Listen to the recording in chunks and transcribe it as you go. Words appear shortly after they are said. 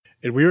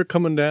And we are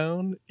coming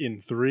down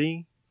in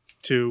 3,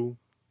 2,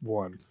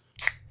 1.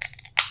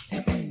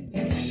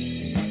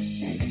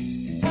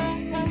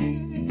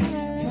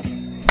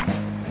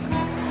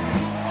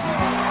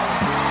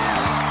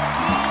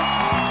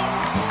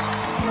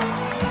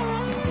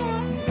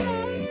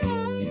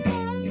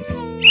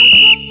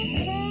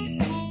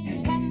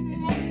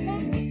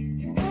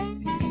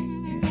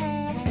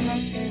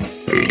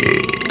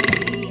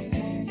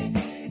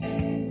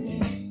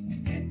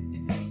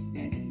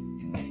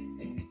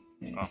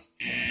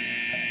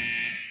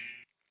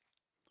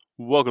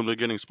 Welcome to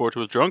Getting Sports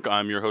with Drunk.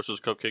 I'm your hostess,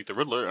 Cupcake the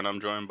Riddler, and I'm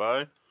joined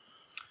by...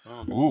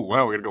 Ooh,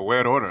 wow, we gotta go way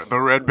out of order. The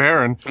Red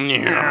Baron.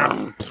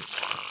 Yeah.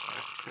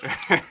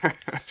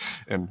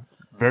 And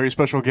very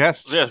special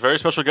guests. Yes, very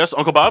special guest,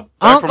 Uncle Bob.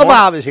 Uncle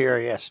Bob is here,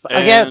 yes.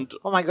 Again, And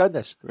oh my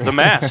goodness. The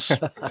Mass.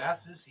 The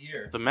Mass is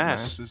here. The Mass.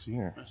 Mass is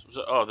here.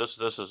 Oh, this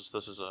is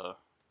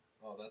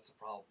Oh, that's a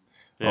problem.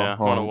 Yeah,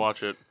 Oh, I want to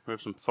watch it. We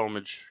have some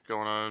foamage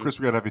going on. Chris,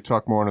 we gotta have you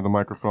talk more into the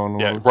microphone.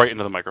 Yeah, right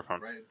into the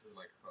microphone. Right into the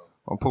microphone.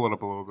 I'll pull it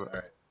up a little bit. All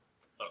right.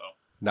 Uh-oh.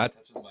 Not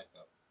touching the mic,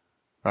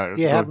 though. All right,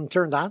 You have them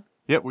turned on?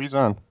 Yep, he's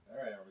on. All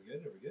right, are we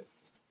good? Are we good?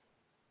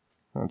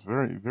 That's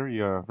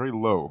very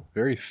low.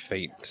 Very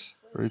faint.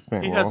 Very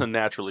faint. He well, has a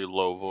naturally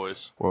low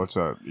voice. well, it's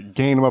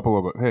gain him up a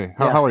little bit. Hey,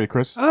 how are you,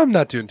 Chris? I'm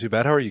not doing too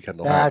bad. How are you,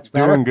 Kendall? That's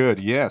better. Doing good,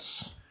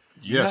 yes.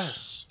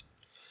 Yes.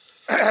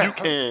 You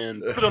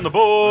can put it on the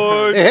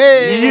board.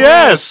 Hey!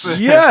 Yes.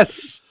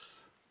 Yes!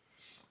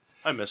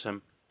 I miss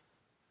him.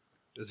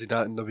 Is he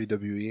not in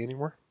WWE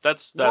anymore?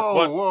 That's Whoa,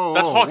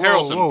 Hawk whoa,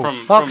 Harrelson whoa. from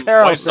Fuck White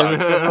Harrelson, Sox.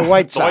 the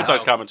White The White Sox.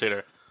 Sox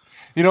commentator.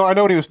 You know, I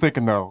know what he was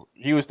thinking, though.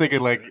 He was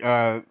thinking, like,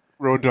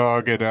 Road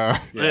Dogg and,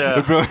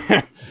 Yeah.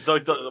 the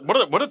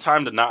Billy- What a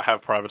time to not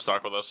have private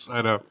stock with us.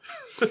 I know.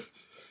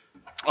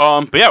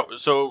 But yeah,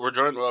 so we're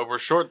joined. We're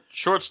short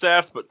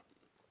staffed, but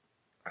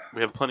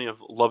we have plenty of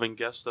loving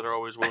guests that are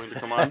always willing to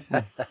come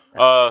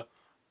on.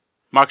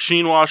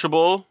 Machine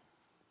Washable,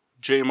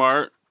 J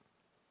Mart,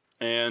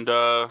 and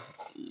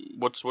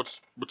what's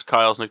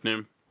Kyle's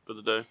nickname for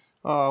the day?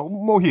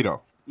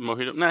 Mojito.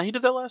 Mojito. Nah, he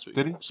did that last week.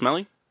 Did he?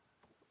 Smelly.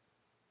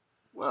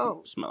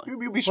 Well, Smelly. you'll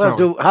be Well,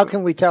 smelling. how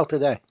can we tell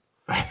today?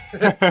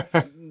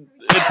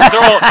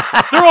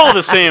 They're all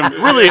the same.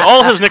 Really,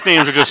 all his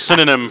nicknames are just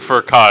synonym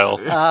for Kyle.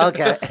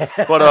 Okay.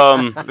 But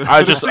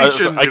I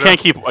distinction, can't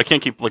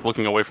keep like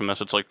looking away from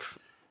this. It's like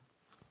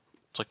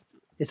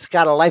It's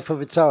got a life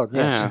of its own,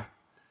 yes. yeah.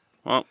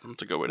 Well,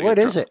 that's a good way to What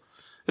get is drunk. it?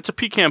 It's a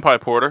pecan pie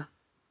porter.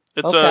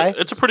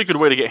 It's a pretty good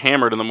way to get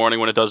hammered in the morning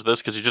when it does this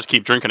because you just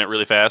keep drinking it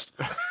really fast.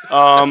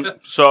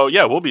 So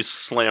yeah, we'll be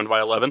slammed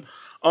by 11.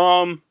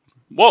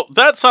 Well,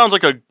 that sounds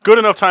like a good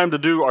enough time to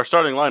do our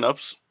starting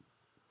lineups.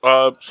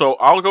 So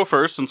I'll go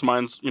first since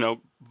mine's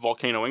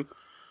volcanoing.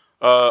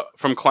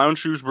 From Clown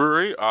Shoes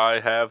Brewery, I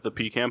have the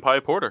pecan pie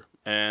porter,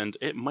 and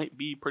it might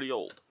be pretty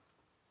old.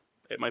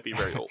 It might be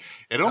very old.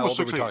 It How almost old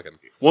are looks we like... talking?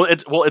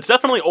 Well, it's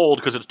definitely old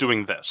because it's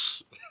doing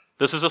this.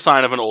 This is a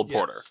sign of an old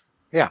porter.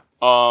 Yeah,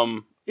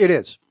 Um. it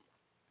is.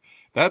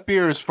 That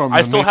beer is from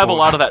I the still have a maple-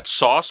 lot of that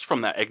sauce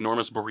from that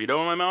enormous burrito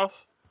in my mouth,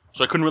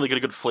 so I couldn't really get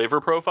a good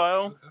flavor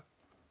profile. Okay.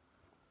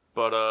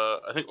 But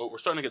I think we're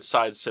starting to get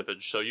side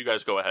sippage, so you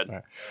guys go ahead.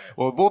 Right.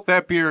 Well, both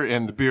that beer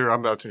and the beer I'm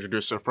about to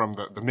introduce are from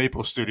the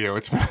Maple Studio.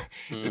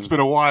 It's been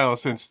a while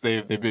since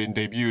they've been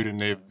debuted, and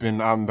they've been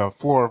on the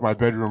floor of my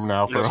bedroom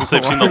now for Since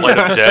they've seen the light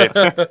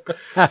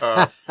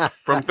of day.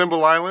 From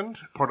Thimble Island,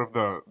 part of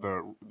the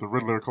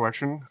Riddler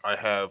collection. I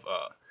have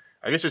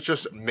I guess it's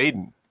just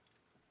Maiden,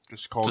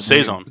 just called It's a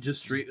Maiden. saison.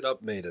 Just straight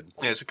up Maiden.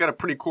 Yeah, it's got a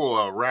pretty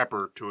cool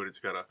wrapper to it. It's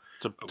got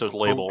It's a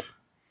label. boat.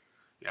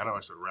 Yeah, I know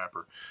I said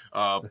wrapper.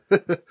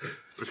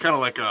 It's kind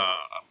of like a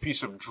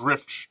piece of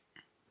drift.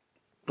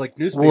 Like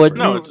newspaper. Wood.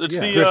 No, it's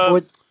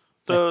Driftwood.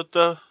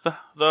 the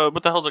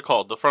what the hell's it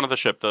called? The front of the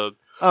ship. The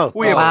Oh,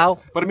 Well, yeah, wow.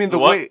 but I mean the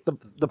what? way.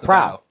 The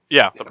prow.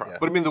 yeah, the front. Yeah.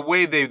 But I mean the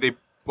way they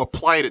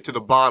applied it to the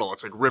bottle.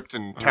 It's like ripped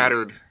and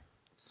tattered.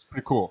 It's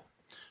pretty cool.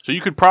 So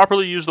you could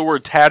properly use the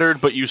word tattered,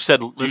 but you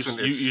said Listen,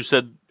 you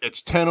said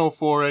It's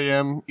 10:04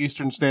 a.m.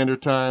 Eastern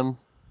Standard Time.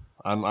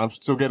 I'm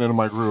still getting into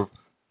my groove.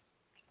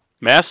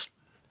 mass.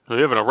 So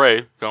we have an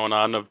array going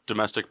on of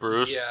domestic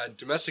brews. Yeah,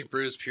 domestic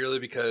brews purely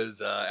because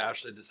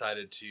Ashley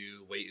decided to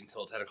wait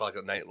until 10 o'clock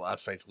at night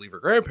last night to leave her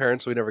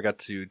grandparents, so we never got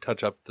to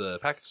touch up the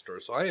package store.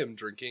 So I am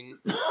drinking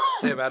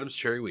Sam Adams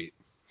Cherry Wheat.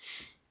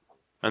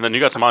 And then you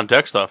got some on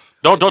deck stuff.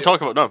 Don't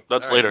talk about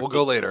that's All right, later. we'll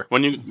go later.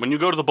 When you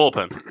go to the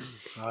bullpen.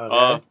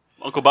 Okay.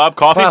 Uncle Bob,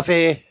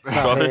 coffee.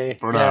 Coffee.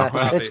 For now.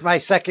 Coffee. It's my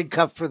second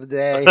cup for the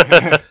day.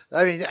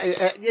 I mean,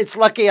 it's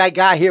lucky I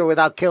got here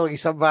without killing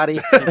somebody.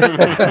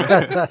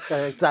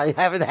 I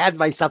haven't had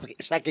my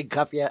second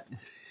cup yet.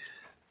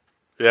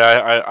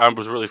 Yeah, I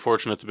was really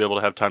fortunate to be able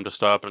to have time to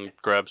stop and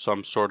grab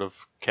some sort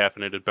of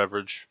caffeinated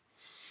beverage.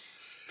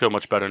 Feel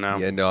much better now.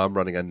 Yeah, no, I'm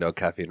running on no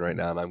caffeine right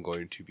now, and I'm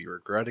going to be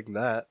regretting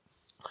that.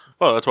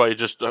 Well, that's why you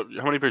just how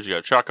many beers you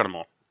got? Shotgun them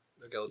all.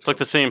 Okay, let's It's like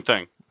the same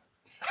thing.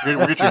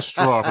 We'll get you a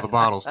straw for the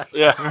bottles.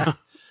 Yeah.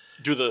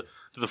 do the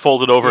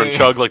fold it over and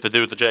chug like they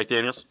do with the Jack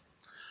Daniels.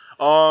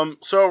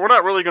 So we're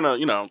not really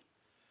gonna,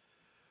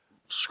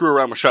 screw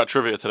around with shot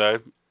trivia today.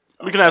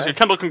 We can ask.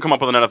 Kendall can come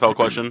up with an NFL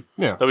question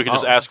that we can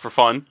just ask for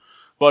fun.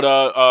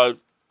 But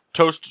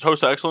toast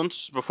to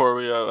excellence before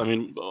we.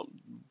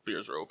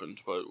 Beers are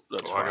opened, but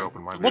that's fine.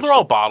 Open my Well, they're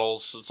all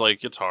bottles.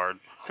 It's hard.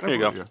 There you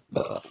go.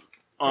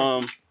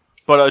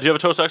 But do you have a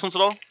toast to excellence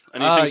at all?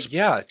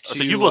 Yeah.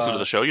 So you've listened to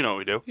the show. You know what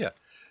we do. Yeah.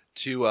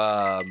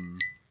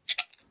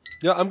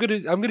 I'm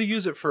gonna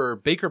use it for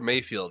Baker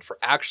Mayfield for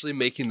actually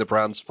making the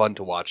Browns fun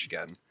to watch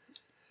again.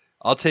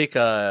 I'll take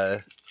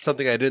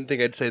something I didn't think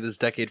I'd say this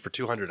decade for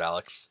 $200,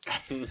 Alex.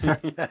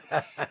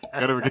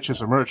 Gotta get you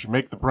some merch.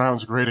 Make the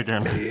Browns great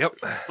again. Yep.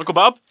 Uncle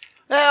Bob?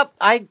 Well,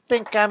 I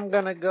think I'm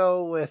going to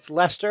go with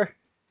Lester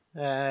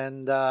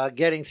and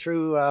getting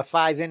through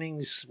 5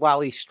 innings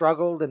while he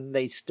struggled, and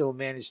they still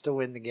managed to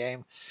win the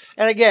game.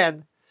 And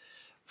again,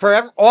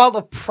 for all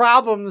the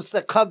problems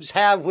the Cubs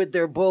have with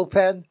their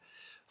bullpen,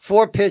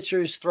 4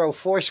 pitchers throw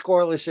 4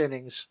 scoreless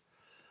innings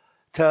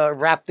to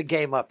wrap the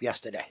game up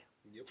yesterday.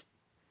 Yep.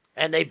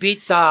 And they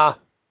beat the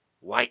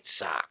White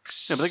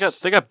Sox. Yeah,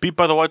 but they got beat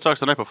by the White Sox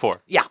the night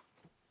before. Yeah.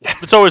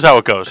 It's always how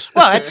it goes.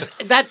 Well,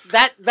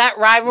 that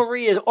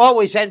rivalry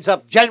always ends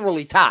up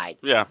generally tied.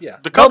 Yeah.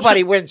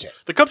 Nobody wins it.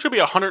 The Cubs could be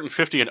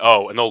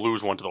 150-0, and they'll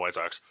lose one to the White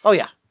Sox. Oh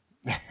yeah.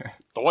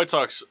 The White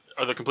Sox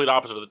are the complete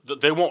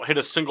opposite. They won't have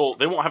a single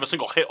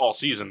hit all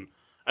season,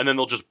 and then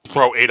they'll just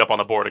throw 8 up on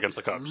the board against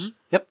the Cubs. Mm-hmm.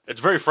 Yep.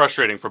 It's very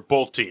frustrating for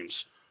both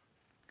teams.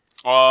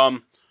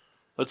 Let's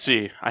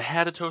see. I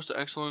had a toast to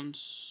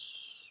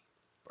excellence,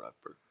 but I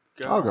forgot.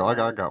 I'll go. I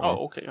got one.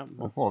 Oh, okay.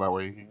 Well, that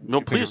way. No,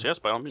 please, yes,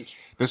 by all means.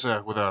 This,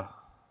 with a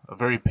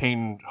very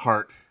pained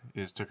heart,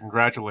 is to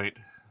congratulate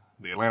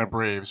the Atlanta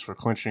Braves for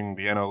clinching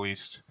the NL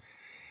East.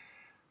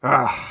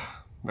 That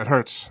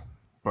hurts,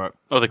 but...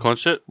 Oh, they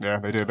clinched it? Yeah,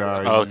 they did.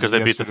 Because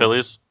they beat the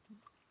Phillies?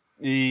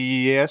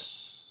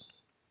 Yes.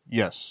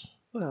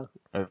 Well,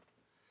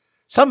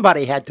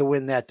 somebody had to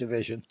win that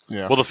division.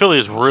 Yeah. Well, the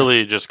Phillies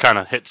really just kind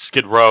of hit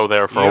Skid Row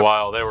there for a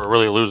while. They were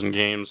really losing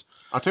games.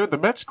 I'll tell you what, the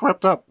Mets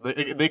crept up.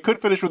 They could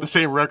finish with the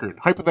same record,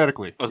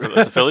 hypothetically. As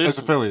the Phillies? As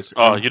the Phillies.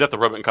 Oh, you'd have to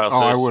rub it in Kyle's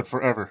face. I would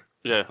forever.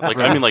 Yeah, like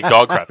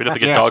dog crap. You'd have to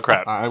get dog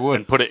crap. I would.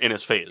 And put it in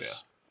his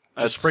face.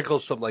 Yeah. Just sprinkle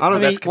some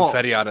Mets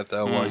confetti on it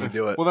though while you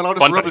do it. Well, then I'll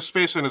just rub his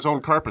face in his own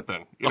carpet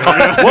then. You know?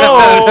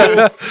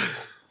 Whoa!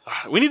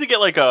 We need to get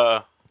like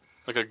a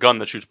gun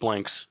that shoots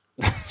blanks.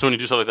 So when you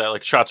do something like that,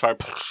 like shots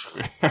fired. Or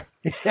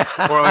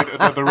like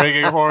the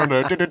reggae horn. No.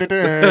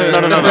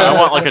 I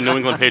want like a New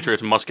England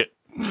Patriots musket.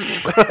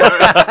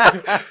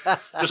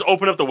 Just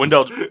open up the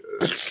window.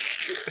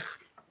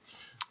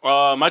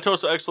 My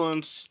toast to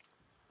excellence.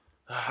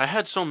 I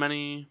had so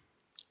many,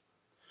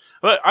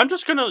 but I'm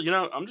just gonna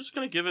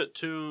give it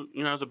to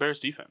the Bears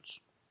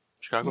defense,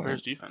 Chicago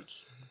Bears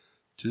defense.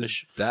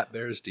 That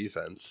Bears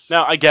defense.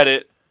 Now I get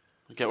it.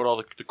 I get what all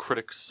the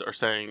critics are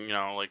saying.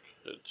 Like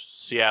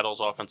Seattle's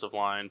offensive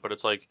line, but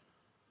it's like it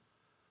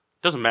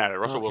doesn't matter.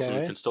 Russell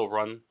Wilson can still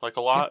run like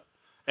a lot,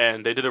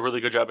 and they did a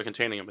really good job of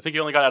containing him. I think he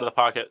only got out of the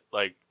pocket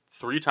like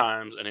 3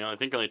 times, and I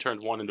think he only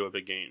turned 1 into a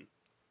big gain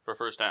for a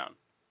first down.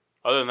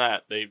 Other than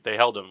that, they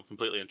held him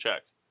completely in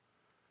check.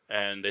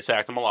 And they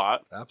sacked him a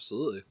lot.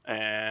 Absolutely.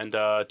 And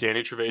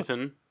Danny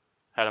Trevathan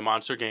had a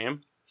monster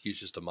game. He's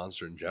just a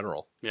monster in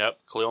general.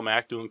 Yep. Khalil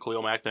Mack doing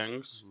Khalil Mack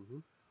things. Mm-hmm.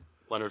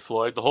 Leonard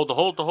Floyd. The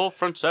whole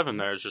front 7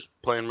 there is just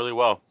playing really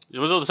well.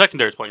 Though the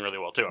secondary is playing really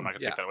well too. I'm not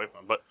going to take that away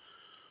from him. But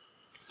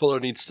Fuller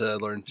needs to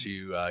learn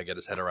to get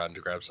his head around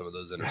to grab some of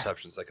those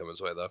interceptions that come his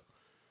way, though.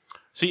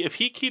 See, if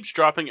he keeps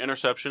dropping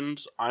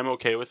interceptions, I'm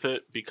okay with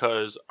it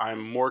because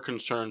I'm more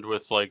concerned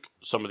with like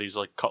some of these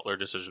like Cutler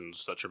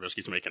decisions that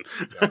Trubisky's making.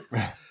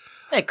 Yeah.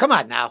 Hey, come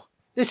on now.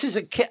 This is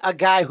a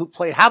guy who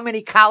played how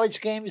many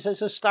college games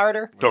as a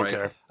starter? Don't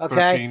care. Okay.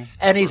 13.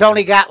 And he's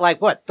only got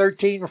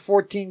 13 or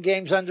 14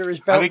 games under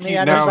his belt in the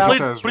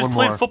NFL? He's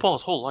played football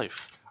his whole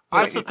life.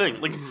 That's the thing.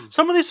 Like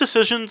some of these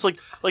decisions, like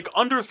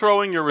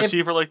underthrowing your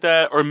receiver like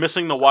that, or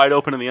missing the wide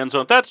open in the end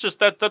zone. That's just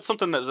that's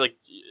something that like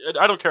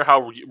I don't care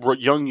how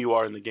young you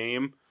are in the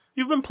game.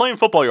 You've been playing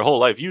football your whole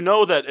life. You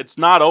know that it's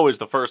not always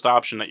the first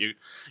option that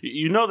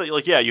you know that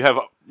like you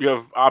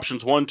have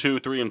options 1, 2,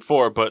 3, and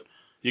 4, but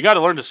you got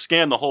to learn to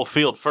scan the whole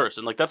field first.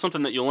 And like that's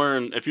something that you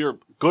learn if you're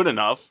good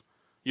enough.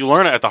 You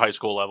learn it at the high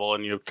school level,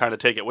 and you kind of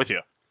take it with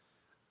you.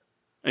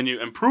 And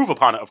you improve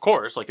upon it, of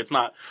course. Like, it's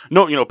not...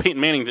 Peyton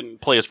Manning didn't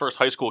play his first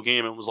high school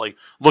game and was, like,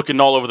 looking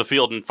all over the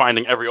field and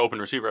finding every open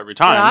receiver every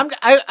time.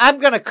 I'm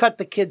going to cut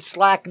the kid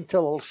slack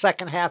until the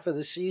second half of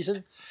the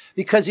season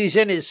because he's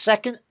in his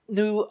second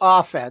new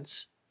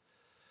offense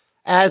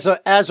as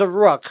a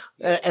rook.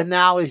 And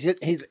now he's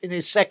in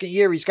his second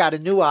year. He's got a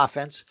new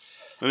offense.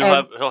 And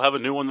he'll have a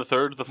new one the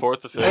 3rd, the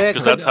 4th, the 5th,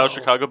 because that's how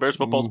Chicago Bears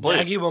football's played.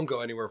 Nagy won't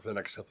go anywhere for the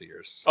next couple of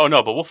years. Oh,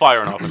 no, but we'll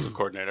fire an offensive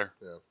coordinator.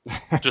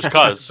 Yeah. Just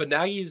because. But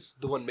Nagy's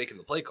the one making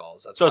the play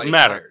calls. That's doesn't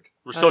matter. Fired.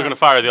 We're still going to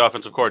fire the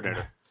offensive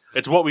coordinator.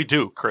 It's what we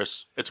do,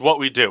 Chris. It's what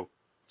we do.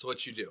 It's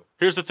what you do.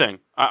 Here's the thing.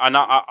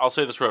 I'll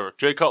say this forever.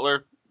 Jay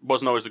Cutler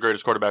wasn't always the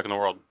greatest quarterback in the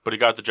world, but he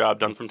got the job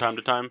done from time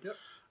to time. Yep.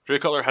 Jay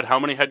Cutler had how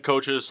many head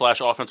coaches /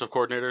 offensive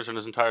coordinators in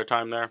his entire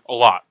time there? A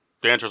lot.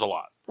 The answer's a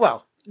lot.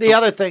 Well, The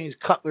other thing is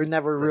Cutler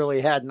never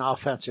really had an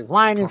offensive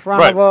line in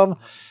front of him,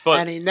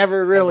 and he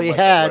never really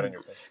had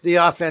the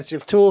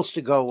offensive tools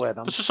to go with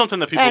him. This is something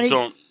that people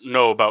don't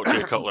know about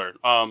Jay Cutler.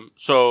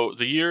 So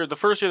the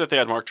first year that they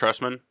had Mark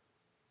Trestman,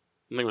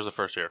 I think it was the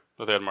first year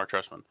that they had Mark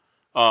Trestman.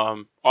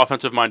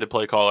 Offensive-minded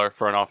play caller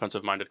for an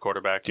offensive-minded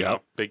quarterback. You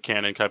know, big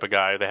cannon type of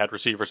guy. They had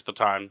receivers at the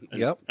time,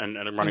 and running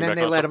back. And then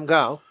they let him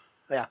go.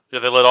 Yeah, they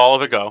let all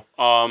of it go.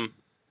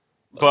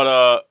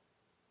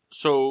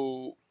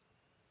 So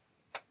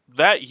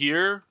that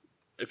year,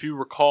 if you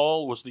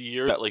recall, was the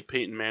year that like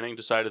Peyton Manning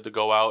decided to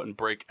go out and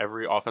break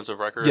every offensive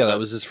record. Yeah, that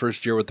was his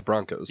first year with the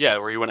Broncos. Yeah,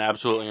 where he went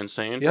absolutely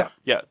insane.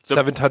 Yeah.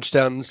 7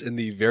 touchdowns in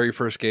the very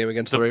first game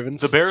against the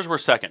Ravens. The Bears were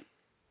second.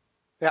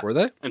 Yeah. Were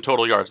they? In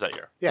total yards that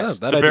year. Yes.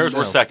 The Bears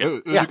were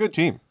second. It was a good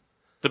team.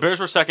 The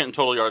Bears were second in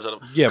total yards out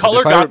of Yeah,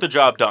 Cutler got the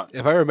job done.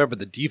 If I remember,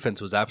 the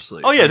defense was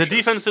absolutely Oh yeah,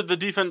 atrocious.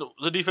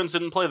 the defense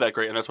didn't play that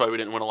great, and that's why we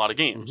didn't win a lot of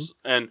games.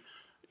 And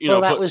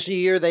that was the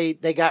year they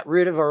got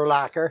rid of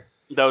Urlacher.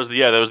 That was the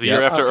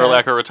year after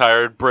Urlacher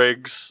retired.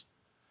 Briggs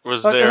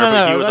was there,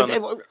 but he was on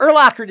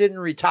Urlacher didn't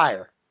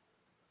retire.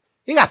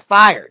 He got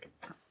fired.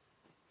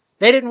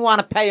 They didn't want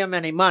to pay him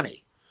any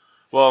money.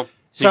 Well,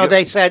 so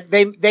they said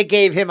they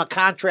gave him a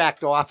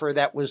contract offer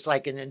that was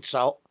like an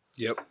insult.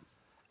 Yep.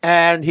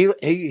 And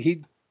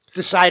he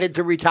decided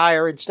to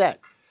retire instead.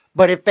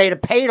 But if they'd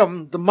have paid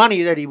him the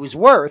money that he was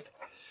worth,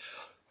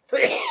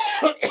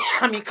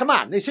 I mean, come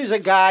on. This is a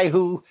guy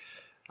who,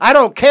 I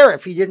don't care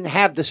if he didn't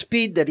have the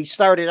speed that he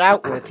started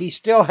out with. He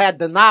still had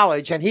the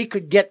knowledge, and he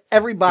could get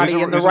everybody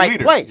in the right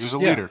place. He was a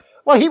leader.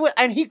 Well,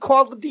 he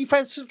called the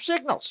defensive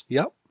signals.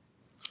 Yep.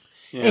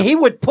 Yeah. And he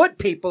would put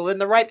people in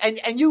the right,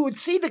 and you would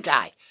see the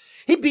guy.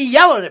 He'd be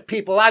yelling at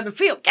people on the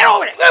field, get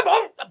over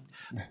there,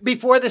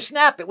 before the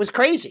snap. It was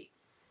crazy.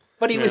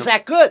 But he was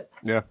that good.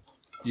 Yeah.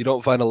 You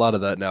don't find a lot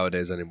of that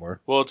nowadays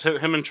anymore. Well, it's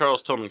him and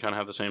Charles Tillman kind of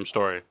have the same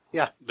story.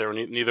 Yeah. They were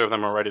neither of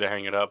them are ready to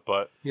hang it up,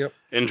 but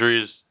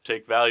injuries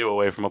take value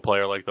away from a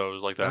player like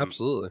those, like that.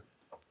 Absolutely.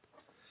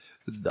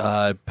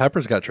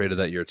 Peppers got traded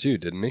that year too,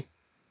 didn't he?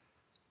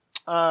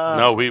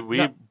 No,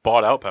 we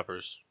bought out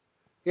Peppers.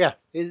 Yeah,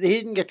 he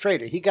didn't get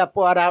traded. He got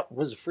bought out and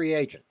was a free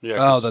agent. Yeah.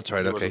 Oh, that's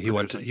right. Okay, he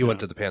went to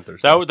the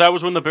Panthers. That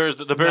was when the Bears.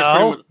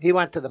 No, he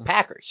went to the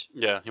Packers.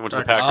 Yeah, he went to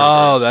the Packers.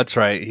 Oh, first. that's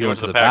right. He went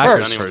to the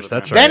Packers first.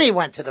 That's right. Then he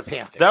went to the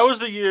Panthers. That was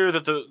the year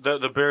that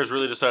the Bears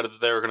really decided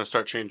that they were going to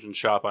start changing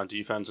shop on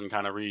defense and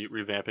kind of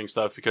revamping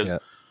stuff because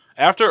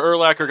after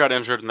Urlacher got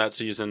injured in that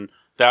season,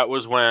 that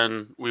was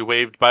when we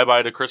waved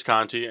bye-bye to Chris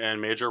Conti and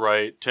Major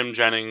Wright. Tim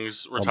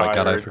Jennings retired. Oh my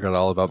God, I forgot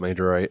all about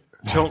Major Wright.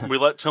 We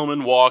let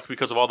Tillman walk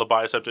because of all the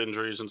bicep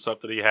injuries and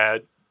stuff that he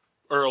had.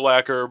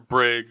 Urlacher,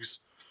 Briggs.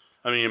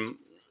 I mean,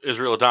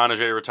 Israel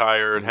Adonijah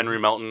retired. Henry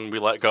Melton we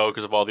let go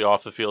because of all the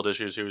off-the-field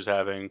issues he was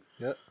having.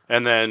 Yep.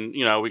 And then,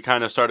 we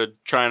kind of started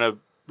trying to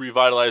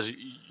revitalize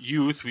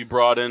youth. We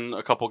brought in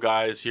a couple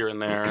guys here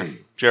and there.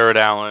 Jared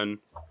Allen,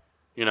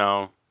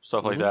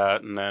 stuff like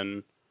that. And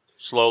then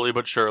slowly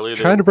but surely.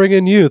 Trying to bring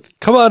in youth.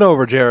 Come on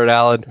over, Jared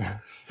Allen.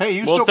 Hey,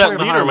 you still it's play that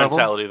at a higher leader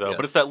mentality, though.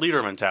 But it's that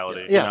leader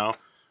mentality,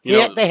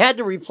 They had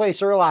to replace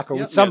Urlacher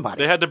with somebody.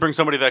 They had to bring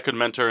somebody that could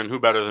mentor, and who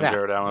better than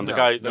Jared Allen? The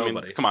guy, I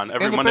mean, come on.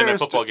 Every Monday Night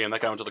Football game,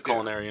 that guy went to the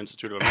Culinary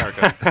Institute of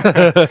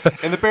America.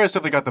 And the Bears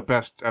definitely got the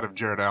best out of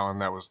Jared Allen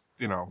that was,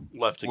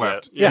 left to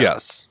left. get. Yeah.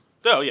 Yes.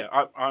 Oh, yeah.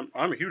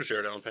 I'm a huge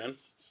Jared Allen fan.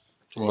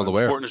 Well, the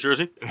wear. Sporting his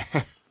jersey.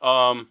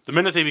 The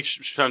minute they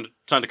signed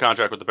a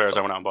contract with the Bears,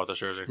 I went out and bought this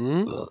jersey.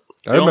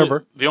 I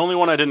remember. The only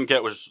one I didn't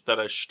get was that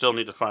I still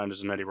need to find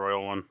is an Eddie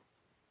Royal one.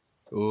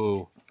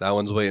 Ooh, that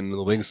one's waiting in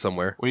the wings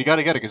somewhere. Well, you got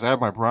to get it because I have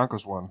my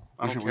Broncos one.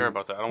 I don't care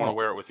about that. I don't want to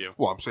wear it with you.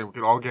 Well, I'm saying we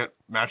could all get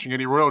matching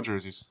Eddie Royal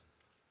jerseys.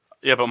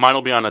 Yeah, but mine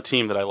will be on a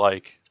team that I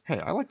like. Hey,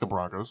 I like the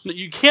Broncos.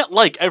 You can't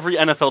like every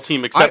NFL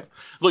team except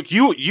look.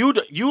 You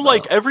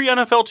like every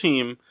NFL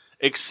team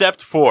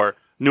except for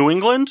New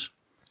England,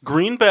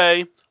 Green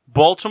Bay,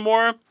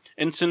 Baltimore,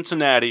 and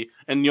Cincinnati.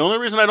 And the only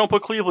reason I don't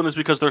put Cleveland is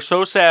because they're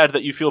so sad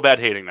that you feel bad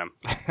hating them.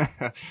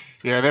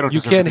 Yeah, they don't. You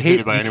can't hate.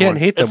 You can't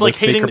hate them. It's like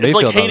hating. It's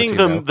like hating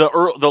them.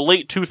 The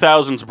late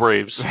 2000s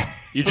Braves.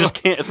 You just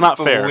can't. It's not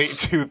fair. The late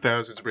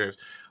 2000s Braves.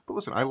 But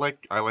listen, I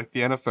like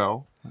the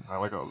NFL. I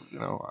like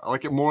I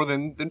like it more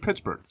than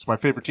Pittsburgh. It's my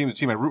favorite team, the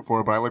team I root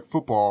for. But I like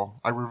football.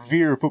 I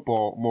revere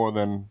football more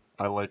than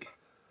I like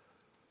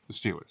the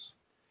Steelers.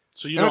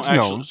 So you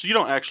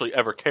don't actually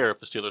ever care if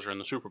the Steelers are in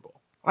the Super Bowl.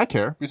 I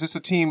care because it's a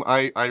team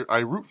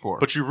I root for.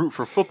 But you root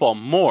for football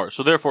more.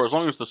 So therefore, as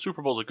long as the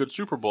Super Bowl is a good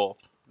Super Bowl,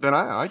 then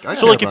I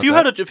so like if you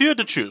had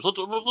to choose, let's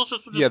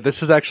just,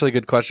 this is actually a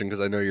good question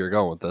because I know you're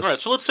going with this. All right,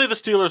 so let's say the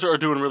Steelers are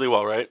doing really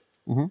well, right?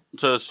 Mm-hmm.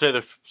 So say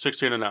they're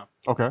 16-0.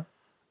 Okay.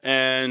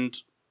 And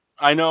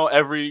I know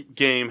every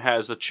game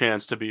has the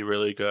chance to be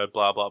really good.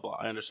 Blah blah blah.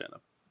 I understand that.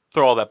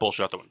 Throw all that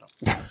bullshit out the window.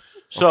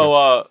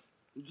 So.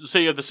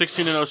 Say you have the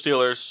 16-0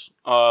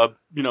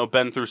 Steelers,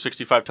 been through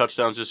 65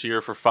 touchdowns this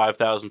year for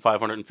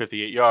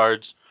 5,558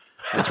 yards.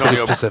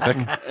 Specific.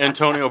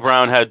 Antonio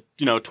Brown had,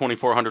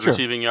 2,400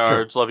 receiving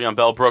yards. Le'Veon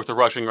Bell broke the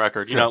rushing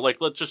record.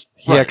 Let's just...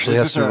 He actually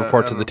has to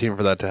report to the team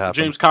for that to happen.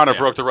 James Conner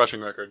broke the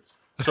rushing record.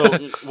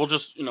 So we'll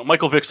just,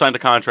 Michael Vick signed a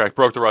contract,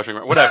 broke the rushing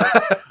record, whatever.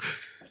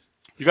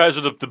 You guys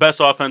are the best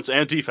offense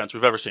and defense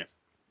we've ever seen.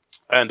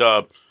 And,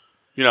 the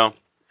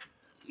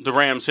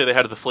Rams say they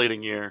had a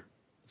deflating year.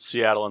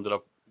 Seattle ended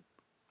up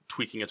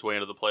tweaking its way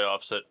into the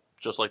playoffs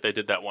just like they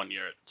did that one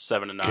year at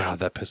 7-9. God,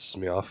 that pisses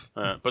me off.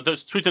 But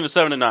those tweaking at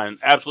 7-9,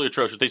 absolutely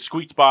atrocious. They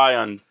squeaked by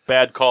on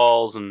bad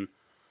calls and,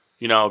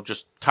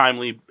 just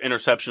timely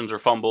interceptions or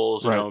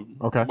fumbles,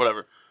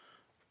 whatever.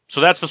 So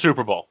that's the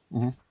Super Bowl.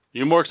 Mm-hmm.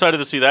 You more excited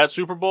to see that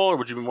Super Bowl, or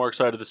would you be more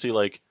excited to see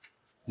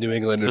New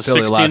England and the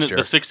Philly last year?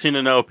 The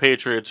 16-0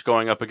 Patriots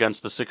going up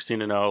against the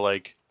 16-0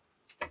 like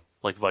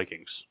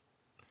Vikings?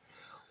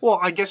 Well,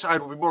 I guess I'd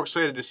be more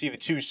excited to see the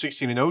two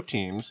 16-0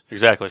 teams.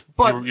 Exactly.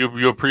 But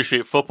you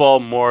appreciate football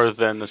more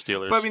than the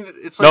Steelers. But I mean,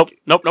 it's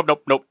like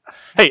Nope.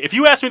 Hey, if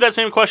you asked me that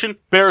same question,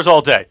 Bears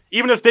all day.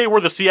 Even if they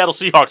were the Seattle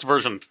Seahawks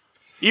version.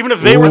 Even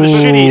if they were the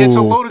shitty. It's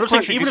a loaded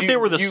question. Even if they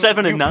were the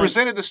 7-9. You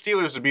presented the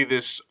Steelers to be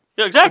this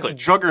exactly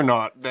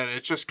juggernaut that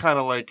it's just kind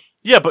of like.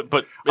 Yeah, but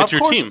it's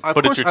your team. Of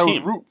course, I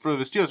would root for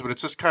the Steelers, but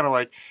it's just kind of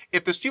like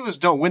if the Steelers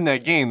don't win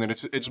that game, then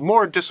it's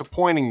more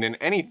disappointing than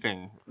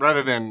anything,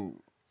 rather than.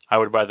 I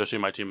would rather see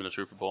my team in the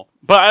Super Bowl.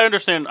 But I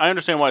understand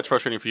why it's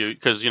frustrating for you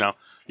because,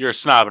 you're a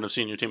snob and have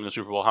seen your team in the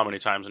Super Bowl how many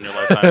times in your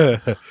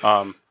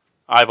lifetime.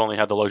 I've only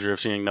had the luxury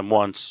of seeing them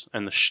once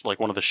in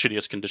one of the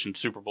shittiest conditioned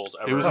Super Bowls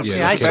ever.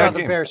 I saw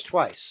the Bears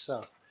twice.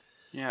 So.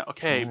 Yeah,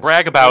 okay.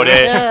 Brag about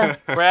it. Yeah.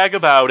 Brag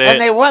about it.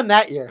 And they won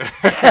that year.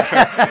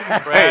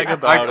 Brag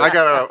about it. I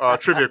got a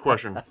trivia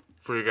question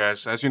for you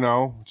guys. As you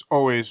know, it's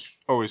always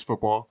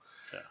football.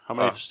 Yeah. How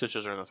many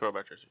stitches are in the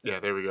throwback jersey?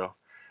 Yeah, there we go.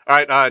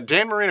 All right,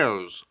 Dan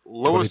Marino's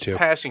lowest 22.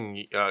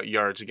 passing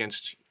yards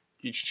against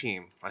each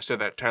team. I said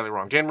that entirely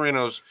wrong. Dan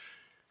Marino's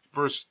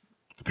versus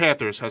the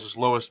Panthers has his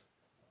lowest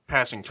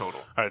passing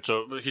total. All right,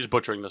 so he's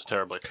butchering this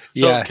terribly.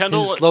 Yeah, So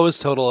Kendall, his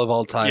lowest total of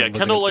all time. Yeah, was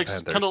Kendall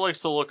against the Panthers. likes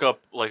to look up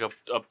like a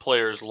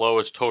player's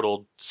lowest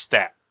total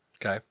stat,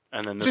 Okay.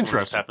 and then It's this one just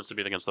interesting. happens to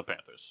be against the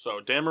Panthers. So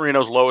Dan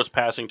Marino's lowest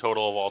passing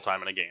total of all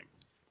time in a game.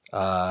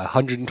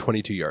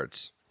 122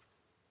 yards.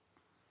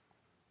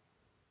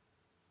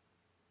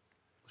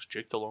 Was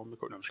Jake Delhomme the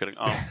court? No, I'm just kidding.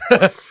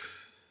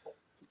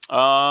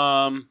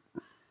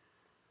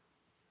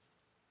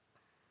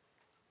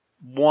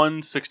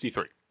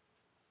 163.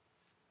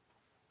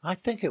 I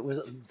think it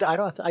was.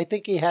 I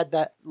think he had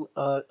that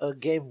a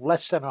game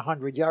less than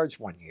 100 yards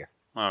one year.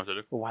 Oh, did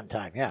it? One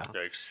time, yeah.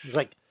 Yikes. It was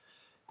like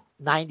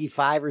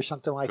 95 or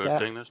something like Good that.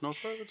 thing there's no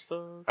private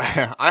stuff.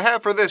 I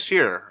have for this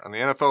year on the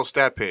NFL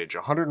stat page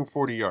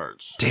 140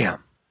 yards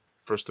Damn.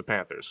 versus the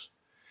Panthers.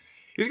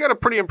 He's got a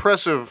pretty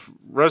impressive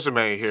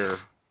resume here.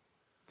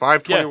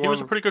 521. Yeah, he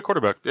was a pretty good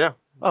quarterback. Yeah.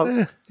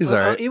 Oh, He's all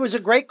right. He was a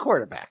great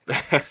quarterback.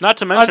 Not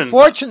to mention,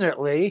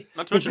 Unfortunately,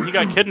 he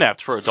got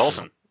kidnapped for a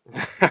dolphin.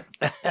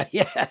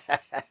 yeah.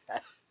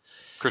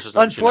 Chris has never seen that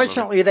movie.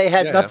 Unfortunately, they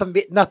had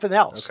nothing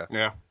else. Okay.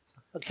 Yeah.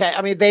 Okay,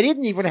 I mean they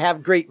didn't even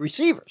have great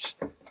receivers.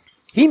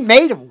 He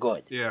made them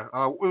good. Yeah.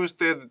 It was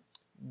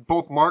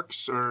both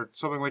Marks or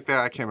something like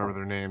that. I can't remember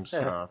their names.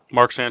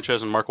 Mark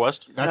Sanchez and Mark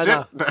West. That's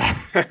No.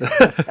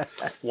 it.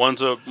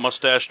 One's a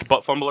mustached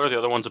butt fumbler. The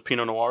other one's a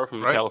Pinot Noir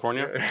from Right.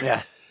 California.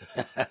 Yeah.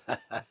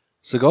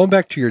 So going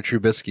back to your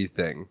Trubisky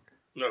thing,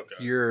 Okay.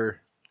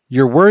 you're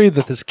worried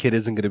that this kid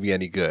isn't going to be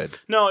any good.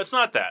 No, it's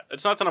not that.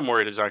 It's not that I'm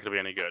worried he's not going to be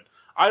any good.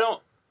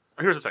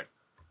 Here's the thing.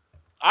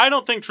 I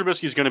don't think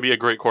Trubisky's going to be a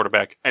great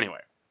quarterback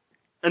anyway.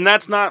 And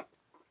that's not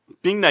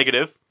being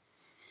negative.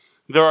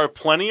 There are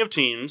plenty of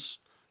teams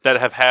that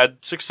have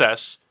had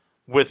success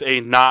with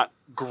a not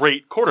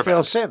great quarterback.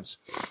 Phil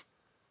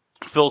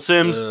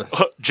Simms.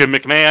 Jim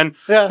McMahon.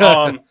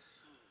 Yeah.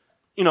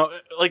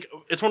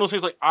 It's one of those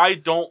things like, I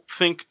don't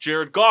think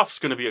Jared Goff's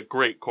going to be a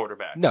great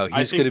quarterback. No, I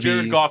he's think going to be...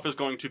 Jared Goff is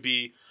going to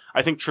be...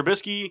 I think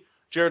Trubisky,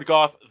 Jared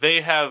Goff, they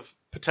have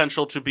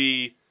potential to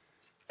be,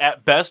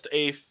 at best,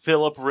 a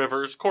Phillip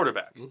Rivers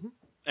quarterback. Mm-hmm.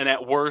 And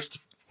at worst,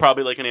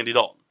 probably like an Andy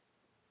Dalton.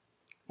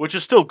 Which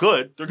is still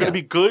good. They're going to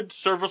be good,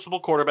 serviceable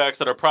quarterbacks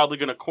that are probably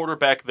going to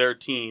quarterback their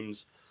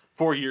teams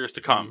for years to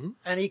come. Mm-hmm.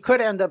 And he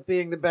could end up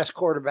being the best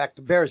quarterback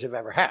the Bears have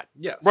ever had.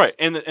 Yes. Right.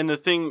 And the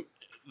thing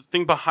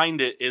behind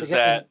it is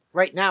that...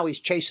 right now he's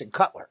chasing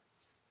Cutler.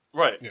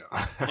 Right. Yeah.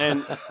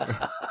 And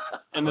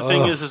the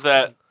thing is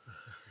that,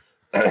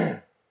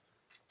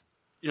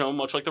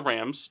 much like the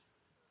Rams,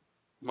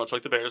 much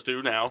like the Bears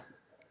do now,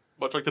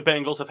 much like the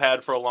Bengals have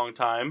had for a long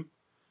time,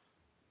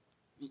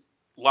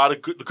 a lot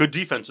of good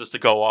defenses to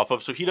go off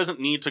of, so he doesn't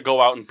need to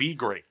go out and be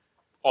great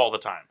all the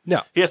time.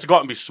 No. He has to go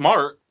out and be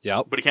smart,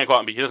 Yep. but he can't go out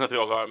and he doesn't have to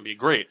go out and be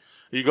great.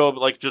 You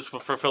go, just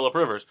for Phillip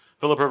Rivers.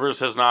 Phillip Rivers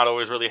has not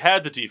always really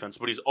had the defense,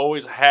 but he's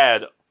always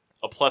had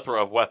a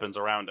plethora of weapons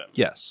around him.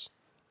 Yes.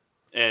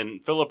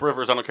 And Phillip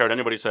Rivers, I don't care what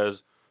anybody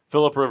says,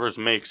 Phillip Rivers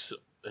makes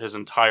his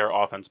entire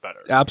offense better.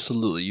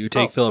 Absolutely. You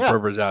take Phillip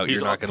Rivers out, He's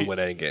you're not going to he- win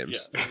any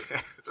games. Yeah.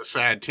 It's a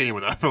sad team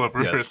without Phillip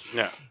Rivers.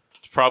 Yeah.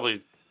 It's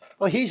probably...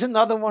 Well, he's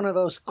another one of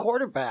those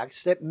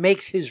quarterbacks that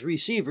makes his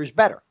receivers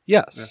better.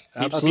 Yes.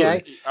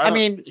 Absolutely.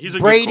 Okay? he's a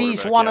good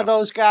Brady's quarterback, one yeah. of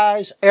those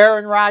guys.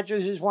 Aaron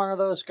Rodgers is one of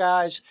those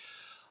guys.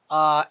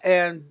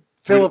 And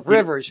Phillip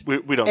Rivers, we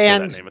don't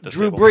and say that name at this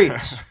Drew table.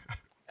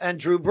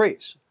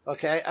 Brees.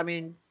 Okay, I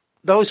mean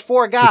those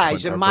four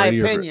guys, in my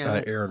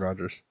opinion. Aaron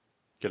Rodgers.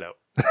 Get out.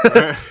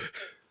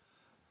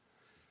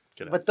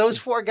 But those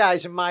four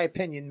guys, in my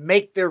opinion,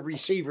 make their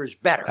receivers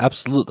better.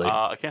 Absolutely.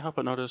 I can't help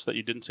but notice that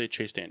you didn't say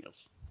Chase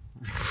Daniels.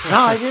 No,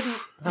 I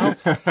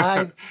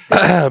didn't.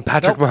 No,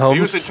 Patrick Mahomes. He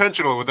was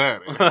intentional with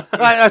that.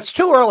 It's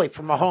too early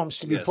for Mahomes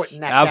to be put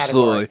in that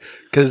absolutely. category.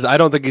 Because I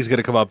don't think he's going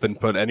to come up and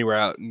put anywhere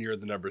out near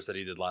the numbers that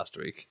he did last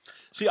week.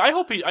 See, I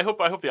hope the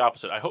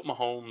opposite. I hope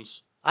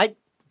Mahomes I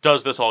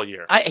does this all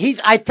year.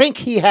 I think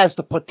he has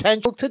the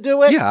potential to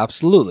do it. Yeah,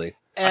 absolutely.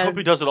 I hope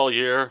he does it all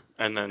year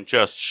and then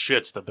just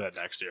shits the bed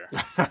next year.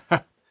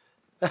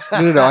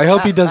 No. I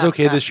hope he does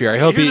okay this year.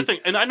 Here's the thing,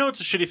 and I know it's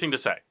a shitty thing to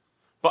say,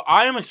 but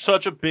I am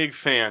such a big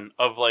fan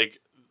of like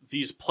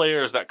these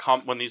players that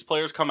come when these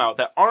players come out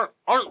that aren't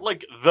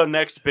like the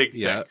next big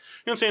thing. You know what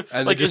I'm saying?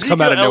 And like just Ezekiel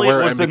come out of Elliott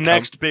nowhere was and the become-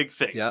 next big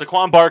thing. Yeah.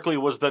 Saquon Barkley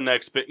was the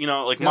next big.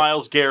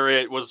 Myles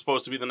Garrett was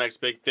supposed to be the next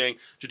big thing.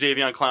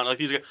 Jadeveon Clowney, like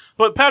these guys.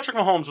 But Patrick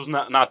Mahomes was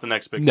not the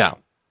next big thing.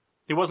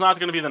 He was not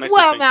going to be the next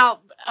big thing.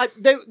 Now,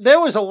 there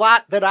was a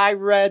lot that I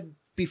read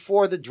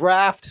before the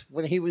draft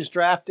when he was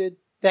drafted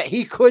that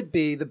he could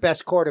be the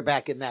best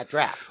quarterback in that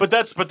draft. But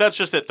that's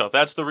just it, though.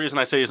 That's the reason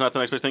I say he's not the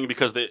next big thing,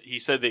 because he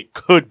said they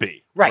could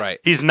be. Right.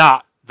 He's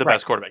not the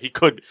best quarterback. He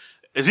could.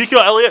 Ezekiel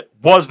Elliott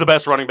was the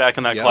best running back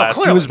in that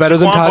class. He was better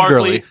than Saquon Todd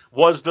Barkley Gurley.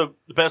 was the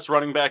best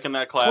running back in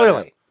that class.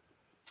 Clearly.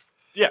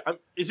 Yeah,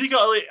 Ezekiel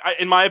Elliott,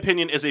 in my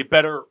opinion, is a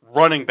better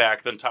running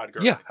back than Todd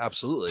Gurley. Yeah,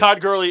 absolutely.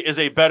 Todd Gurley is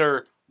a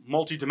better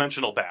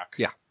multi-dimensional back.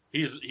 Yeah.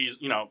 He's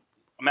a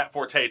Matt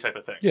Forte type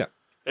of thing. Yeah.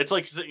 It's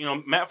like,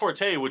 Matt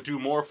Forte would do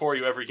more for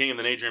you every game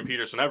than Adrian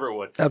Peterson ever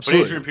would.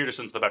 Absolutely. But Adrian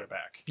Peterson's the better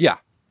back. Yeah.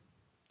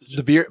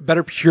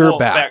 Better pure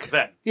back. Back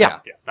then. Yeah.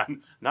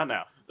 Not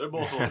now. They're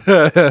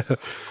both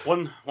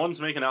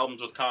one's making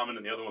albums with Common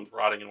and the other one's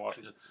rotting in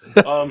Washington.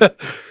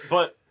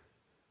 But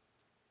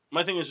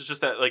my thing is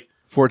just that, like,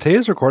 Forte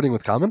is recording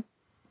with Common?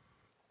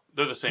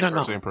 they're the same No.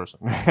 person. Same person.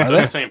 They're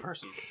the same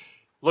person.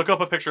 Look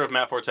up a picture of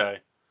Matt Forte.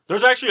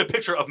 There's actually a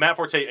picture of Matt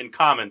Forte and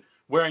Common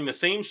wearing the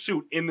same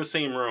suit in the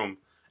same room,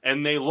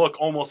 and they look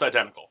almost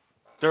identical.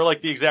 They're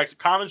like the exact.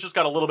 Common's just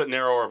got a little bit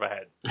narrower of a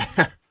head.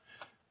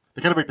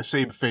 They kind of make the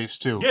same face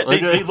too. Yeah,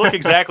 they look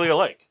exactly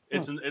alike.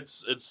 It's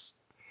hilarious.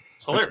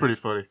 That's pretty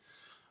funny.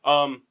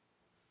 Going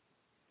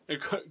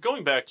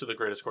back to the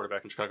greatest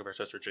quarterback in Chicago Bears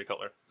history, Jay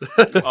Cutler.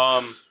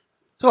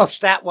 Well,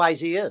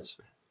 stat-wise, he is.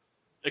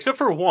 Except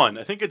for one,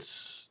 I think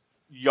it's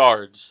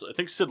yards. I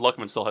think Sid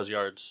Luckman still has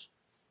yards.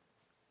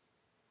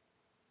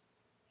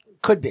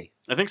 Could be.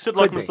 I think Sid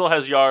Could Luckman be. still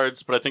has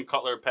yards, but I think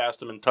Cutler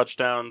passed him in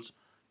touchdowns,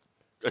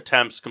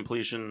 attempts,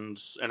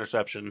 completions,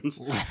 interceptions,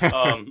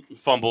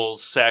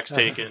 fumbles, sacks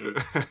taken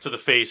to the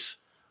face.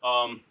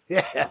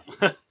 Yeah.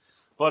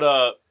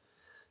 But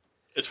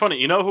it's funny.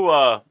 You know who?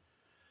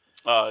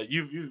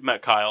 You've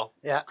met Kyle.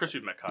 Yeah. Chris,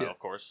 you've met Kyle, Yeah. of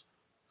course.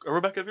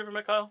 Rebecca, have you ever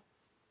met Kyle?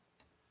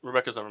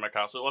 Rebecca's never met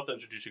Kyle, so we'll have to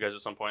introduce you guys at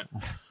some point.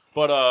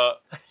 But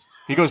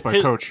He goes by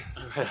coach.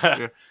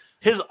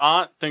 his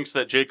aunt thinks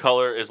that Jay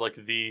Cutler is like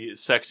the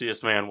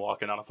sexiest man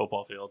walking on a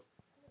football field.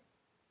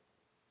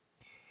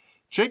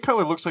 Jay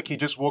Cutler looks like he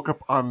just woke up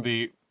on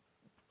the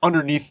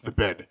underneath the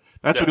bed.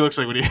 That's what he looks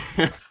like when he.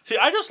 See,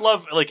 I just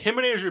love, like, him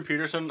and Adrian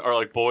Peterson are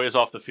like boys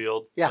off the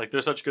field. Yeah. Like,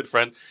 they're such good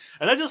friends.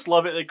 And I just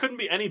love it. They couldn't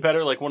be any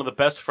better, like, one of the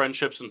best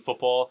friendships in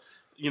football.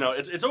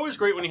 It's always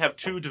great when you have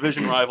two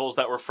division rivals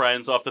that were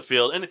friends off the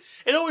field. And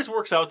it always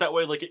works out that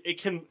way. Like,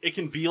 it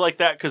can be like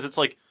that because it's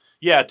like,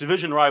 yeah,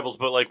 division rivals,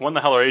 but like, when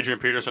the hell are Adrian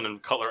Peterson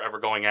and Cutler ever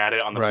going at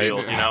it on the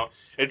field,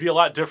 It'd be a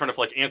lot different if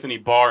like Anthony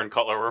Barr and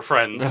Cutler were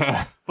friends.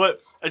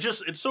 But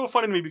it's so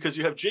funny to me because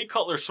you have Jay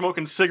Cutler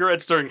smoking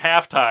cigarettes during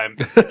halftime,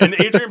 and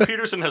Adrian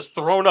Peterson has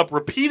thrown up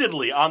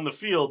repeatedly on the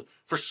field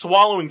for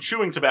swallowing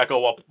chewing tobacco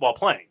while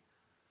playing.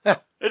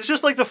 It's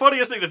just like the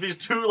funniest thing that these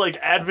two like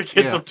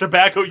advocates of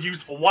tobacco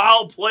use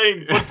while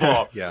playing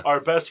football are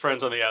best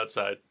friends on the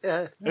outside.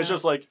 Yeah. It's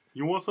just like,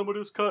 you want some of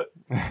this cut?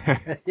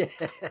 You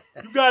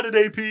got it,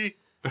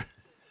 AP.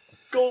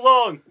 Go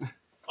long.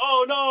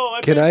 Oh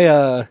no!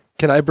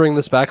 Can I bring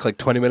this back like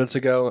 20 minutes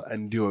ago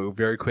and do a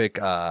very quick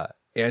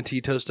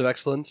anti-toast of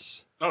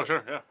excellence? Oh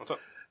sure, yeah. What's up?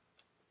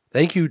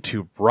 Thank you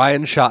to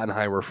Brian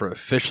Schottenheimer for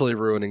officially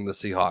ruining the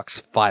Seahawks.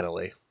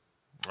 Finally,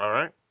 All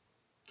right.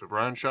 To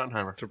Brian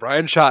Schottenheimer. to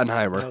Brian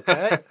Schottenheimer.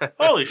 Okay.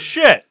 Holy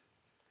shit!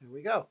 Here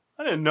we go.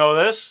 I didn't know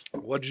this.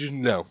 What did you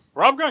know?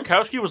 Rob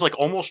Gronkowski was like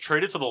almost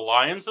traded to the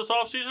Lions this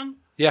offseason?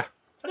 Yeah,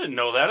 I didn't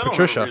know that. I don't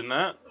Patricia. remember reading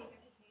that.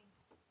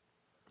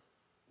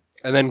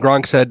 and then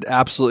Gronk said,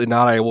 "Absolutely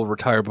not. I will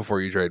retire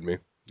before you trade me."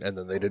 And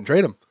then they didn't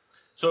trade him.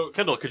 So,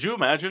 Kendall, could you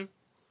imagine?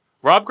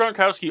 Rob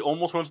Gronkowski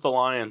almost went to the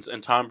Lions,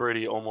 and Tom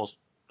Brady almost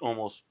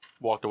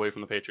walked away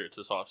from the Patriots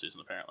this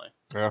offseason, apparently.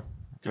 Yeah.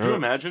 Could you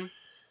imagine?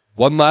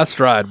 One last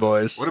ride,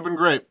 boys. Would have been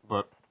great,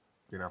 but,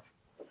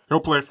 he'll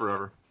play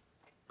forever.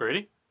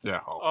 Brady? Yeah.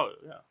 Oh,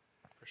 yeah,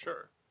 for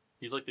sure.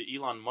 He's like the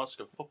Elon Musk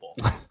of football.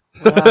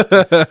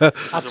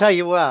 I'll tell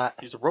you what.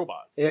 He's a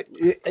robot.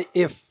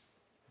 If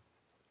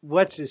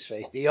what's his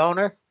face, the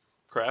owner,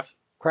 Kraft.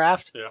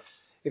 Kraft? Yeah.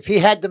 If he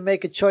had to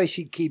make a choice,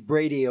 he'd keep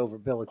Brady over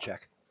Belichick.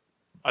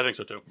 I think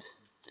so too.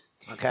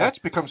 Okay. That's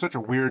become such a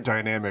weird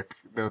dynamic.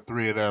 The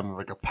three of them,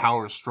 like a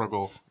power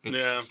struggle. It's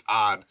just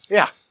odd.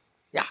 Yeah.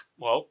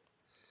 Well,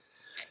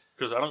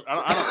 because I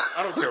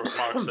don't care what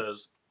Mark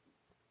says.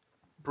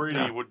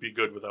 Brady would be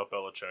good without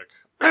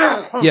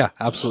Belichick. Yeah,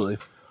 absolutely.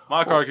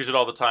 Mark argues it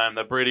all the time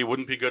that Brady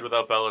wouldn't be good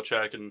without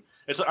Belichick, and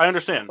I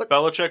understand.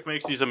 Belichick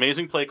makes these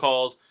amazing play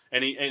calls,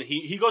 and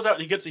he goes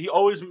out and he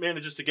always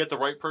manages to get the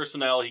right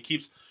personnel. He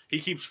keeps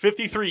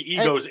 53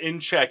 egos in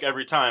check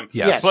every time.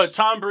 Yes. But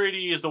Tom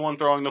Brady is the one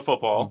throwing the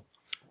football.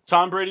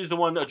 Tom Brady's the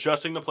one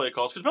adjusting the play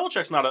calls because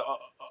Belichick's not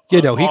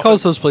he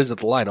calls those plays at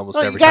the line almost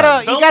every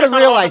time. You got to Belichick's not an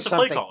realize offensive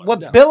play something. caller. What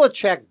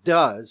Belichick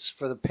does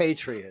for the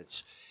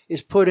Patriots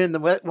is put in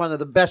one of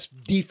the best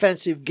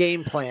defensive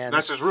game plans.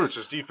 That's his roots,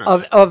 his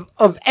defense.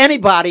 Of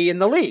anybody in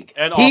the league.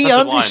 And he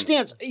offensive line.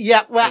 understands.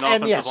 Yeah, well, And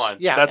and offensive yes, line.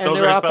 yeah, Those and are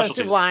their his offensive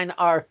specialties. line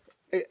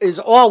is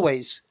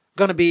always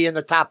going to be in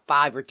the top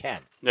 5 or 10.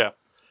 Yeah.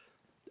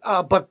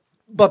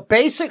 But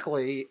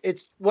basically,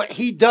 it's what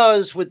he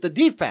does with the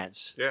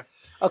defense. Yeah.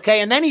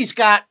 Okay, and then he's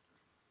got,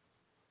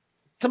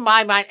 to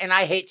my mind, and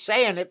I hate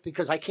saying it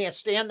because I can't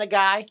stand the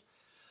guy,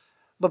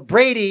 but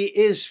Brady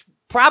is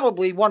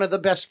probably one of the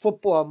best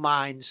football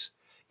minds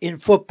in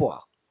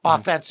football,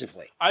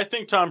 offensively. I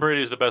think Tom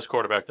Brady is the best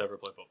quarterback to ever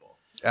play football.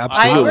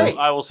 Absolutely. I agree.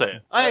 I will say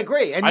it. I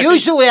agree. And I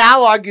usually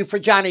I'll argue for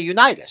Johnny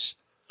Unitas.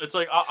 It's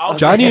like I'll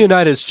Johnny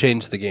Unitas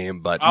changed the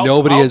game, but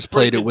nobody I'll has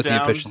played break it with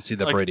down, the efficiency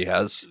that like, Brady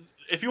has.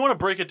 If you want to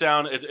break it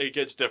down, it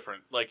gets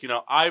different. Like,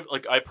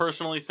 I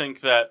personally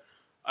think that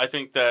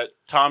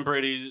Tom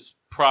Brady's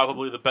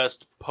probably the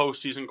best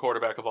postseason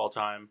quarterback of all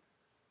time.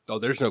 Oh,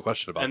 there's no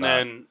question about And that.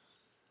 then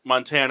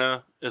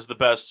Montana is the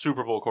best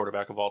Super Bowl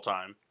quarterback of all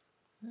time.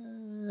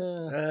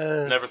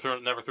 Never threw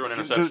an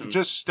interception.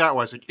 Just stat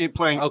wise, like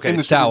playing Okay, in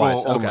the Super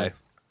stat-wise, Bowl only. okay.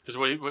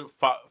 Because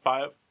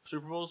five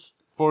Super Bowls?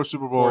 4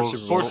 Super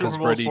Bowls, Four Super Bowls,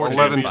 Brady, 4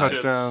 11 championships.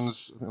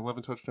 touchdowns.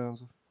 11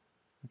 touchdowns.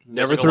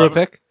 Never like threw a 11?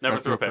 pick? Never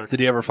threw a pick. Did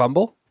he ever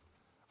fumble?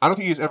 I don't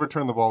think he's ever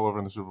turned the ball over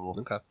in the Super Bowl.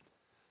 Okay.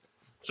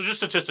 So just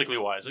statistically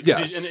wise, like,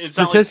 Yes. and it's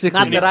not Statistically,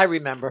 Not that I yes.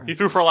 remember. he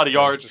threw for a lot of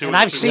yards too. And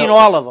I've It seen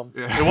all of them.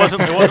 It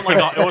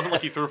wasn't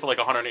like he threw for like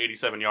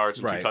 187 yards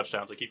and 2 Right.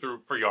 touchdowns. Like he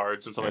threw for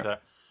yards and stuff like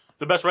that.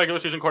 The best regular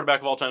season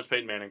quarterback of all time is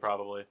Peyton Manning,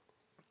 probably.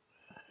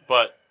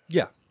 But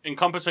Yeah.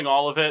 encompassing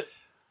all of it,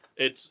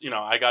 it's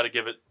I got to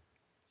give it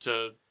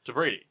to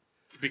Brady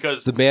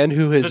because The man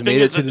who has The thing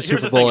made is it to that- the here's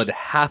Super the thing Bowl is- in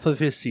half of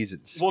his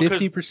seasons. Well, 'cause-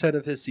 50%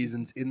 of his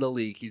seasons in the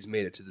league, he's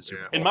made it to the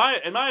Super Bowl. in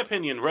my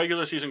opinion,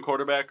 regular season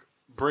quarterback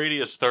Brady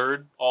is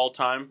third all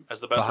time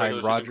as the best Behind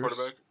regular season Rodgers?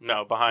 quarterback.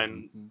 No,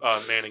 behind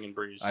Manning and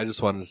Breeze. I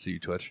just wanted to see you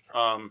twitch.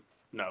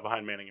 No,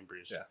 behind Manning and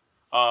Breeze. Yeah.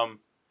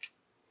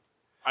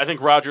 I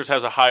think Rodgers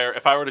has a higher.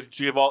 If I were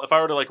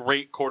to like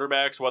rate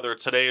quarterbacks, whether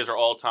it's today's or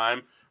all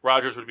time,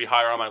 Rodgers would be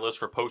higher on my list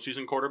for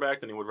postseason quarterback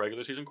than he would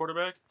regular season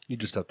quarterback. You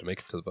just have to make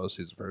it to the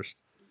postseason first.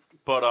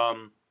 But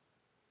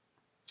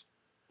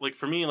like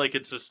for me,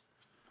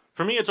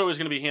 it's always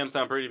going to be hands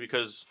down Brady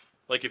because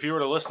like if you were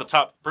to list the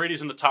top,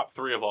 Brady's in the top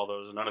 3 of all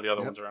those, and none of the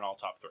other ones are in all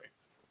top 3.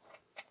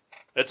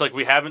 It's like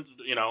we haven't,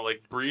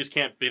 like Breeze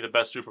can't be the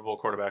best Super Bowl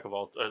quarterback of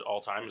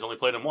all time. He's only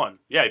played in 1.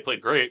 Yeah, he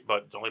played great,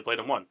 but he's only played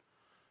in 1.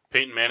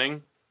 Peyton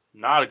Manning,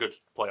 not a good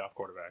playoff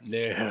quarterback.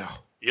 No.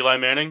 Eli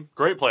Manning,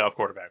 great playoff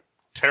quarterback.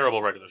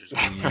 Terrible regular season.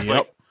 Yep.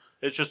 Like,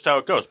 it's just how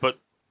it goes. But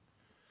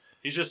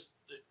he's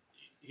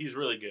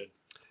really good.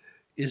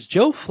 Is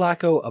Joe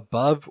Flacco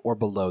above or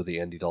below the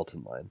Andy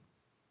Dalton line?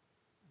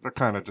 They're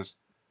kind of just,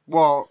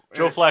 well...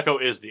 Joe Flacco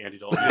is the Andy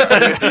Dalton.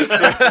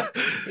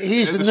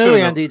 He's the It's new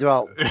a Andy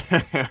Dalton.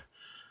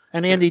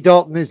 And Andy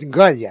Dalton isn't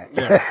good yet.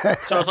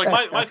 So it's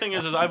like my thing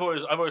is I've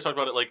always talked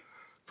about it. Like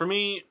for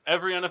me,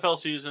 every NFL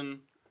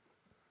season,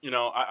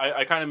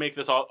 I kind of make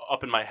this all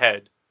up in my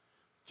head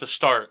to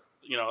start.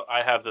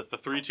 I have the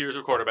 3 tiers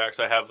of quarterbacks.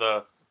 I have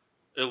the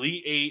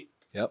elite 8.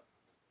 Yep.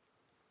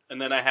 And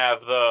then I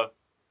have the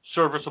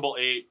serviceable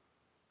 8,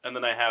 and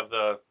then I have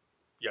the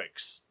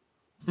yikes,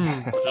 which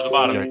are the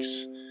bottom 8.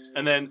 Yikes.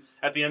 And then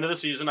at the end of the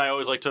season, I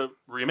always like to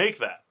remake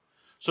that.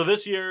 So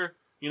this year,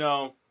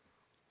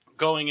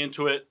 going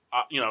into it,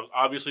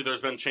 obviously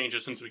there's been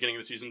changes since the beginning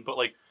of the season, but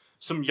like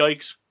some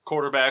yikes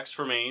quarterbacks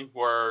for me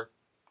were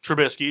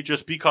Trubisky,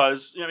 just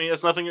because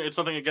it's nothing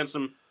against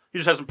him. He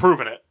just hasn't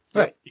proven it.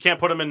 Right. You can't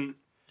put him in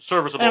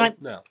serviceable.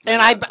 And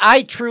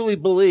I truly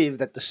believe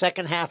that the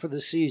second half of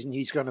the season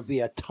he's going to be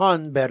a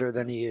ton better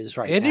than he is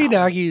right Andy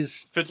now.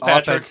 Nagy's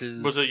Fitzpatrick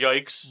offenses was a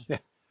yikes. Yeah.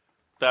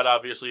 That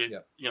obviously,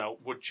 Yeah.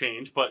 would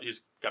change, but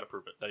he's got to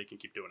prove it that he can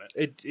keep doing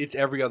it. It's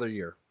every other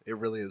year. It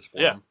really is for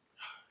Yeah. him.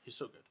 He's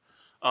so good.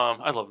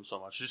 I love him so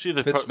much. Did you see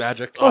the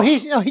Fitzmagic. Well,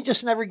 he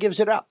just never gives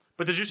it up.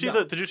 But did you see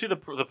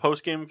the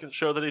post game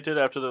show that he did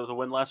after the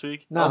win last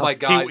week? No. Oh my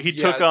God! He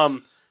yes. took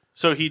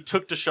So he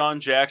took Deshaun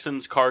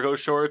Jackson's cargo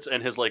shorts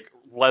and his like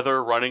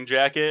leather running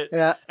jacket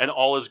and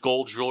all his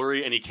gold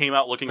jewelry, and he came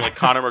out looking like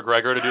Conor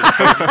McGregor to do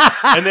the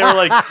and they're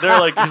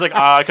like, he's like,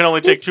 I can only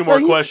take two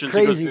more questions.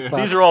 He goes,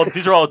 these are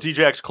all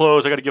D-Jack's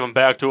clothes. I got to give them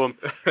back to him.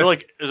 They're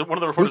like, is it one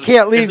of the reporters? He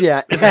can't leave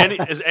yet. Is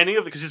any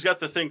of it, because he's got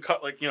the thing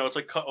cut like, it's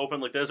like cut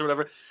open like this or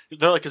whatever.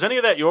 They're like, is any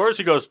of that yours?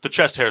 He goes, the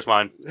chest hair's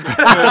mine.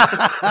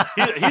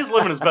 He's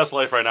living his best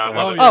life right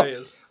now. He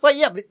is. Well,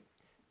 yeah, but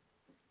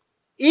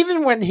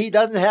even when he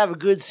doesn't have a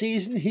good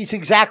season, he's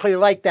exactly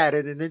like that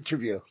in an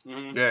interview.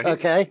 Mm-hmm. Yeah,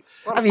 Okay,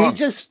 I mean,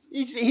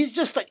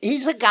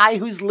 he's a guy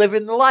who's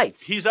living the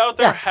life. He's out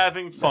there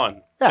having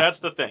fun. Yeah. That's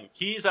the thing.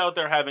 He's out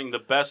there having the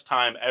best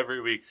time every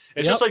week.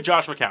 It's just like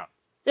Josh McCown.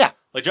 Yeah.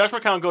 Like Josh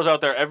McCown goes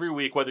out there every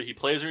week, whether he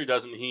plays or he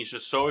doesn't. He's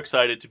just so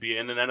excited to be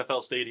in an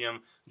NFL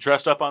stadium,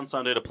 dressed up on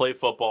Sunday to play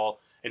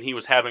football, and he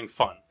was having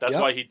fun. That's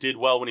why he did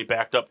well when he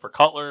backed up for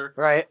Cutler.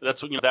 Right.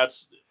 That's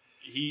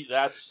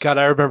God,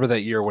 I remember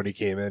that year when he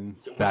came in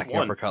backing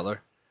up for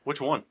Cutler.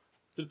 Which one?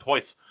 Did it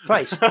twice.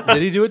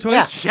 Did he do it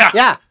twice?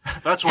 Yeah.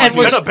 That's why he's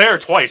been a Bear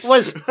twice.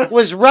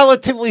 Was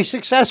relatively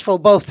successful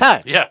both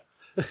times. Yeah.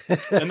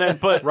 And then,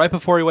 but right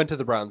before he went to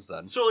the Browns,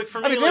 then. So, like for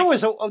me, I mean,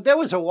 there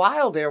was a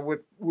while there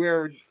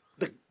where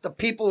the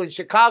people in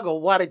Chicago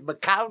wanted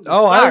McCown to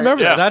start. I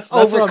remember that. That's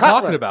what I'm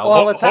talking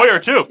about. Hoyer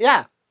too.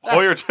 Yeah.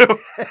 Hoyer too.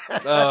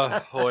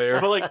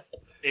 Hoyer. But like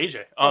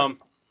AJ,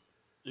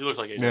 he looks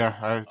like AJ.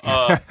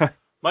 Yeah.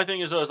 My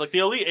thing is like the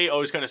Elite Eight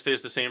always kind of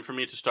stays the same for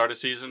me to start a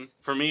season.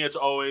 For me, it's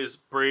always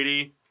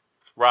Brady,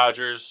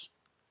 Rodgers,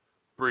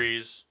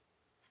 Breeze,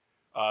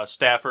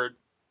 Stafford,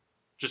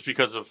 just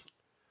because of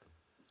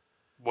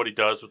what he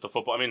does with the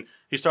football. I mean,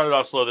 he started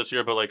off slow this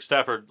year, but like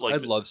Stafford, like I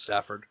love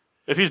Stafford.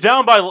 If he's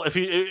down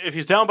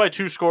by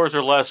 2 scores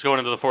or less going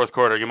into the fourth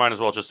quarter, you might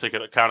as well just take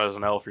it account as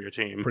an L for your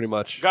team. Pretty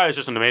much. The guy is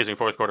just an amazing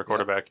fourth quarter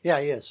quarterback.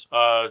 Yeah, he is. Did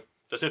I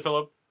say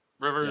Phillip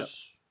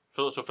Rivers?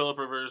 Yep. So Phillip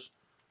Rivers.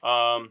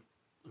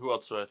 Who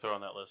else did I throw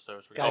on that list?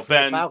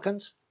 Ben.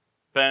 Falcons.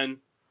 Ben.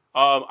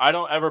 I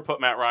don't ever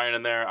put Matt Ryan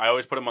in there. I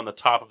always put him on the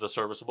top of the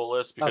serviceable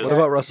list because what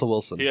about Russell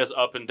Wilson? He has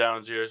up and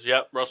down years.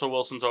 Yep, Russell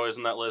Wilson's always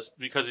in that list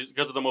because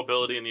of the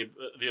mobility and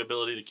the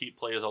ability to keep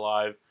plays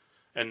alive,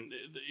 and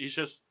he's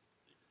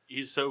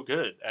so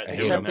good at doing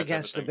that. Except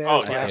against the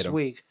Bears last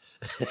week.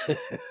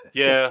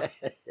 Yeah.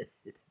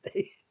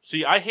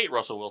 See, I hate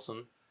Russell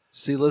Wilson.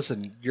 See,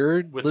 listen,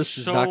 your With list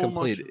is so not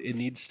complete. much- It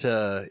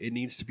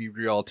needs to be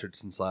re-altered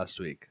since last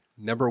week.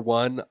 Number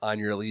 1 on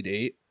your Elite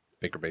 8,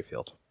 Baker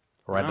Mayfield,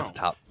 right at the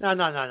top. No.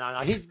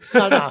 He's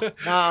no.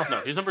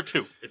 No, he's number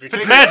 2. If you're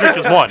Fitzmagic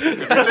is 1.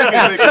 If you're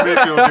taking Baker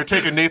Mayfield, you're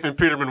taking Nathan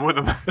Peterman with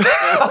him.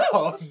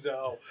 Oh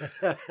no!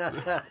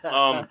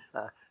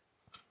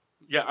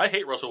 Yeah, I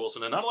hate Russell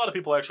Wilson, and not a lot of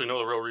people actually know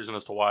the real reason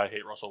as to why I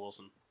hate Russell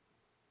Wilson.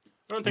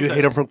 You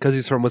hate him because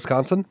he's from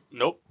Wisconsin?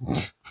 Nope.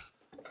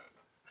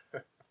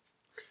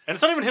 And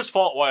it's not even his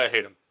fault why I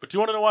hate him. But do you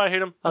want to know why I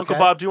hate him? Okay. Uncle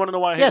Bob, do you want to know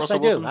why I hate Russell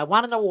Wilson? Yes, I do. I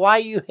want to know why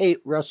you hate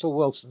Russell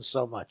Wilson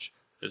so much.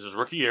 It's his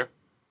rookie year.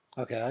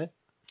 Okay.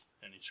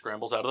 And he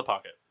scrambles out of the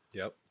pocket.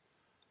 Yep.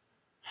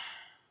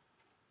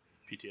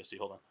 PTSD,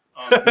 hold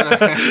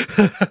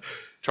on.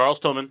 Charles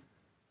Tillman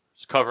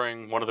is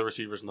covering one of the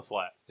receivers in the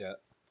flat. Yeah.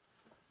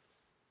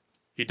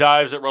 He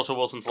dives at Russell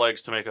Wilson's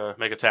legs to make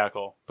a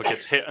tackle, but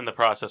gets hit in the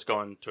process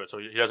going to it, so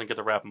he doesn't get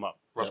to wrap him up.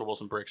 Russell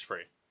Wilson breaks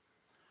free.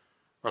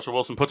 Russell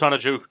Wilson puts on a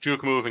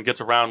juke move and gets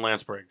around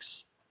Lance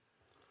Briggs.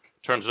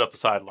 Turns it up the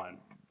sideline.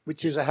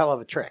 Which is a hell of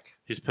a trick.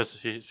 He's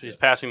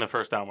passing the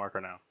first down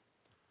marker now.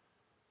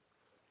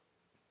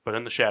 But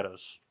in the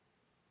shadows,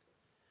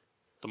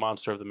 the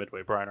monster of the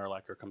Midway, Brian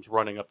Urlacher, comes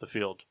running up the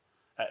field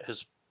at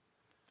his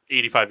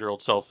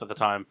 85-year-old self at the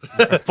time.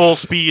 Full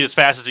speed as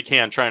fast as he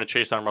can, trying to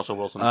chase down Russell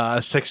Wilson.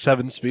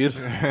 6'7" speed.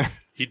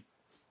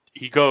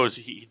 He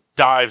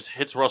dives,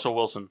 hits Russell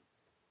Wilson.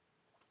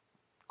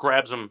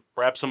 Grabs him,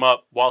 wraps him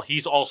up while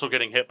he's also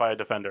getting hit by a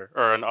defender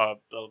or a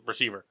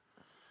receiver.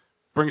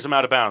 Brings him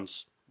out of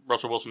bounds.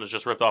 Russell Wilson has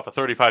just ripped off a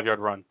 35-yard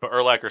run, but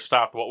Urlacher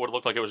stopped what would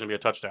look like it was going to be a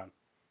touchdown.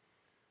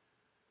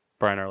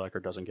 Brian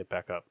Urlacher doesn't get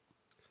back up.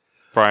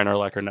 Brian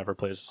Urlacher never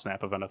plays a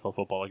snap of NFL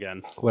football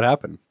again. What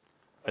happened?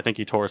 I think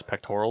he tore his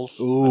pectorals.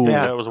 Ooh.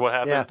 Yeah. That was what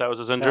happened. Yeah. That was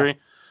his injury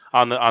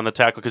on the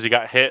tackle because he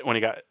got hit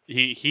when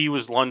he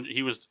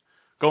was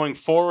going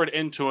forward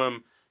into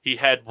him. He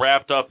had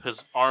wrapped up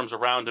his arms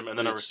around him, and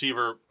then a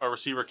receiver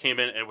came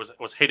in and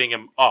was hitting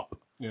him up.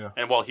 Yeah.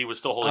 And while he was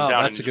still holding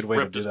down, that's and a good way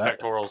to ripped do his that.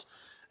 pectorals.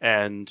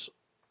 And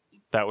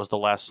that was the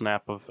last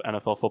snap of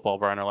NFL football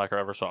Brian Urlacher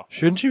ever saw.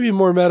 Shouldn't you be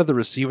more mad at the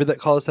receiver that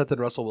caused that than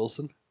Russell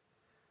Wilson?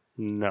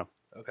 No.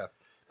 Okay.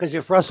 Because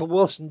if Russell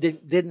Wilson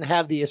didn't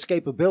have the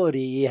escapability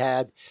he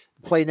had,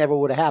 the play never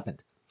would have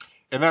happened.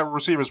 And that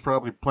receiver's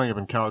probably playing up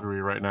in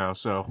Calgary right now,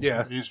 so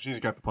Yeah. he's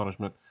got the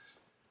punishment.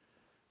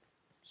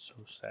 So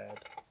sad.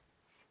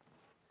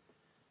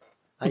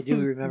 I do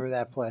remember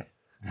that play.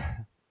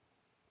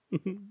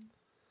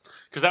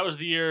 Because that was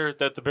the year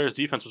that the Bears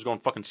defense was going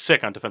fucking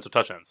sick on defensive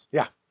touchdowns.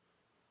 Yeah.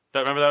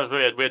 Remember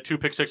that we had 2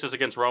 pick sixes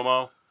against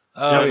Romo.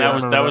 Oh, And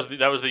yeah,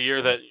 that was the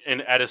year that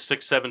at his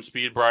 6'7"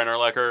 speed, Brian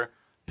Urlacher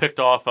picked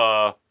off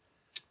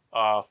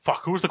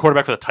who was the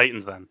quarterback for the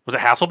Titans then? Was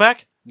it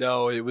Hasselbeck?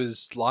 No, it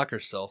was Locker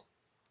still.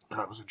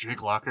 God, was it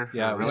Jake Locker?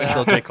 Yeah, it was really?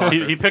 still Jake Locker.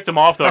 He picked him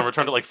off though and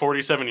returned it like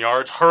 47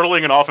 yards,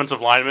 hurtling an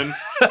offensive lineman,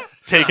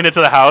 taking it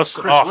to the house.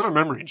 Chris, what a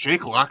memory.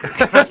 Jake Locker.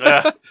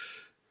 Yeah.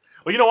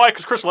 Well, you know why?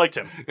 Because Chris liked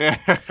him. Yeah.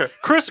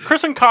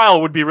 Chris and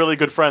Kyle would be really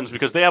good friends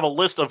because they have a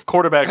list of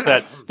quarterbacks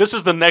that this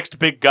is the next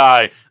big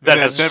guy that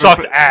has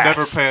sucked ass.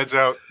 Never pans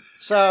out.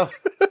 So,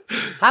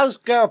 how's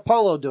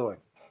Garoppolo doing?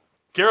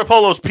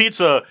 Garoppolo's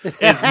Pizza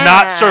is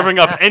not serving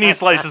up any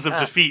slices of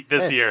defeat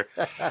this year.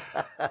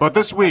 But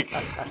this week,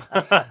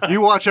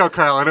 you watch out,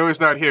 Kyle. I know he's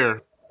not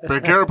here.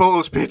 But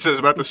Garoppolo's Pizza is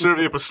about to serve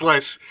you up a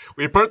slice.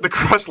 We burnt the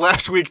crust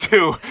last week,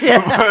 too.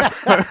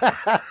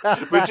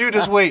 But you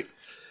just wait.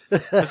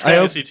 His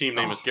fantasy team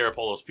name is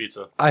Garoppolo's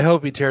Pizza. I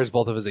hope he tears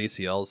both of his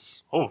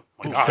ACLs Oh,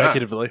 my God.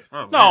 consecutively.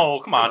 Oh, No,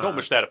 come on. Don't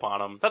wish that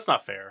upon him. That's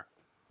not fair.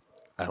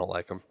 I don't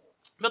like him.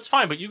 That's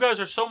fine, but you guys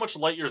are so much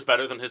light years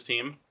better than his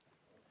team.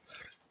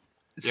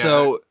 Yeah.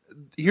 So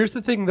here's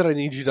the thing that I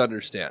need you to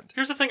understand.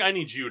 Here's the thing I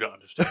need you to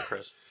understand,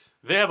 Chris.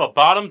 They have a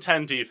bottom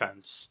 10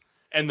 defense,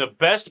 and the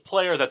best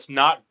player that's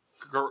not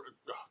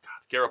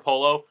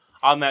Garoppolo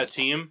on that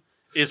team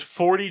is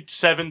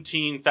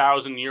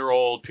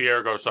 17,000-year-old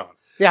Pierre Garçon.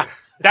 Yeah.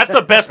 That's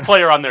the best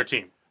player on their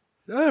team.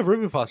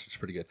 Ruben Foster's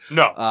pretty good.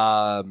 No.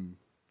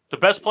 The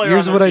best player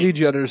Here's on what their I team. need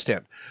you to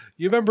understand.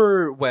 You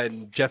remember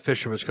when Jeff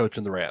Fisher was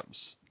coaching the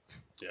Rams?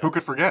 Who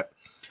could forget?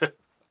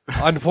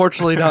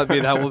 Unfortunately, not me.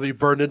 That will be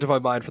burned into my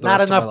mind for the Not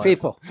rest enough of my life.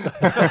 people.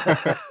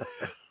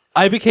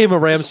 I became a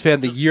Rams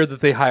fan the year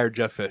that they hired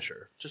Jeff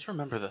Fisher. Just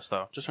remember this,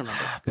 though. Just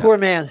remember. Poor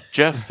man.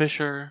 Jeff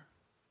Fisher,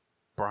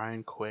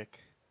 Brian Quick.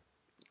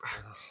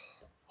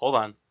 Hold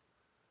on.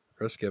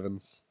 Chris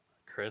Givens.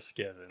 Chris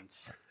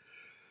Givens.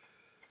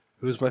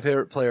 Who's my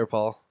favorite player,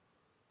 Paul?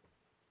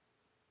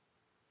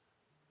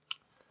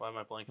 Why am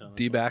I blanking on this?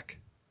 D-back.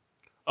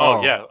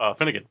 Oh, yeah.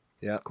 Finnegan.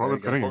 Yeah.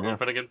 Cortland there you go. Finnegan, yeah.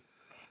 Finnegan.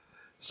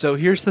 So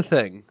here's the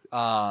thing.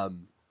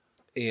 And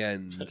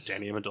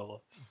Danny Amendola.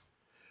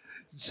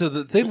 so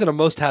the thing that I'm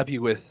most happy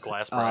with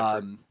Glass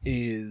Bradford.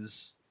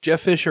 is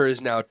Jeff Fisher is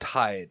now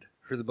tied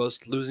for the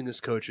most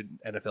losingest coach in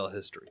NFL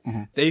history.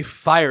 Mm-hmm. They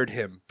fired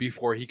him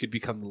before he could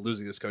become the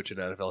losingest coach in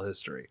NFL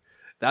history.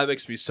 That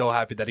makes me so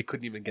happy that he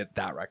couldn't even get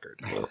that record.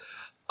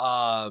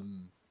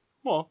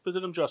 Well, they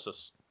did him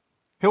justice.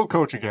 He'll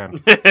coach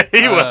again.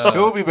 He will.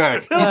 He'll be back.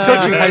 He's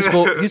coaching high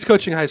school. He's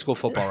coaching high school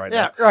football right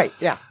Yeah, now. right.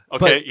 Yeah.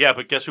 Okay, yeah,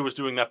 but guess who was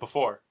doing that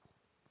before?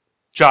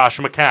 Josh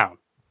McCown.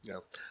 Yeah.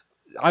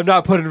 I'm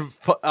not putting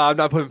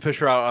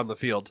Fisher out on the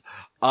field.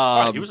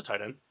 He was a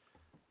tight end.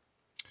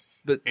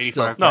 But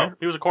 85. still, No,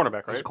 he was a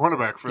cornerback, He's right? a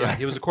cornerback for yeah, that.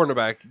 he was a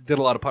cornerback. Did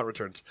a lot of punt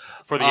returns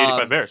For the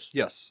 85 Bears.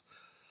 Yes.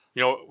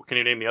 You know, can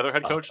you name the other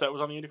head coach that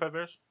was on the 85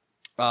 Bears?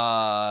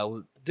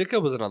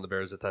 Ditka wasn't on the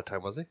Bears at that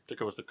time, was he?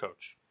 Ditka was the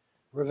coach.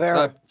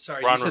 Rivera.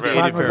 Sorry, Ron you said Rivera. the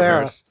Ron 85 Rivera.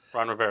 Bears.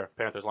 Ron Rivera,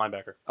 Panthers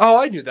linebacker. Oh,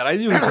 I knew that. I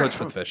knew he coached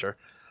with Fisher.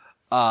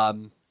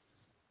 I'm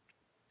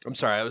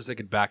sorry, I was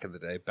thinking back in the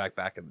day.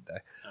 Back in the day.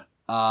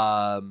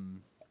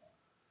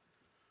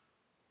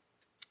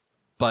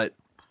 But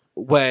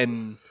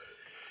when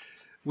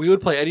we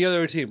would play any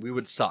other team, we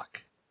would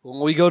suck. When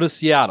we go to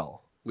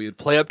Seattle, we would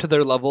play up to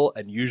their level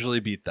and usually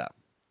beat them.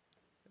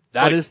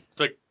 It's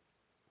like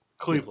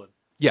Cleveland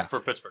Yeah. for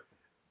Pittsburgh.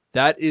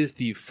 That is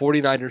the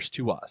 49ers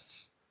to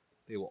us.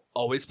 They will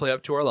always play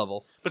up to our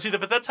level. But see,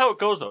 but that's how it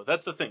goes, though.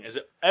 That's the thing. Is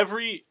it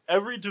every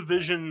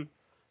division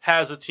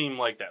has a team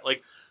like that.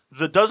 Like,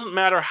 it doesn't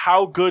matter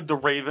how good the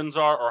Ravens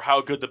are or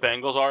how good the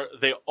Bengals are.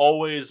 They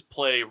always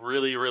play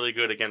really, really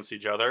good against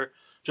each other.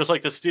 Just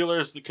like the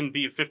Steelers can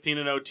be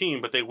 15-0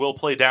 team, but they will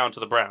play down to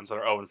the Browns that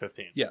are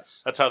 0-15.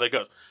 Yes. That's how that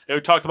goes. And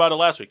we talked about it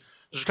last week.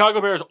 The Chicago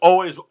Bears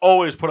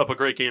always put up a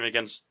great game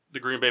against the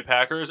Green Bay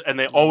Packers, and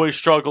they always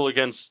struggle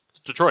against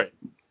Detroit.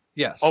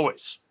 Yes.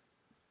 Always.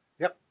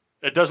 Yep.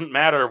 It doesn't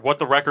matter what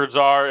the records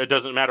are. It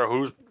doesn't matter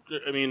who's.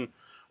 I mean,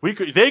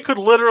 they could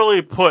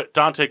literally put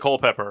Dante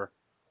Culpepper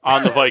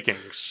on the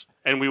Vikings,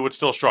 and we would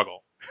still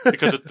struggle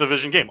because it's a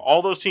division game.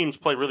 All those teams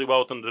play really well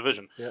within the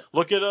division. Yep.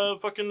 Look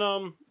at fucking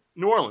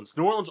New Orleans.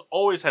 New Orleans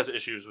always has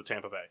issues with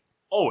Tampa Bay.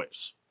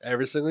 Always.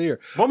 Every single year.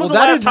 When was Well,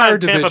 the that last time entire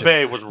Tampa division-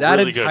 Bay was That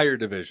really good? entire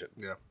division.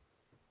 Yeah.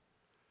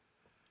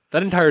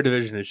 That entire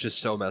division is just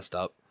so messed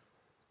up.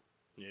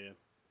 Yeah.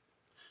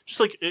 Just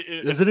like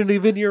Is it an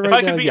even year if right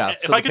I now? could be, Yeah.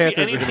 if So I the could be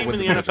Panthers any are gonna team win in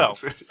the division.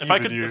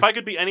 NFL, if I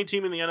could be any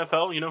team in the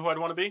NFL, you know who I'd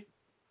want to be?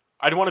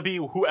 I'd want to be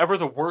whoever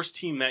the worst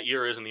team that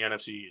year is in the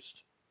NFC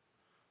East.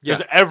 Because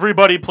Yeah.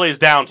 everybody plays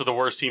down to the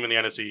worst team in the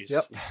NFC East.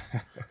 Yep.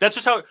 That's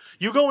just how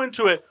you go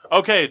into it.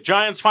 Okay,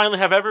 Giants finally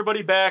have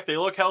everybody back. They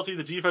look healthy.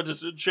 The defense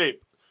is in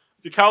shape.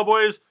 The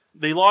Cowboys,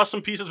 they lost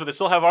some pieces, but they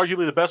still have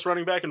arguably the best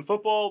running back in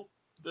football.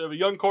 They have a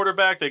young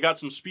quarterback. They got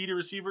some speedy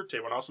receiver,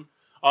 Tavon Austin.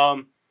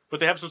 But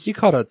they have some. He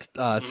caught a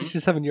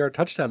 67-yard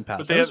touchdown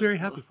pass. they I was have- very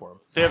happy for him.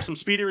 They have some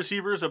speedy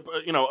receivers, a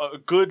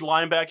good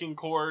linebacking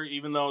core,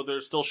 even though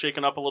they're still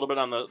shaken up a little bit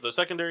on the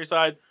secondary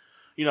side.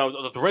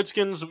 the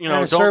Redskins, and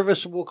a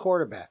serviceable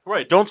quarterback.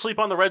 Right. Don't sleep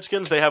on the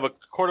Redskins. They have a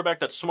quarterback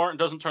that's smart and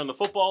doesn't turn the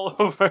football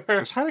over.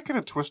 Is Heineken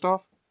a twist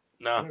off?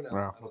 No.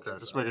 No. Okay,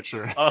 just making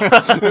sure.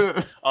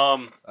 I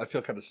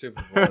feel kind of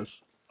stupid for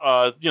this.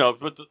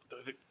 But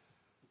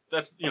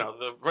that's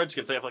the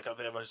Redskins. They have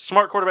a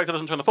smart quarterback that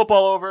doesn't turn the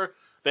football over.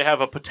 They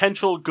have a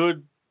potential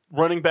good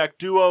running back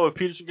duo if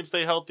Peterson can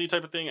stay healthy,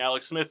 type of thing.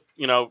 Alex Smith,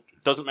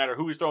 doesn't matter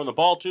who he's throwing the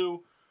ball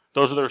to.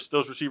 Those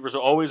receivers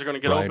are always going to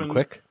get Brian open.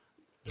 Quick.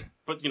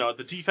 But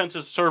the defense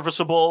is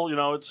serviceable.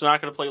 It's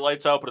not going to play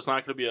lights out, but it's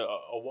not going to be a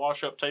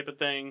wash up type of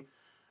thing.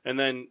 And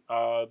then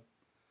You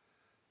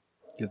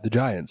have the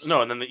Giants.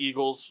 no, and then the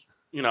Eagles.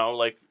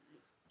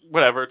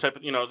 Whatever type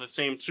of the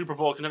same Super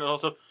Bowl contender.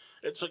 Also,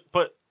 it's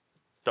but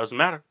doesn't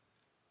matter.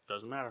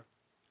 Doesn't matter.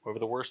 Whoever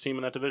the worst team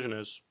in that division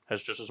is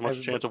has just as much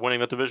chance of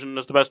winning that division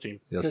as the best team.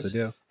 Yes, they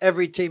do.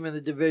 Every team in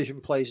the division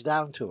plays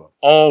down to them.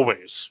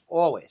 Always.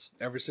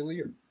 Every single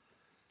year.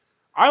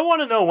 I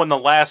want to know when the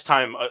last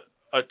time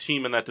a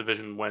team in that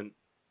division went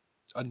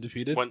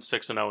Undefeated? went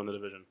 6-0 in the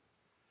division.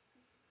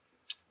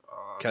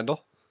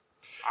 Kendall?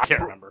 I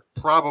can't remember.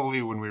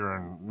 Probably when we were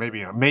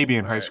maybe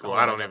in high school.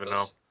 I don't even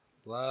know.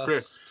 Well,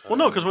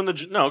 no, because when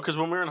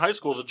we were in high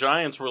school, the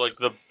Giants were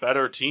the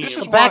better team. This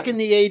is Back in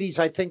the 80s,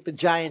 I think the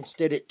Giants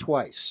did it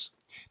twice.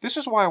 This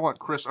is why I want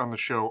Chris on the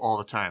show all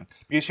the time,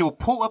 because he'll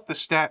pull up the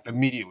stat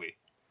immediately.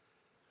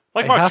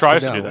 Mike Mock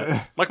tries to do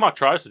that. Mike Mock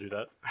tries to do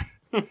that.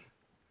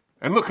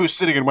 And look who's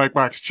sitting in Mike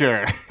Mock's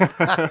chair.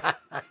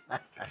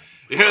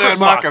 You hear that,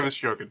 Mock? I'm just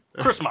joking.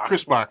 Chris Mock.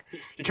 Chris Mock.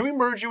 Can we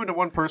merge you into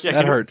one person?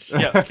 That hurts.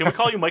 Yeah, can we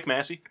call you Mike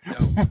Massey?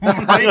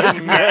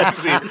 Mike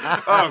Massey.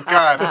 Oh,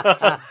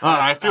 God.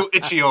 I feel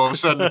itchy all of a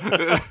sudden.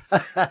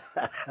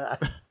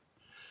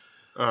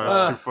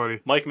 That's too funny.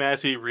 Mike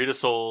Massey, Rita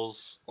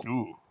Souls.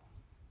 Ooh.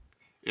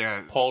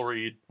 Yeah. Paul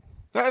Reed.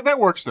 That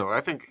works, though.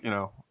 I think,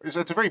 it's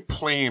a very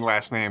plain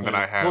last name that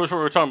I have. What was what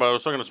we were talking about? I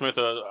was talking to Smith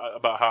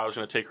about how I was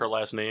going to take her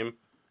last name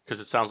because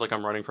it sounds like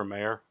I'm running for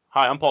mayor.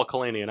 Hi, I'm Paul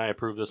Kalani, and I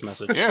approve this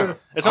message. Yeah.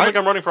 It sounds like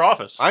I'm running for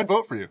office. I'd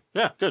vote for you.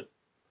 Yeah, good.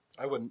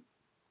 I wouldn't.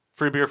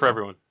 Free beer for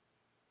everyone.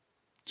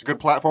 It's a good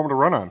platform to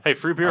run on. Hey,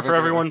 free beer for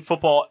everyone,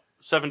 football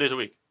 7 days a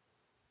week.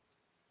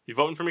 You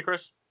voting for me,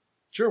 Chris?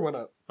 Sure, why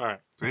not? All right.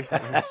 See?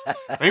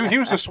 He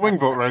was a swing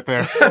vote right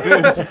there.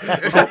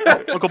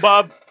 Uncle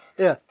Bob,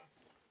 Yeah.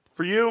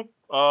 for you,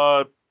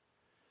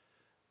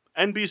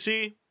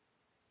 NBC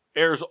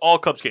airs all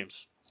Cubs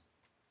games.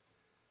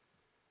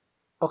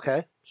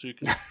 Okay. So you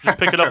can just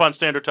pick it up on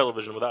standard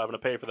television without having to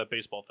pay for that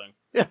baseball thing.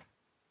 Yeah.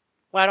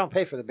 Well, I don't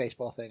pay for the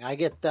baseball thing. I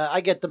get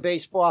the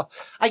baseball.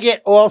 I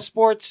get all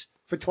sports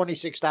for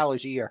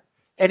 $26 a year.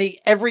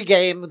 Every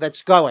game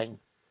that's going.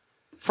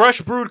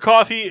 Fresh brewed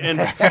coffee and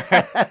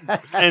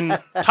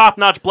top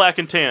notch black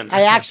and tans.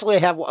 I actually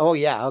have. Oh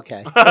yeah, okay.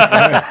 You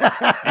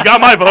got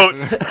my vote.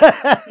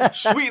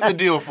 Sweeten the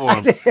deal for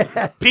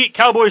him. Pete,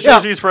 Cowboys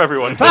jerseys for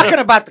everyone. Talking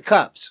about the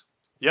Cubs,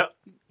 Yep.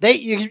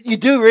 you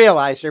do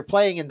realize they're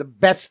playing in the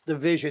best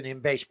division in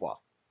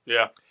baseball.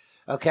 Yeah.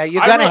 Okay,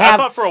 you're gonna have.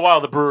 I thought for a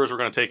while the Brewers were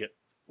going to take it.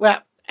 Well,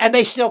 and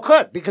they still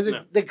could because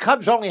Yeah. the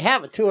Cubs only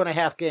have a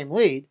 2.5 game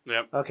lead.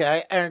 Yep.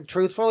 Okay, and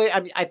truthfully,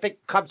 I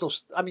think Cubs will.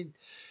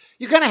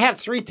 You're going to have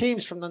 3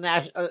 teams from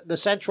the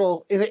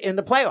Central in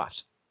the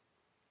playoffs.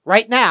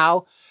 Right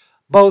now,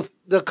 both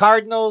the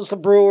Cardinals, the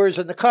Brewers,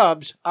 and the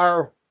Cubs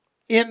are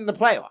in the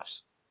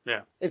playoffs.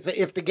 Yeah. If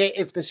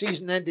the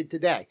season ended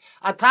today.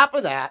 On top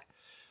of that,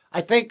 I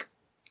think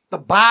the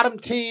bottom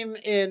team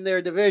in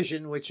their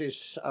division, which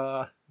is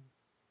The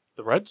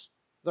Reds?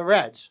 the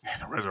Reds.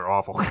 The Reds are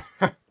awful.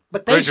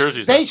 But Great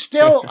jerseys, they though.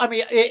 still,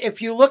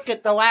 if you look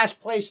at the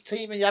last place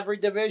team in every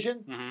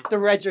division, Mhm. the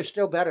Reds are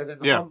still better than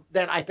Yeah.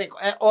 than I think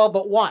all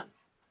but one.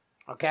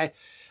 Okay,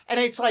 and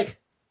it's like,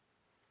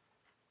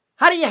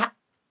 how do you?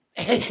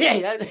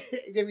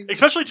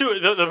 Especially, too,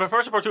 the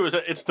first part, too, is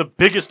that it's the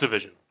biggest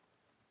division.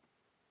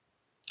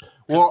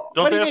 Well,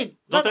 What do you mean?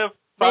 Don't they have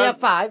They 5? have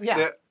 5,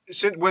 yeah.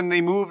 since when they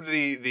moved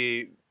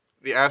the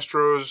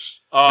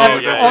Astros, Oh,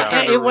 that yeah.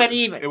 kinda- It went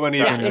even. It went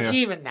Yeah, even. it's Yeah.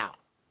 even now.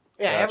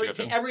 Yeah,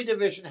 Gotcha. every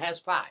division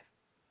has 5.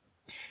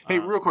 Hey,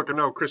 real quick, I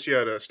know Chris, you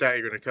had a stat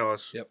you're going to tell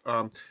us. Yep.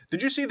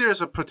 Did you see there's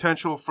a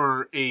potential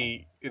for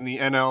in the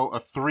NL a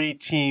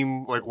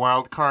 3-team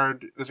wild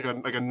card? There's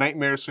like a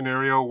nightmare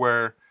scenario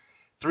where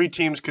 3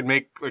 teams could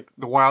make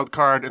the wild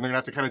card, and they're gonna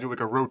have to kind of do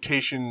a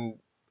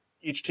rotation.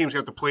 Each team's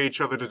got to play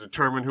each other to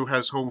determine who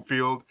has home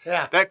field.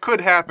 Yeah. That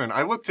could happen.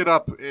 I looked it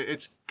up.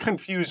 It's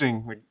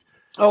confusing.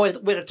 Oh,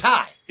 with a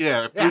tie.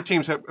 Yeah, if 3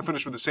 teams have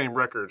finished with the same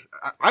record,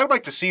 I would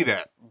like to see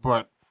that,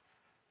 but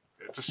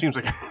it just seems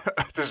like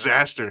a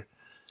disaster.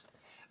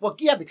 Well,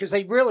 yeah, because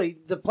the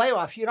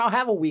playoffs, you don't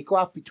have a week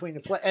off between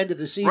the end of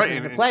the season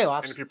and the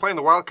playoffs. And if you're playing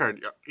the wild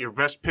card, your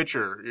best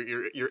pitcher,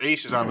 your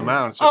ace is on the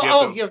mound. So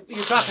You're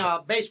talking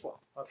about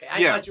baseball. Okay,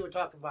 I thought you were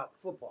talking about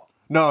football.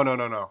 No.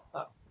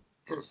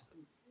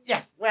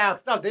 Yeah,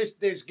 well, no,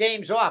 there's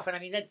games off,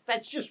 and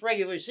that's just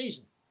regular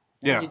season.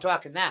 Yeah. When you're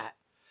talking that,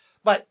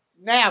 but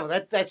now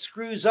that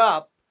screws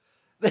up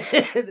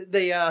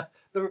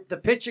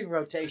the pitching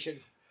rotation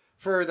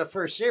for the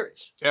first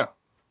series. Yeah.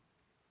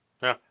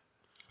 Yeah.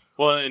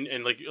 Well,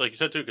 and like you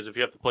said, too, because if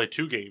you have to play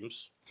 2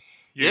 games,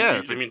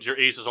 it means your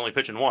ace is only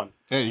pitching 1.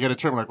 Yeah, you got to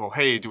determine, like, well,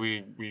 hey, do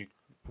we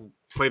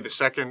play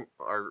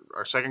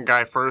our second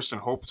guy first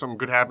and hope something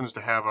good happens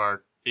to have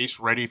our ace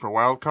ready for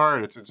wild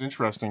card? It's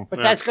interesting. But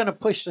that's going to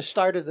push the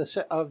start of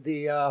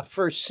the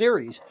first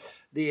series,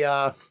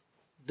 the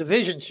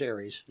division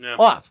series,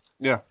 off.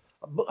 Yeah.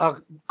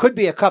 Could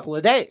be a couple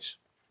of days,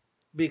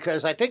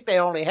 because I think they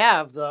only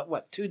have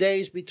 2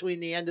 days between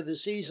the end of the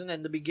season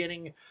and the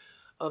beginning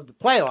of the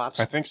playoffs.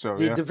 I think so.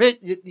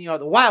 The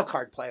wild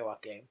card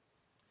playoff game,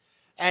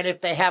 and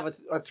if they have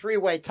a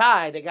 3-way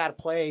tie, they got to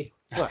play.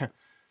 What?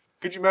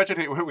 Could you imagine?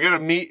 Hey, we got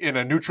to meet in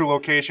a neutral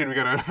location. We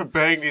got to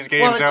bang these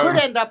games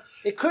out. out.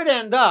 It could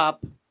end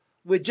up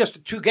with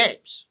just 2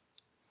 games,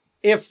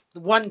 if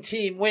one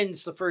team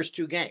wins the first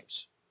 2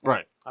 games.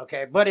 Right.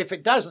 Okay, but if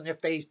it doesn't, if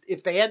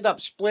they end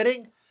up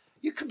splitting,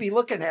 you could be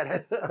looking at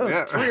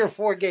a 3 or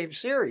 4 game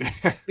series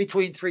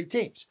between 3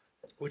 teams,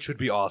 which would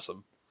be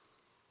awesome.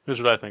 Here's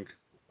what I think.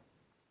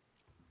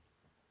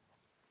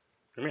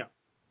 Hear me out.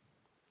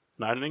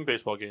 9-inning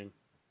baseball game,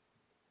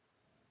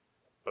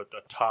 but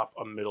a top,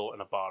 a middle,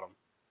 and a bottom.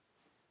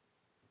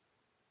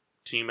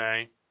 Team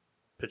A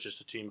pitches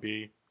to Team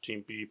B.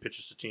 Team B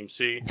pitches to Team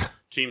C.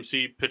 Team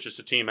C pitches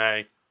to Team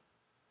A.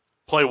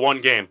 Play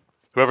 1 game.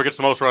 Whoever gets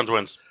the most runs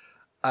wins.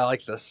 I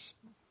like this.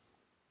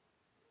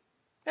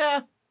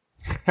 Yeah,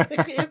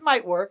 it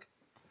might work.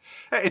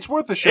 Hey, it's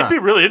worth a shot. It'd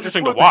be really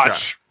interesting to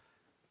watch.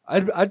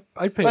 I'd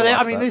pay.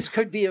 But this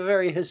could be a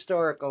very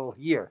historical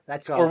year.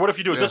 That's all. Or what if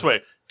you do it this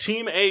way?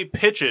 Team A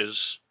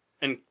pitches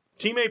and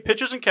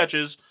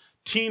catches.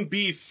 Team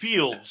B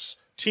fields.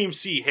 Team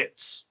C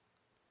hits.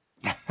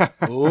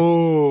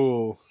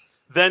 Ooh.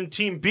 Then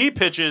Team B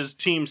pitches.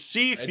 Team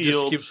C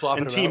fields,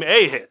 and Team out.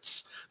 A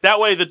hits. That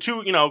way, the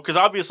two, because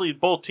obviously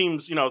both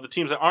teams, the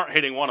teams that aren't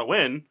hitting want to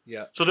win.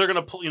 Yeah. So they're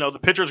going to, the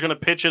pitcher's going to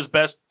pitch his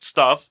best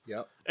stuff.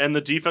 Yep. And the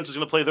defense is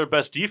going to play their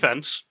best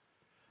defense.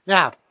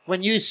 Now,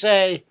 when you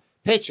say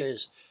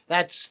pitchers,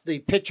 that's the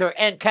pitcher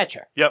and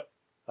catcher. Yep.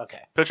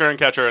 Okay. Pitcher and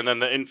catcher, and then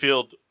the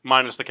infield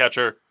minus the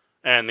catcher,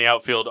 and the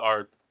outfield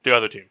are the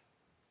other team.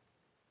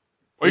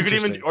 Or you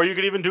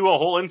could even do a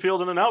whole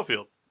infield and an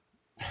outfield.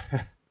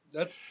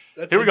 That's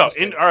Here we go.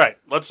 All right,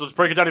 let's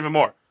break it down even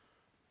more.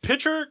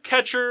 Pitcher,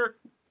 catcher,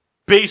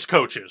 base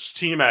coaches,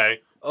 Team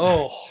A.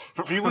 Oh.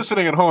 For you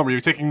listening at home, are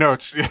you taking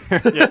notes? Yeah.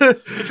 Get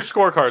your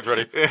scorecards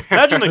ready.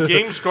 Imagine the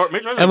game score.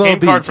 Imagine the MLB, game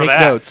card for take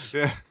that. notes.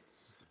 Yeah.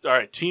 All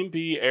right. Team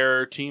B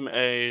error. Team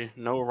A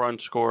no run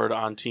scored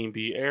on Team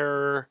B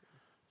error.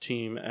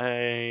 Team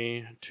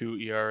A 2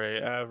 ERA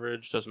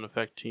average doesn't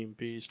affect Team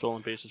B.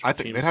 Stolen bases. For I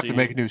think Team they'd have C. to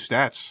make new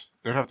stats.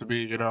 There'd have to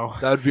be,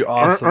 That would be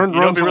awesome. earned You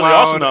know runs what'd be really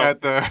allowed awesome,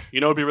 at the.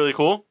 You know what'd be really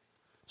cool?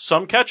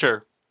 Some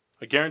catcher,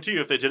 I guarantee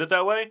you, if they did it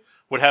that way,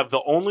 would have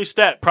the only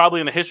stat probably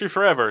in the history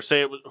forever.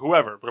 Say it was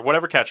whoever, but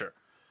whatever catcher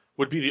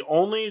would be the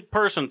only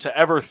person to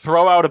ever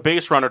throw out a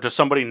base runner to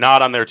somebody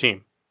not on their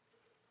team.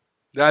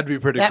 That'd be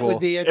pretty That cool. would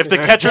be If the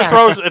interesting.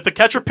 catcher if the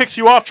catcher picks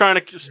you off trying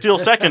to steal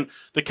second,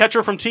 the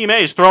catcher from Team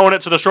A is throwing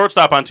it to the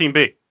shortstop on Team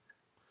B.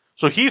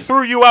 So he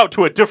threw you out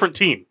to a different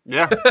team.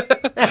 Yeah,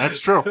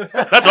 that's true.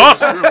 That's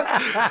awesome.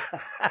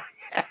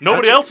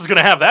 Nobody else is going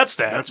to have that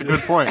stat. That's a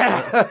good point.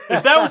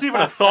 If that was even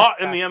a thought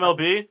in the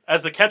MLB,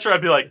 as the catcher,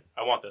 I'd be like,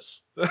 I want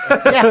this.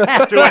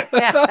 Let's do it.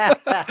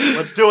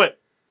 Let's do it.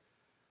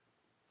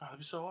 Oh, that'd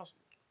be so awesome.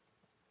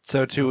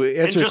 So to And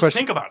answer your just question,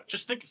 think about it.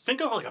 Just think of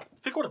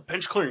think what a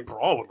bench clearing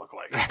brawl would look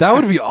like. that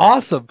would be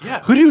awesome.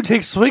 Yeah. Who do you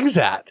take swings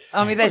at?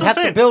 I mean, they'd That's what have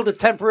I'm to saying. build a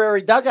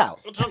temporary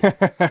dugout.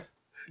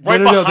 Right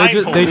no, behind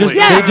home plate. they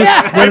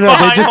Right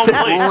behind home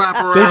plate. Wrap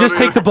around They just it.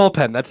 take the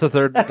bullpen. That's the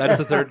third. That's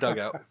the third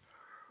dugout.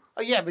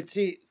 Oh, yeah, but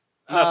see,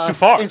 That's too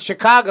far. in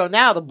Chicago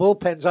now, the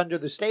bullpen's under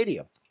the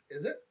stadium.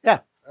 Is it? Yeah.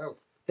 Oh.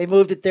 They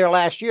moved it there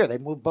last year. They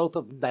moved both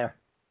of them there.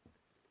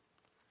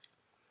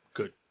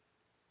 Good.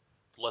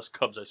 The less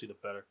Cubs I see, the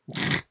better.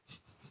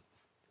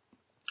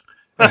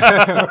 No,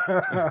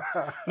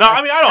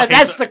 I mean, I don't And hate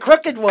that's that. the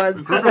crooked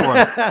one. Crooked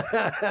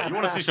one. You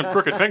want to see some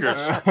crooked fingers?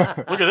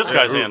 Look at this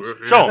guy's hands.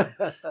 Show him.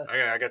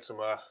 I got some.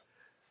 A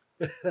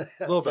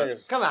little bit.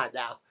 Come on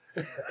now.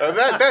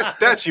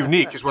 That's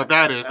unique, is what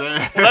that is.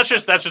 Well, that's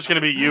just going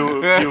to be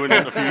you in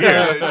a few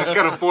years. It just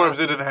kind of forms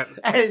into that.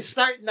 And it's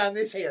starting on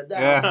this hand now.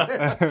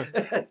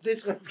 Yeah.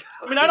 This one's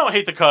I mean, I don't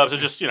hate the Cubs.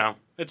 It's just,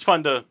 it's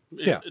fun to.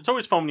 Yeah. It's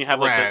always fun when you have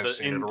like Razz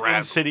the and razzle.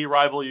 in-city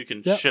rival you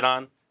can Yep. shit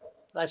on.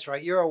 That's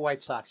right. You're a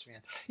White Sox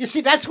fan. You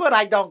see, that's what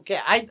I don't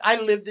get. I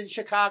lived in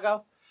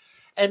Chicago,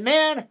 and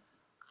man,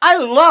 I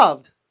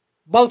loved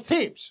both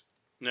teams.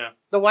 Yeah.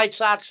 The White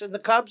Sox and the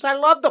Cubs. I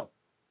loved them.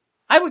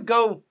 I would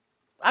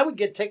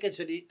get tickets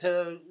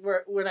to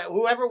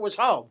whoever was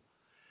home,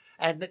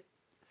 and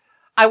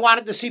I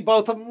wanted to see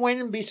both of them win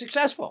and be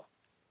successful.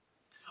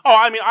 Oh,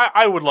 I mean,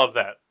 I would love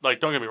that. Like,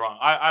 don't get me wrong.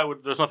 I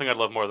would. There's nothing I'd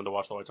love more than to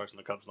watch the White Sox and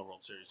the Cubs in the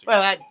World Series together.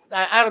 Well,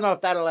 I don't know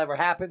if that'll ever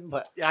happen,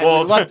 but I Well,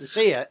 would love to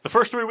see it. The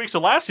first 3 weeks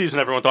of last season,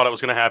 everyone thought it was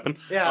going to happen.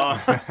 Yeah.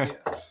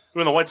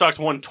 When the White Sox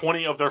won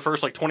 20 of their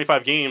first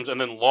 25 games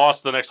and then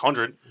lost the next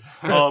 100.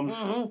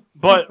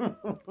 But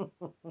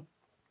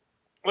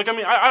Like, I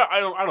mean,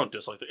 I don't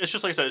dislike it. It's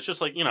just like I said. It's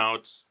just like,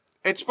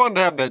 It's fun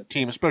to have that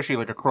team, especially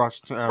like a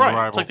cross-town right.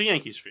 rival. It's like the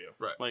Yankees for you.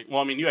 Right. Like,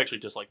 well, I mean, you actually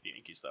dislike the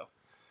Yankees though,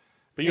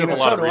 but you Yeah, have a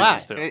so lot of do I.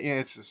 reasons too. Yeah,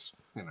 it's just,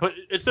 But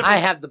it's different. I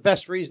have the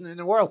best reason in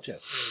the world to.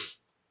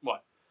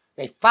 What?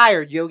 They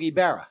fired Yogi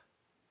Berra.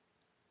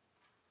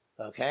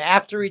 Okay,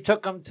 after he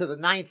took them to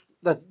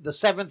the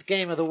seventh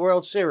game of the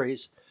World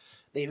Series,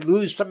 they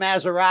lose to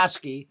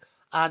Mazeroski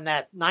on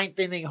that ninth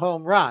inning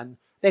home run.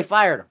 They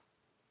fired him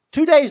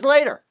 2 days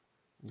later.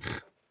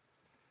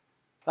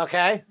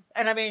 Okay,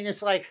 and I mean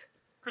it's like,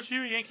 Chris,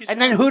 you a Yankees and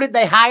fan? then who did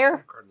they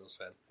hire? Cardinals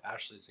fan.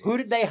 Ashley's Who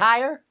did they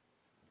hire?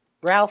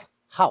 Ralph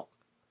Houk.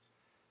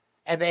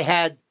 And they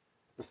had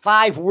the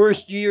 5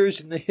 worst years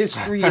in the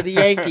history of the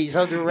Yankees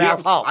under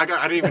Ralph Houk. I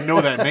didn't even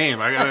know that name.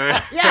 I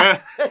got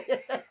Yeah.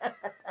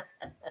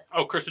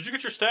 Oh, Chris, did you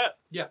get your stat?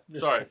 Yeah.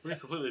 Sorry, we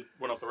completely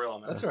went off the rail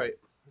on that. That's all right.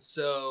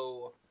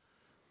 So,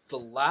 the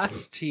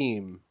last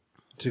team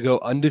to go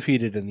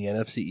undefeated in the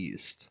NFC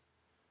East.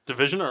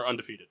 Division or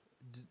undefeated?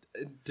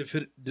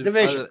 Division.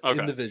 Okay.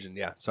 In division,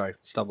 yeah. Sorry,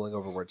 stumbling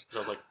over words. I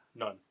was like,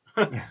 none.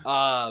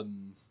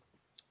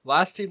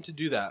 Last team to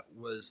do that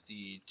was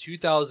the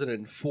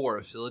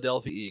 2004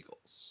 Philadelphia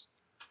Eagles.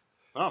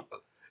 Oh,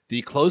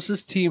 The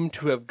closest team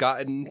to have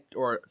gotten,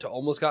 or to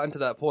almost gotten to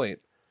that point,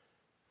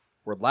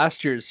 were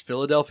last year's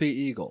Philadelphia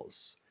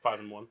Eagles,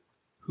 5-1.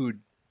 who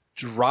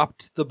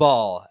dropped the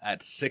ball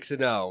at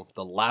 6-0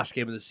 the last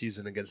game of the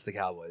season against the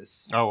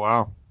Cowboys. Oh,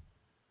 wow.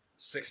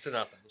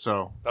 6-0.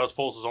 So, That was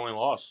Foles' only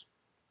loss,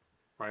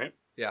 right?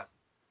 Yeah.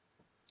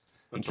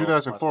 in Until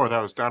 2004,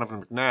 that was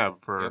Donovan McNabb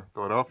for Yep.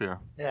 Philadelphia.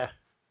 Yeah.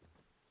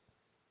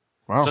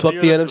 Wow. Was that Swept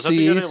the year- NFC was that the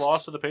year they East.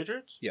 lost to the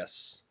Patriots?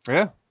 Yes.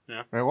 Yeah.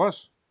 Yeah. It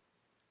was.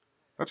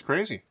 That's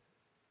crazy.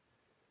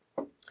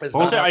 It's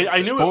Both, not-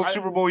 I knew it- both I-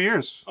 Super Bowl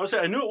years. I would say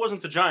I knew it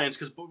wasn't the Giants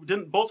because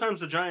didn't both times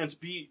the Giants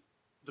beat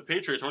the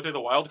Patriots? Weren't they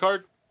the wild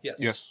card? Yes.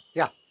 Yes.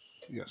 Yeah.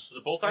 Yes. Was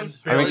it both And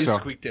times? barely so.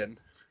 squeaked in.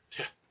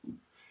 The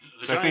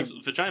So I Giants,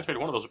 think- the Giants made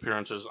one of those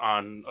appearances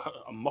on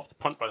a muffed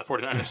punt by the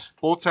 49ers.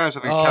 Both times,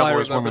 I think Oh, I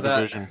Cowboys won the remember that.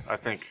 division. I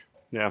think.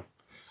 Yeah.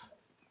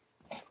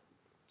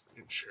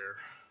 New chair.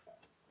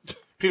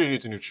 Peter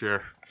needs a new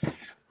chair.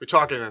 We're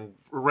talking, and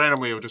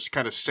randomly it would just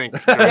kind of sink.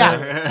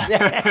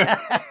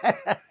 Yeah.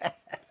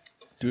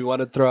 Do we want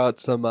to throw out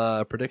some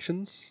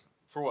predictions?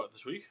 For what,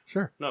 this week?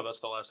 Sure. No, that's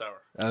the last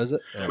hour. That was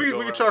it? we Go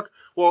can around. talk.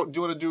 Well, do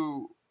you want to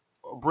do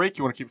a break?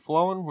 You want to keep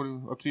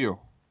flowing? Up to you.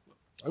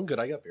 I'm good.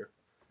 I got beer.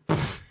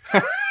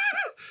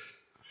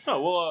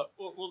 No,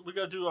 we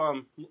got to do.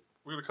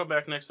 We're gonna come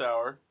back next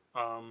hour.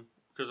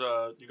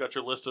 Because you got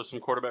your list of some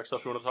quarterback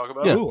stuff you want to talk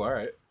about. Yeah. Ooh, all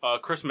right.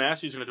 Chris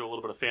Massey's gonna do a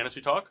little bit of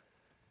fantasy talk.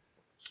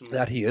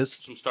 That he is.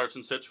 Some starts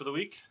and sits for the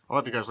week. I'll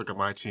have you guys look at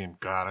my team.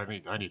 God,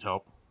 I need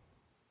help.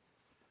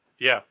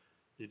 Yeah,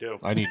 you do.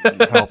 I need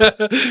help.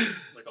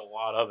 Like a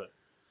lot of it.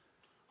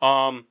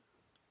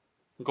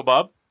 Uncle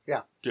Bob?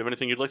 Yeah. Do you have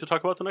anything you'd like to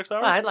talk about the next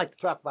hour? Well, I'd like to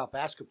talk about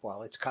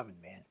basketball. It's coming,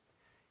 man.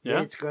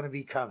 Yeah? It's going to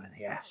be coming,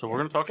 yeah. So we're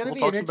gonna talk- It's gonna we'll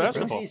be talk an some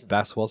interesting basketball. season.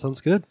 Basketball sounds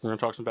good. We're going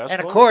to talk some And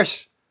basketball. of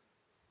course,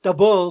 the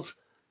Bulls.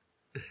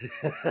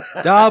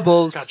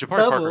 Doubles. God, Jabari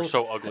Doubles. Parker's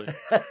so ugly.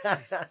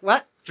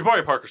 What?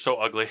 Jabari Parker's so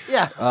ugly.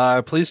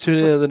 Yeah. Please tune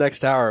in to the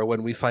next hour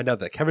when we find out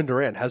that Kevin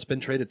Durant has been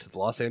traded to the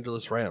Los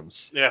Angeles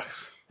Rams. Yeah.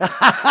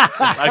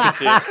 I can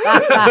see it.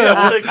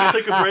 Yeah, we'll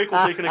take a break.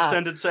 We'll take an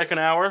extended second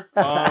hour.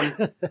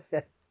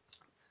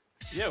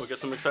 Yeah, we got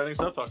some exciting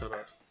stuff talking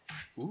about.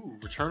 Ooh,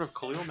 return of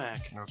Khalil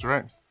Mack. That's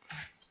right.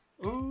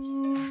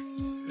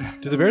 Ooh.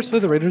 Do the Bears play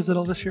the Raiders at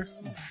all this year?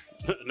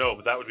 No,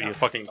 but that would be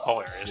fucking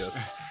hilarious.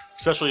 Yes.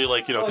 Especially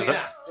like, you know, because Oh,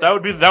 yeah. that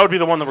would be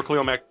the one that where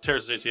Khalil Mack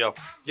tears his ACL.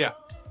 Yeah.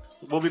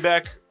 We'll be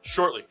back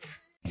shortly.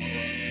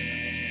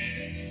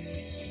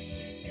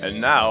 And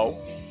now,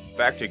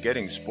 back to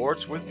Getting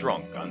Sports with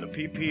Drunk on the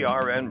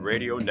PPRN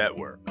Radio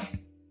Network.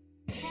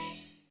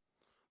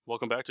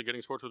 Welcome back to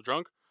Getting Sports with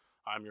Drunk.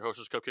 I'm your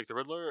hostess, Cupcake the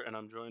Riddler, and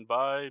I'm joined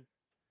by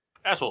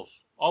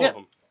assholes. All Yeah. of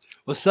them.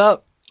 What's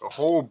up? A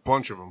whole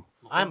bunch of them.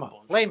 I'm a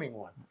flaming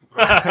one.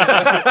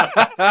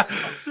 A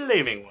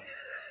flaming one.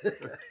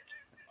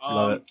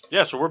 Love it.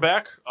 Yeah, so we're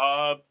back.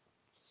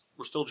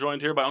 We're still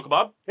joined here by Uncle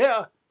Bob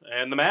Yeah.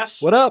 and the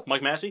Mass. What up?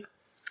 Mike Massey.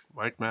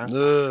 Mike Mass.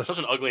 Ugh. Such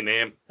an ugly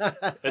name.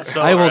 It's so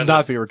I will horrendous.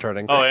 not be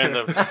returning. Oh, and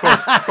of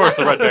course,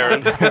 the Red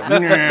Baron.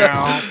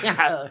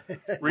 Yeah.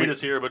 Rita's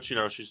here, but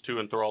she's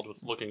too enthralled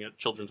with looking at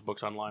children's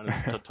books online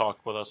to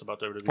talk with us about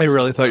WWE. I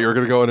really thought you were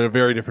going to go in a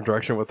very different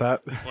direction with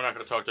that. We're not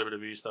going to talk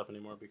WWE stuff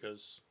anymore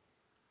because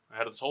I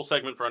had this whole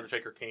segment for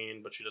Undertaker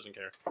Kane, but she doesn't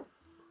care.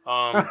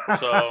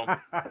 So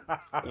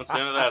that's the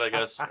end of that, I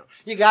guess.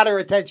 You got her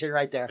attention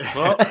right there.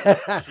 Well,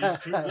 she's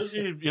too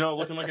busy,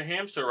 looking like a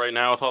hamster right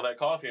now with all that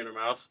coffee in her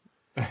mouth.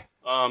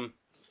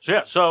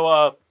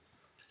 So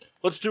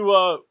let's do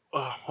what?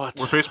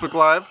 We're Facebook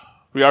Live.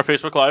 We are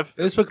Facebook Live.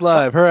 Facebook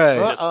Live, hooray.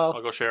 Yes, Uh-oh.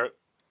 I'll go share it.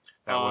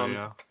 That way,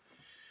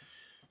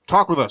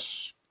 talk with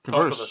us. Talk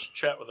with Converse. us,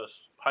 chat with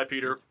us. Hi,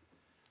 Peter.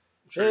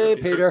 I'm Hey,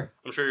 you're- Peter.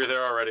 I'm sure you're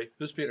there already.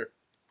 Who's Peter?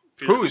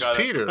 Peter's Who is the guy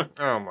that- Peter?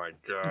 Oh my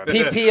God.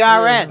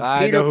 PPRN. I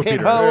Peter know who Peter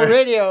Pinhole is.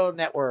 Radio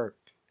Network.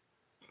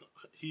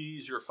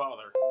 He's your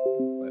father.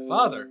 My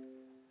father.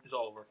 He's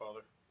all of our father.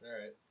 All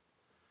right.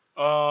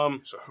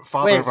 So,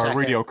 father Wait a of our second.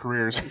 radio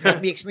careers.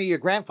 That makes me your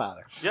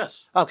grandfather.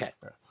 Yes. Okay.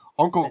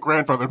 Uncle,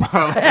 grandfather,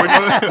 Bob.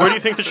 Where do you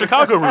think the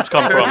Chicago roots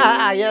come from?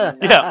 Yeah.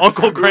 Yeah,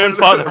 Uncle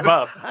Grandfather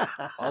Bob.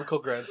 Uncle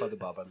Grandfather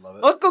Bob, I love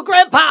it. Uncle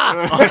Grandpa.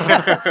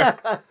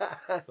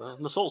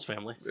 The Souls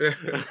family.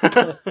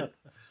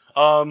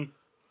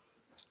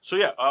 So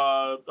yeah,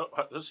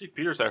 let's see.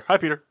 Peter's there. Hi,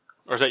 Peter.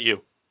 Or is that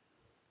you?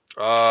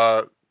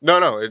 No,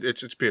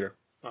 it's Peter.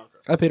 Oh, okay.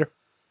 Hi, Peter.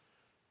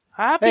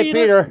 Hi, Hey,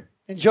 Peter.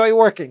 Enjoy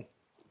working.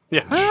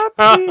 Yeah.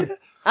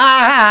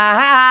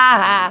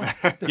 Ah,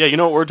 Yeah, you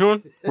know what we're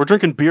doing? We're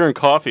drinking beer and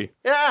coffee.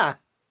 yeah.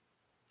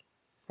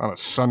 On a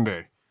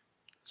Sunday.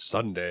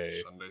 Sunday.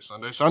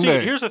 See,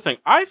 here's the thing.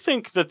 I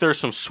think that there's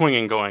some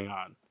swinging going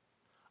on.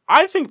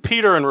 I think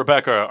Peter and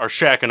Rebecca are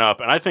shacking up,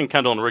 and I think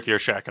Kendall and Ricky are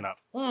shacking up.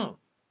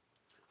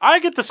 I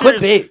get the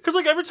serious Could be. because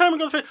like every time I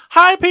go to the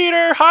hi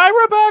Peter, hi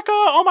Rebecca,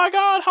 oh my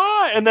God,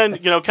 hi, and then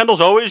Kendall's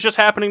always just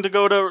happening to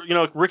go to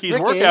Ricky's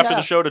work after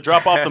the show to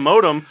drop off the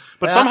modem,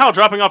 but somehow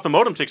dropping off the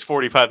modem takes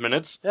 45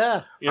 minutes.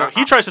 Yeah.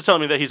 He tries to tell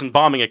me that he's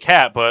embalming a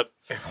cat, but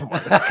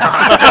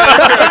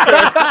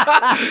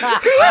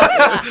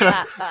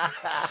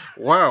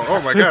Wow.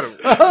 Oh, my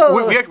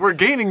God. We're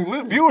gaining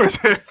viewers.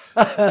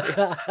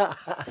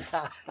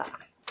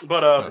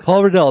 but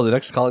Paul Riddell, the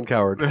next Colin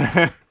Coward.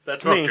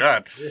 that's me. Oh,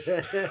 God.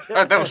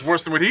 That was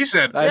worse than what he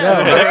said. I know.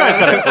 Yeah, that guy's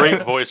got a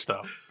great voice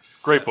though.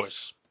 Great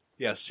voice.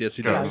 Yes, he Yeah,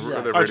 does. the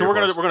All right, so radio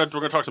we're voice.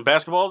 gonna talk some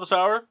basketball this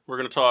hour. We're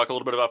gonna talk a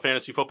little bit about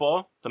fantasy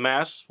football. The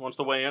Mass wants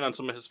to weigh in on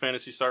some of his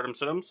fantasy stardom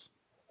sims.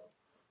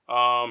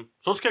 So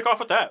let's kick off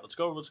with that. Let's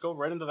go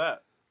right into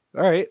that.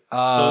 All right.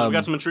 So we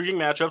got some intriguing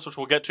matchups, which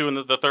we'll get to in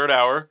the third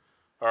hour.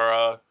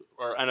 Our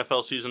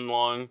NFL season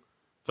long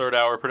third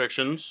hour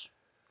predictions.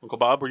 Uncle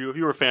Bob, you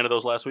were a fan of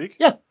those last week?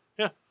 Yeah.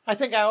 Yeah. I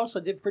think I also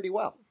did pretty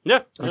well.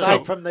 Yeah.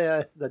 Aside from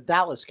the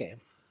Dallas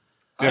game.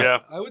 Yeah.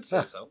 I would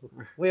say so.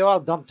 We all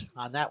dumped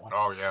on that one.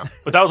 Oh, yeah.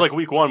 But that was like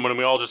week one when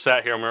we all just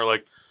sat here and we were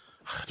like,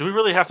 do we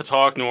really have to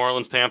talk New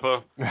Orleans,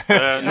 Tampa?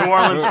 New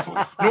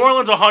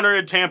Orleans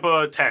 100,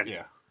 Tampa 10.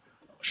 Yeah.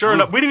 Sure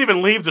enough, we didn't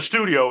even leave the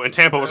studio and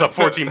Tampa was up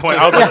 14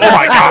 points. I was like, oh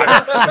my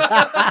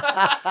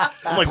God.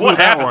 I'm like, what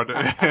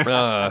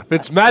happened?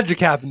 It's magic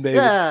happened, baby.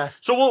 Yeah.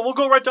 So we'll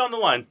go right down the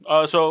line.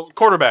 So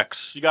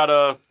quarterbacks, you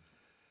got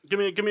give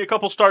me a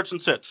couple starts and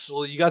sits.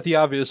 Well, you got the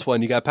obvious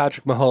one. You got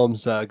Patrick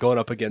Mahomes going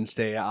up against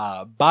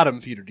a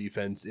bottom feeder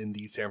defense in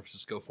the San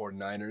Francisco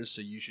 49ers,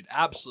 so you should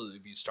absolutely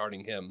be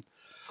starting him.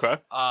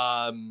 Okay.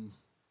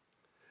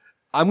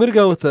 I'm going to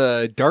go with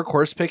a dark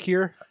horse pick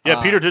here.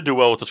 Yeah, Peter did do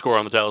well with the score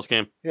on the Dallas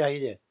game. Yeah, he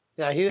did.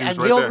 Yeah, was and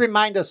right he'll there.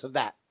 remind us of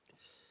that.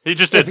 He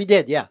just If did. he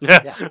did, yeah.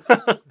 Yeah.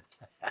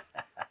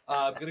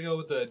 I'm going to go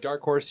with the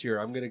dark horse here.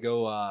 I'm going to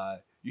go,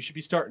 you should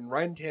be starting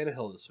Ryan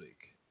Tannehill this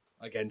week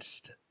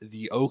against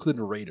the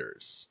Oakland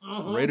Raiders.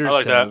 Mhm. Raiders I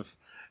like that. have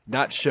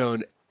not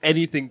shown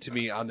anything to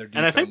me on their defense.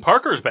 And I think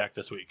Parker's back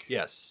this week.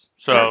 Yes.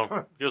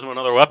 So gives him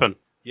another weapon.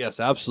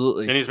 Yes,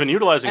 absolutely. And he's been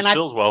utilizing And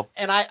Stills well.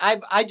 And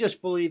I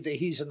just believe that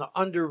he's an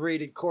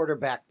underrated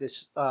quarterback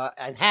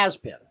and has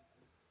been.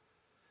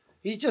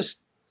 He's just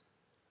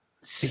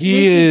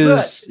sneaky good.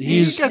 He's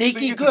He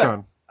sneaky gets it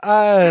good.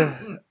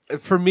 done.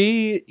 For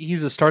me,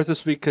 he's a start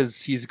this week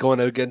because he's going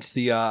against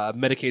the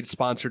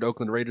Medicaid-sponsored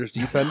Oakland Raiders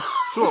defense.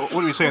 So what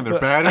are we saying? They're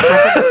bad or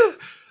something?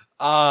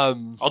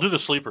 I'll do the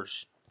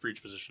sleepers for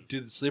each position.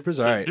 Do the sleepers?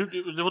 All right.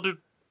 We'll do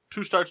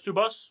 2 starts, 2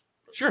 busts.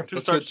 Sure. Two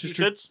Let's starts, go 2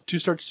 sits. 2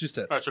 starts, 2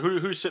 sits. All right, so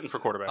who's sitting for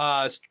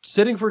quarterback?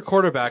 Sitting for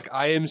quarterback,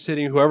 I am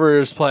sitting whoever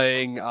is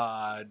playing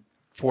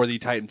for the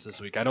Titans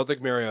this week. I don't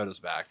think Mariota's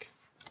back.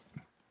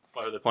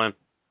 Why are they playing?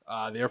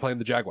 They are playing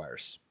the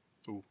Jaguars.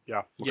 Ooh, yeah.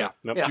 Okay. Yeah.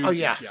 Nope. Yeah. Oh,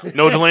 yeah.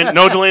 No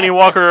Delaney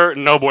Walker,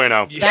 no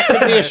bueno. That could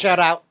be a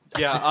shutout.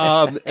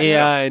 Yeah.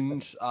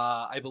 And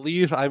I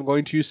believe I'm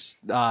going to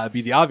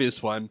be the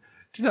obvious one.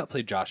 Do not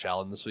play Josh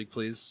Allen this week,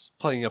 please.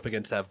 Playing up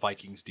against that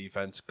Vikings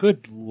defense.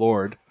 Good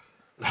Lord.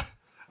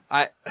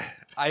 I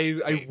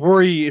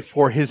worry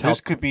for his health.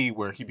 This could be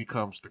where he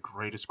becomes the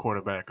greatest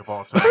quarterback of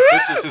all time.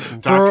 This is his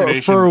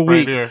indoctrination for a right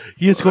week. here.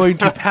 He is going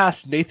to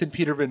pass Nathan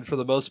Peterman for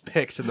the most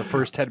picks in the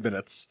first 10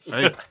 minutes.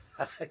 Hey,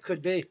 It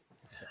could be.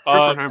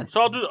 Good for him.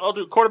 So I'll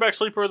do quarterback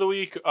sleeper of the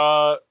week.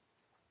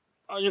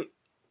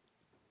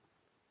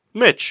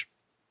 Mitch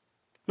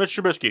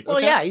Trubisky. Well,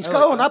 yeah, he's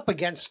going up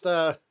against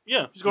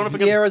Yeah, he's going up the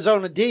against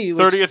Arizona D.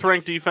 30th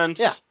ranked defense.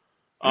 Yeah.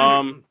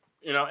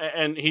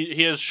 And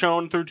he has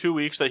shown through 2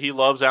 weeks that he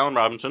loves Allen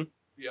Robinson.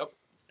 Yep.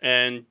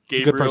 And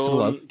He's a good person to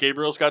love.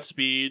 Gabriel's got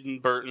speed,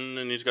 and Burton,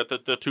 and he's got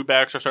the 2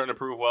 backs are starting to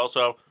prove well.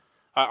 So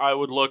I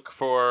would look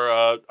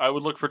for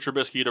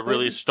Trubisky to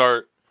really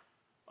start.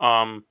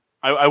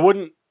 I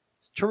wouldn't.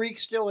 Tariq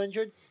still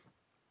injured?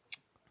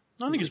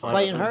 I think he's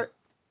Playing hurt?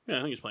 Yeah,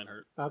 I think he's playing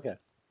hurt. Okay.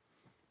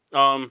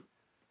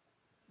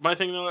 My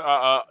thing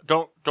though,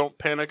 don't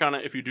panic on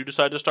it if you do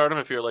decide to start him.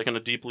 If you're like in a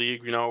deep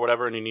league, or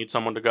whatever, and you need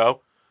someone to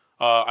go.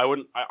 I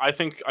wouldn't. I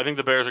think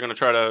the Bears are going to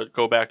try to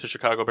go back to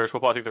Chicago Bears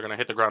football. I think they're going to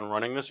hit the ground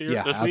running this week.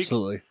 Yeah,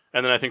 absolutely.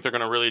 And then I think they're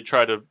going to really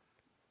try to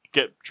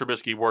get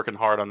Trubisky working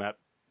hard on that,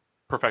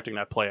 perfecting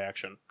that play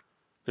action,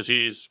 because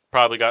he's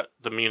probably got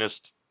the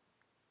meanest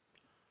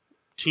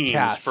teams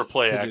Cast for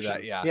play to action. do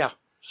that, yeah. Yeah.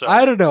 So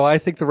I don't know. I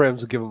think the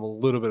Rams will give him a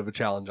little bit of a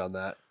challenge on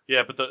that.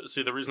 yeah, but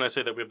the reason I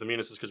say that we have the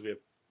meanest is because we have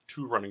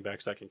 2 running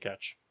backs that can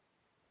catch.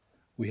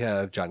 We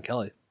have John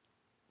Kelly.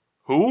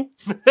 Who?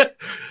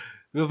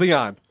 Moving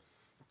on.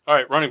 All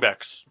right, running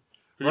backs.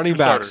 Who are your Running two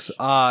backs.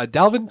 starters?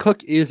 Dalvin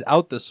Cook is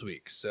out this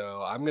week,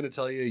 so I'm going to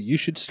tell you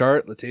should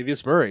start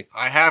Latavius Murray.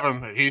 I have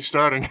him. He's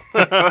starting.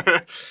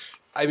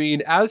 I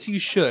mean, as he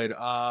should.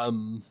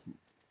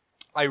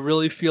 I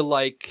really feel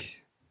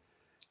like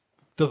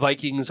the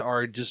Vikings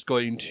are just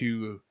going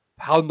to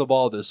pound the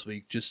ball this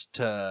week just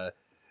to...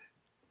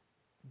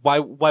 Why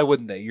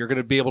wouldn't they? You're going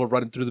to be able to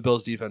run it through the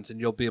Bills' defense,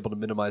 and you'll be able to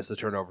minimize the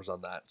turnovers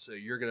on that. So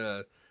you're going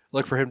to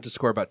look for him to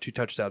score about 2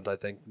 touchdowns, I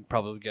think, and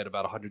probably get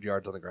about 100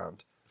 yards on the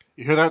ground.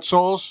 You hear that,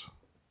 Souls?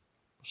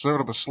 Serving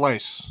up a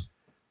slice.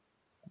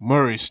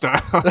 Murray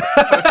style.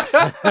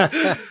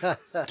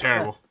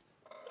 Terrible.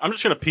 I'm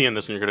just going to pee in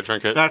this and you're going to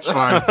drink it. That's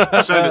fine.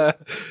 Send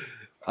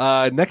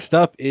it. Next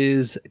up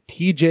is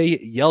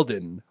TJ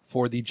Yeldon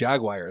for the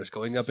Jaguars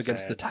going up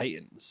against the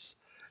Titans.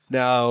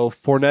 Now,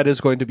 Fournette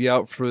is going to be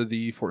out for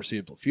the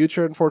foreseeable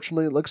future,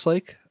 unfortunately, it looks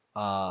like.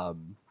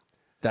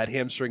 That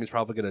hamstring is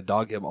probably going to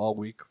dog him all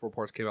week.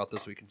 Reports came out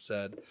this week and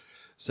said.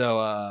 So,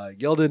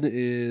 Yeldon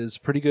is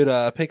pretty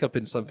good pickup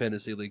in some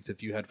fantasy leagues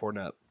if you had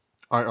Fournette.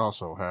 I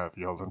also have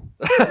Yeldon.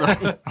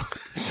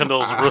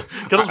 Kendall's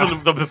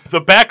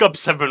the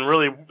backups have been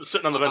really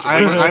sitting on the bench.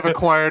 I've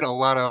acquired a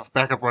lot of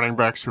backup running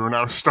backs who are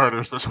now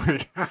starters this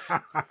week. All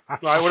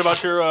right, what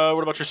about your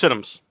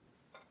Siddums?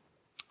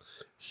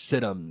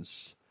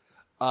 Siddums.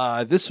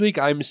 This week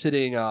I'm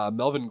sitting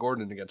Melvin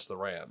Gordon against the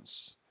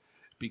Rams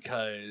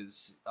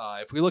because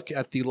if we look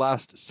at the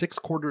last 6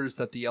 quarters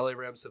that the LA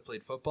Rams have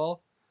played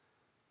football,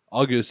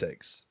 all goose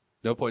eggs,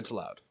 no points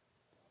allowed.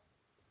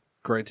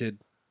 Granted,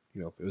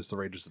 it was the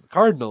Raiders and the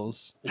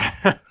Cardinals,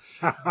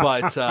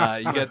 but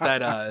you get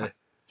that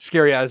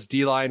scary ass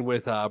D line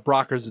with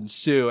Brockers and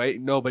Sue.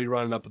 Ain't nobody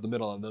running up in the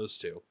middle on those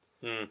two.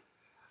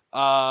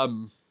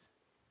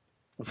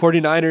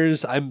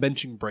 49ers, I'm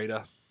benching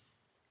Breda.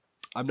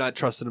 I'm not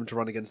trusting him to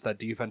run against that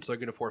defense. They're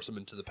going to force him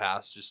into the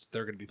pass. Just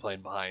they're going to be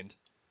playing behind.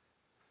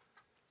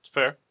 It's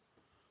fair.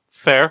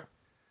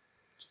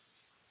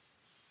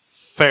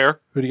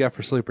 Who do you got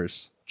for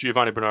sleepers?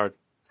 Giovanni Bernard.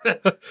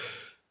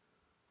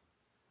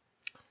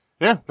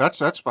 Yeah,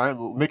 that's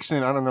fine.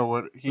 Mixon, I don't know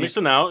what he...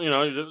 Mixing out,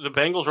 the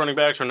Bengals running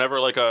backs are never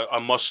like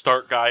a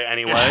must-start guy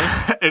anyway.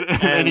 in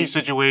any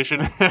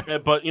situation.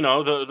 But,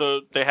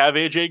 they have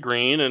A.J.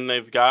 Green, and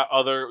they've got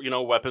other,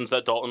 weapons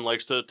that Dalton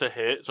likes to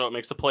hit, so it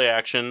makes the play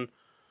action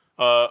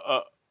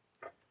a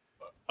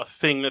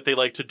thing that they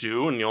like to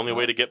do, and the only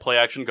way to get play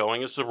action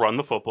going is to run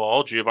the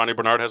football. Giovanni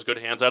Bernard has good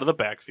hands out of the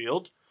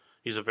backfield.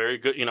 He's a very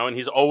good, and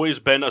he's always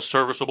been a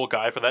serviceable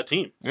guy for that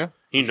team. Yeah.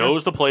 He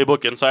knows the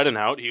playbook inside and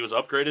out. He was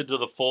upgraded to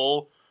the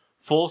full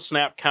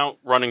snap count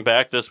running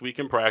back this week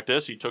in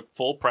practice. He took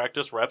full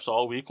practice reps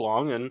all week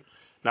long, and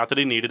not that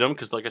he needed them,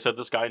 because like I said,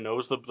 this guy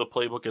knows the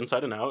playbook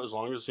inside and out. As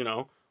long as,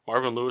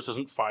 Marvin Lewis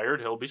isn't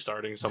fired, he'll be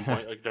starting some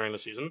point during the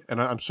season.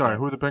 And I'm sorry,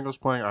 who are the Bengals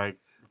playing?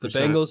 The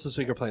Bengals this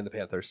week are playing the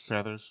Panthers.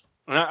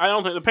 And I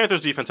don't think the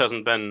Panthers defense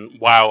hasn't been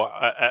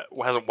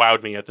hasn't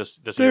wowed me yet this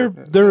year.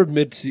 They're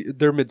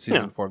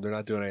mid-season form. They're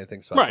not doing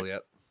anything special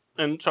yet.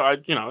 And so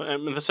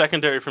and the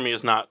secondary for me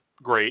is not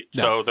great.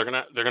 No. So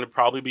they're gonna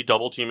probably be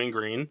double teaming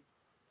Green,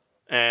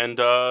 and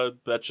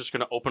that's just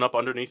gonna open up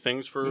underneath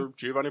things for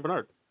Giovanni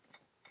Bernard.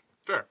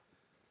 Fair.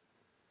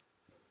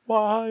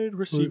 Wide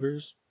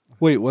receivers.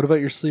 Wait, what about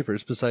your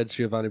sleepers besides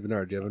Giovanni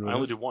Bernard? Do you have anyone I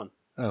only else? do one.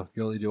 Oh,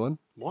 you only do one?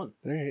 One.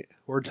 All right.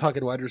 We're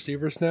talking wide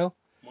receivers now.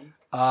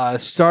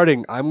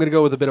 Starting, I'm going to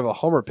go with a bit of a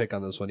homer pick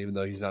on this one, even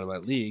though he's not in my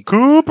league.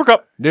 Cooper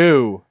Kupp.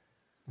 No.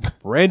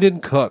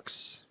 Brandon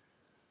Cooks.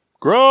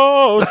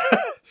 Gross.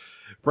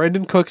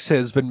 Brandon Cooks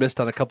has been missed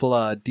on a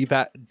couple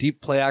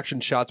deep play action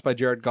shots by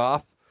Jared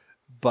Goff,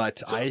 but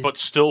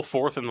still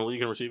 4th in the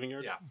league in receiving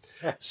yards.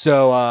 Yeah.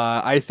 So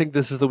I think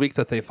this is the week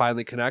that they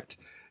finally connect.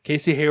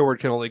 Casey Hayward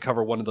can only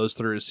cover one of those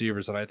 3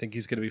 receivers, and I think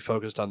he's going to be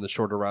focused on the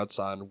shorter routes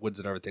on Woods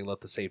and everything.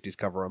 Let the safeties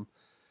cover him.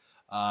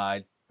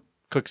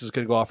 Cooks is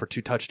going to go off for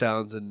 2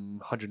 touchdowns and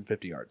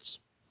 150 yards.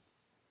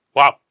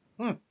 Wow.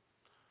 I'm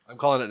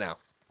calling it now.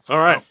 All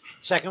right.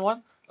 Second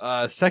one?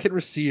 Second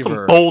receiver.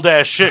 Some bold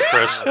ass shit,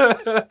 Chris.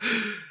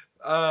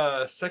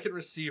 Second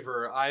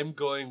receiver, I'm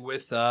going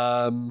with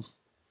Calvin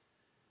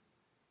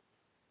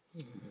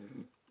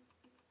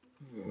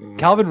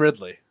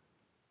Ridley.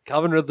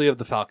 Calvin Ridley of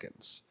the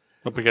Falcons.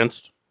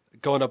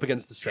 Going up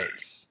against the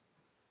Saints.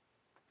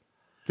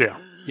 Yeah.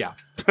 Yeah.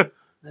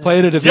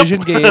 Playing a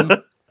division game.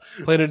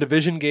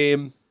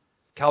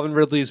 Calvin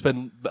Ridley's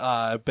been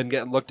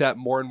getting looked at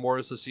more and more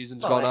as the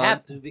season's gone on. They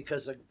have to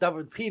because they're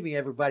double teaming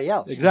everybody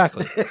else.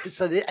 Exactly.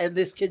 And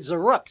this kid's a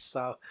rook,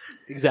 so.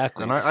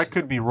 Exactly. And I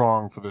could be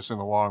wrong for this in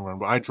the long run,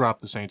 but I dropped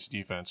the Saints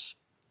defense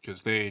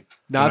because they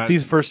Not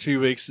these first few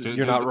weeks.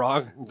 You're not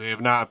wrong. They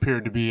have not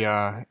appeared to be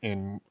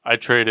in. I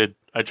traded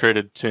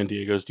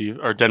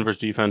Denver's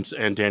defense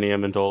and Danny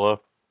Amendola.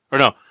 Or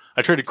no,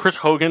 I traded Chris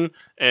Hogan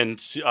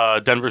and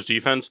Denver's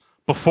defense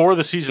before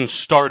the season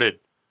started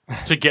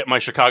to get my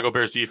Chicago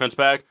Bears defense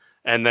back.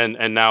 And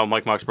now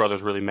Mike Mock's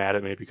brother's really mad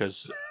at me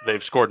because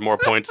they've scored more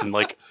points than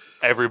like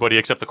everybody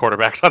except the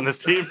quarterbacks on this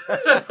team.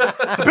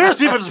 The Bears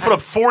defense has put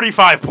up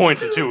 45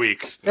 points in 2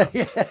 weeks.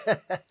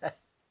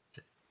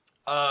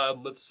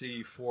 Let's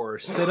see. For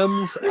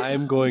Siddums,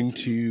 I'm going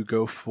to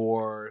go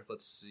for.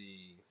 Let's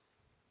see.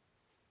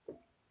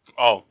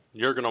 Oh,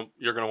 you're gonna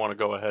want to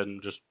go ahead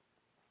and just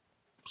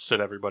sit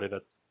everybody in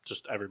the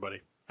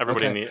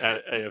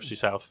AFC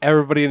South.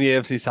 Everybody in the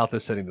AFC South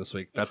is sitting this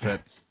week. That's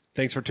it.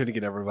 Thanks for tuning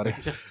in, everybody.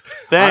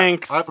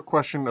 Thanks. I have a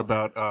question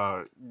about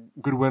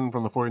Goodwin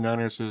from the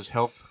 49ers, his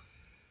health.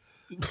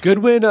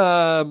 Goodwin,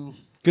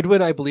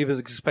 I believe, is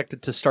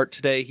expected to start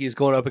today. He's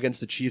going up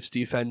against the Chiefs'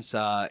 defense.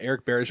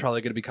 Eric Berry's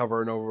probably going to be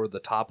covering over the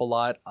top a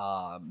lot.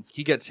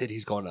 He gets hit,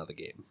 he's going out of the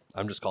game.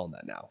 I'm just calling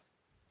that now.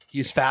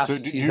 He's fast.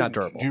 So he's not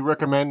durable. Do you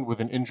recommend, with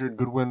an injured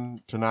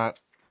Goodwin, to not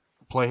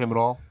play him at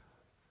all?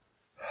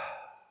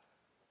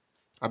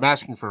 I'm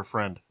asking for a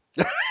friend.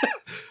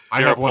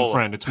 I have one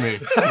friend. It's me.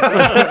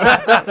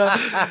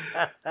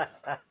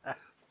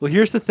 Well,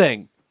 here's the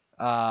thing.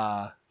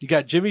 You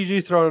got Jimmy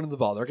G throwing the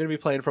ball. They're going to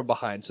be playing from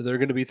behind, so they're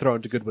going to be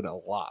throwing to Goodwin a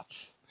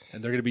lot.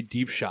 And they're going to be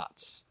deep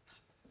shots.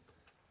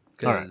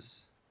 All right.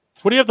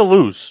 What do you have to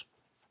lose?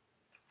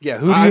 Yeah,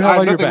 who do you have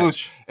on your nothing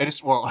bench?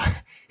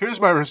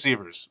 Here's my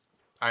receivers.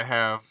 I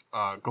have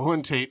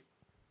Golden Tate,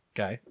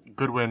 Okay.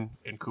 Goodwin,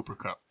 and Cooper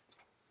Kupp.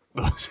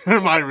 Those are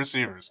my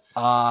receivers.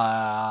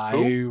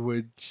 I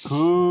would...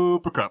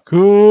 Cooper Kupp.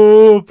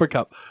 Cooper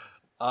Kupp.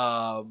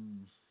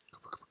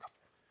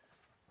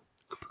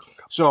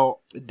 So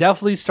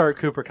definitely start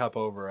Cooper Kupp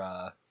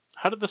over...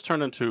 How did this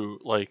turn into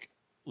like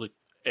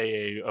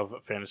AA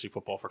of fantasy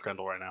football for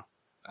Kendall right now?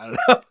 I don't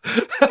know.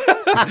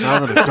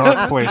 I'm in a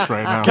dark place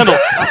right now. Kendall,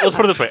 let's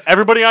put it this way.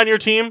 Everybody on your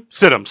team,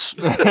 Siddums.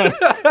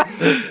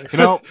 You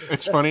know,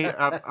 it's funny.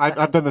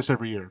 I've done this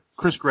every year.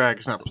 Chris Gregg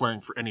is not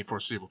playing for any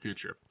foreseeable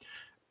future.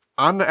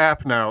 On the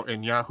app now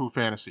in Yahoo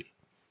Fantasy,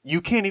 you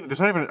can't even. There's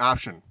not even an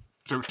option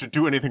to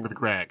do anything with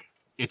Gregg.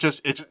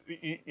 It's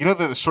you know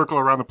the circle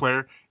around the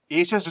player.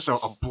 It's just a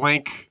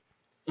blank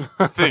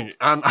thing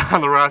on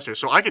the roster.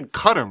 So I can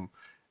cut him,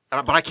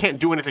 but I can't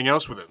do anything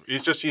else with him.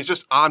 He's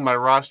just on my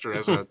roster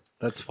as a.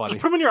 That's funny.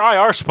 Just put him in your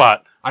IR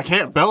spot. I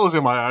can't. Bell is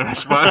in my IR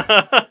spot.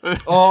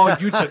 Oh,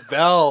 you took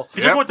Bell.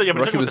 You took him with the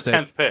Rookie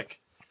 10th pick.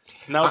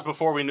 And that was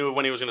before we knew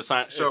when he was going to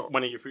sign. So,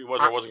 when he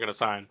was or wasn't going to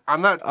sign.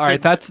 I'm not. All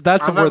right, that's a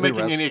I'm not worthy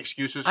making risk. any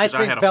excuses. I 'Cause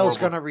think had a Bell's horrible-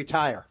 going to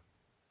retire.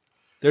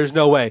 There's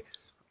no way.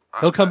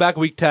 He'll come back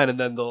week 10, and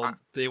then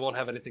they won't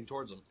have anything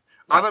towards him.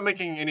 I'm not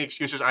making any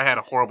excuses. I had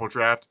a horrible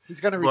draft. He's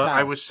going to But retire.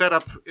 I was set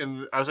up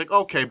I was like,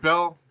 okay,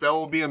 Bell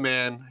will be a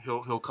man.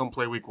 He'll come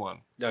play week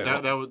 1.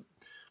 Yeah. That would.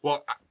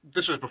 Well,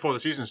 this was before the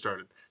season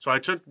started, so I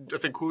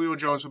think Julio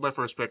Jones was my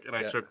first pick, and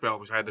I took Bell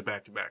because I had the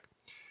back-to-back.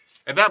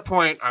 At that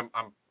point, I'm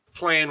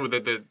playing with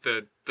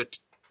the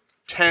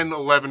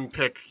 10-11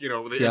 pick,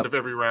 the end of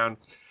every round,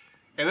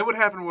 and then what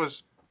happened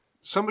was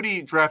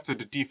somebody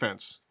drafted a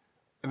defense,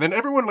 and then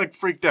everyone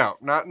freaked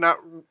out. Not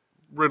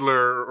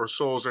Riddler or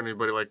Souls or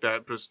anybody like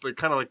that, but it's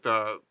kind of like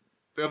the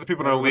other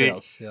people in our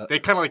league. They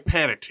kind of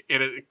panicked,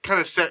 and it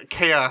kind of set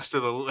chaos to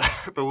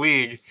the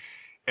league,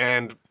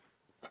 and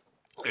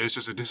it was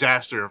just a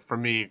disaster for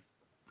me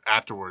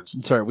afterwards.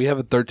 Sorry, we have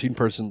a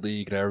 13-person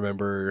league, and I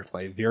remember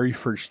my very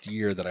first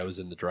year that I was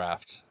in the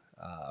draft,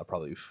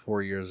 probably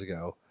 4 years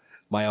ago.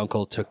 My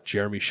uncle took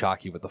Jeremy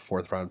Shockey with the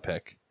 4th-round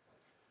pick.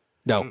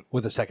 No,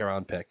 with a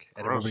 2nd-round pick,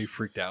 and everybody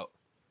freaked out.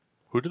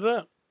 Who did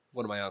that?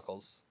 One of my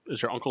uncles.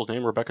 Is your uncle's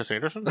name Rebecca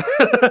Sanderson?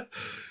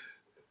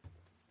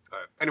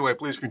 Anyway,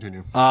 please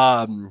continue.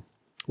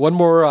 One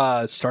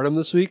more stardom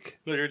this week.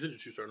 No, you did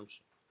 2 stardoms.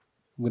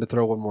 I'm going to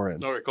throw one more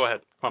in. All right, go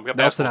ahead. Come on, we got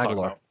Nelson basketball to talk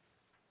Aguilar. about.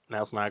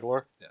 Nelson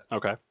Aguilar? Yeah.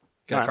 Okay.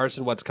 Got All right.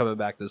 Carson Wentz coming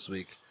back this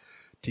week.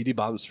 TD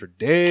bombs for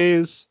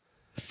days.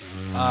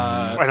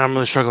 Right now I'm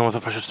really struggling with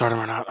if I should start him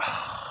or not. All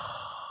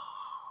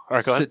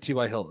right, go ahead. Sit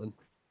T.Y. Hilton.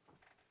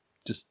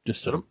 Just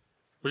sit him.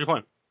 Who's you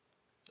playing?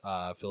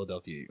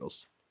 Philadelphia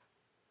Eagles.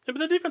 Yeah,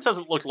 but the defense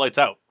hasn't looked lights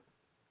out.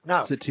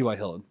 No, Sit T.Y.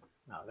 Hilton.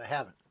 no, they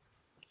haven't.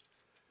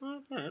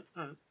 All right.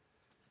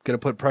 Going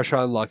to put pressure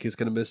on Luck. He's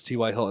going to miss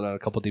T.Y. Hilton on a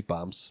couple deep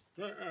bombs.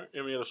 You have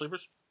any other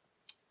sleepers?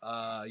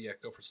 Yeah,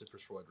 go for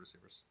sleepers for wide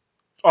receivers.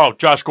 Oh,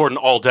 Josh Gordon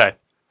all day.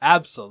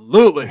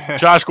 Absolutely.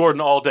 Josh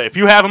Gordon all day. If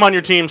you have him on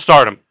your team,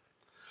 start him.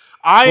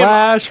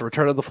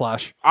 Return of the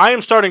Flash. I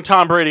am starting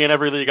Tom Brady in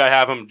every league I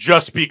have him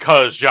just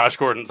because Josh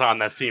Gordon's on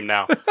that team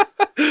now.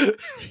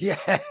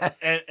 Yeah.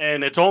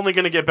 And it's only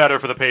going to get better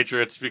for the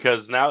Patriots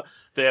because now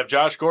they have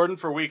Josh Gordon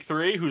for week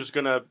 3, who's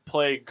going to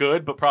play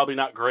good but probably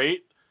not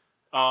great.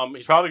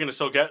 He's probably going to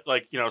still get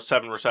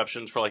 7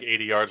 receptions for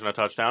 80 yards and a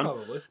touchdown.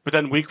 Probably. But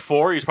then week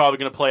 4, he's probably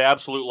going to play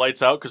absolute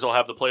lights out because he'll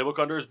have the playbook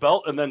under his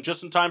belt. And then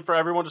just in time for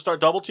everyone to start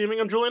double teaming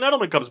him, Julian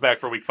Edelman comes back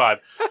for week 5.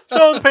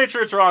 So the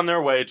Patriots are on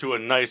their way to a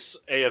nice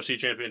AFC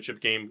Championship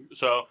game.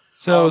 So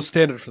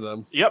standard for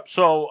them. Yep.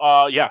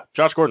 So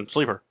Josh Gordon,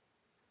 sleeper,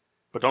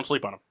 but don't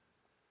sleep on him.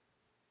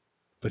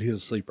 But he's a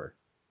sleeper.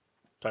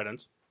 Tight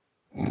ends.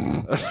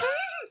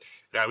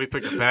 Yeah, we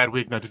picked a bad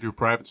week not to do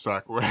private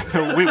stock.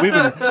 We've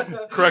been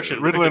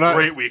correction. Riddler and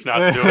great week not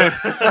to do it.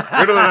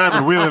 Riddler and I have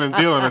been wheeling and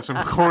dealing on some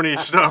corny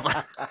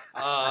stuff.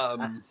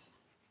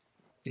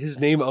 His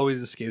name always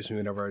escapes me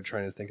whenever I'm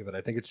trying to think of it. I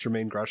think it's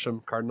Jermaine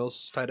Gresham,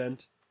 Cardinals tight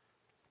end.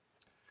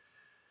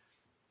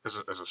 As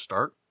a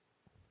start?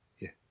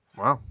 Yeah.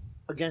 Wow.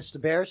 Against the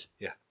Bears?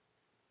 Yeah.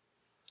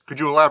 Could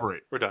you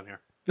elaborate? We're done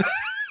here.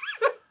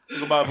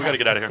 Bob, we got to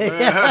get out of here.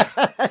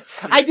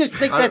 I just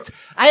think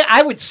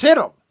I would sit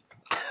him.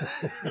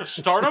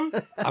 Start him?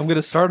 I'm going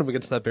to start him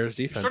against that Bears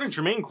defense. Starting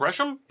Jermaine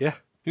Gresham? Yeah.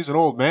 He's an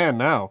old man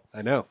now.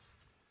 I know.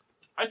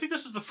 I think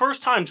this is the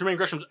first time Jermaine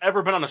Gresham's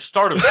ever been on a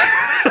starter.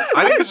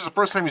 I think this is the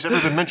first time he's ever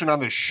been mentioned on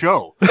this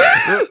show.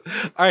 All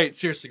right,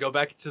 seriously, going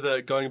back to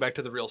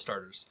the real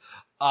starters.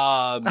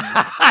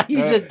 You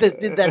just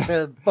did that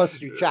to bust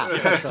your chops.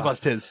 To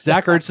bust his.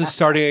 Zach Ertz is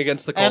starting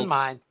against the Colts. And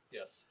mine.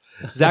 Yes.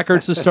 Zach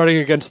Ertz is starting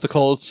against the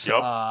Colts.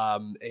 Yep.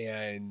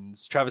 And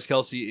Travis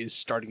Kelce is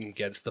starting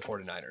against the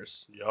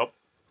 49ers. Yep.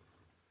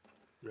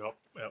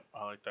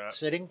 I like that.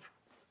 Sitting?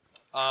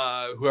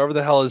 Whoever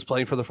the hell is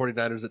playing for the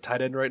 49ers at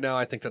tight end right now,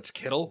 I think that's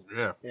Kittle.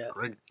 Yeah. Yeah.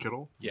 Greg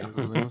Kittle. Yeah.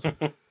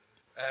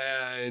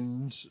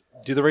 And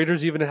do the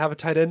Raiders even have a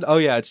tight end? Oh,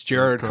 yeah, it's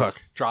Jared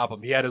Cook. Drop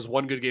him. He had his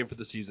one good game for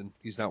the season.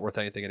 He's not worth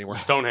anything anymore.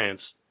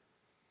 Stonehands.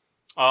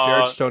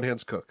 Jared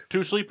Stonehands Cook.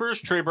 2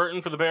 sleepers, Trey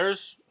Burton for the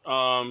Bears,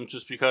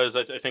 just because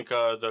I think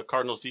the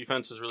Cardinals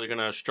defense is really going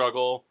to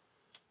struggle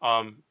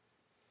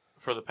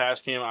for the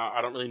pass game. I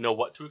don't really know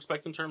what to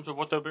expect in terms of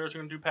what the Bears are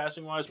going to do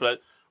passing-wise,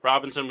 but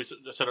Robinson, we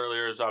said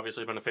earlier, has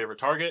obviously been a favorite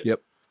target.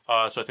 Yep.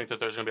 So I think that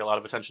there's going to be a lot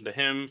of attention to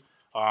him.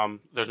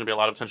 There's going to be a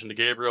lot of attention to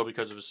Gabriel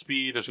because of his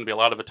speed. There's going to be a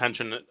lot of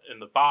attention in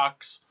the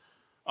box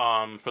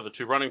for the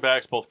 2 running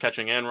backs, both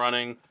catching and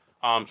running.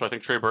 So I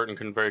think Trey Burton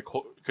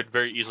could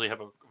very easily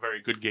have a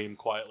very good game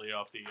quietly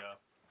off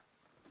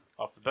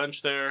the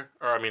bench there,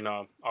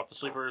 off the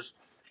sleepers.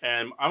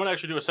 And I'm going to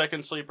actually do a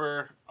second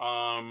sleeper,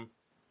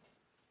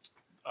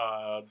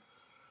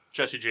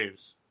 Jesse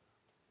James.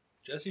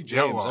 Jesse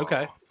James,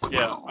 okay.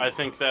 Yeah, I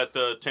think that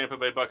the Tampa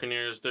Bay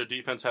Buccaneers, their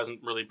defense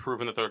hasn't really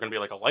proven that they're going to be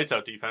like a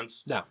lights-out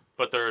defense. No.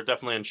 But they're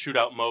definitely in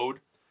shootout mode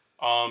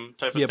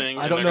type of thing.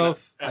 I don't know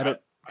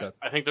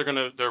I think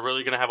they're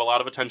really going to have a lot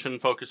of attention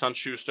focused on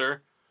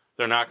Schuster.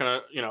 They're not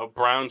going to,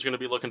 Brown's going to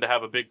be looking to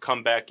have a big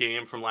comeback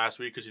game from last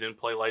week because he didn't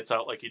play lights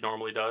out like he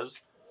normally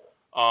does.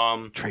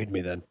 Trade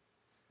me then.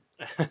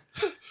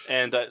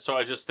 And so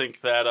I just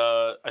think that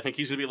I think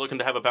he's going to be looking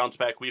to have a bounce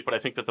back week, but I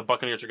think that the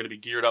Buccaneers are going to be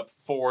geared up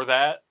for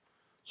that.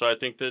 So I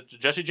think that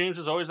Jesse James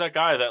is always that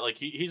guy that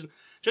he's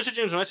Jesse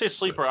James. When I say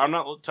sleeper, I'm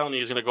not telling you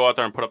he's going to go out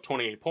there and put up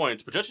 28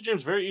 points, but Jesse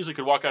James very easily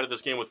could walk out of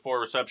this game with 4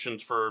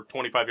 receptions for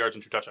 25 yards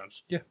and 2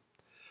 touchdowns. Yeah.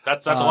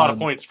 That's a lot of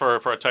points for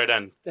a tight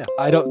end. Yeah.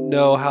 I don't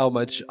know how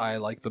much I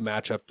like the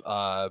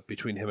matchup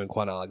between him and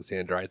Quan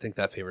Alexander. I think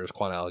that favors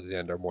Quan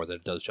Alexander more than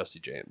it does Jesse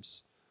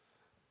James.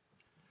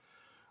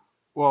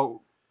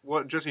 Well,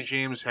 what Jesse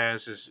James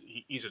has is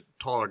he's a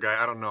taller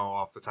guy. I don't know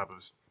off the top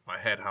of my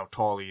head how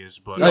tall he is,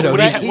 but I know. What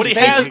he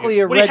has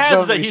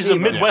is that he's a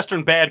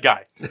Midwestern bad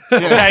guy. Okay?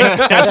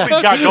 That's what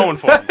he's got going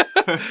for him.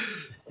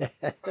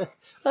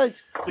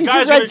 He's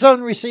a red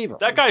zone receiver.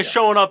 That guy's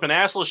showing up in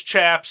assless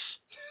chaps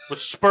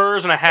with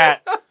spurs and a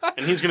hat,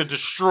 and he's going to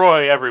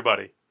destroy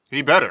everybody.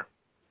 He better.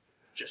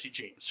 Jesse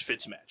James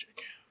fits magic.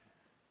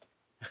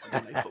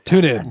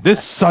 Tune in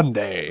this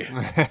Sunday.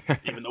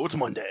 Even though it's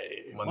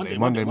Monday.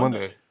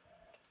 Monday.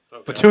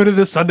 Okay. But tune in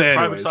this Sunday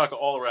Private anyways. stock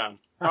all around.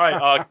 All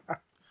right,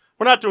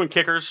 we're not doing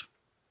kickers.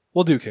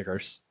 We'll do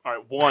kickers. All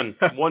right,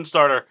 one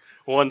starter,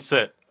 1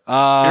 sit.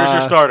 Here's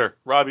your starter,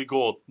 Robbie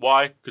Gould.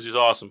 Why? Because he's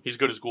awesome. He's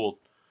good as Gould.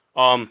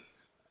 I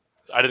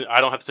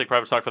don't have to take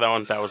private stock for that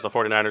one. That was the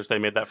 49ers. They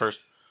made that first.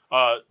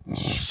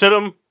 Sit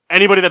him.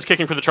 Anybody that's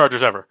kicking for the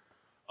Chargers ever.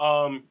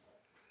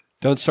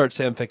 Don't start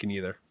Sam Ficken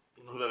either. I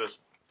don't know who that is.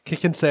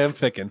 Kicking Sam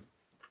Ficken.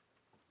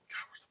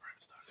 God, where's the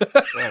private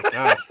stock? Oh,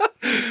 God.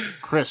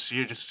 Chris,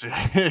 you just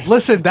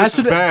listen. That's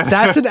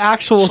an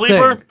actual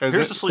sleeper. thing.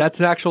 Here's the sleeper. That's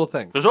an actual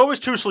thing. There's always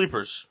 2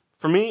 sleepers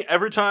for me.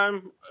 Every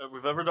time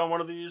we've ever done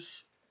one of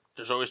these,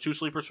 there's always 2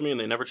 sleepers for me, and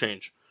they never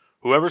change.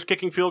 Whoever's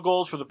kicking field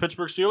goals for the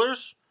Pittsburgh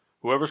Steelers,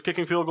 whoever's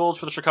kicking field goals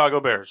for the Chicago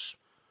Bears.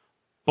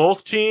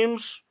 Both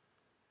teams,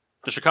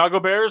 the Chicago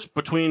Bears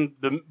between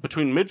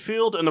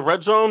midfield and the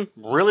red zone,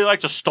 really like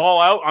to stall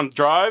out on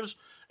drives.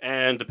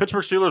 And the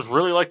Pittsburgh Steelers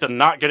really like to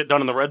not get it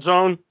done in the red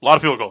zone. A lot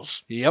of field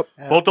goals. Yep.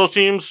 Both those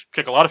teams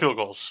kick a lot of field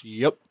goals.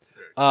 Yep.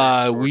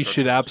 We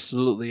should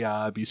absolutely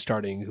be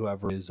starting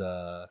whoever's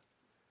going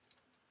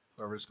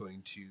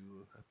to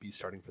be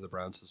starting for the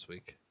Browns this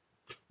week.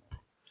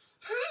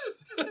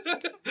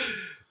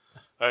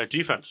 All right,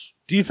 defense.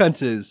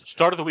 Defenses.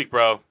 Start of the week,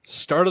 bro.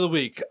 Start of the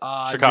week.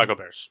 Chicago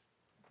Bears.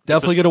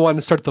 Definitely going to want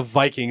to start the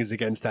Vikings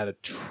against that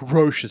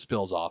atrocious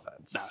Bills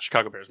offense. Nah,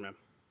 Chicago Bears, man.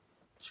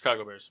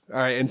 Chicago Bears. All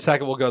right, and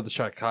second we'll go with the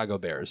Chicago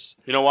Bears.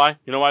 You know why?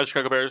 You know why the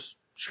Chicago Bears?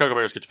 Chicago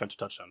Bears get defensive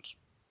touchdowns.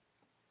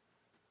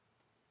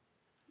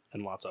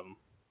 And lots of them.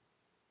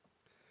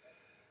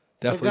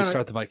 Definitely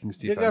start the Vikings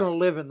defense. They're going to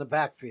live in the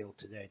backfield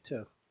today,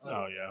 too.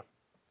 Oh, yeah.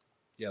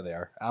 Yeah, they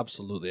are.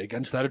 Absolutely.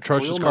 Against that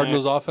atrocious Khalil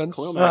Cardinals Mack- offense.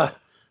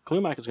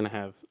 Khalil Mack is going to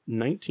have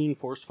 19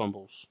 forced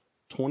fumbles,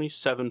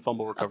 27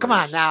 fumble recoveries. Come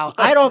on now.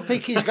 I don't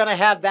think he's going to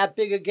have that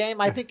big a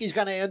game. I think he's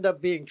going to end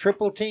up being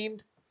triple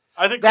teamed.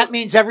 I think That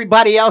means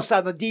everybody else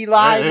on the D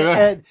line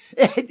and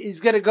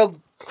is going to go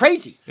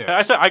crazy. Yeah.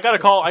 I said I got a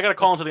call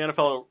into the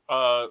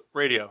NFL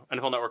radio,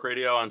 NFL Network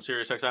Radio on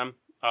Sirius XM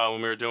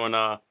when we were doing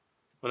when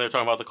they were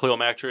talking about the Khalil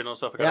Mack trade and all that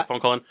stuff. I got a phone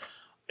call in.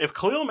 If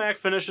Khalil Mack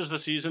finishes the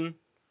season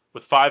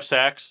with 5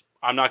 sacks,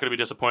 I'm not going to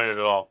be disappointed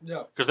at all.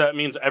 No. Because that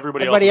means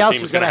everybody else on the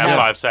team is going to have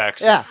 5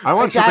 sacks. Yeah, I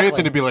want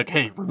Trevathan to be like,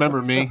 hey,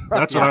 remember me?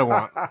 That's what I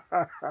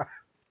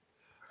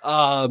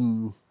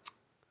want.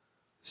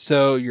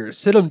 So your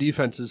sit-em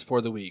defenses for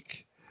the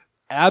week.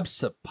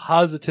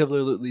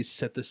 Positively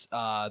sit this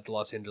the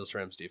Los Angeles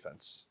Rams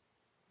defense.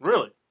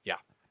 Really? Yeah.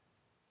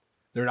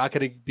 They're not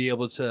going to be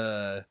able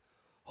to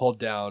hold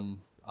down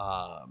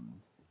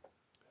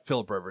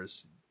Phillip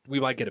Rivers. We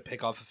might get a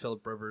pick off of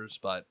Phillip Rivers,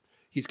 but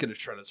he's going to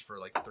shred us for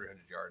like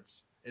 300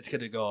 yards. It's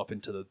going to go up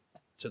into the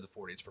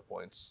 40s for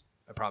points.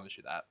 I promise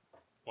you that.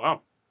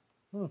 Wow.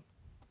 All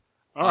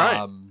right.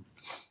 Um,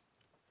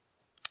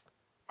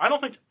 I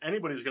don't think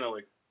anybody's going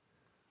to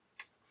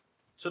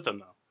sit them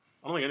now.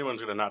 I don't think anyone's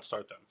going to not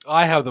start them.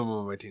 I have them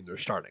on my team. They're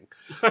starting.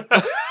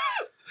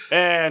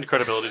 And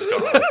credibility's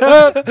gone.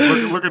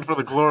 Looking for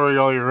the glory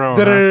all your own.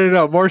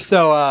 No. More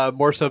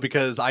so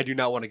because I do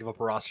not want to give up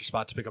a roster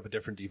spot to pick up a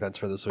different defense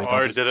for this week. I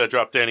already did it. I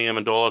dropped Danny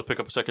Amendola to pick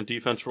up a second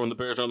defense for when the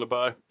Bears are on the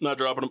bye. Not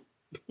dropping him.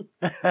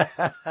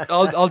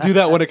 I'll do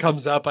that when it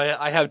comes up.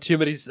 I have too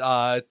many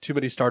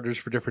starters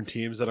for different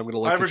teams that I'm going to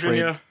look to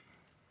Virginia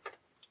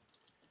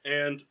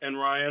trade. and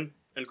Ryan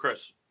and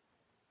Chris.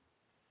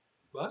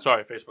 What?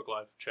 Sorry, Facebook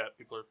Live chat.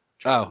 People are.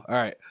 Oh, all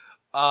right.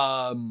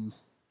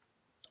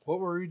 What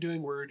were we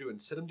doing? We were doing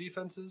sit-em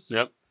defenses.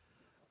 Yep.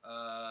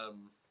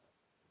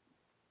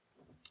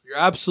 You're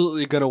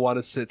absolutely going to want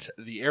to sit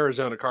the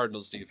Arizona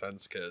Cardinals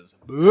defense because.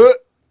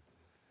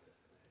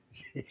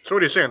 So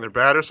what are you saying? They're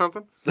bad or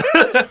something?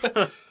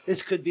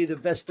 This could be the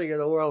best thing in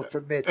the world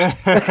for Mitch.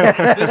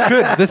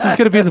 This is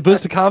going to be the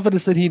boost of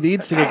confidence that he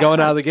needs to get going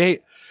out of the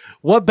gate.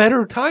 What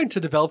better time to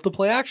develop the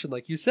play action,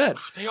 like you said?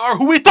 They are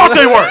who we thought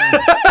they were.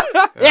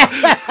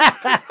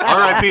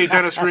 R.I.P.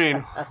 Dennis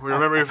Green. We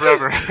remember you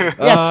forever.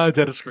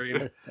 Dennis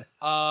Green.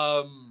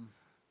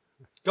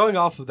 Going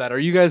off of that, are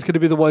you guys going to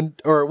be the one,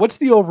 or what's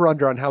the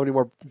over-under on how many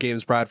more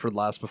games Bradford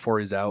lasts before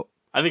he's out?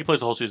 I think he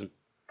plays the whole season.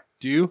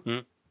 Do you? Mm-hmm.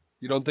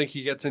 You don't think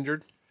he gets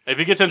injured? If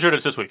he gets injured,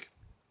 it's this week.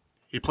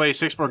 He plays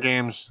 6 more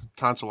games.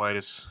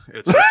 Tonsillitis.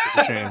 It's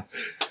a shame.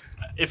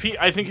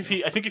 I think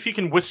if he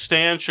can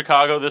withstand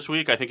Chicago this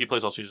week, I think he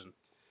plays all season.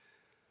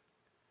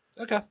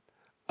 Okay.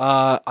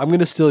 I'm going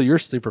to steal your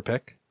sleeper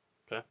pick.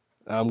 Okay.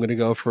 I'm going to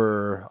go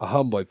for a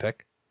homeboy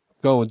pick. I'm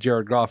going with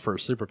Jared Goff for a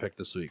sleeper pick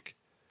this week.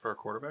 For a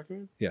quarterback, you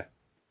mean? Yeah.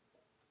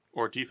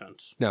 Or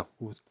defense? No,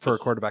 for a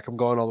quarterback. I'm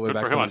going all the way Good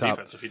back for him to on the top.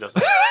 defense if he does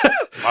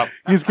that. Wow.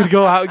 He's going to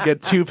go out and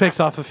get 2 picks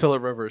off of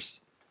Phillip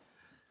Rivers.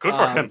 Good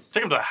for him.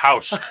 Take him to the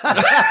house.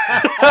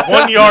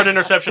 1 yard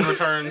interception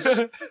returns.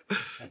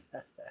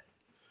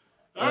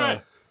 All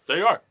right. There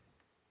you are.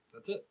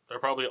 That's it. They're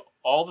probably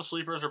all the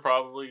sleepers are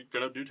probably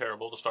going to do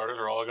terrible. The starters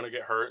are all going to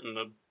get hurt, and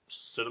the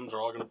sit-ems are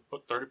all going to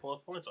put 30 plus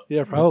points up.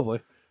 Yeah, probably.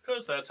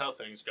 Because that's how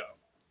things go.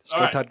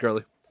 Start right. Todd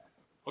Gurley.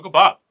 Uncle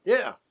Bob,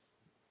 Yeah.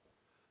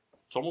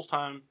 it's almost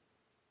time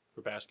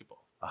for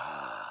basketball.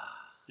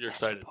 You're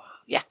excited.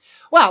 Yeah.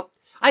 Well,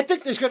 I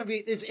think there's going to be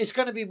it's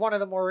going to be one of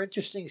the more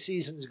interesting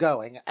seasons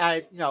going.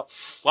 A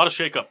lot of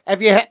shakeup.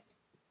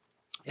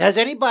 Has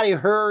anybody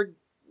heard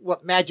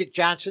what Magic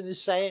Johnson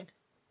is saying?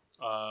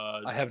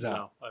 I have not.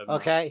 No, I have not.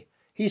 Okay.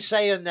 He's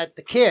saying that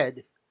the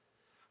kid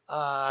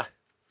that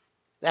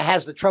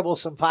has the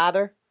troublesome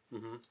father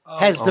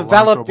has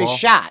developed Lonzo his Ball?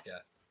 shot.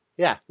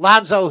 Yeah.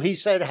 Lonzo, he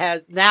said,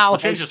 has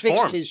changed his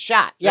fixed form. his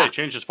shot. Yeah, Yeah. he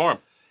changed his form.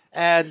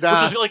 And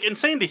Which is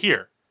insane to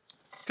hear.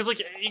 Because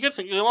you get to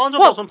think, Lonzo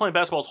Ball's been playing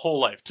basketball his whole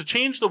life. To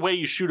change the way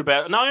you shoot a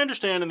basketball. Now I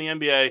understand in the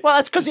NBA. well,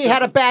 that's because he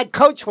had a bad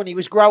coach when he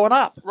was growing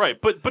up. Right,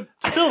 but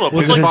still though.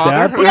 Was but, his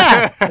dad?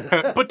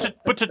 Yeah.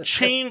 but to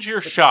change your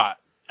shot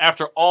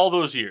after all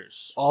those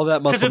years. All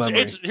that muscle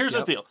memory. Here's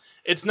the deal.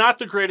 It's not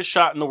the greatest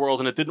shot in the world,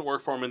 and it didn't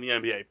work for him in the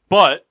NBA.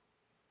 But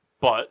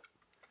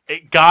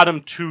it got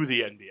him to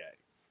the NBA.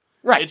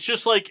 Right. It's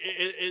just like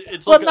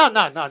it's Well, like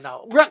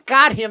no. What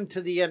got him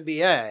to the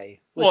NBA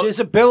was Well- his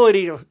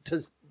ability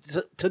to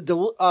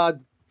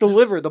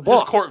deliver the ball.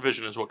 his court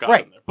vision is what got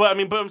Right. him there. But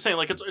I'm saying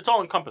it's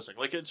all encompassing.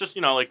 Like it's just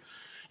you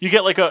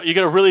get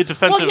a really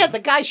defensive. Well, yeah, the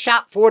guy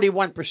shot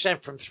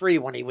 41% from 3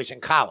 when he was in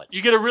college.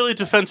 You get a really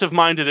defensive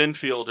minded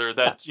infielder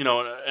that's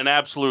an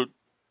absolute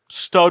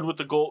stud with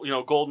the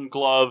Golden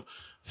Glove,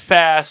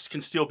 fast,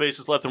 can steal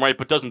bases left and right,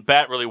 but doesn't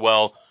bat really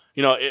well.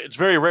 It's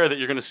very rare that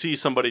you're going to see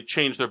somebody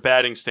change their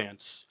batting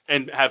stance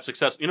and have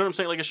success. You know what I'm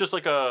saying? Like, it's just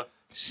like a...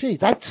 See,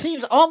 that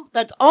seems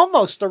that's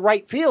almost a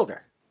right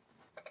fielder.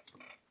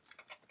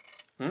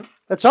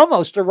 That's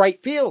almost a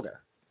right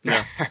fielder.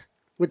 Yeah.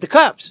 With the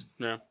Cubs.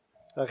 Yeah.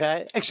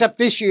 Okay? Except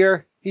this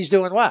year, he's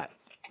doing what?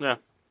 Yeah.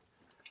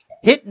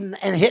 Hitting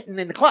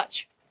in the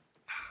clutch.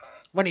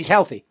 When he's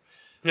healthy.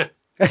 Yeah.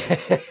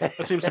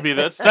 That seems to be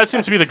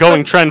the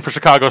going trend for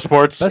Chicago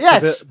sports.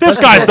 Yes. This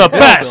guy's the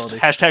best.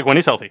 # when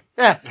he's healthy.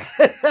 Yeah.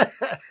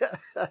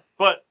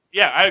 But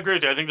yeah, I agree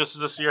with you. I think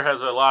this year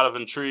has a lot of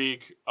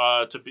intrigue.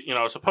 To be,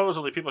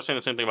 supposedly people are saying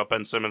the same thing about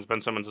Ben Simmons.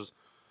 Ben Simmons has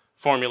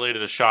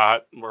formulated a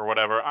shot or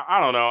whatever. I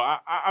don't know.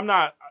 I'm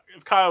not.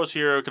 If Kyle was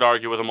here, I could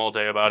argue with him all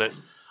day about it.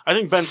 I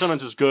think Ben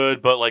Simmons is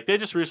good, but like they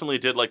just recently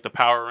did like the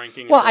power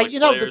ranking. Well, for,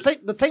 players.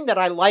 the thing that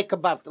I like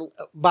about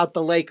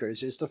the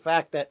Lakers is the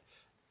fact that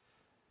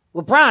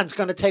LeBron's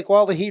going to take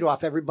all the heat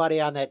off everybody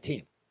on that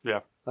team. Yeah.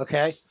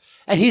 Okay?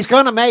 And he's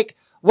going to make,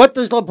 what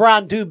does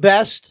LeBron do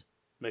best?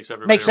 Makes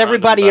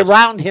everybody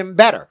around him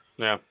better.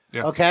 Yeah.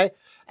 Yeah. Okay?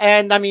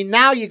 And, I mean,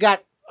 now you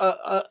got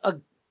a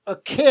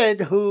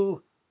kid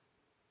who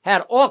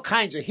had all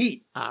kinds of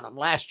heat on him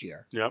last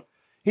year. Yep.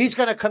 He's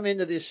going to come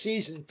into this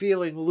season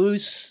feeling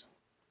loose.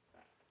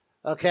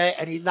 Okay?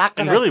 And he's not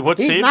going to... And really, what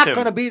saved him... He's not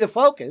going to be the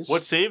focus.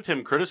 What saved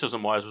him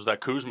criticism-wise was that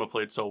Kuzma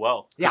played so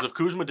well. Yeah.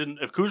 Because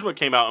if Kuzma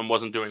came out and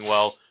wasn't doing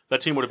well, that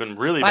team would have been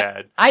really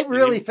bad. I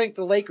really think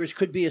the Lakers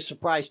could be a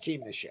surprise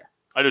team this year.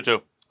 I do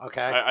too.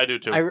 Okay? I do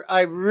too.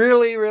 I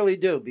really, really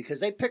do, because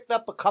they picked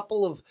up a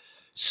couple of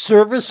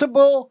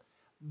serviceable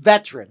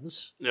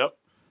veterans Yep.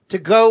 to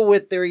go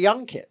with their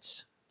young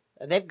kids.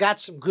 And they've got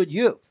some good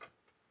youth.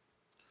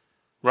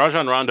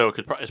 Rajon Rondo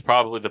is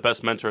probably the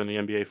best mentor in the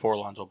NBA for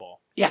Lonzo Ball.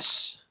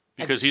 Yes.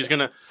 Because he's going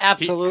to...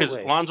 Absolutely.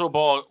 Because Lonzo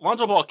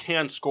Ball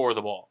can score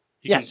the ball.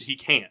 He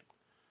can.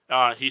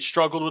 He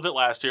struggled with it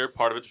last year.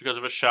 Part of it's because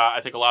of his shot.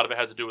 I think a lot of it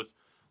had to do with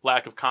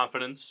lack of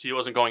confidence. He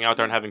wasn't going out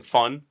there and having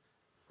fun.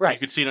 Right. You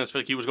could see it in his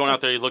face. He was going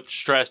out there. He looked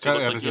stressed. He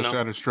Kind looked of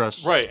out of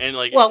stress. Right. And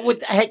like... Well,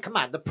 hey, come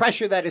on. The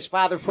pressure that his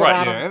father put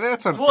on Yeah, him.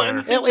 that's unfair.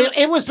 Well, and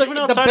It was the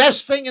outside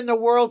best thing in the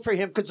world for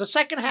him, because the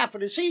second half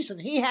of the season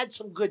he had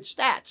some good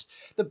stats.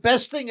 The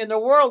best thing in the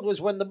world was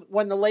when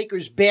the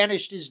Lakers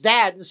banished his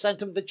dad and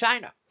sent him to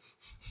China,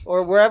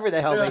 or wherever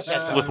the hell they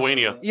sent him.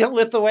 Lithuania. Yeah,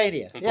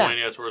 Lithuania.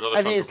 Lithuania, that's where his other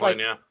I mean, sons it's were playing,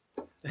 like-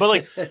 yeah. But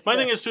like, my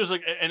thing is too is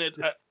like, and it,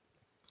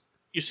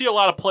 you see a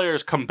lot of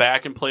players come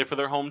back and play for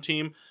their home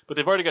team, but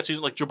they've already got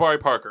season like Jabari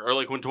Parker, or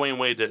like when Dwayne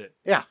Wade did it.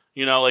 Yeah.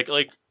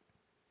 Like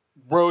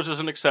Rose is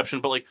an exception,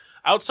 but like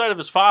outside of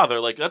his father,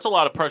 like that's a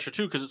lot of pressure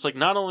too, because it's like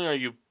not only are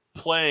you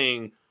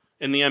playing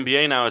in the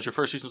NBA now as your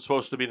first season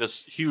supposed to be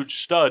this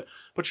huge stud,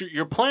 but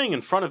you're playing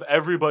in front of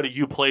everybody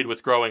you played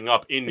with growing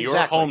up in your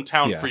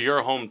hometown for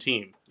your home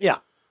team. Yeah.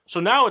 So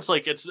now it's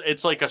like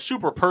a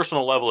super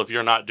personal level if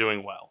you're not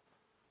doing well.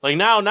 Like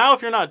now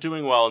if you're not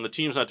doing well and the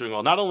team's not doing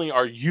well, not only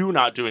are you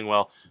not doing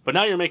well, but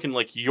now you're making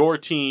like your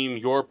team,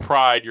 your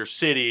pride, your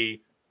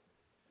city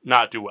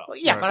not do well.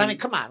 Yeah, but I mean,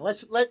 come on.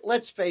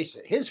 Let's face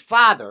it. His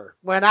father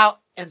went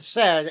out and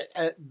said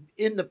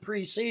in the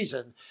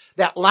preseason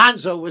that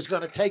Lonzo was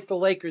going to take the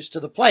Lakers to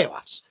the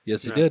playoffs.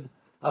 Yes, he did.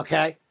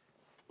 Okay.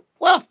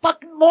 Well,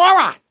 fucking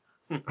moron.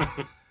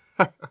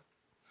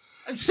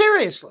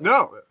 Seriously.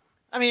 No.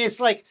 I mean, it's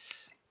like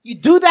you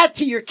do that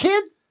to your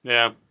kid,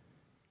 Yeah, A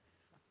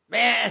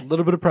man.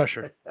 little bit of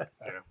pressure.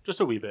 just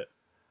a wee bit.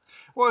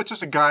 Well, it's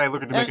just a guy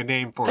looking to make a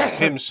name for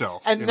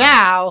himself. And you know?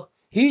 now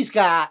he's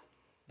got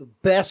the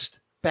best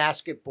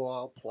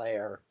basketball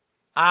player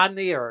on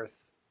the earth,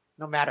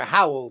 no matter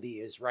how old he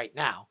is right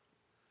now.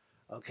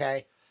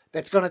 Okay?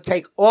 That's going to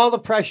take all the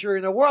pressure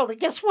in the world. And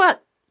guess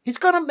what? He's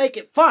going to make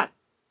it fun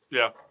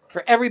Yeah,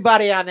 for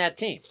everybody on that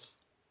team.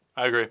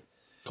 I agree.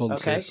 Golden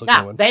Okay? State's still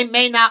Now, going. they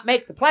may not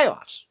make the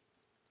playoffs,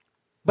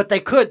 but they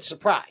could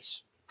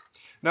surprise.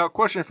 Now,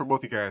 question for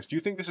both you guys. Do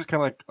you think this is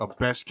kind of like a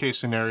best case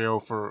scenario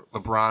for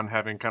LeBron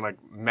having kind of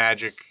like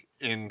Magic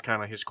in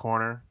kind of his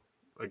corner?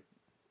 Like,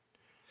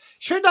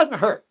 Sure doesn't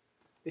hurt.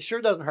 It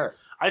sure doesn't hurt.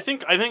 I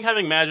think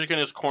having Magic in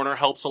his corner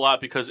helps a lot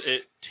because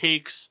it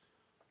takes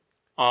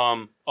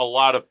a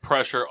lot of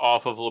pressure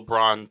off of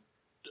LeBron.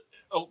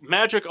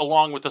 Magic,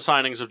 along with the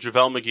signings of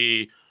JaVale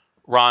McGee,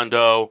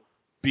 Rondo,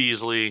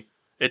 Beasley,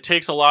 it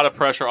takes a lot of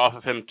pressure off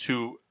of him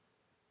to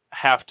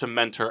have to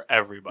mentor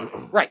everybody.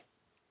 Right.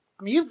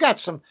 I mean, you've got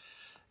some...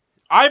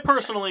 I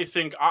personally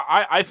think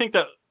I think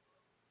that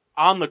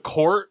on the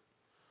court,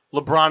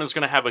 LeBron is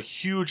going to have a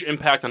huge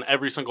impact on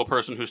every single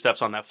person who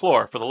steps on that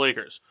floor for the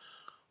Lakers.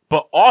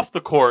 But off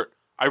the court,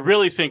 I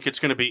really think it's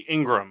going to be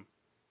Ingram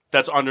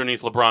that's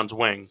underneath LeBron's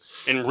wing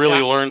and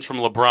really learns from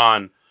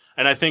LeBron.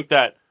 And I think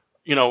that,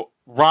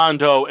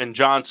 Rondo and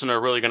Johnson are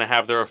really going to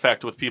have their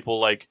effect with people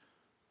like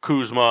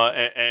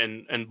Kuzma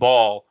and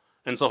Ball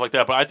and stuff like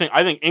that. But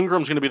I think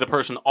Ingram's going to be the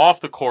person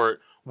off the court,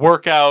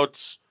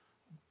 workouts,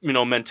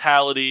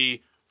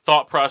 mentality,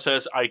 thought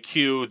process,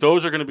 IQ.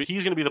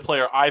 He's going to be the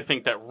player I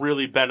think that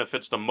really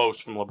benefits the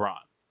most from LeBron.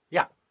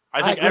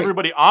 I think agree.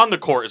 everybody on the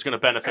court is going to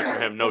benefit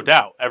from him, no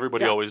doubt.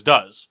 Everybody always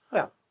does.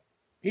 Well,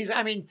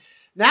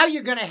 now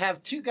you're going to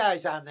have two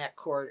guys on that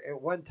court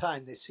at one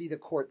time that see the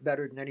court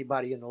better than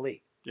anybody in the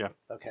league. Yeah.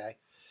 Okay.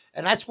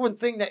 And that's one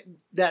thing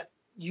that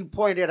you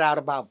pointed out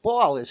about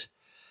Ball is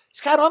he's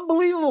got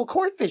unbelievable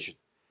court vision.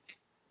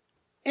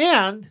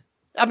 And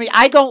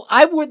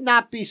I would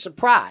not be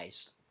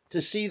surprised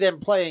to see them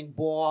playing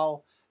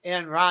Ball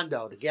and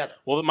Rondo together.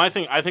 Well, I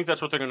think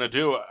that's what they're going to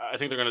do. I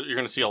think you're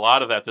going to see a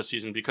lot of that this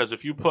season because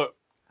if you put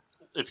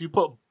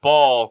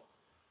Ball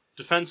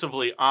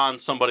defensively on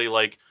somebody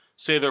like,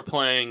 say they're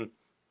playing,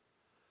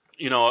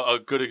 a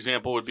good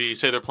example would be,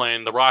 say they're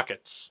playing the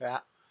Rockets. Yeah.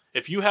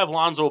 If you have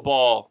Lonzo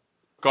Ball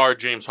guard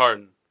James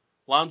Harden,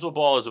 Lonzo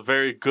Ball is a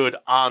very good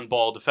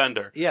on-ball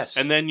defender. Yes.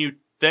 And then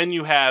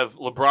you have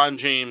LeBron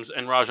James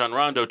and Rajon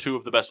Rondo, two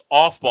of the best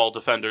off-ball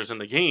defenders in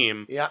the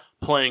game,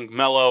 playing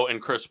Melo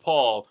and Chris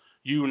Paul.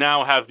 You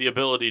now have the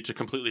ability to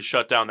completely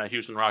shut down that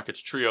Houston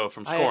Rockets trio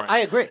from scoring. I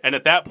agree. And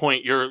at that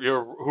point, you're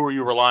who are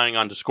you relying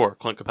on to score?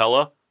 Clint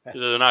Capella?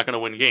 They're not going to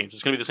win games.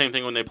 It's going to be the same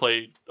thing when they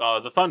play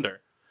the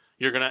Thunder.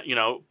 You're going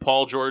to,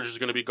 Paul George is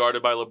going to be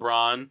guarded by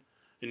LeBron,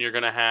 and you're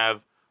going to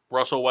have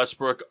Russell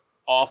Westbrook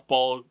off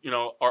ball,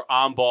 or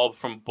on ball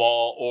from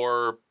Ball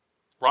or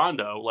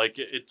Rondo. Like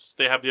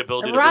they have the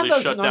ability to really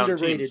shut down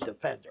teams. Rondo's an underrated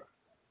defender.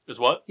 Is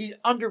what? He's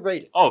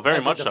underrated. Oh,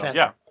 very much so.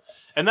 Yeah.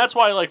 And that's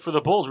why, like, for the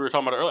Bulls, we were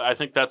talking about earlier, I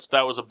think that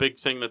was a big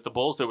thing that the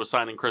Bulls did was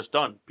signing Chris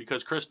Dunn.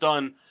 Because Chris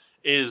Dunn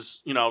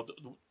is,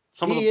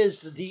 some of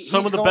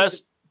the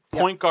best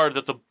point guard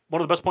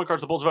one of the best point guards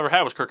the Bulls have ever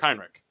had was Kirk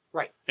Heinrich.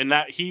 Right. And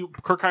that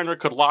Kirk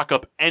Heinrich could lock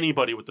up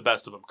anybody with the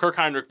best of them. Kirk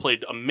Heinrich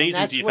played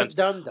amazing defense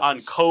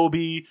on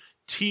Kobe,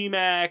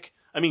 T-Mac.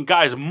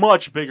 Guys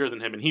much bigger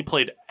than him, and he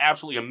played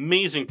absolutely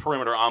amazing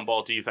perimeter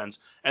on-ball defense.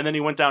 And then he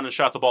went down and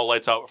shot the ball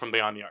lights out from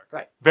beyond the arc.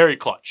 Right. Very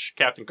clutch.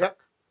 Captain Kirk. Yep.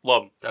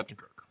 Love him. Captain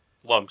Kirk.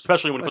 Love him,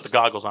 especially when he put the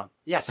goggles on.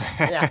 Yes.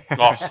 Yeah.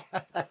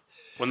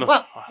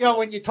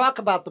 When you talk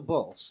about the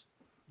Bulls,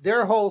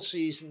 their whole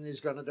season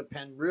is going to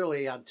depend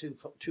really on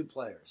two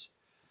players.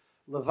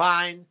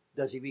 Levine,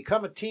 does he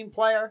become a team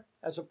player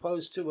as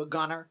opposed to a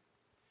gunner?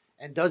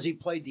 And does he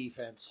play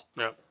defense?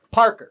 Yeah.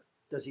 Parker,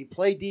 does he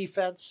play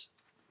defense?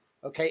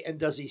 Okay, and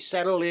does he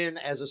settle in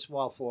as a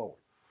small forward?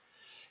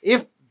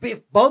 If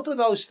both of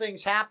those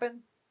things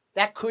happen,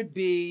 that could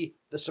be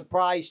the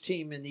surprise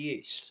team in the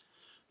East.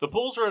 The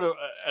Bulls are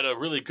at a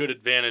really good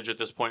advantage at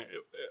this point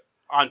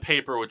on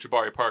paper with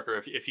Jabari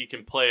Parker if he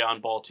can play on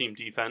ball team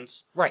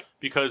defense. Right.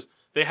 Because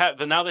they have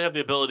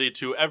the ability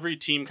to, every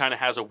team kind of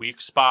has a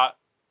weak spot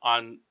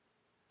on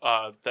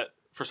that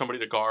for somebody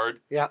to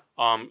guard. Yeah.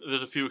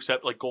 There's a few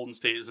like Golden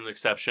State is an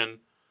exception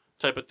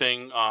type of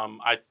thing.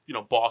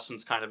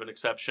 Boston's kind of an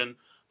exception.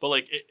 But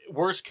like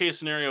worst case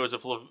scenario is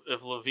if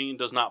Levine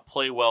does not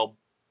play well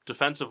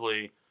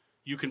defensively,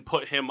 you can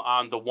put him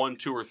on the 1,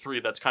 2, or 3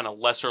 that's kind of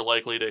lesser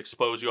likely to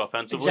expose you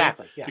offensively.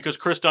 Exactly, yeah. Because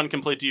Chris Dunn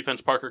can play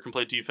defense, Parker can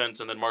play defense,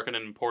 and then Markkanen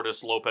and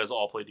Portis, Lopez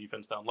all play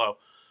defense down low.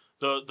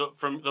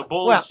 From the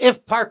Bulls, well,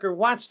 if Parker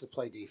wants to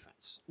play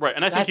defense, right,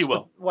 and I think he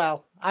will.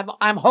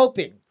 I'm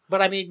hoping,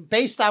 but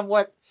based on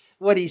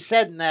what he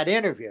said in that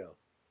interview,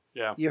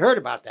 yeah, you heard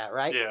about that,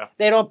 right? Yeah,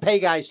 they don't pay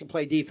guys to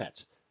play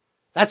defense.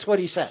 That's what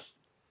he said,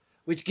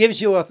 which gives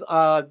you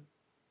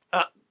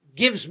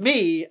gives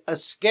me a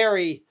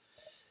scary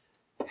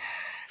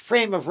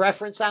frame of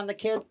reference on the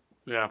kid.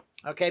 Yeah.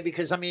 Okay,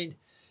 because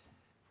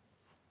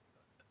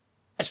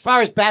as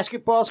far as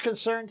basketball is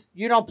concerned,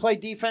 you don't play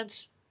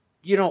defense,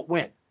 you don't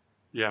win.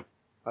 Yeah.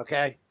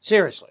 Okay?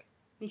 Seriously.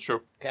 That's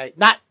true. Okay?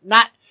 Not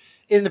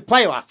in the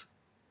playoff.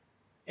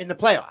 In the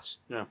playoffs.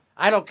 Yeah.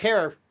 I don't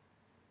care.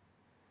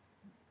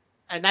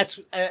 And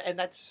that's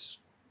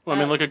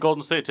well, look at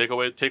Golden State. Take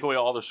away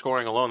all their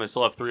scoring alone, they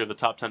still have 3 of the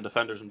top 10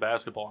 defenders in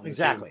basketball.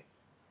 Exactly.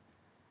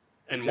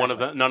 And none of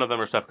them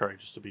are Steph Curry,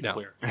 just to be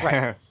clear.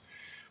 Right.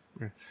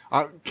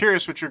 I'm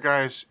curious what your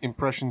guys'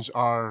 impressions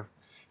are.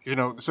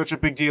 Such a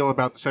big deal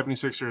about the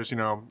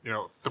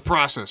 76ers, the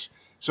process.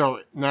 So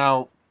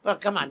now... Well,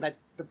 come on.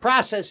 The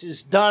process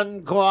is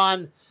done,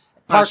 gone,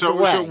 parked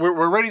away. So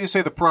we're ready to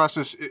say the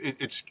process,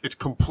 it's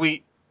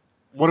complete.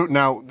 Here's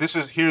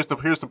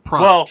the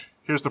product. Well,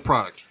 here's the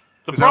product.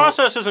 The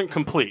process isn't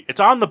complete.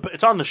 It's on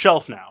the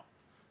shelf now.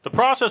 The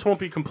process won't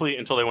be complete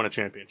until they win a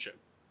championship.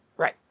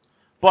 Right.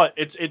 But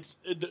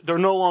they're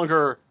no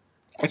longer...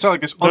 It's not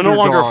like this They're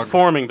underdog. no longer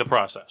forming the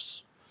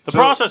process. The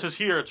process is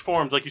here. It's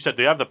formed. Like you said,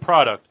 they have the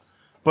product.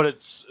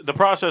 But the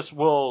process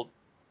will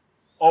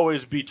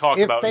always be talked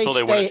about until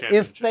they win a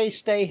championship. If they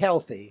stay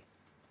healthy,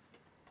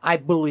 I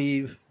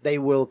believe they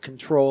will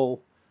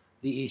control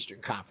the Eastern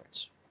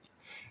Conference.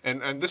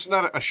 And this is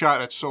not a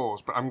shot at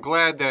Souls, but I'm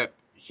glad that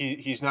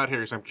he's not here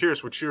because I'm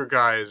curious what your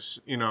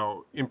guys'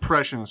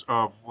 impressions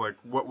of like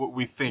what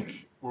we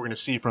think we're going to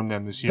see from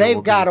them this year.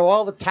 They've got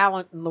all the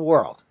talent in the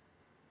world.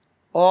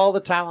 All the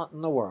talent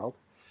in the world.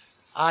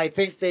 I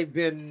think they've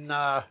been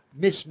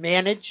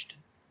mismanaged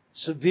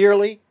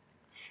severely.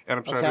 And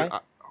I'm sorry, okay.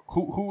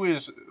 who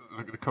is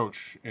the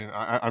coach, and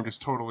I'm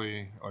just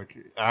totally like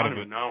out of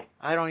it. No.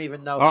 I don't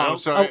even know. Oh,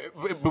 so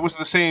but was it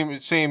the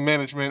same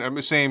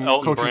management, same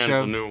Elton coaching Brand's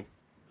staff?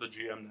 the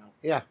GM now.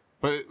 Yeah.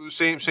 But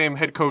same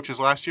head coach as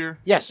last year?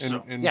 Yes.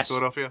 In Yes.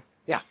 Philadelphia?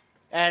 Yeah.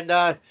 And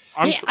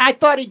I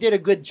thought he did a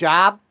good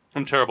job.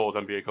 I'm terrible with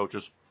NBA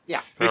coaches.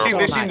 Yeah. They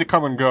Terrible. seem to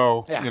come and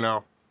go, Yeah. you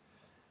know.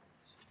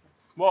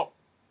 Well,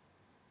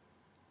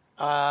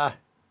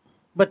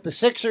 But the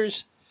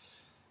Sixers,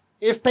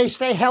 if they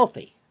stay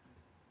healthy,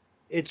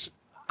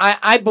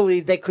 I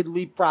believe they could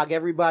leapfrog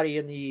everybody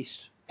in the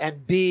East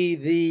and be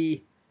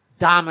the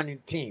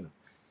dominant team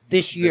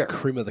this year. The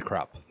cream of the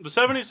crop. the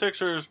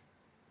 76ers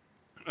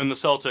and the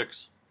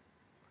Celtics,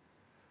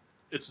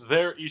 it's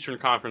their Eastern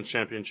Conference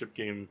championship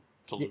game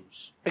to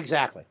lose.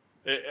 Exactly.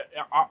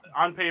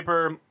 On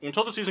paper,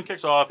 until the season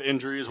kicks off,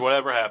 injuries,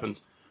 whatever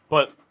happens,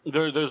 but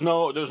there's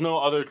no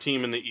other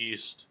team in the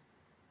East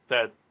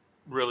that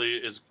really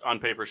is on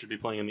paper should be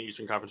playing in the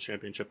Eastern Conference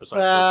championship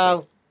besides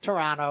those two.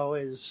 Toronto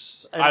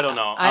is. I don't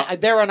know.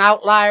 They're an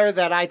outlier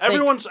that I think.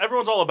 Everyone's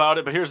all about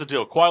it, but here's the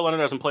deal: Kawhi Leonard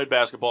hasn't played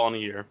basketball in a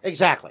year,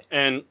 Exactly.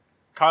 and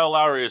Kyle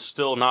Lowry is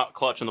still not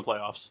clutch in the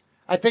playoffs.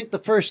 I think the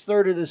first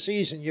third of the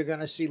season, you're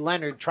going to see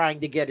Leonard trying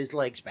to get his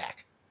legs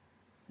back.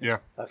 Yeah.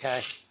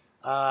 Okay.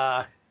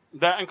 That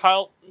and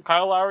Kyle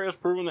Lowry has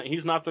proven that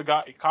he's not the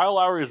guy. Kyle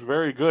Lowry is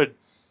very good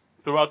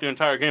throughout the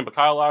entire game, but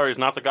Kyle Lowry is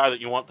not the guy that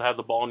you want to have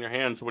the ball in your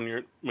hands when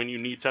you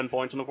need 10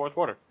 points in the fourth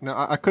quarter.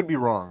 Now, I could be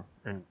wrong,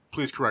 and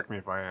please correct me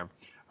if I am.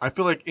 I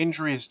feel like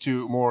injuries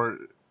to more...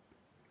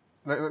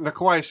 The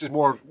Kawhi is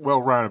more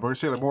well-rounded, but we're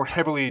saying like more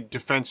heavily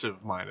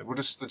defensive-minded.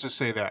 Let's just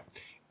say that.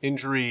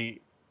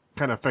 Injury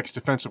kind of affects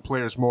defensive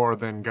players more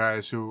than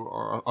guys who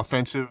are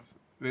offensive.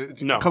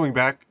 No. Coming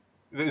back,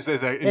 is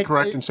that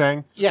incorrect in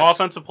saying? Yes.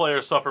 Offensive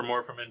players suffer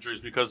more from injuries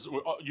because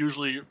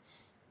usually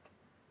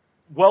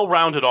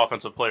well-rounded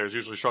offensive players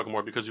usually struggle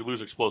more because you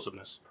lose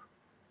explosiveness.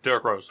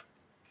 Derrick Rose.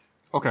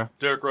 Okay.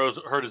 Derrick Rose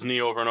hurt his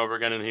knee over and over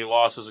again, and he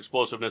lost his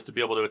explosiveness to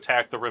be able to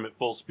attack the rim at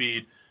full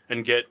speed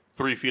and get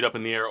 3 feet up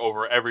in the air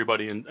over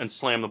everybody and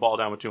slam the ball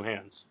down with 2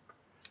 hands.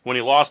 When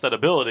he lost that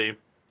ability,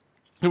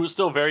 he was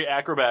still very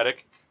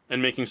acrobatic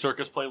and making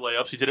circus play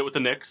layups. He did it with the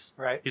Knicks.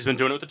 Right. He's been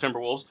doing it with the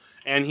Timberwolves.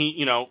 And he,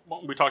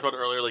 we talked about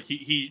it earlier, like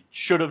he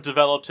should have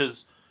developed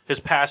his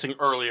passing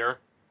earlier,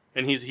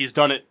 and he's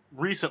done it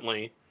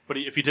recently. But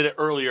if he did it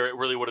earlier, it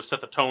really would have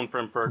set the tone for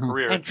him for a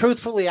career. And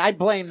truthfully, I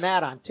blame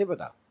that on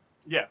Thibodeau.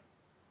 Yeah.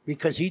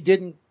 Because he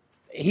didn't.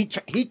 He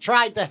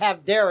tried to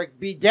have Derek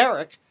be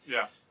Derek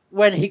Yeah.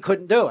 when he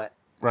couldn't do it.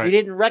 Right. He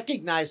didn't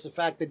recognize the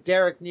fact that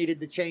Derek needed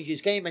to change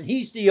his game, and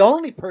he's the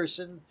only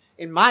person,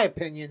 in my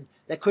opinion,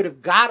 that could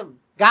have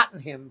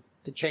gotten him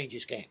to change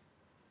his game.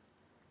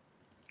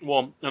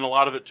 Well, and a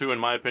lot of it, too, in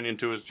my opinion,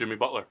 too, is Jimmy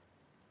Butler.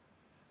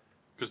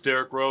 Because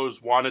Derrick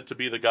Rose wanted to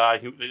be the guy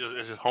who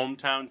is his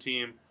hometown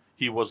team.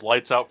 He was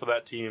lights out for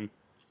that team.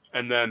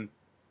 And then,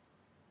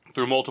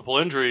 through multiple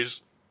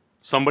injuries,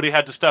 somebody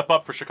had to step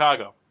up for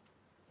Chicago.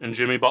 And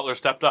Jimmy Butler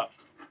stepped up.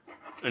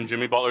 And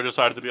Jimmy Butler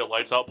decided to be a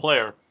lights out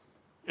player.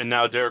 And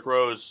now Derrick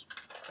Rose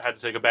had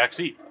to take a back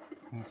seat.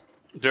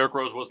 Derrick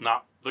Rose was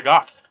not the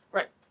guy.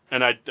 Right.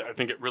 And I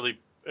think it really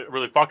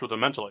fucked with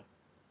him mentally.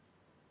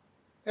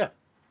 Yeah.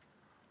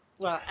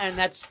 Well, and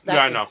that's...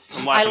 Yeah, I know.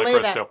 I'm laughing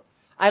at Chris, too.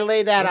 I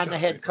lay that on the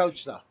head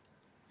coach, though.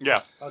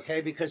 Yeah.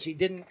 Okay, because he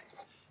didn't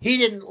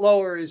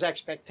lower his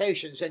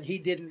expectations, and he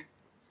didn't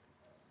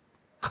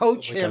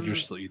coach Oh my God, him you're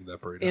still eating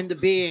that burrito. into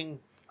being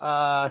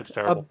It's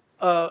terrible.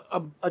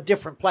 a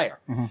different player.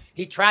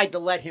 He tried to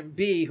let him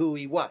be who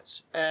he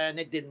was, and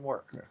it didn't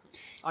work. Yeah.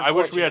 I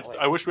wish we had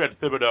Unfortunately.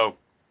 Thibodeau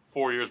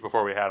 4 years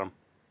before we had him.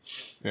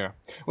 Yeah.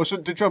 Well, so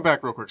to jump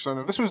back real quick,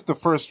 so this was the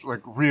first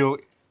real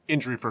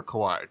injury for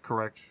Kawhi,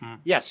 correct?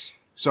 Yes.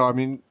 So I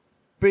mean,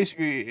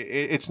 basically,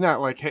 it's not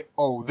like, hey,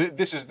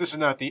 this is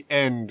not the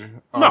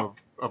end No.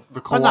 of the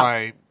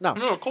Kawhi. No.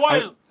 No,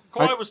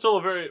 Kawhi was still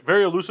a very,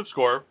 very elusive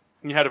scorer.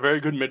 He had a very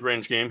good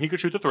mid-range game. He could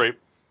shoot the three,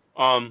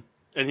 and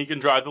he can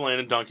drive the lane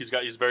and dunk. He's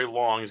very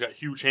long. He's got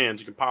huge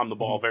hands. He can palm the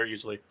ball very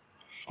easily.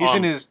 He's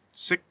in his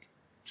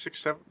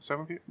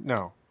seven feet?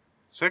 No,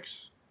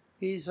 6.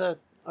 He's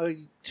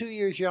 2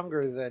 years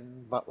younger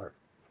than Butler.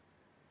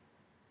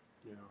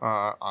 So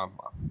I'm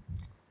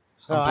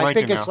I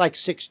think blanking it's now. like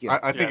 6 years.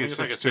 I think it's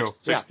like 6 a too.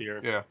 sixth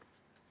year. Yeah.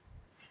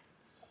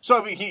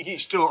 So I mean,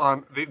 he's still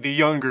on the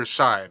younger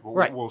side.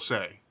 Right. We'll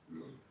say.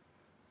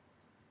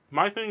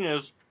 My thing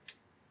is,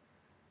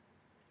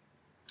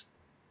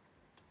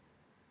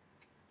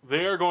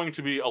 they are going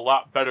to be a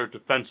lot better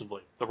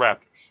defensively, the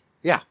Raptors.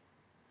 Yeah.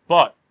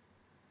 But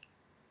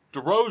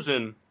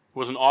DeRozan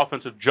was an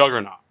offensive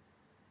juggernaut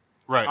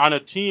Right. on a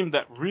team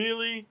that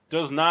really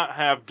does not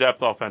have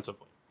depth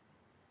offensively.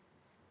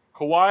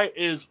 Kawhi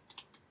is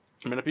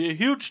going to be a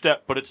huge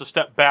step, but it's a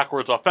step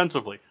backwards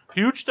offensively.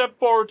 Huge step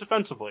forward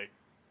defensively,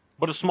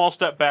 but a small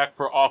step back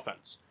for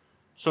offense.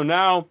 So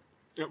now,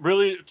 it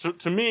really,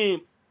 to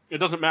me, it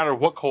doesn't matter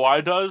what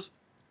Kawhi does.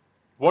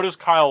 What is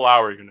Kyle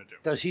Lowry going to do?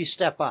 Does he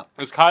step up?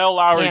 Is Kyle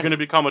Lowry Can he? going to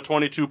become a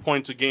 22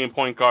 points a game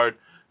point guard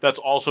that's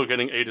also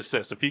getting 8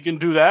 assists? If he can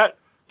do that,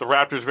 the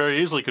Raptors very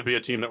easily could be a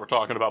team that we're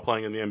talking about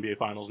playing in the NBA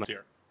Finals next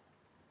year.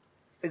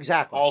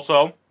 Exactly.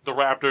 Also, the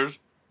Raptors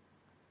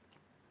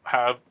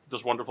have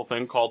this wonderful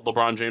thing called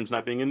LeBron James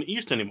not being in the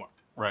East anymore.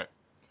 Right.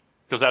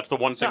 Because that's the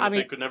one thing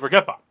they could never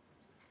get by.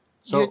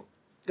 So,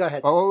 go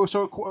ahead.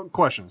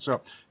 Question.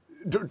 So,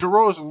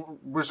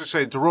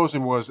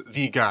 DeRozan was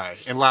the guy,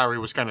 and Lowry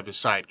was kind of his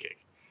sidekick.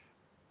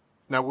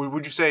 Now,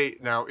 would you say,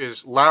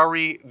 is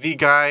Lowry the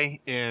guy,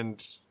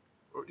 and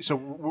so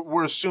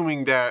we're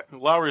assuming that...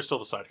 Lowry is still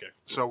the sidekick.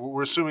 So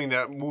we're assuming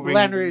that moving...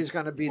 Leonard is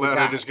going to be the guy.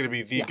 Leonard is going to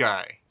be the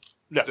guy.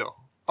 Yeah. Still.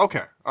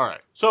 Okay, all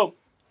right. So,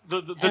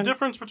 the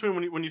difference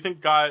between when you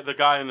think the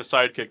guy and the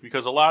sidekick,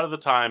 because a lot of the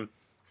time,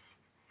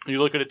 you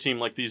look at a team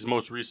like this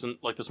most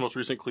recent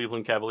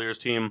Cleveland Cavaliers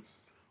team,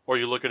 or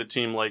you look at a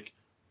team like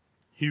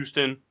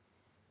Houston,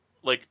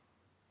 like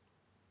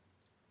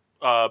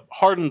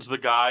Harden's the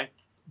guy,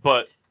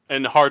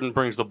 and Harden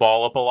brings the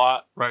ball up a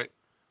lot. Right.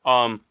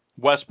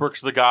 Westbrook's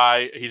the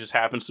guy. He just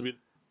happens to be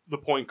the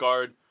point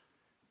guard.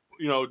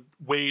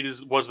 Wade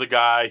was the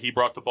guy. He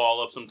brought the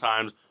ball up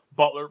sometimes.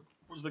 Butler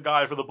was the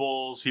guy for the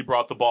Bulls. He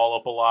brought the ball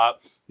up a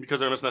lot because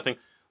they're missing that thing.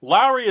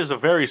 Lowry is a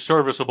very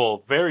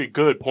serviceable, very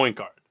good point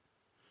guard.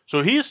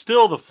 So he's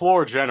still the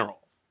floor general,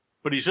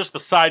 but he's just the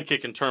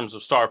sidekick in terms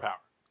of star power.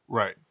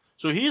 Right.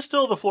 So he's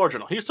still the floor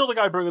general. He's still the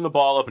guy bringing the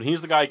ball up, and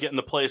he's the guy getting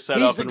the play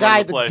set up. He's the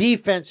guy the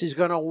defense is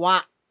going to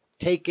want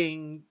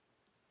taking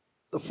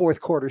the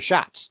fourth quarter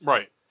shots.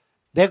 Right.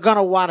 They're going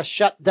to want to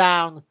shut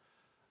down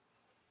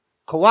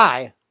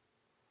Kawhi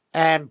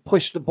and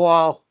push the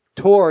ball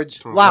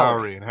towards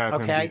Lowry and have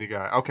him be the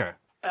guy. Okay.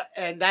 I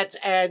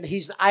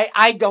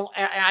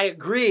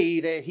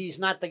agree that he's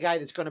not the guy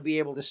that's going to be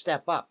able to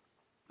step up.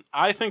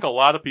 I think a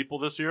lot of people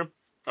this year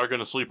are going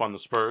to sleep on the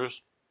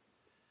Spurs,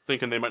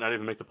 thinking they might not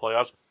even make the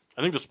playoffs.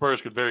 I think the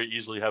Spurs could very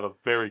easily have a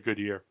very good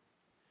year.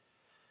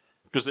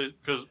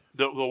 Because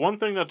the one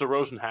thing that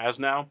DeRozan has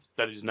now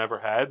that he's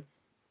never had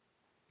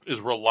is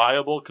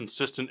reliable,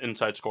 consistent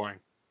inside scoring.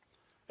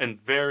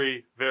 And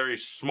very, very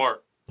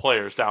smart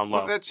players down low.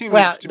 Well, that seems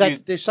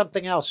there's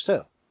something else,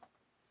 too.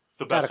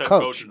 The best head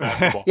coach in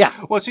basketball. Yeah.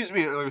 Well, it seems to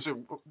me,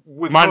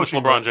 with minus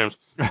LeBron James.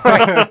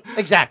 Right.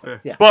 Exactly.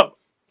 Yeah. But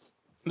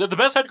the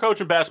best head coach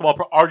in basketball,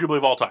 arguably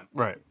of all time.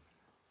 Right.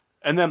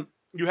 And then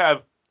you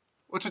have...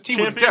 Well, it's a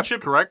team with depth,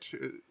 correct?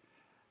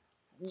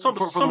 For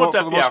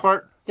the most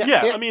part?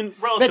 Yeah, I mean,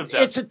 relative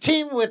depth. It's a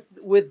team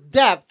with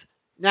depth.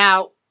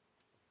 Now,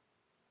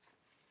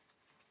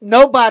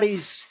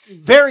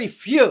 very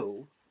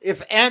few,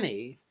 if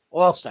any,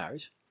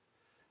 all-stars.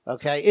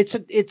 Okay? It's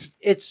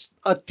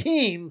a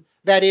team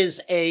that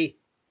is a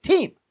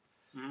team.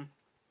 Mm-hmm.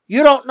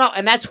 You don't know,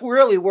 and that's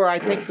really where I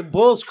think the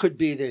Bulls could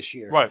be this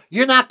year. Right.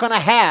 You're not going to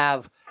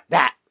have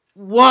that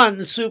one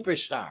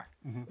superstar,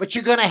 but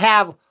you're going to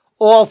have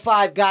all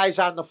five guys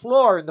on the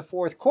floor in the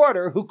fourth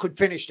quarter who could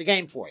finish the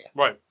game for you.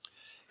 Right.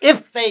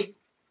 If they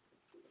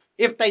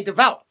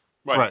develop.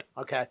 Right.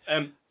 Okay.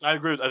 And I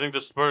agree. I think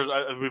the Spurs,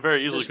 we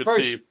very easily could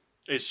see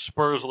a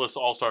Spurs-less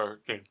all-star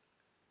game.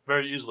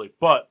 Very easily.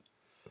 But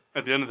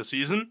at the end of the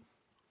season,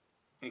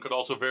 we could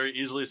also very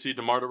easily see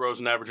DeMar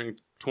DeRozan averaging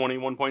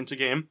 21 points a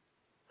game.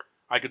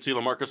 I could see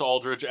LaMarcus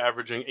Aldridge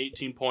averaging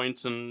 18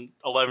 points and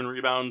 11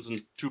 rebounds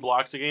and 2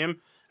 blocks a game.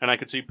 And I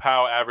could see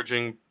Powell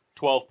averaging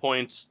 12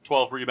 points,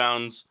 12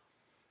 rebounds,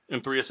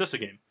 and 3 assists a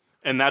game.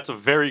 And that's a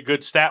very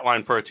good stat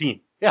line for a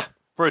team. Yeah.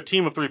 For a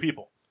team of 3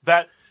 people.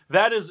 That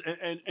is,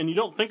 and you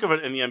don't think of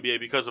it in the NBA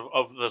because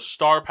of the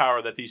star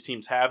power that these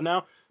teams have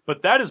now,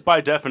 but that is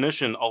by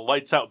definition a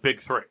lights-out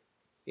big 3.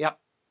 Yep.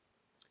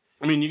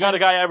 I mean, you got a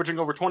guy averaging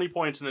over 20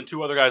 points and then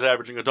 2 other guys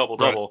averaging a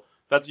double-double. Right.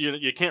 That's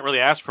you can't really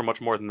ask for much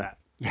more than that.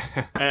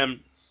 And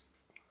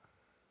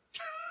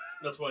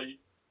that's why you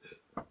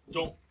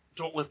don't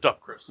lift up,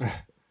 Chris.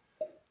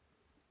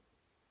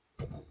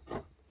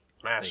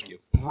 Thank you.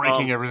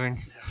 Breaking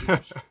everything.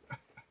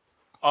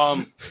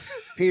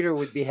 Peter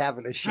would be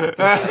having a shit.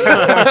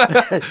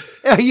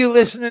 Are you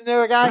listening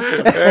there, guy?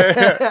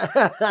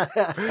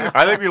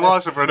 I think we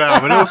lost it for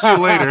now, but we'll see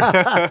later.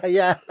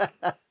 Yeah.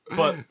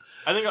 But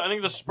I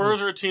think the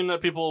Spurs are a team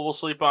that people will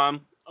sleep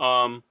on.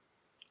 I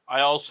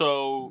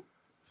also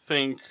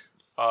think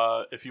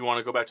if you want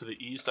to go back to the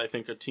East, I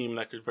think a team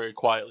that could very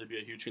quietly be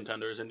a huge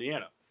contender is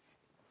Indiana.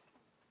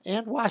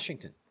 And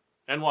Washington.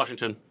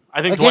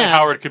 I think Dwight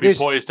Howard could be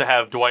poised to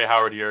have Dwight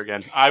Howard year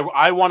again.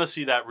 I want to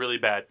see that really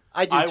bad.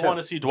 I do too. Want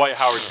to see Dwight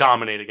Howard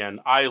dominate again.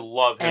 I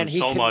love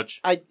him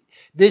much.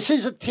 This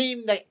is a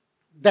team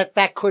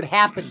that could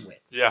happen with.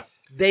 Yeah.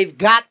 They've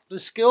got the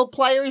skill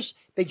players.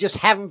 They just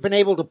haven't been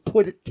able to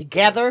put it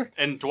together.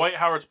 And Dwight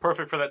Howard's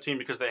perfect for that team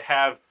because they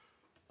have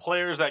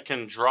players that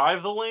can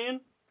drive the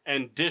lane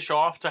and dish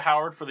off to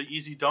Howard for the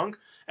easy dunk.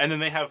 And then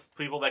they have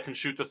people that can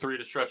shoot the 3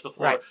 to stretch the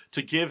floor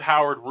to give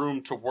Howard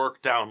room to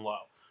work down low.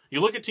 You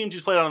look at teams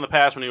he's played on in the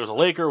past when he was a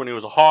Laker, when he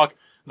was a Hawk,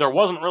 there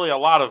wasn't really a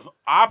lot of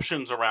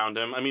options around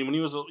him. I mean, when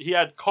he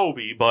had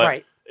Kobe,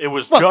 but it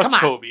was just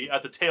Kobe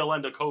at the tail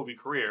end of Kobe's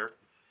career.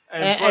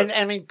 And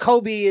I mean,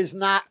 Kobe is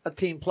not a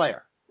team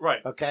player.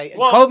 Right. Okay? And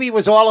Kobe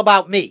was all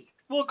about me.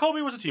 Well,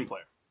 Kobe was a team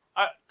player.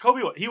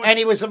 Kobe, and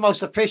he was the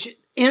most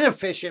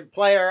inefficient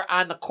player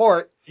on the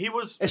court. He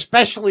was,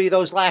 especially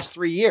those last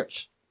 3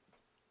 years.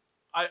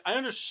 I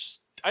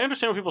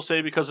understand what people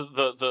say because of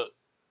the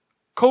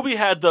Kobe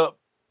had the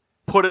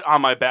put it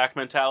on my back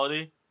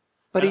mentality,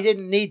 but he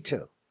didn't need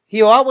to.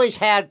 He always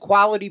had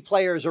quality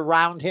players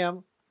around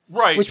him,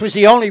 right? Which was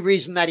the only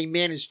reason that he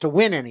managed to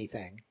win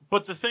anything.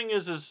 But the thing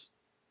is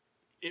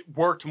it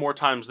worked more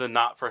times than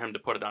not for him to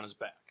put it on his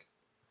back.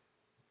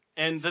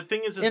 And the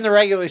thing is in the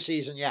regular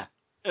season, yeah.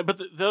 But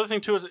the other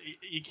thing too is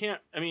you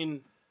can't. I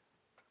mean,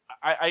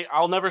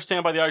 I'll never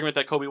stand by the argument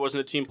that Kobe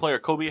wasn't a team player.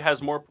 Kobe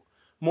has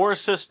more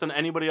assists than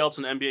anybody else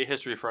in NBA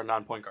history for a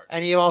non-point guard.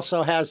 And he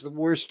also has the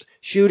worst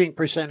shooting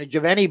percentage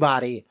of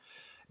anybody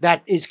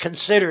that is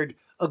considered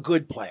a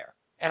good player.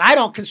 And I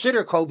don't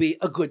consider Kobe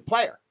a good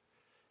player.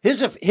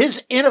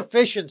 His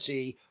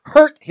inefficiency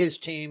hurt his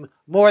team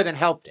more than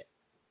helped it.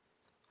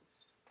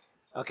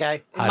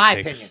 Okay? In my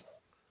opinion.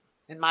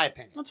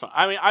 That's fine.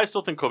 I mean, I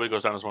still think Kobe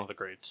goes down as one of the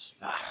greats.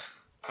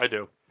 I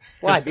do.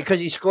 Why? Because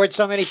he scored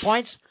so many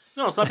points?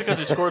 No, it's not because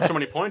he scored so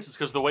many points. It's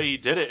because of the way he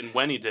did it and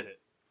when he did it.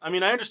 I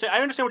mean, I understand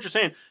what you're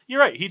saying. You're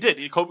right. He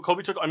did.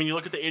 Kobe took. I mean, you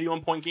look at the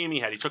 81-point game he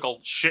had. He took a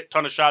shit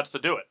ton of shots to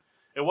do it.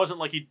 It wasn't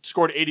like he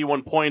scored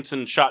 81 points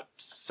and shot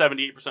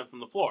 78% from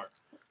the floor.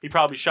 He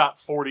probably shot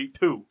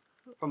 42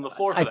 from the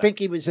floor. I think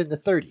he was in the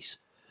 30s.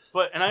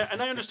 But and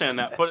I understand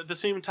that. But at the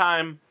same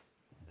time,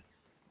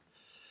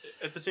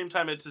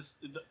 it's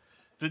just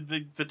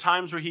the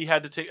times where he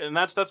had to take. And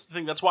that's the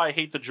thing. That's why I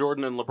hate the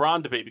Jordan and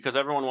LeBron debate, because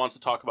everyone wants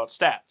to talk about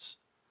stats,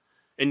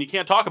 and you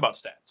can't talk about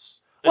stats.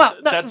 Well,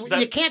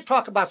 you can't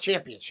talk about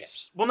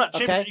championships. Well, not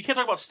championships. You can't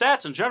talk about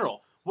stats in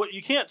general. What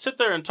you can't sit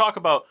there and talk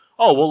about.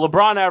 Oh, well,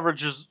 LeBron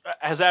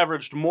has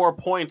averaged more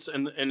points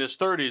in his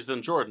 30s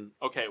than Jordan.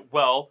 Okay,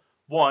 well,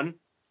 one,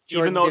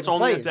 Jordan even though it's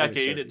only a didn't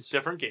play in his decade, 30s. it's a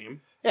different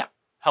game. Yeah,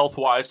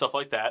 health-wise, stuff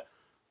like that.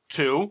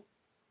 Two,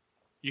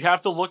 you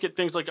have to look at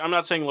things like, I'm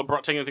not saying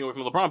taking anything away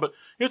from LeBron, but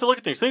you have to look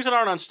at things that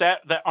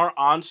aren't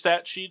on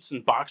stat sheets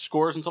and box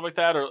scores and stuff like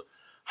that. Or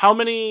how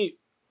many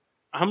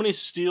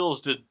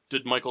steals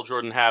did Michael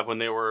Jordan have when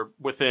they were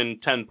within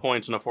 10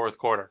 points in the fourth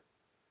quarter?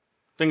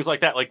 Things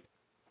like that.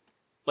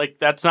 Like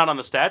that's not on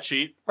the stat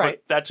sheet, right?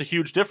 But that's a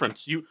huge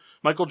difference.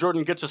 Michael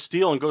Jordan gets a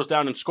steal and goes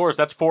down and scores.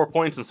 That's 4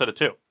 points instead of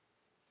 2.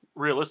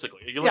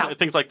 Realistically, you look at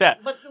things like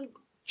that. But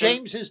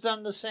James has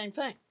done the same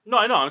thing. No,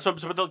 I know.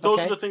 But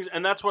those are the things,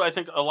 and that's what I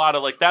think a lot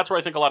of that's where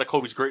I think a lot of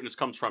Kobe's greatness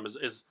comes from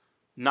is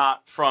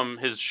not from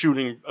his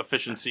shooting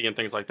efficiency and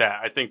things like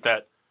that.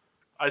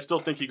 I still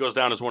think he goes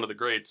down as one of the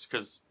greats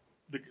because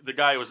the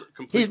guy was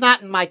complete. He's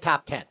not in my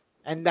top 10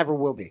 and never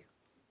will be.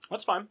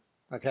 That's fine.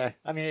 Okay,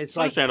 I mean it's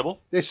understandable.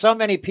 Like there's so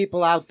many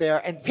people out there,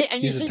 and you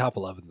he's see, in top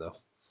 11 though.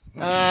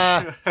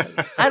 I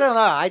don't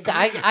know.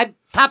 I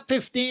top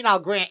 15. I'll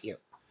grant you.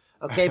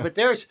 Okay, but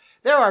there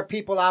are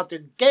people out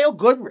there. Gail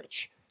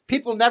Goodrich.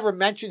 People never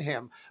mention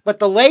him, but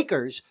the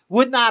Lakers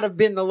would not have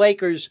been the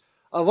Lakers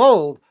of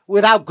old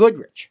without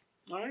Goodrich.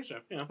 I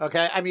understand. Yeah.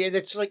 Okay, I mean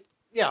it's like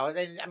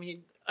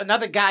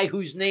another guy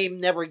whose name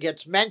never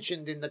gets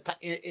mentioned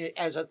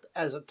as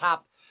a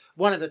top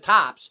one of the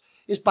tops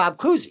is Bob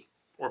Cousy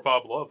or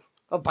Bob Love.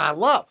 Bob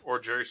Love. Or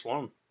Jerry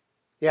Sloan.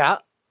 Yeah.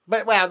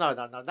 But, well, no.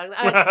 Don't put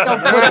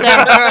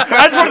that.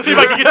 I just want to see if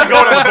I can get you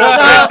going on the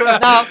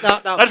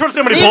bull. No. I just want to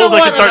see how many bulls I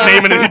can start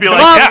naming and he'd be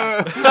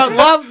like,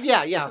 Love,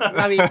 yeah.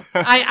 I mean,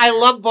 I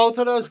love both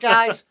of those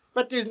guys,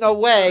 but there's no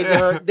way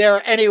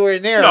they're anywhere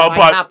near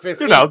my top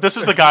 15. This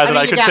is the guy that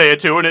I could say it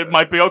to, and it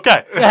might be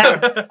okay.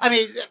 Yeah, I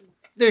mean,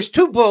 there's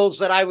 2 bulls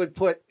that I would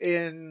put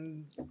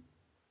in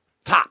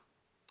top,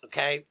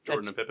 okay?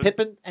 Jordan and Pippen.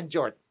 Pippen and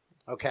Jordan,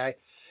 okay?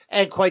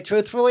 And quite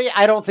truthfully,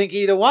 I don't think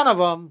either one of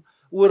them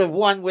would have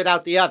won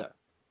without the other.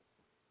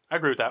 I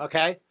agree with that.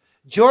 Okay?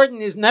 Jordan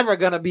is never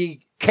going to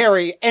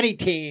carry any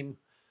team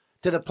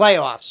to the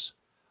playoffs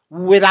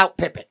without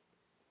Pippen.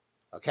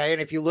 Okay?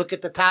 And if you look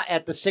at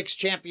the 6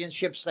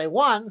 championships they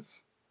won,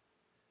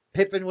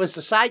 Pippen was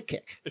the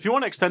sidekick. If you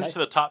want to extend it to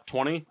the top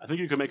 20, I think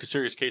you could make a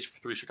serious case for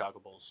 3 Chicago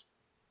Bulls.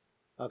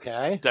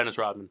 Okay. Dennis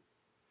Rodman.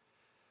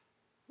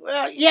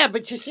 Well, yeah,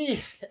 but you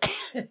see,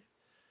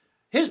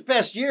 his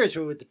best years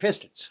were with the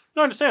Pistons.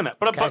 No, I understand that.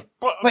 But I'm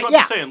yeah.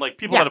 just saying, like,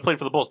 people that have played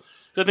for the Bulls,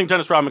 I think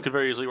Dennis Rodman could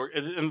very easily work.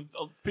 And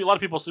a lot of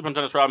people sleep on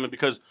Dennis Rodman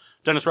because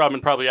Dennis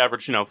Rodman probably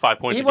averaged, 5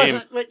 points a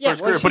game for his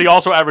career. But he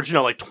also averaged,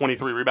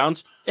 23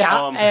 rebounds.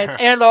 Yeah,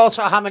 and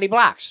also how many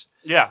blocks.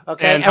 Yeah.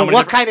 Okay, and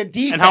what kind of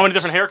defense. And how many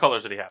different hair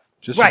colors did he have?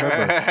 Just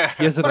remember,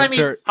 he has an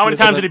unfair... how many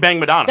times did he bang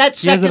Madonna?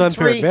 He has an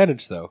unfair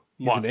advantage, though.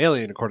 He's an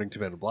alien, according to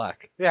Men in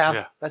Black.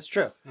 Yeah, that's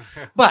true.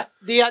 But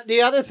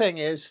the other thing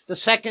is, the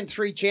second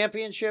 3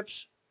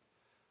 championships,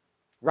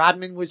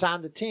 Rodman was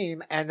on the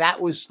team, and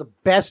that was the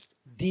best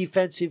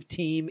defensive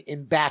team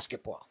in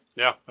basketball.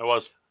 Yeah, it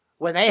was.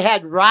 When they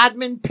had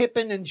Rodman,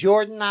 Pippen, and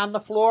Jordan on the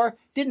floor,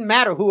 didn't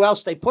matter who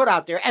else they put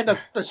out there. And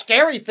the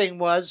scary thing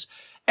was,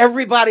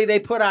 everybody they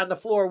put on the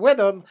floor with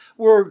them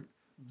were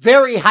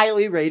very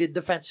highly rated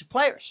defensive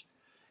players.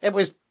 It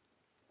was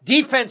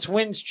Defense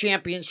wins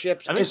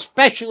championships, think-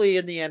 especially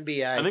in the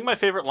NBA. I think my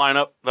favorite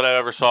lineup that I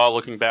ever saw,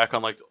 looking back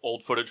on like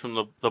old footage from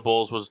the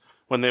Bulls, was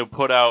when they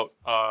put out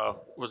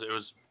it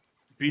was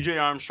B.J.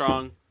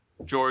 Armstrong,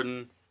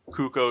 Jordan,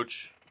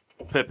 Kukoc,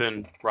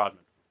 Pippen,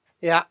 Rodman.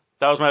 Yeah.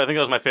 I think that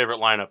was my favorite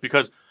lineup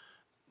because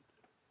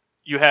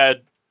you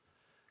had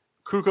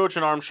Kukoc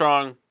and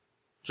Armstrong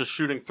just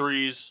shooting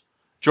threes,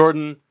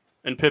 Jordan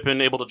and Pippen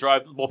able to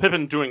drive. Well,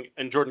 Pippen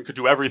and Jordan could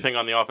do everything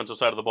on the offensive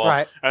side of the ball,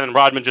 Right. and then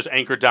Rodman just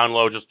anchored down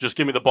low. Just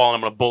give me the ball, and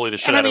I'm going to bully the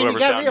shit And out of you whoever's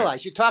got down to there.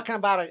 realize, you're talking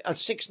about a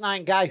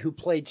 6'9" guy who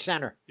played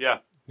center. Yeah,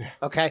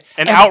 Okay.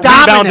 and out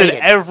rebounded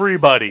dominated.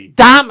 everybody.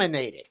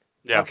 Dominated.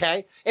 Yeah.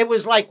 Okay. It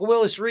was like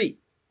Willis Reed.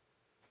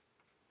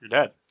 You're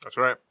dead. That's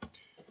right.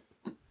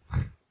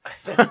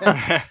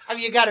 I mean,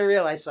 you got to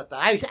realize something.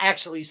 I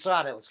actually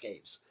saw those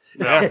games.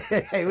 Yeah.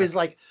 It was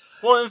like,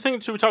 Well, and the thing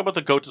too, we talk about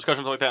the GOAT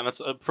discussions like that, and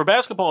that's for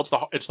basketball.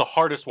 It's the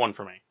hardest one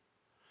for me.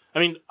 I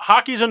mean,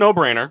 hockey's a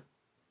no-brainer.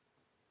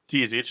 It's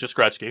easy. It's just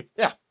Gretzky.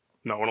 Yeah.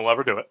 No one will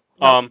ever do it.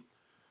 No.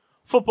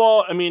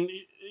 Football. I mean,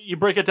 you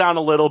break it down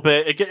a little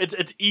bit.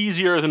 It's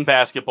easier than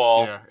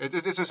basketball. Yeah,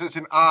 it's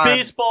an odd.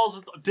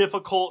 Baseball's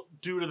difficult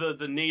due to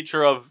the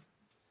nature of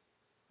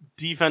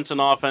defense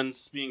and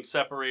offense being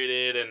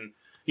separated, and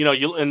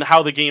and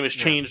how the game has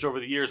changed over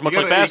the years. Much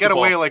like basketball, you got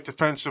to weigh like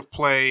defensive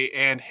play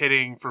and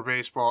hitting for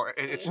baseball.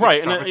 It's right.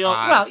 It's tough. And, It's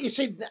odd. well, you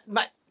see,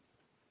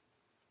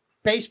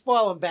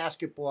 baseball and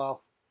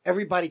basketball,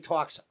 everybody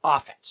talks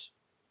offense.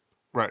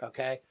 Right.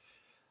 Okay.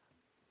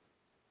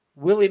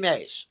 Willie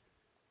Mays,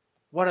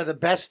 one of the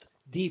best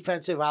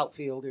defensive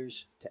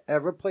outfielders to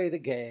ever play the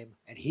game,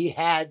 and he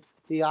had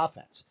the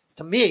offense.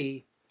 To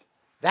me,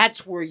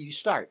 that's where you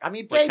start. I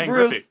mean, Like Babe Ken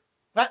Ruth, Griffey.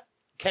 but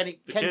Ken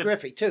kid.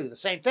 Griffey too, the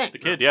same thing. The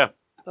kid, yeah.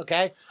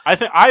 Okay,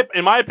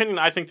 In my opinion,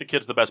 I think the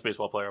kid's the best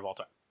baseball player of all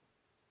time.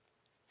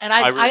 and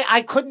I re-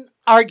 I couldn't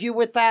argue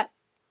with that.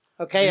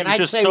 Okay, and He's I'd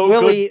just say so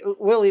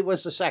Willie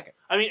was the second.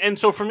 I mean, and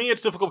so for me,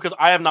 it's difficult because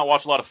I have not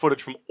watched a lot of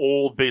footage from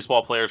old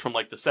baseball players from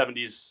like the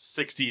 70s,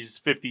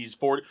 60s, 50s,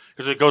 40s,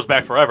 because it goes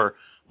back forever.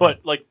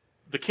 But like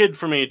the kid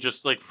for me,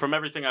 just like from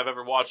everything I've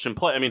ever watched him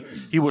play, I mean,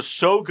 he was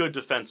so good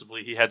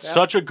defensively. He had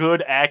such a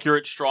good,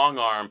 accurate, strong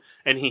arm,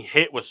 and he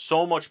hit with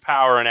so much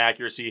power and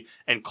accuracy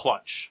and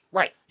clutch.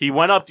 Right. He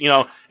went up,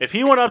 if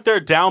he went up there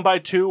down by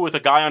 2 with a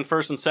guy on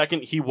first and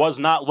second, he was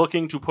not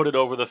looking to put it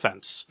over the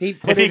fence.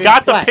 If he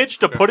got the pitch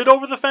to put it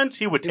over the fence,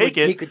 he would take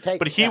it. He could take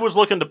but it, he was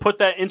looking to put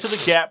that into the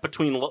gap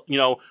between,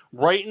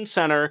 right and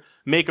center,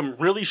 make him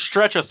really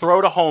stretch a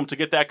throw to home to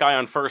get that guy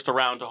on first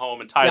around to home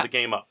and tie the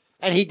game up.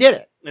 And he did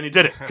it And he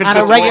did it on a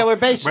consistently. regular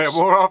basis.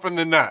 More often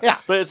than not. Yeah.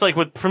 But it's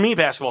like for me,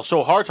 basketball is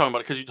so hard talking about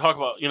it because you talk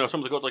about some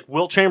of the goats like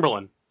Wilt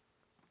Chamberlain.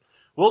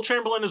 Wilt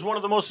Chamberlain is one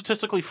of the most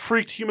statistically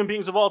freaked human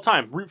beings of all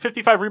time.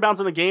 55 rebounds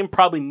in the game,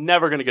 probably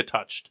never going to get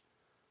touched.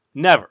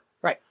 Never.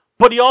 Right.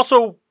 But he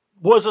also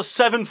was a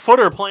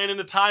 7-footer playing in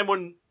a time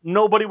when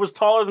nobody was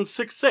taller than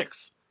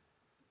 6'6".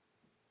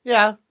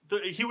 Yeah.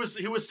 He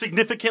was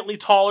significantly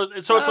taller,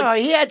 and so it's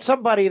like. He had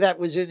somebody that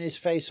was in his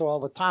face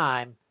all the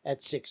time at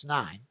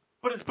 6'9".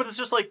 But it's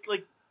just like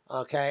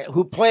Okay,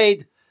 who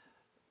played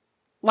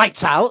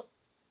lights out,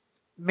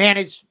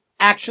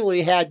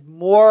 actually had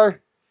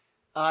more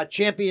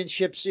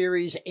championship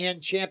series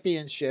and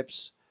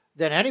championships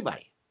than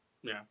anybody.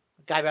 Yeah.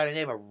 A guy by the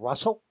name of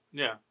Russell.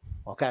 Yeah.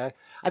 Okay,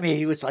 I mean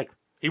he was like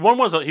He won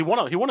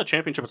a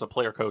championship as a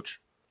player coach.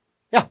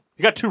 Yeah.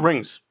 He got 2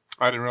 rings.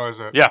 I didn't realize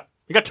that. Yeah.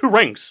 He got 2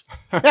 rings.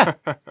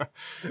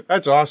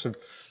 That's awesome.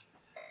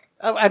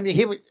 I mean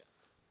he was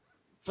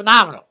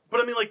phenomenal.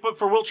 But I mean, but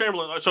for Wilt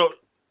Chamberlain, so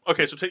take,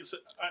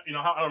 I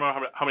don't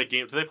know how many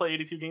games. Did they play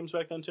 82 games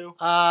back then too?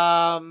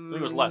 I think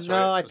it was less, No,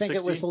 right? I think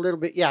it was 60? a little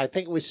bit. Yeah, I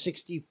think it was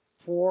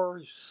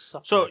 64.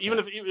 Something So like even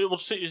that. if it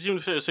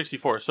was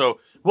 64, so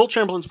Wilt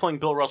Chamberlain's playing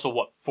Bill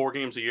Russell 4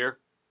 games a year?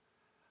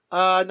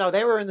 no,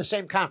 they were in the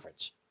same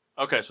conference.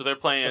 Okay, so they're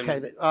playing,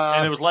 Okay,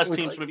 and there was less it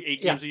teams, like- maybe 8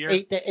 yeah, games a year.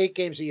 8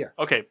 games a year.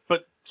 Okay,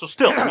 but so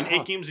still, I mean,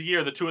 8 games a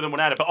year, the 2 of them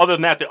went at it. But other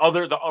than that, the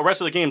rest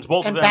of the games,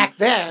 both And of them back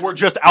then- were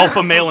just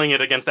alpha mailing it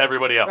against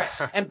everybody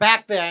else. And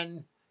back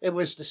then, it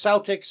was the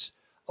Celtics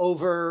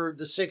over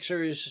the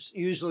Sixers,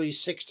 usually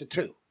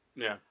 6-2.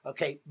 Yeah.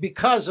 Okay,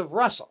 because of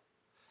Russell.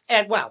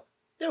 And, well,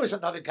 there was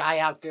another guy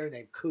out there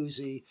named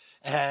Kuzi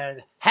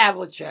and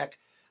Havlicek.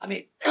 I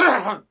mean,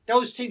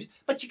 those teams.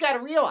 But you got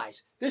to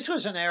realize, this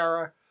was an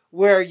era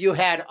where you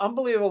had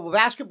unbelievable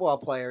basketball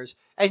players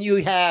and you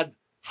had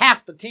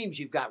half the teams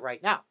you've got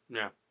right now.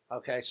 Yeah.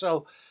 Okay,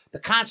 so the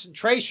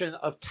concentration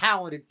of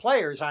talented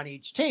players on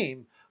each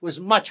team was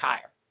much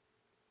higher.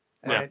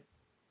 Yeah. And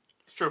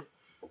It's true.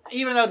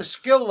 even though the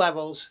skill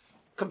levels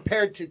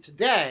compared to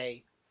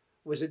today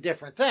was a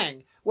different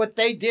thing, what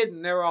they did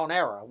in their own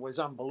era was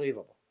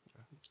unbelievable.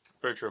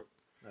 Very true.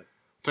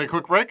 Take a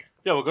quick break.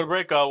 Yeah, we'll go to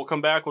break. We'll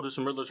come back. We'll do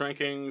some Riddler's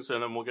rankings,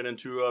 and then we'll get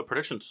into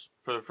predictions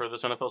for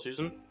this NFL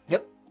season.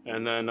 Yep.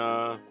 And then,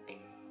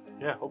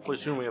 hopefully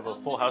soon we have a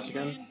full house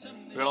again.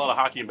 We got a lot of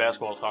hockey and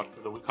basketball talk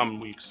for the coming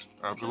weeks.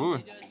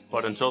 Absolutely.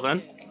 But until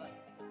then,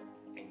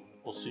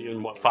 we'll see you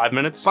in 5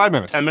 minutes? 5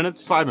 minutes. 10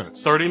 minutes? 5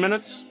 minutes. 30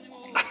 minutes?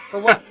 For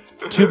what?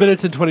 2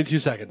 minutes and 22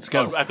 seconds.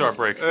 Go. After our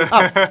break. All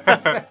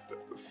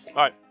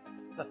right.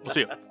 We'll see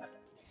you.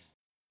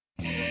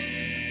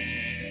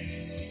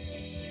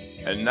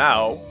 And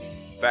now,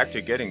 back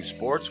to getting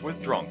sports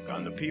with Drunk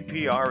on the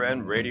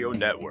PPRN Radio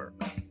Network.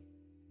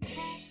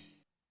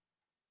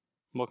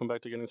 Welcome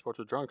back to Getting Sports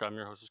with Drunk. I'm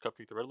your host,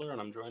 Cupcake the Riddler,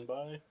 and I'm joined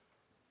by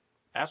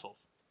assholes.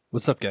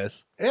 What's up,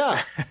 guys?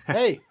 Yeah.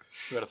 Hey,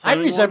 We got a I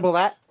flaming resemble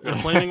one, that. we got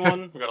a flaming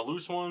one, we got a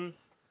loose one, and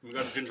we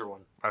got a ginger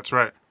one. That's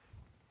right.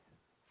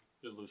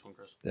 Here's a loose one,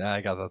 Chris. Yeah,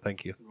 I got that.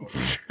 Thank you.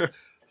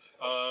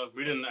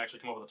 We didn't actually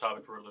come up with a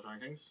topic for Riddler's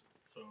rankings,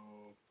 so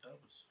that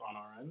was on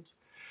our end.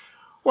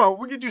 Well,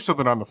 we could do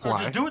something on the Or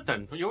fly. just do it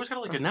then. You always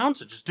gotta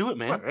announce it. Just do it,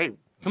 man. Hey,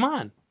 Come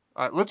on.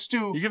 let's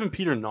do. You're giving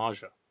Peter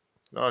nausea.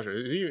 Nausea,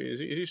 is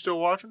he still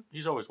watching?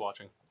 He's always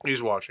watching.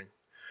 He's watching.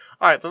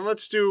 All right, then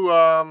let's do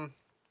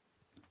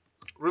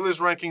Riddler's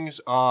rankings.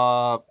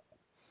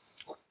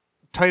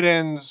 Tight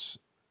ends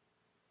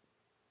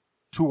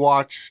to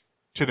watch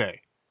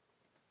today.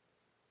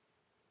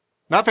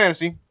 Not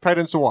fantasy. Tight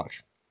ends to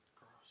watch.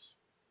 Gross.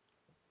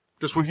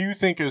 Just what you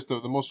think is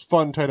the most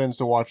fun tight ends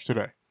to watch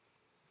today.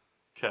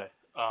 Okay.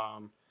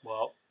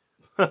 Well.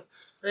 All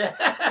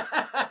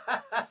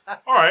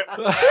right.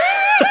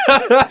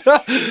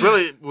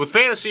 Really, with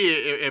fantasy,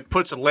 it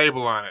puts a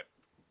label on it.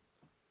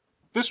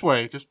 This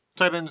way, just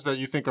tight ends that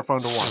you think are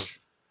fun to watch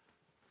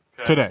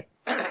Okay. today.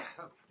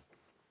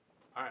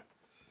 All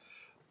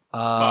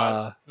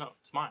right. No,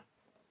 it's mine.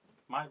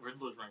 My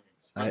Riddler's rankings.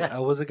 I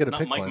wasn't going to Not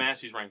pick Mike one.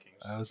 Massey's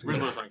rankings. I was-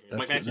 Riddler's rankings. That's-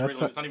 Mike Massey's that's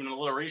rankings. not- It's not even an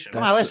alliteration.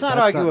 Come on, let's not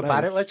That's argue not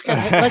about nice.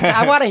 it.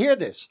 I want to hear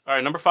this. All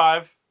right, number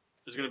 5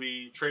 is going to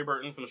be Trey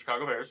Burton from the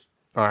Chicago Bears.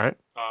 All right.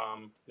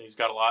 He's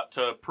got a lot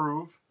to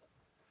prove.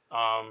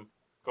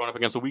 Going up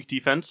against a weak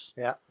defense.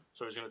 Yeah.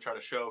 So he's going to try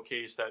to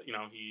showcase that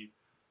he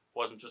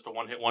wasn't just a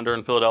one-hit wonder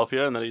in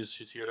Philadelphia, and that he's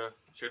here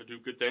to do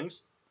good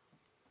things.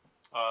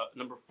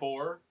 Number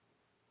 4,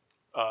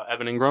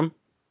 Evan Ingram,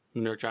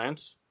 New York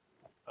Giants.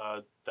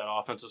 That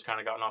offense has kind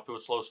of gotten off to a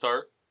slow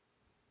start.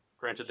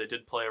 Granted, they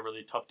did play a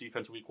really tough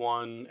defense week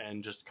 1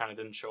 and just kind of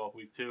didn't show up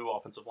week 2.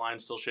 Offensive line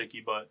still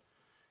shaky, but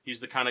he's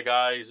the kind of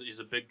guy. He's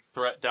a big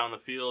threat down the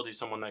field. He's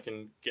someone that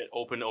can get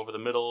open over the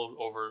middle,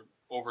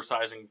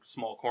 oversizing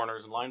small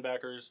corners and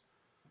linebackers.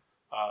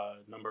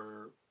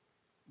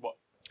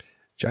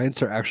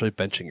 Giants are actually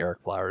benching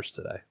Eric Flowers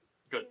today.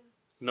 Good.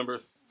 Number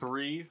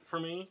 3 for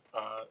me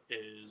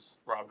is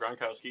Rob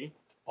Gronkowski.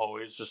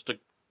 Always just a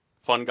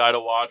fun guy to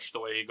watch. The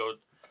way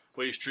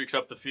he streaks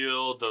up the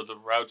field, the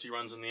routes he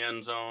runs in the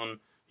end zone.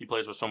 He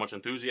plays with so much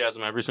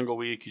enthusiasm every single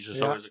week. He's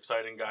just always an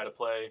exciting guy to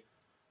play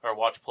or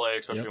watch play,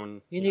 especially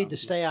when You need to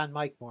stay on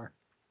mic more.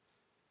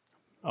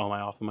 Oh, am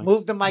I off the mic?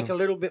 Move the mic a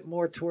little bit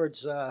more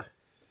towards. There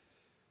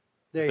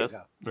you This?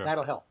 go. Yeah.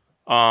 That'll help.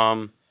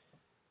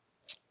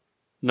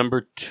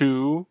 Number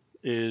 2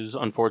 is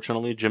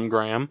unfortunately Jim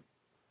Graham.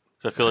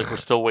 I feel like we're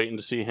still waiting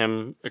to see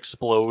him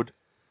explode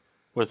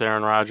with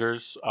Aaron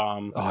Rodgers.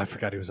 I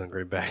forgot he was on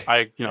Green Bay.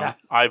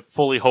 I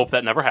fully hope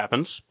that never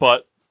happens,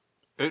 but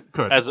It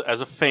could. as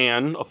a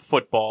fan of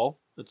football,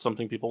 it's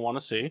something people want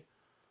to see,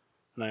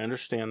 and I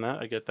understand that.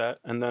 I get that.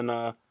 And then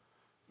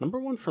number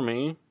 1 for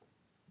me,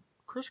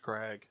 Chris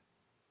Gregg.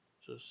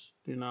 Just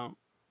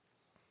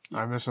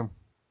I miss him.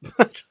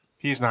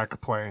 He's not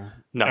playing.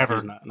 no, ever.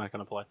 he's not going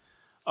to play.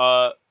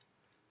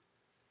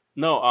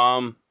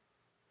 No.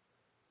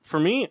 For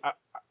me,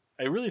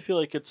 I really feel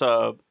like it's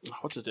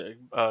what's his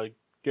name?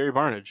 Gary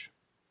Barnidge.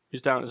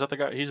 He's down. Is that the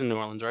guy? He's in New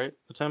Orleans, right?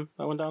 It's him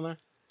that went down there.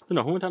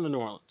 No, who went down to New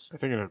Orleans? I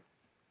think of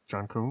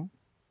John Kuhn.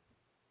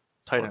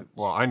 Tight end.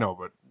 Well, I know,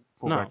 but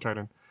fullback No. tight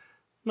end.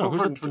 No,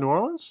 who's for New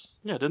Orleans?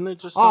 Yeah, didn't they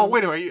just? Oh,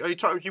 wait a minute.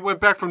 Are you he went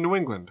back from New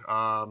England.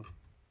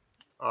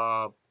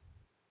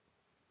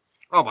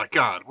 Oh my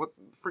God! What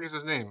the frick is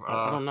his name?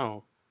 I don't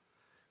know.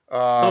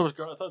 I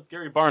thought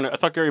Gary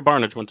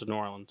Barnidge went to New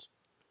Orleans.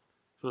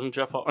 It wasn't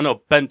Jeff Hall. Oh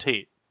no, Ben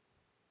Tate.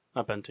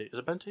 Not Ben Tate. Is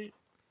it Ben Tate?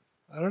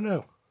 I don't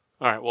know.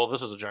 All right. Well,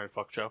 this is a giant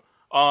fuck show.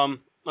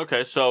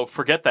 Okay, so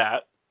forget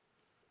that.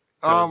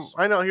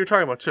 I know who you're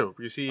talking about too.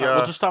 You see, All right,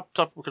 we'll just stop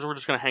because we're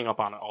just gonna hang up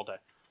on it all day.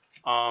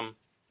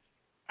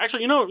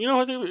 Actually,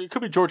 I think it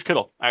could be George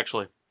Kittle.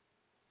 Actually,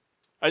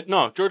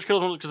 George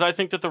Kittle's because I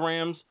think that the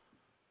Rams,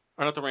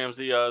 or not the Rams,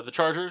 the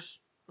Chargers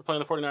are playing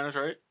the 49ers,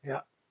 right?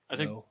 Yeah. I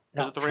think No.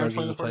 is it the Rams Chargers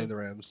playing are the 49ers? playing the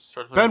Rams.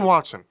 Chargers playing Ben the-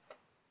 Watson.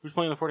 Who's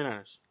playing the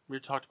 49ers? We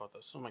talked about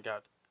this. Oh my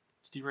god,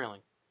 it's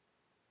derailing.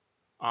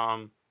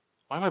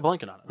 Why am I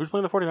blanking on it? Who's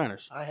playing the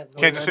 49ers? I have no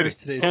Kansas idea.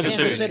 City. Kansas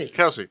Kansas City.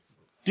 Kelsey.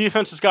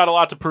 Defense has got a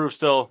lot to prove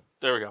still.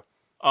 There we go.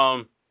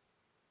 I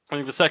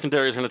think the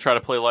secondary is going to try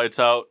to play lights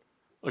out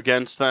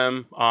against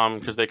them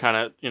because they kind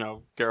of,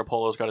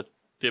 Garoppolo's got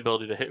the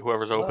ability to hit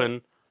whoever's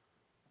open.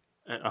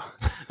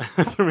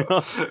 Threw me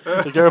off.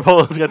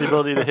 Garoppolo's got the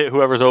ability to hit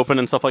whoever's open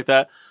and stuff like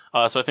that.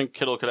 So I think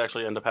Kittle could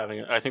actually end up having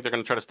it. I think they're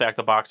going to try to stack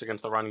the box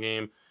against the run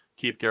game,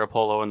 keep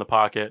Garoppolo in the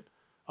pocket,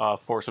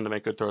 force him to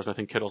make good throws. And I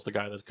think Kittle's the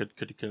guy that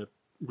could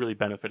really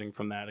benefiting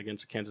from that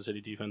against a Kansas City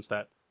defense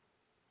that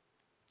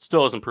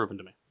still isn't proven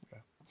to me. Yeah.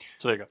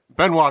 So there you go.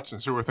 Ben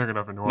Watson's who we're thinking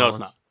of in New No, Orleans.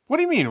 it's not. What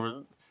do you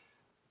mean?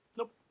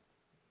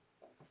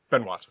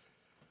 Ben Watson.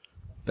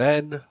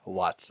 Ben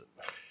Watson.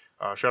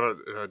 Shout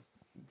out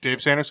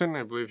Dave Sanderson.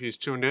 I believe he's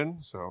tuned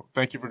in. So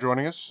thank you for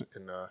joining us.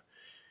 And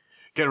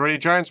get ready.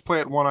 Giants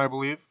play at 1, I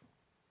believe.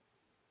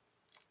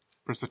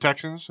 Versus the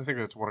Texans. I think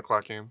that's a 1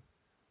 o'clock game.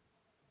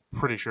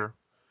 Pretty sure.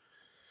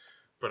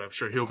 But I'm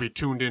sure he'll be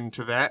tuned in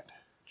to that.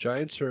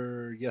 Giants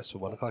are, yes, a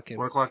 1 o'clock game.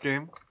 1 o'clock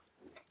game.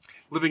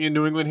 Living in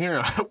New England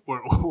here,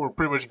 we're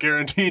pretty much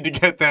guaranteed to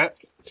get that.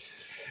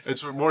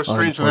 It's more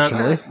strange than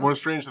that. More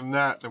strange than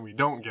that than we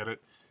don't get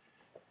it.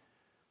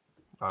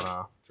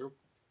 True.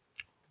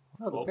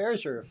 Well, the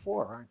Bears are at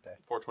 4, aren't they?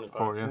 4:25.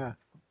 4, yeah.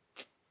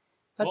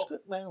 That's Well- good.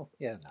 Well,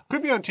 yeah, no.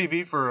 Could be on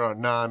TV for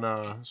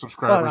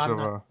non-subscribers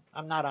No,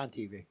 I'm not on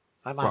TV.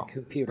 I'm on Well,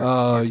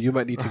 computer. You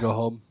might need to go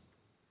home.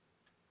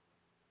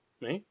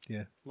 Me?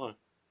 Yeah. Why?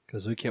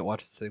 Because we can't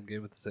watch the same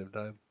game at the same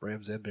time.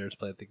 Rams and Bears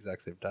play at the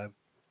exact same time.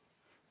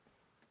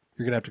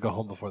 You're going to have to go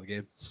home before the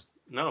game.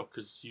 No,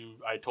 because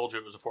I told you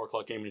it was a 4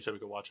 o'clock game and you said we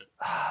could watch it.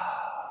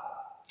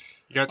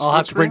 You got I'll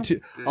have to bring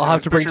split two. screen? I'll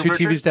have to bring Picture two in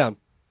picture? TVs down.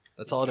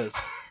 That's all it is.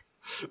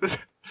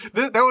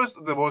 That was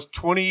the most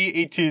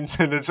 2018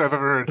 sentence I've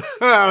ever heard.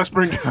 Let's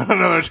bring down another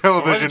Why is it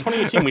television.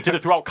 2018? We did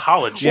it throughout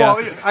college. Yeah.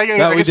 Well, I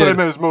That guess we what I did.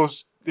 meant was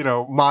most,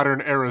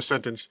 modern era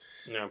sentence.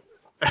 Yeah.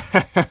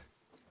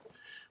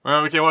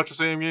 Well, we can't watch the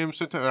same game.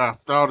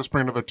 I'll just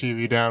bring another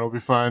TV down. It'll be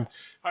fine.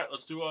 All right,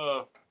 let's do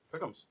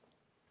pick'ems.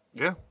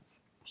 Yeah.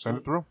 Send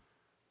it through.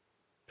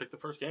 Pick the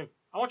first game.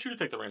 I want you to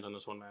take the reins on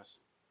this one, Mass.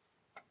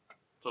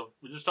 So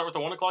we just start with the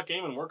 1 o'clock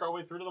game and work our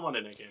way through to the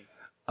Monday night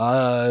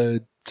game.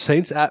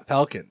 Saints at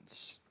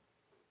Falcons.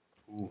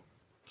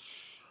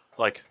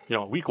 Like,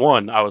 week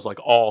 1, I was like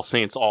all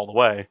Saints all the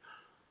way.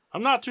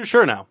 I'm not too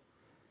sure now.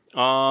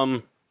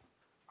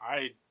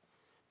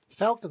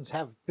 Falcons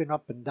have been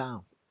up and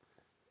down.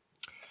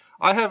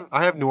 I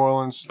have New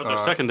Orleans. But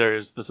their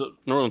secondary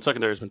New Orleans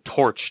secondary has been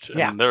torched, and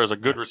Yeah. there is a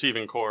good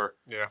receiving core.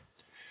 Yeah.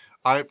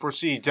 I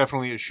foresee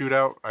definitely a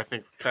shootout. I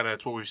think kind of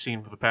it's what we've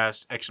seen for the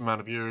past X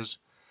amount of years.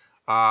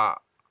 I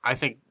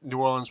think New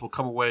Orleans will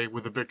come away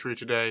with a victory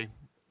today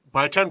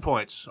by 10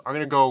 points. I'm going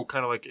to go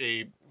kind of like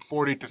a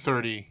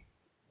 40-30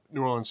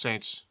 New Orleans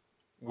Saints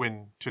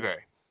win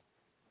today.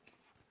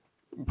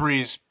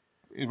 Breeze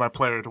is my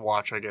player to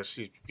watch, I guess,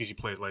 because he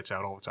plays lights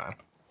out all the time.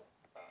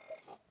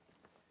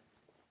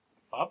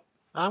 Bob?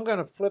 I'm going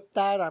to flip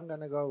that. I'm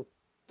going to go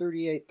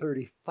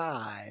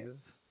 38-35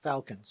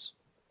 Falcons.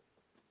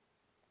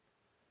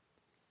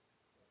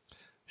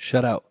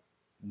 Shutout.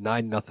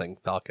 9-0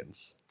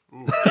 Falcons.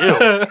 Ew. You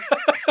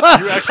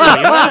actually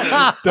mean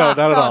that? No, not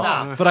at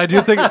all. But I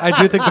do think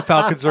the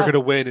Falcons are going to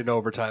win in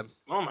overtime.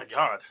 Oh my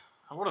god.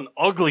 What an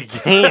ugly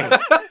game.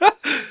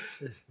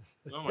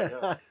 Oh my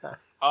god.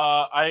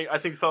 I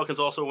think Falcons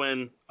also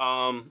win.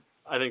 I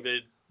think they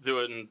do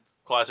it in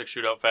classic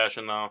shootout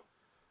fashion though.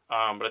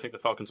 But I think the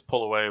Falcons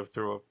pull away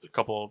through a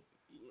couple,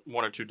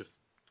 1 or 2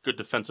 good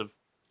defensive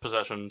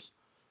possessions.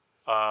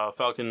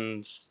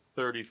 Falcons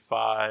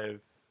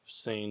 35,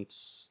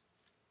 Saints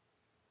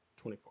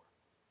 24.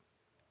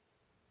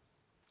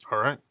 All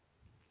right.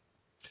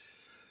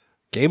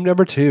 Game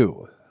number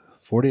 2.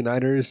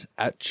 49ers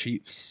at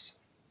Chiefs.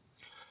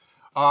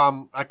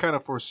 I kind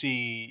of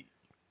foresee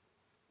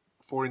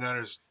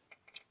 49ers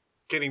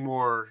getting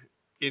more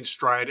in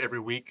stride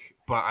every week,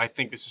 but I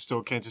think this is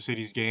still Kansas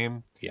City's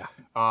game. Yeah.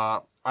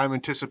 I'm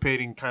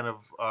anticipating kind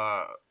of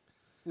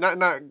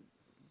not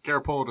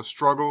Garoppolo to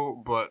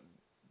struggle, but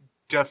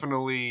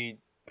definitely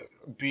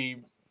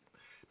be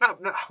not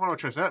what am I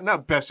trying to say?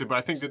 Not bested, but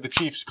I think that the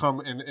Chiefs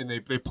come and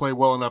they play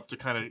well enough to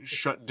kind of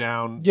shut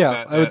down.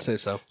 Yeah, I would say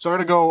so. So I'm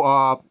gonna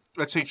go.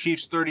 Let's say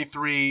Chiefs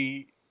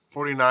 33,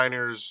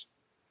 49ers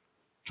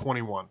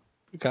 21.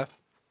 Okay.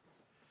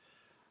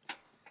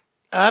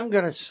 I'm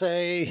going to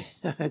say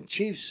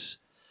Chiefs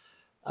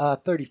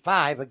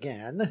 35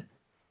 again,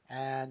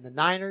 and the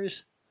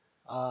Niners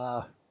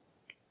 12.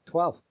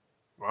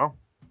 Well,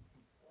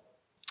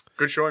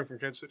 good showing from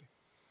Kansas City.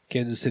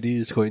 Kansas City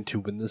is going to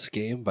win this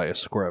game by a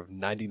score of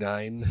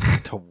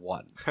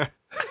 99-1.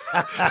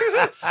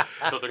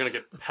 So they're going to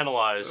get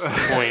penalized to the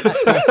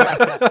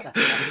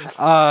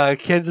point.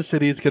 Kansas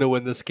City is going to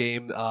win this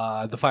game.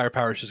 The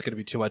firepower is just going to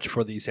be too much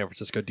for the San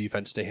Francisco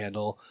defense to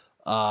handle.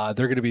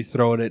 They're going to be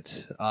throwing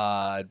it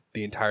the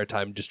entire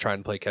time, just trying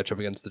to play catch up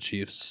against the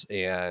Chiefs.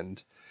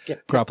 And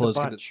Get Garoppolo's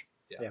the going bunch.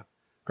 to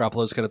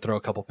Garoppolo's going to throw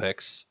a couple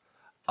picks.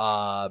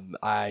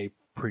 I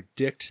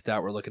predict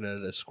that we're looking at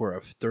a score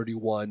of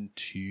 31-20.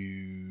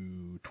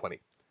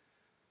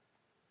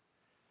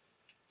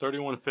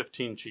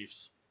 31-15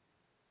 Chiefs.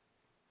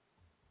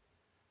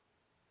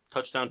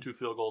 Touchdown, 2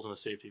 field goals, and a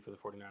safety for the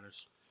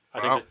 49ers.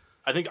 Wow.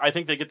 I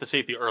think they get the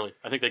safety early.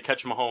 I think they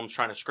catch Mahomes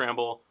trying to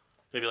scramble.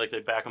 Maybe like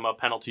they back him up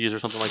penalties or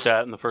something like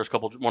that in the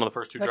one of the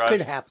first 2 That drives.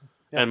 could happen.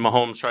 Yeah. And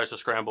Mahomes tries to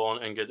scramble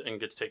and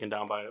gets taken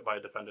down by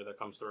a defender that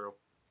comes through.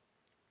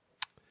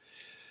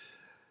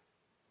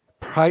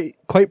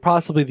 Quite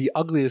possibly the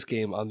ugliest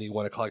game on the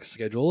 1 o'clock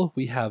schedule.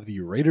 We have the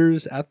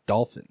Raiders at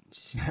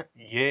Dolphins.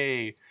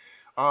 Yay.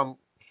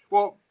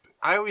 Well,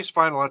 I always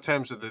find a lot of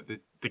times that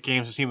the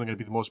games that seem like going to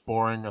be the most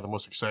boring are the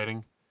most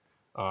exciting.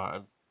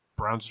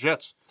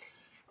 Browns-Jets.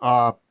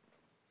 I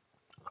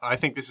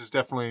think this is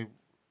definitely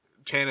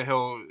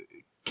Tannehill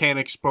can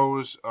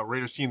expose a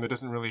Raiders team that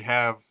doesn't really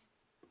have,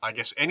 I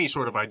guess, any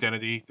sort of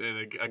identity.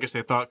 I guess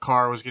they thought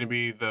Carr was going to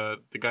be the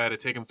guy to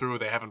take them through.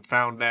 They haven't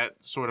found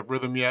that sort of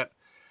rhythm yet.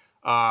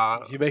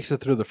 He makes it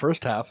through the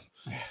first half.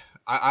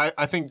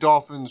 I think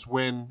Dolphins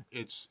win.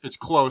 It's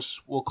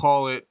close. We'll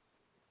call it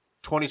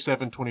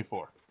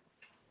 27-24.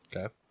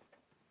 Okay.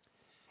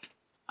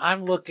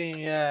 I'm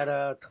looking at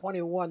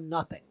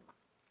 21-0.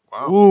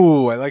 Wow.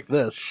 Ooh, I like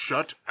this.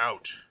 Shut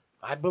out.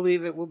 I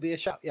believe it will be a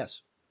shot.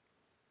 Yes.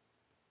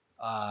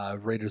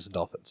 Raiders and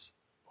Dolphins.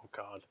 Oh,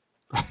 God.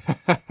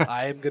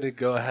 I am going to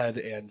go ahead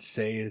and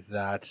say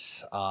that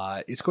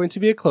it's going to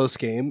be a close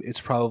game.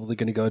 It's probably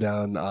going to go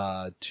down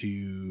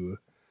to,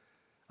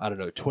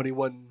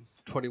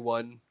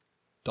 21-21.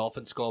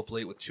 Dolphins go up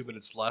late with 2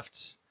 minutes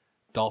left.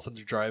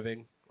 Dolphins are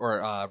driving,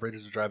 or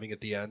Raiders are driving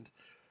at the end.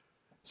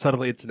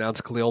 Suddenly, it's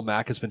announced Khalil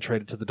Mack has been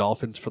traded to the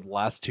Dolphins for the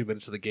last 2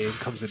 minutes of the game.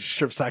 Comes in,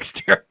 strip sacks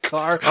Derek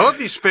Carr. I love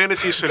these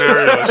fantasy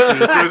scenarios.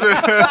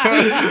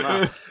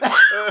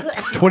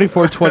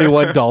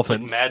 24-21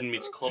 Dolphins. Madden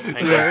meets Club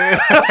Penguin.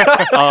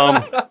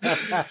 I'm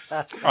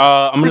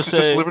going to Chris has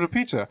just say delivered a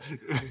pizza.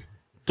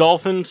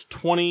 Dolphins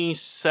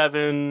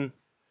 27,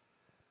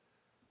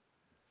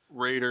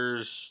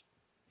 Raiders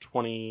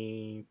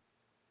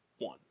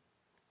 21.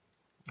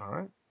 All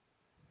right.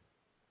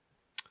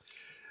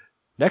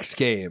 Next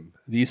game,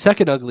 the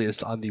second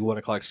ugliest on the 1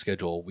 o'clock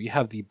schedule. We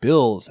have the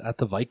Bills at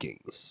the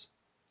Vikings.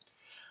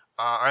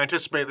 I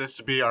anticipate this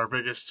to be our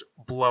biggest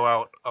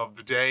blowout of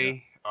the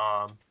day.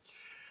 The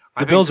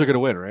Bills are going to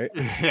win, right?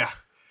 Yeah.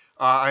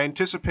 I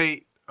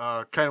anticipate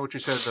kind of what you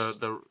said.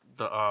 The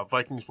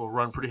Vikings will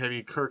run pretty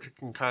heavy. Kirk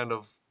can kind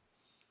of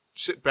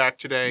sit back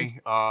today.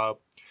 I'm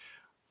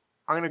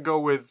going to go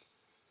with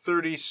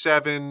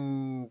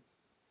 37-19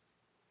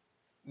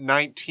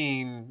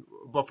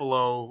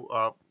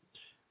 Buffalo.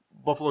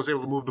 Buffalo's able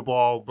to move the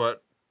ball,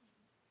 but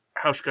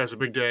Hauschka has a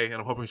big day, and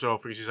I'm hoping so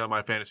because he's on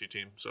my fantasy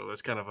team. So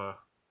that's kind of a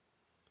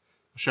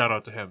shout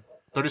out to him.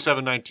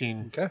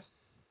 37-19. Okay.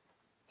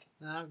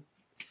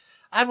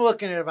 I'm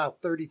looking at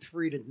about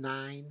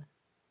 33-9.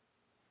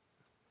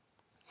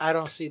 I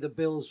don't see the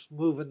Bills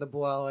moving the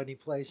ball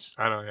anyplace.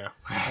 I know, yeah.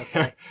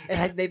 Okay.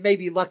 And they may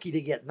be lucky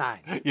to get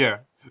 9. Yeah,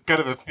 kind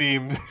of the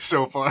theme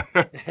so far.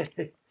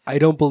 I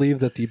don't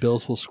believe that the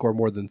Bills will score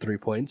more than 3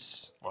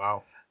 points.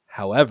 Wow.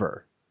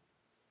 However,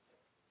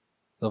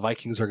 the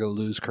Vikings are going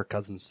to lose Kirk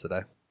Cousins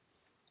today.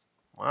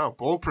 Wow,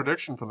 bold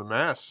prediction from the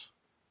mass.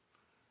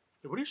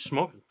 Hey, what are you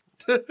smoking?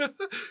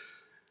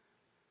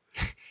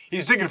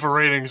 He's digging for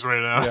ratings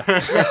right now.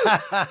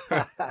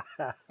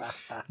 Yeah.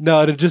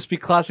 No, it'd just be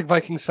classic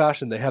Vikings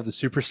fashion. They have the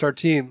superstar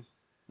team.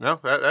 No,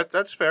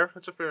 that's fair.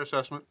 That's a fair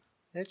assessment.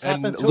 It's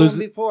And happened to lose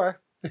him it-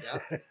 before.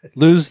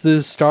 Lose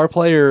the star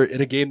player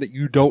in a game that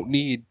you don't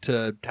need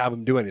to have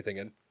him do anything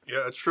in.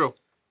 Yeah, that's true.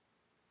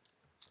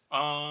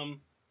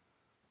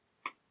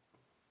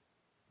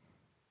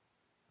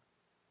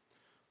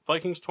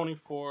 Vikings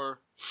 24.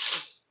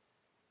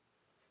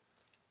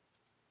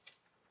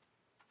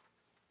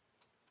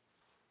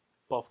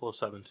 Buffalo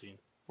 17.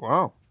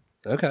 Wow.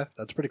 Okay,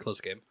 that's a pretty close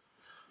game.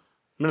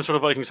 Minnesota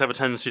Vikings have a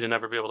tendency to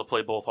never be able to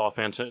play both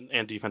offense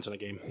and defense in a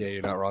game. Yeah,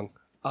 you're not wrong.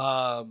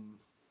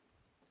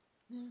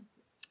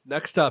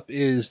 Next up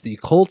is the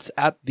Colts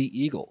at the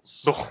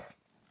Eagles.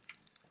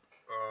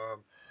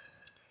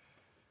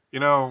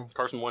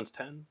 Carson Wentz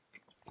 10.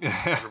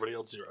 Everybody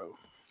else 0.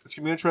 It's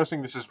going to be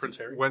interesting. This is Prince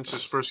Harry.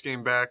 Wentz's first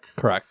game back.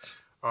 Correct.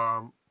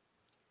 A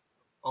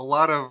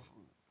lot of,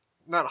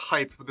 not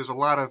hype, but there's a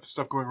lot of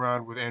stuff going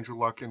around with Andrew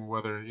Luck and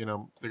whether, they're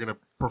going to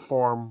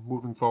perform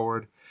moving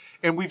forward.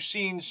 And we've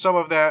seen some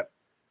of that,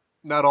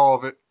 not all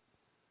of it.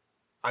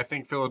 I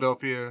think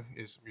Philadelphia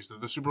is, because they're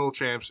the Super Bowl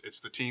champs, it's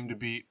the team to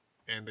beat,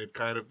 and they've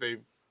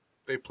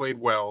played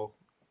well.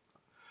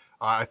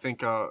 I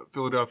think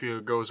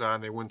Philadelphia goes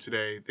on, they win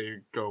today,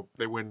 they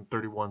win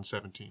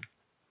 31-17.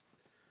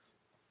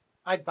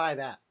 I'd buy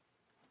that.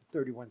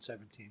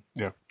 31-17.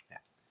 Yeah.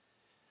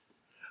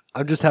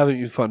 I'm just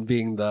having fun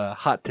being the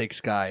hot takes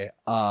guy.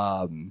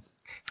 Well,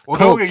 Colts.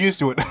 don't get used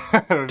to it.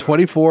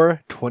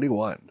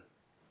 24-21.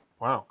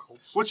 Wow.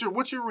 What's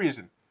your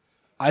reason?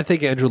 I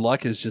think Andrew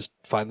Luck is just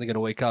finally going to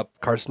wake up.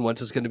 Carson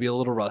Wentz is going to be a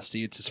little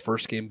rusty. It's his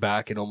first game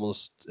back in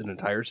almost an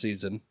entire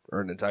season,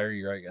 or an entire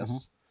year, I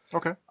guess.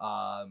 Okay.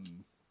 Out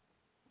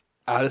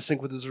of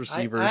sync with his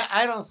receivers.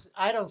 I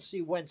don't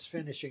see Wentz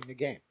finishing the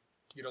game.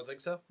 You don't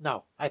think so?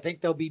 No, I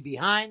think they'll be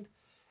behind,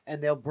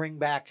 and they'll bring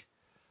back.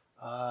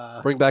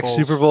 Bring back Foles.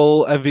 Super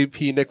Bowl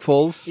MVP Nick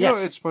Foles. You know,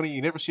 Yes. it's funny.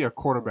 You never see a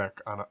quarterback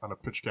on a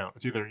pitch count.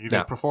 It's either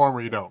No. perform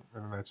or you don't,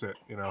 and that's it.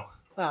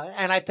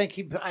 And I think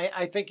he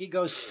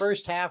goes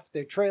first half.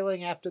 They're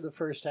trailing after the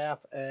first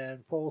half,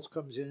 and Foles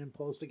comes in and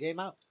pulls the game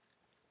out.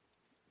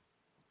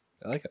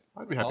 I like it.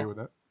 I'd be happy with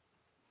that.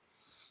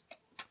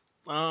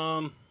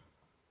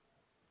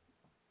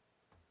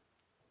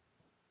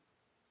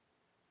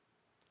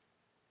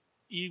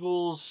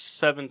 Eagles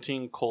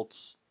 17,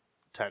 Colts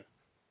 10.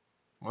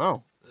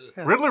 Wow.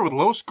 Riddler with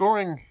low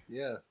scoring.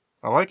 Yeah.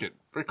 I like it.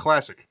 Very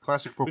classic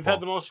football. We've had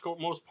the most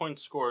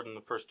points scored in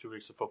the first 2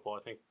 weeks of football.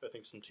 I think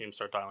some teams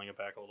start dialing it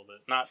back a little bit.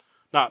 Not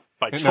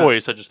by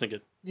choice. I just think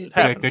it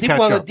happens. They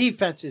catch the up.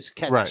 defenses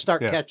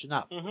start catching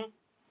up. Mm-hmm.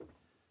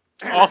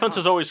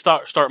 Offenses always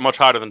start much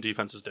hotter than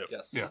defenses do.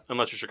 Yes. Yeah.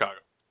 Unless you're Chicago.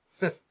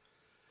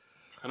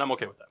 And I'm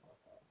okay with that.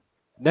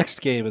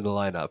 Next game in the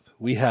lineup,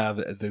 we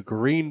have the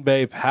Green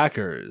Bay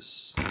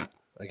Packers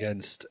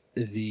against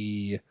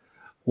the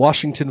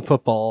Washington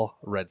Football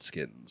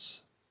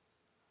Redskins.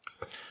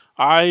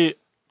 I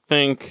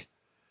think...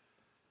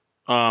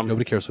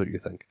 Nobody cares what you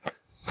think.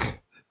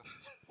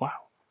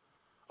 Wow.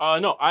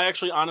 No, I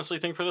actually honestly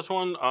think for this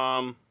one,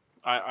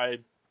 I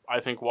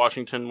think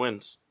Washington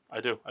wins. I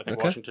do. I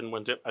think Washington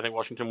wins it. I think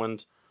Washington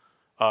wins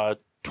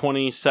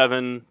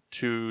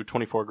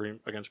 27-24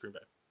 against Green Bay.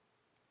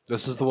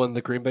 This is the one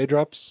that Green Bay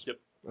drops? Yep.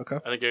 Okay.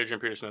 I think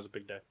Adrian Peterson has a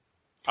big day.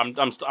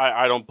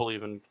 I don't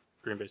believe in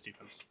Green Bay's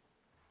defense.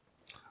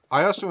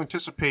 I also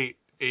anticipate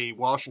a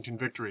Washington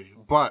victory,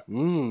 but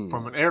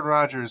from an Aaron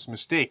Rodgers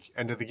mistake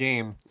end of the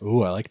game.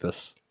 Ooh, I like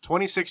this.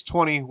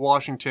 26-20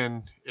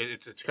 Washington.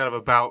 It's kind of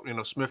about,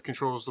 Smith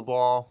controls the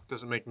ball,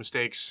 doesn't make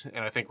mistakes,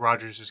 and I think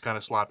Rodgers is kind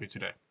of sloppy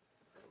today.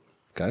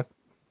 Okay.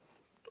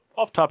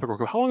 Off topic real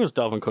quick. How long is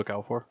Dalvin Cook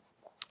out for?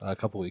 A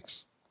couple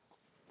weeks.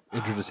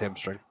 Injured his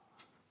hamstring.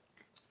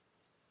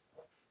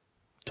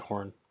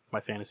 Torn. My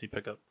fantasy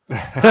pickup.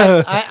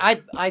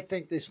 I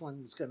think this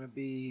one's going to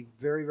be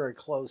very, very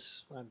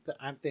close.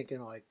 I'm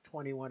thinking like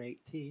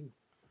 21-18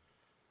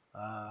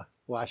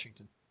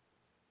 Washington.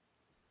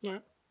 All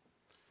right.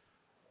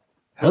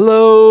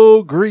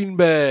 Hello, Green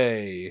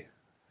Bay.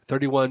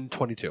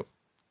 31-22.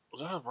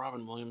 Was that a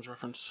Robin Williams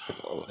reference?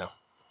 No.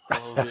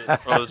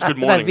 Hello, it's Good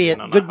Morning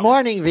Vietnam. Good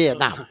morning,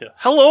 Vietnam. Yeah.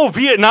 Hello,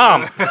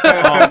 Vietnam. All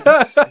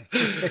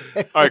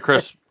right,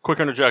 Chris, quick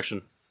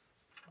interjection.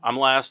 I'm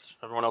last.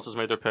 Everyone else has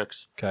made their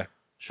picks. Okay.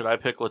 Should I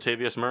pick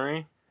Latavius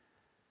Murray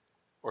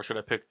or should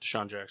I pick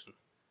Deshaun Jackson?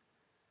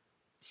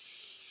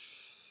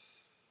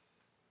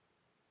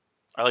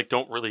 I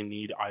don't really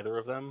need either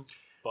of them,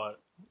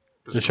 but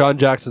Deshaun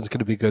Jackson's going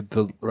to be good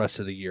the rest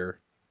of the year.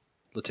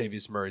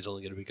 Latavius Murray's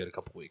only going to be good a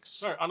couple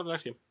weeks. All right, on to the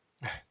next game.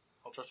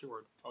 I'll trust your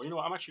word. Oh, you know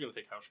what? I'm actually going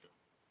to take Hauschka.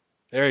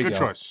 There you Good go.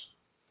 choice.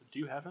 Do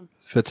you have him?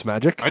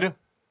 Fitzmagic. I do.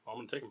 Well, I'm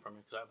going to take him from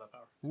you because I have that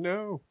power.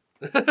 No.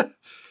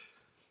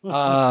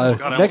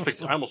 God,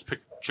 Next, I almost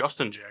picked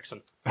Justin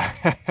Jackson.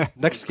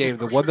 next game,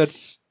 the one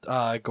that's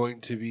going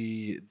to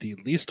be the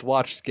least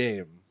watched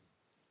game,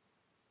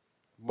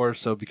 more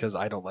so because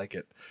I don't like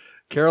it.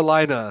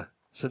 Carolina,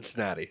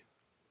 Cincinnati.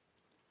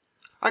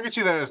 I can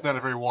see that as not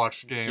a very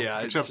watched game,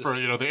 except for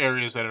the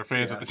areas that are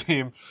fans of the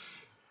team.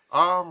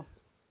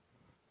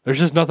 There's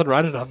just nothing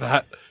riding on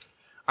that.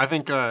 I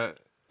think.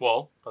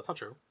 Well, that's not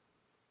true.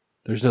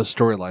 There's no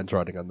storylines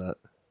riding on that.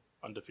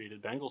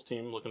 Undefeated Bengals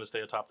team looking to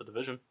stay atop the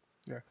division.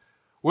 Yeah.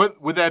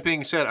 With that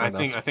being said, I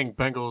think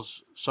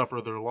Bengals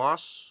suffer their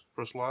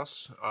first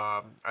loss.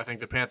 I think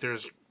the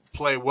Panthers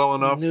play well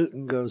enough.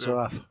 Newton goes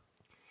off.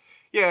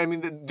 Yeah, I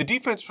mean the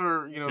defense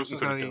for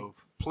Cincinnati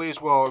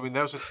plays well. I mean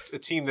that was a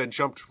team that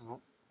jumped a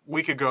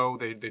week ago.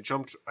 They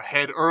jumped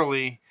ahead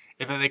early,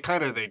 and then they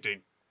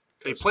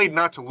played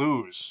not to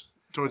lose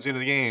towards the end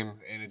of the game,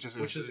 and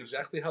Which is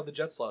exactly how the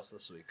Jets lost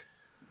this week.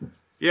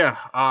 Yeah,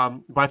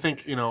 but I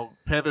think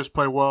Panthers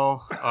play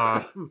well.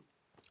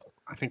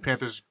 I think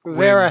Panthers.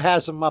 Rivera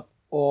has them up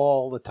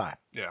all the time.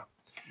 Yeah,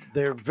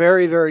 they're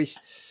very, very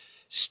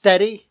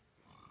steady.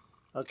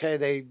 Okay,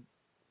 they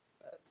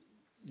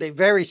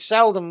very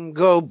seldom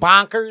go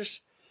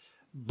bonkers,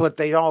 but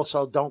they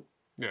also don't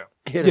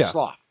hit us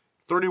off.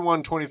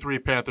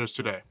 31-23 Panthers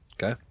today.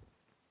 Okay.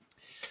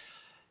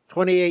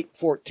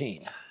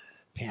 28-14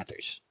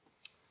 Panthers.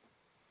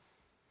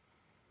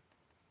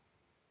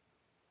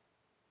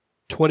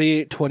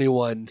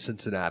 28-21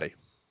 Cincinnati.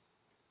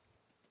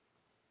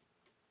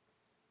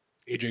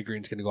 AJ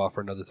Green's going to go off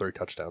for another 30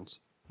 touchdowns.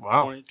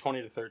 Wow.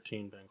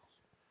 20-13 Bengals.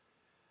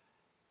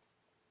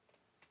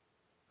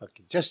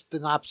 Okay, just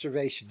an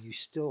observation. You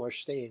still are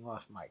staying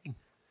off mic.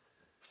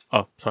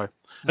 Oh, sorry.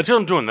 That's because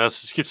I'm doing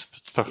this. It keeps.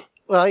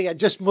 Well, yeah,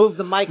 just move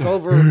the mic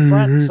over in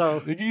front.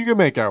 So You can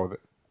make out with it.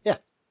 yeah,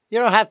 you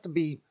don't have to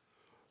be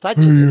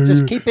touching it.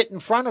 Just keep it in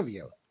front of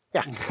you.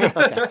 Yeah.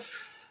 Okay.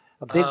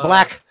 A big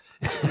black.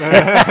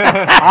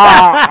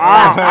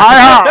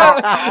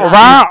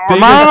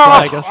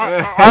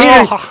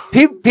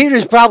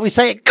 Peter's probably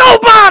saying, "Go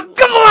Bob,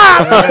 come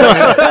on!"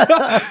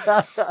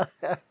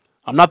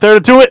 I'm not there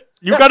to do it.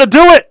 You got to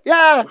do it.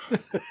 Yeah.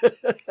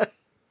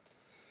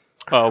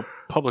 Oh,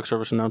 public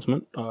service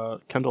announcement.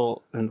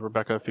 Kendall and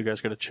Rebecca, if you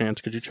guys get a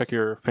chance, could you check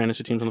your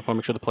fantasy teams on the phone?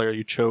 Make sure the player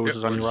you chose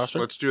is on your roster.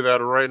 Let's do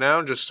that right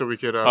now, just so we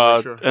could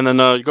make sure. And then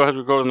you go ahead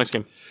and go to the next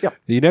game. Yep.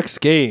 The next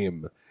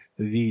game,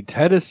 the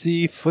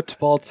Tennessee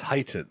Football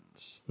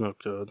Titans. Oh,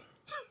 good.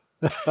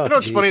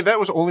 It's funny. That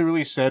was only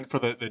really said for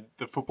the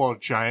football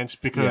giants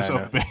because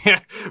of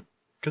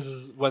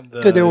Because when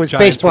there was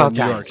Giants baseball were in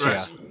New York,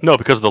 giants. No,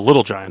 because of the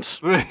Little Giants.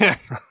 That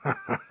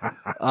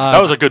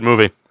was a good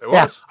movie. It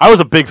Yeah. I was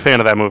a big fan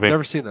of that movie.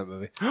 Never seen that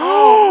movie.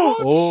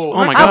 Oh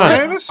my Rick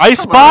god. Moranis?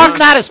 Icebox? I'm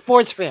not a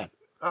sports fan.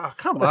 Oh,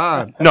 come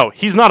on. No,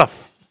 he's not a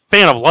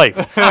fan of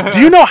life.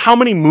 Do you know how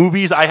many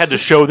movies I had to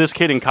show this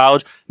kid in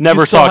college?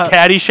 Never You still saw have-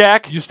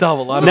 Caddyshack. You still have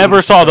a lot of Never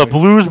movies saw to the show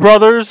me. Blues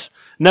Brothers.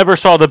 Never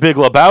saw the Big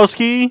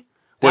Lebowski.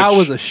 That which-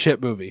 was a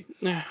shit movie.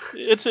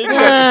 It's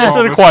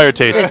an acquired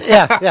taste.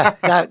 Yeah.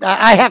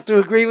 I have to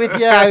agree with you.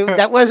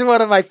 That wasn't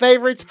one of my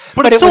favorites,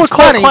 But it it's still was a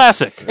cult funny.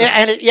 classic. Yeah,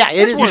 and it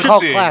is worth a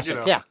cult seeing, classic. you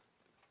know. Yeah.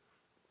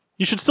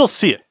 You should still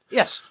see it.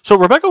 Yes. So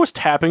Rebecca was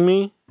tapping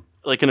me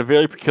like in a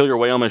very peculiar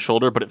way on my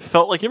shoulder, but it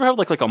felt like, you ever have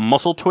like a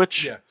muscle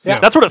twitch? Yeah.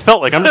 That's what it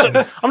felt like. I'm just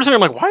sitting there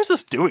like, why is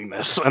this doing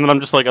this? And then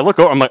I'm just like, I look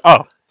over, I'm like,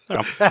 oh. Yeah.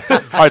 All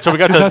right, so we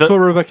got That's the what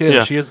Rebecca is.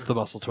 yeah. She is the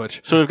muscle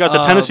twitch. so we've got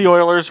the Tennessee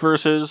Oilers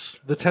versus.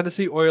 The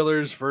Tennessee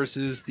Oilers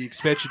versus the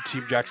expansion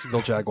team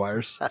Jacksonville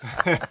Jaguars.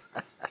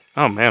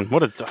 Oh man,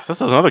 this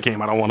is another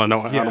game I don't want to know.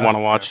 I don't want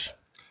to watch.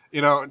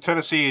 You know,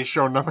 Tennessee has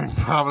shown nothing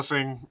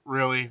promising,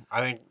 really.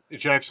 I think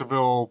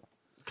Jacksonville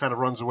kind of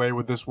runs away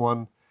with this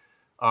one.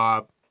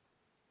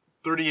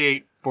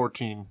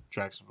 38-14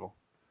 Jacksonville.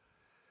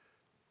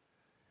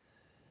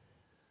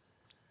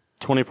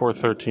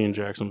 24-13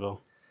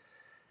 Jacksonville.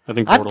 I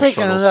think I'm Bortles thinking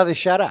struggles. another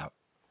shutout.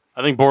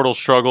 I think Bortles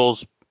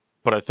struggles,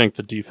 but I think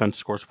the defense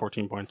scores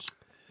 14 points.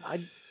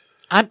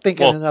 I'm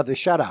thinking Well- another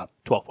shutout.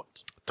 12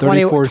 points.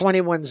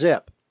 21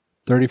 zip.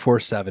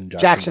 34-7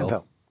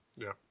 Jacksonville.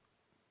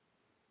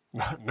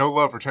 No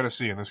love for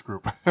Tennessee in this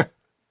group.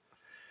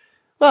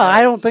 Well,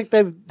 I don't think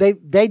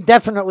they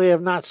definitely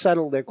have not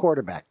settled their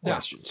quarterback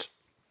questions.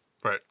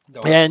 Right.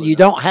 No, And you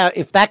don't have,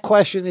 if that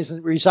question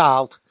isn't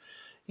resolved,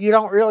 you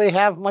don't really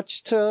have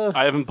much to.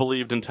 I haven't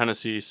believed in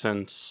Tennessee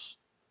since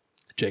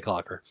Jake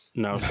Locker.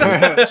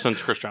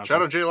 since Chris Johnson.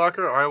 Shout out Jay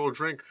Locker. I will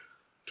drink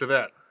to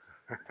that.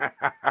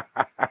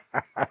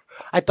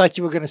 I thought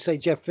you were going to say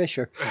Jeff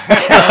Fisher. See,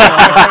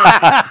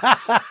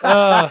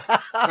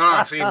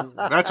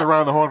 that's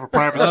around the horn for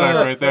private side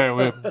right there.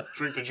 We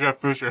drink to Jeff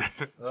Fisher.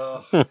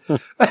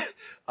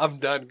 I'm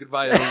done.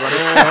 Goodbye, everybody.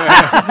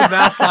 The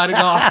mask sliding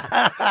off.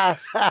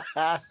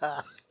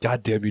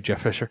 God damn you,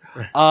 Jeff Fisher.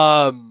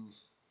 The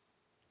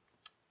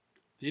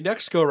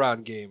next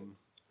go-round game,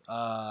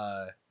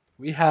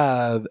 we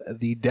have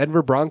the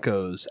Denver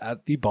Broncos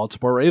at the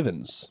Baltimore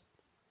Ravens.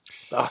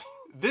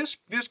 This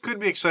could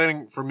be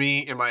exciting for me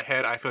in my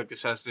head. I feel like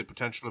this has the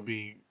potential to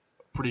be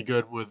pretty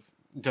good with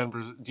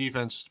Denver's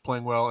defense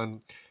playing well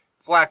and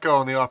Flacco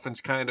on the offense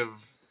kind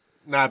of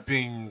not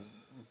being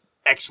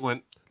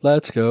excellent.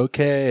 Let's go,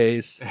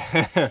 Case.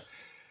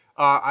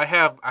 I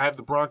have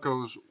the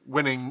Broncos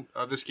winning.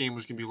 This game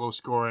was going to be low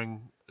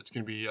scoring. It's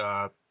going to be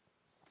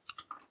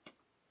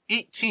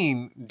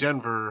 18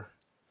 Denver,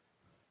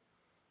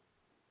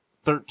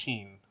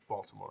 13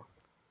 Baltimore.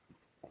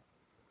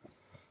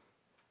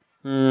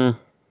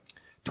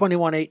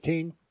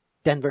 21-18,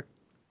 Denver.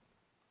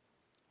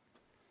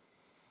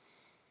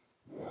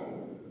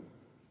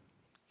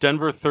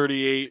 Denver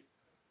 38,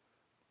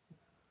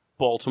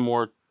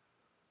 Baltimore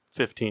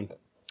 15.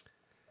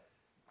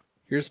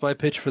 Here's my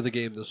pitch for the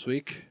game this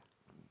week.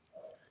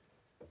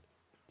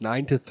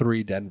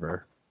 9-3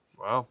 Denver.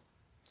 Wow.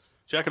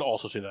 See, I could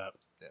also see that.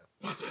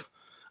 Yeah.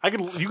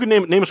 You could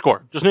name a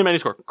score. Just name any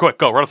score. Quick,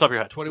 go right off the top of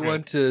your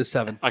head.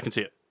 21-7. I can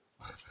see it.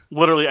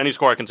 Literally any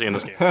score I can see in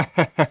this game.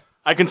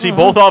 I can see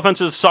both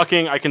offenses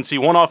sucking. I can see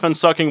one offense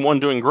sucking, one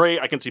doing great.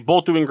 I can see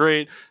both doing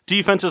great.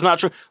 Defense is not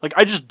sure. Like,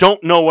 I just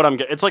don't know what I'm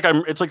getting. It's like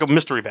a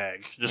mystery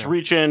bag. Just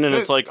reach in and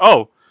it's like,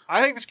 oh.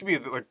 I think this could be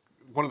like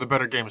one of the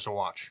better games to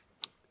watch.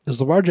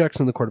 Is Lamar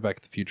Jackson the quarterback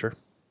of the future?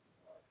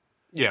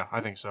 Yeah, I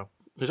think so.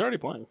 He's already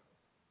playing.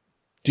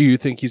 Do you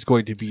think he's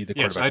going to be the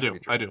Yes, quarterback I of the do.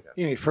 future? I do.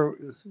 You mean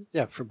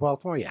for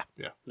Baltimore, yeah.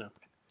 No.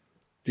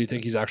 Do you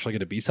think he's actually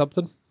going to be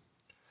something?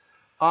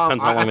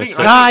 Depends how long I they think,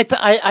 sit. No,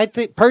 I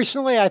think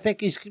personally, I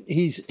think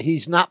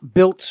he's not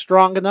built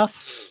strong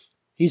enough.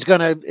 It's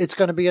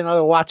gonna be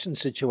another Watson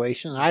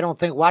situation. I don't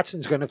think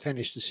Watson's gonna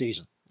finish the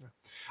season.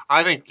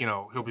 I think,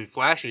 he'll be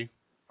flashy.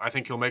 I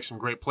think he'll make some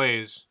great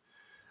plays.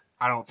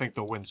 I don't think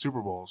they'll win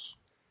Super Bowls.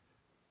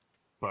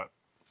 But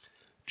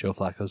Joe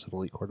Flacco's an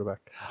elite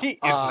quarterback. he is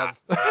not.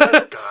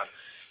 God.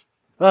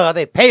 Oh,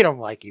 they paid him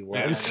like he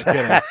was.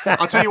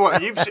 I'll tell you what,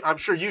 I'm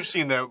sure you've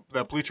seen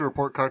that Bleacher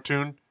Report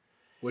cartoon.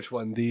 Which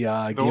one? The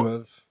game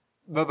of...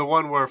 The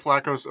one where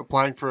Flacco's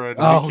applying for a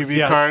Oh, QB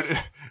yes. card,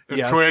 and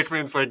Yes. Troy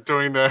Aikman's like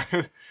doing the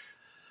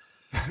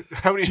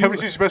how many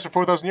seasons best for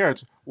 4,000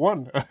 yards?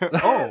 1.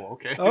 Oh,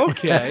 okay.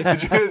 Okay.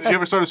 Did you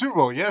ever start a Super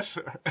Bowl? Yes,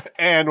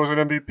 and was an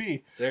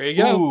MVP. There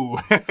you go.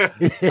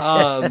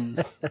 Ooh.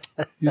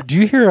 Do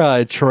you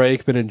hear Troy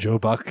Aikman and Joe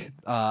Buck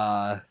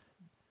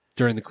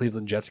during the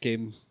Cleveland Jets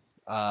game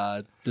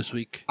this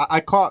week?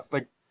 I caught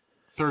like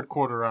third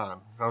quarter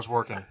on. I was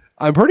working.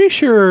 I'm pretty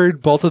sure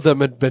both of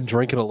them had been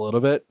drinking a little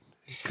bit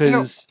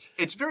because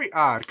It's very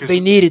odd because They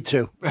needed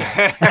to.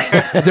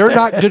 they're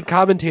not good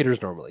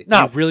commentators normally.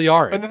 No. They really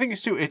aren't. and the thing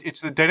is too,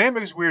 it's the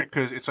dynamic is weird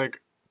because it's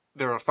like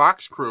they're a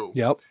Fox crew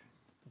Yep.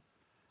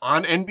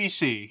 on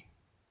NBC,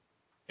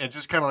 And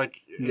just kind of like,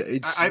 I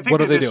think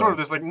what are they there's sort doing? of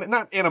this, like,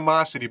 not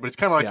animosity, but it's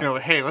kind of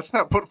like, hey, let's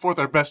not put forth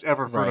our best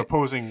effort for an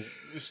opposing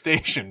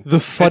station.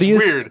 It's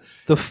weird.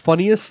 The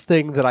funniest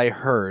thing that I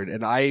heard,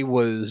 and I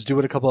was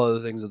doing a couple other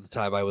things at the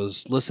time. I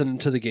was listening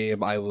to the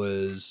game. I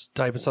was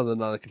typing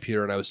something on the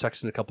computer, and I was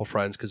texting a couple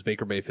friends because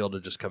Baker Mayfield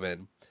had just come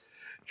in.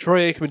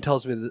 Troy Aikman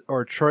tells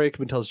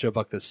Joe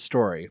Buck this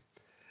story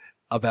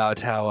about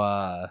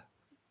how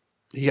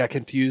he got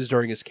confused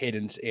during his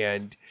cadence,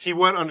 and he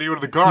went under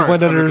the guard. He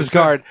went under his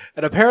guard,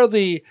 and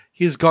apparently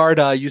his guard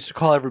used to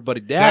call everybody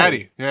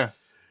Daddy. Yeah.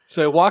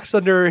 So he walks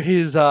under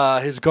his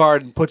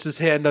guard and puts his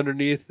hand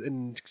underneath,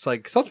 and it's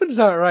like, something's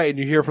not right. And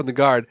you hear from the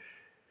guard,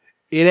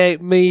 "It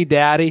ain't me,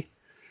 Daddy."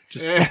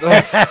 Just it's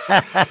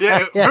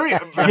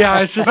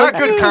just not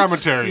good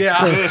commentary.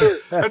 Yeah,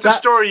 that's a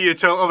story you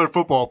tell other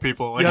football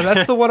people. Like, yeah,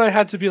 that's the one I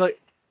had to be like,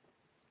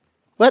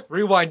 what?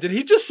 Rewind. Did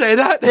he just say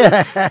that?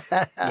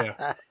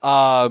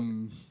 yeah.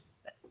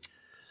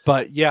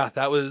 But yeah,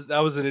 that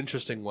was an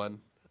interesting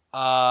one.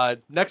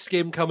 Next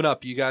game coming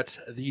up, you got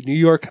the New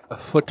York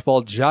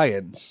Football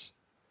Giants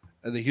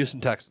and the Houston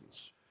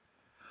Texans.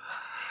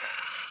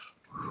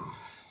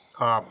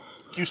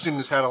 Houston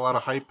has had a lot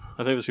of hype.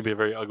 I think this could be a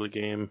very ugly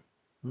game.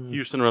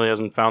 Houston really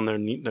hasn't found their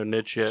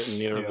niche yet, and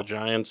neither of the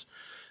Giants.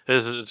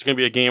 It's going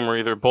to be a game where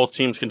either both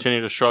teams continue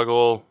to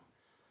struggle,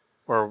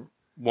 or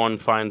one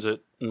finds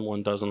it and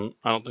one doesn't.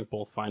 I don't think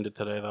both find it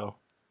today, though.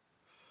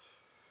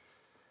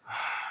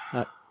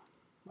 I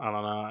don't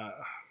know.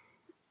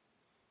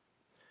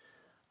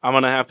 I'm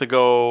going to have to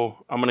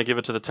go. I'm going to give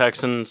it to the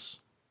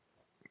Texans.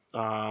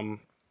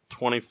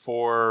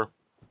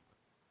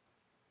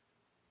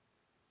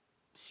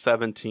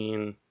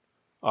 24-17.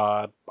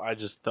 I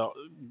just thought,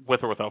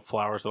 with or without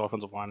Flowers, the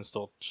offensive line is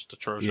still just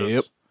atrocious.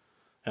 Yep.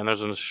 And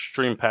there's an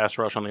extreme pass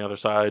rush on the other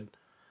side.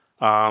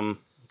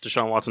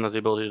 Deshaun Watson has the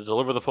ability to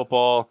deliver the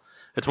football.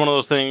 It's one of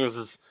those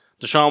things.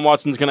 Deshaun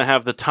Watson's going to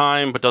have the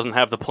time, but doesn't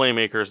have the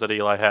playmakers that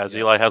Eli has.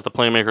 Eli has the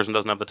playmakers and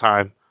doesn't have the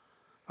time.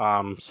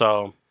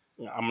 So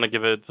I'm going to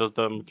give it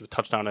the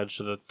touchdown edge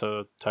to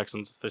the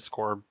Texans. They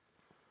score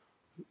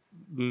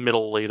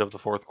late of the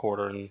fourth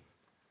quarter, and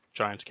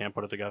Giants can't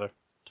put it together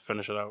to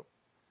finish it out.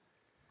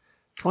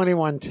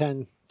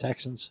 21-10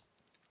 Texans.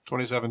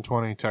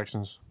 27-20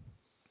 Texans.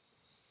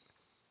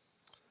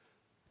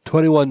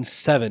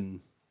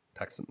 21-7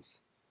 Texans.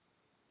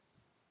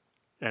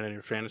 And in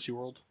your fantasy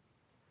world?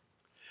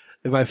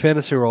 In my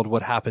fantasy world,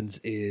 what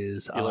happens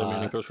is Eli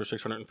Manning goes for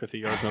 650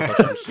 yards, no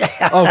touchdowns.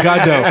 Oh,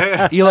 God,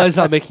 no. Eli's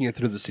not making it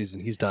through the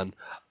season. He's done.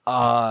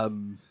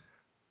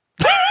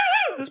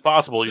 It's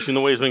possible. You've seen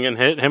the way he's been getting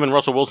hit. Him and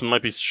Russell Wilson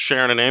might be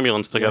sharing an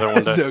ambulance together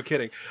one day. No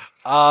kidding.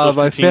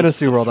 My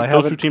fantasy world,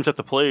 those two teams have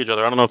to play each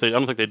other. I don't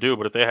think they do,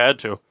 but if they had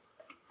to,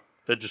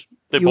 you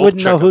both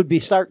wouldn't know who'd be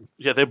starting.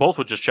 Yeah, they both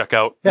would just check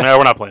out. Yeah. No,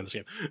 we're not playing this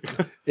game.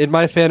 In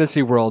my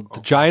fantasy world,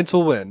 the Giants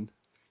will win.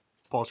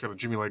 Paul's got a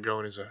Jimmy leg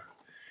going. He's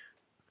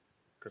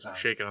got some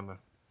shaking on the.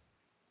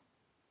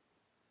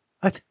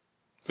 What?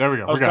 There we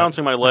go. I was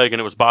bouncing my leg and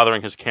it was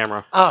bothering his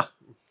camera.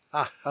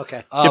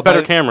 Okay. Get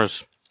better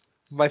cameras.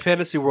 My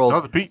fantasy world.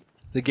 Another beat.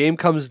 The game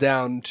comes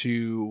down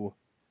to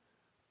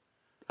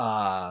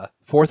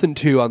 4th and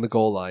 2 on the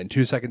goal line.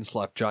 2 seconds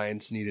left.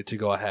 Giants needed to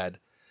go ahead.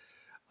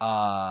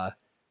 Jadavon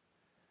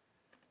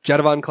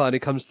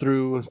Clowney comes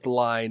through the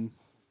line,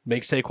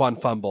 makes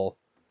Saquon fumble.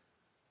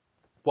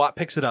 Watt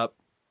picks it up,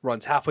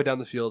 runs halfway down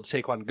the field.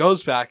 Saquon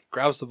goes back,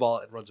 grabs the ball,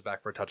 and runs it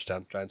back for a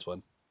touchdown. Giants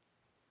win.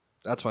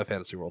 That's my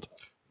fantasy world.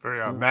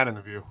 Very mad in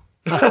the view.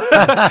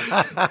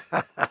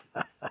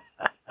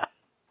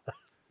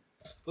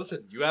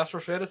 Listen, you asked for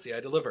fantasy, I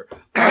deliver.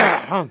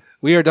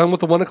 We are done with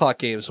the 1 o'clock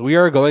games. We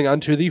are going on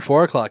to the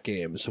 4 o'clock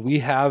games. We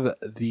have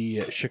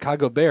the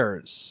Chicago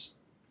Bears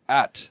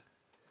at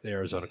the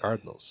Arizona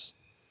Cardinals.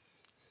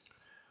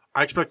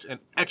 I expect an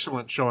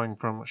excellent showing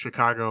from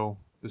Chicago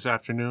this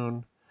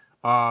afternoon.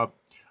 I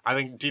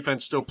think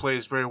defense still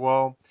plays very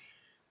well.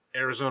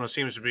 Arizona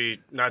seems to be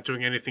not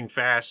doing anything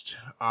fast.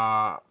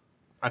 I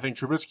think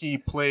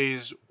Trubisky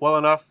plays well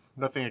enough,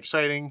 nothing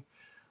exciting.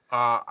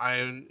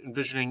 I'm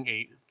envisioning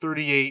a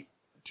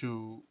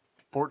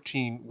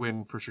 38-14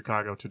 win for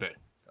Chicago today.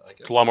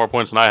 It's a lot more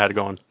points than I had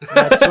going.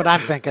 That's what I'm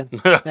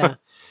thinking. Yeah.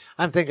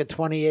 I'm thinking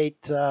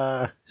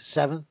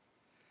 28-7.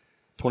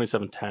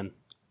 27-10.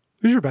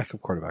 Who's your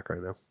backup quarterback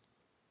right now?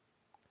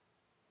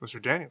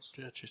 Mr. Daniels.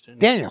 Yeah, Chase Daniels.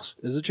 Daniels.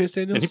 Is it Chase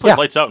Daniels? And he played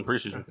lights out in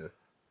preseason.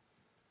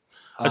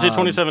 I say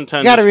 27-10.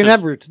 You got to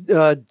remember,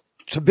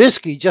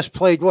 Trubisky just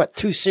played,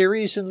 2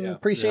 series in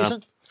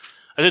preseason?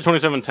 I did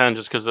 27-10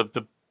 just because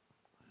the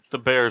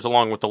Bears,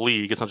 along with the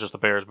league, it's not just the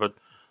Bears, but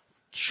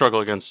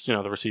struggle against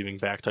the receiving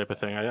back type of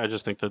thing. I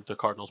just think that the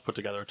Cardinals put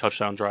together a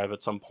touchdown drive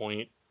at some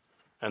point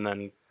and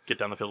then get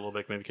down the field a little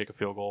bit, maybe kick a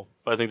field goal.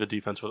 But I think the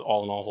defense,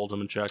 all in all, holds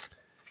them in check.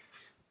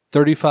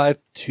 35-7.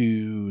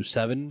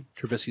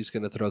 Trubisky's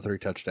going to throw 3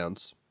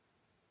 touchdowns.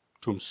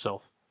 To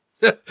himself.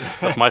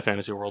 That's my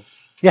fantasy world.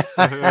 Yeah.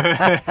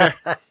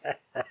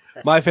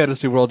 My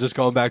fantasy world, just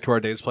going back to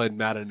our days playing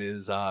Madden,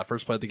 is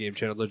first play of the game,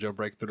 Chandler Joe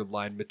break through the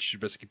line, Mitch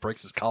Trubisky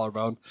breaks his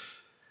collarbone.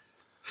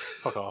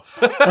 Fuck off.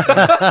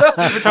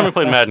 Every time we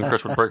played Madden,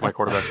 Chris would break my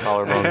quarterback's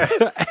collarbone.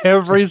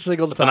 Every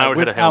single time. Then I would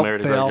hit a Hail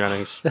Mary to fail.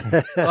 Greg Jennings.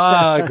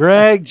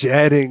 Greg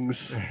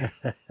Jennings.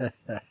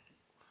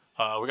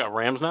 We got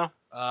Rams now.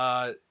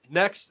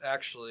 Next,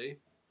 actually,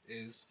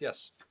 is, the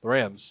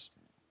Rams.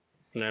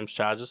 Rams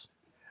Chargers.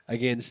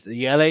 Against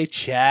the LA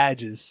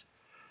Chargers.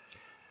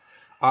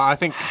 I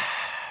think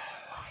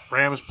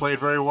Rams played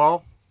very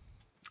well.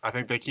 I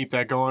think they keep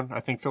that going. I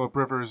think Phillip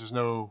Rivers is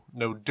no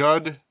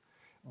dud,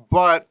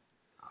 but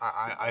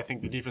I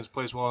think the defense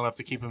plays well enough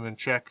to keep him in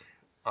check.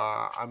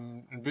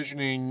 I'm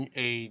envisioning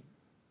a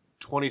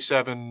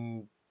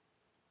 27-26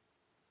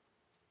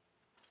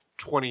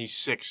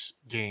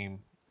 game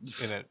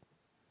in it.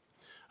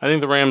 I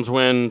think the Rams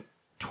win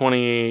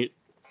 28-24.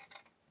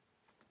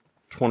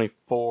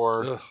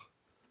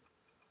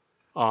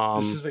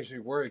 This just makes me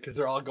worried because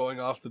they're all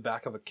going off the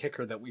back of a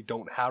kicker that we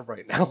don't have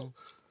right now.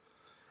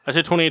 I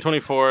say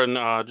 28-24, and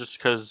just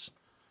because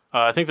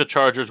I think the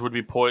Chargers would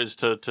be poised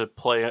to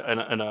play in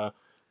a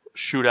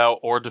shootout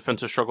or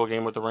defensive struggle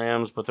game with the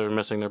Rams, but they're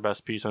missing their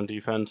best piece on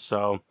defense,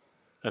 so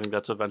I think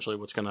that's eventually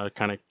what's going to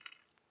kind of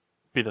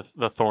be the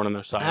thorn in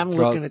their side. I'm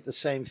looking at the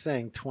same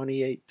thing,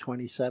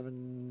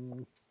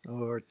 28-27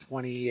 or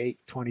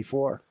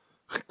 28-24.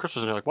 Chris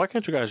was like, why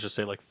can't you guys just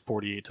say like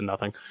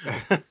 48-0?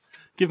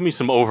 Give me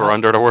some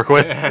over-under to work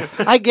with.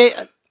 I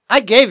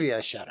gave you a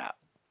shutout.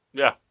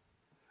 Yeah.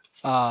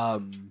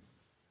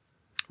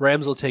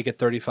 Rams will take it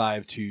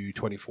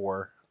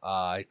 35-24,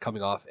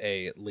 coming off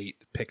a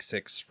late pick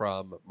six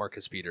from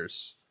Marcus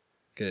Peters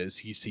because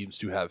he seems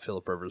to have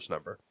Phillip Rivers'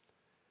 number.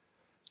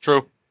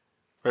 True.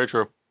 Very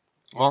true.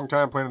 Long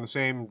time playing in the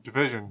same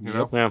division, you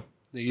know? Yeah.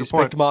 They just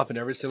picked him off in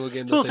every single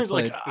game that they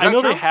played. I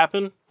know true? they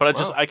happen, but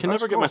I can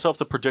never get myself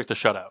to predict a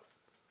shutout.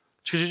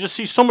 Because you just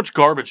see so much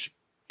garbage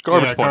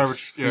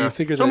points. You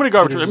figure So that many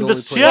garbage Peters points. I mean, has the only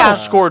played, Seattle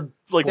scored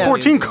like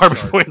 14 garbage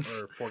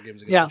points. Or 4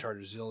 games against Yeah. the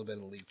Chargers. He's only been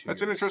in the league 2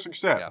 That's years. an interesting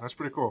stat. Yeah. That's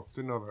pretty cool.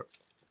 Didn't know that.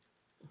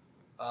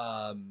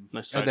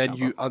 Nice And side then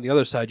combo. on the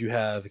other side, you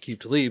have Aqib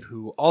Talib,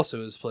 who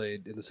also has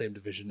played in the same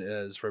division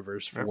as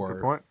Rivers Yeah, for.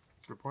 good point.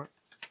 Good point.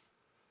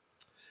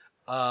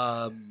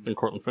 And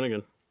Cortland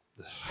Finnegan.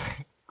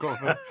 Cool.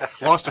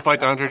 Lost to fight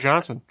to Andre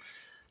Johnson.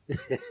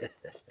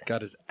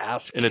 Got his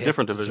ass In a kicked.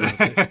 different division.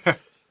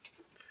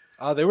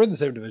 They were in the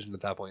same division at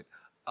that point.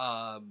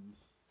 That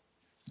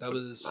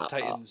was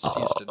Titans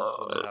Houston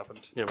when that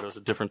happened. Yeah, but it was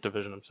a different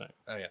division, I'm saying.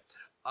 Oh yeah.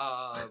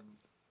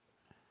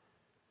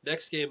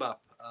 Next game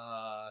up,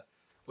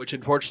 which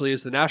unfortunately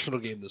is the national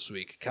game this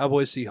week.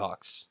 Cowboys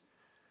Seahawks.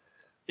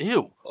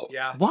 Ew.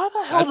 Yeah. Why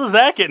the hell does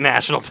that get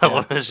national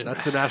television?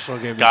 That's the national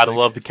game. Gotta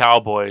love the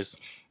Cowboys.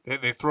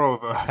 They throw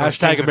the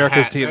Hashtag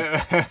America's team.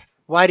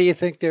 Why do you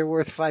think they're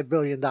worth $5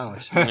 billion?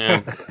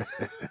 Yeah.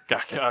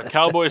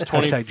 Cowboys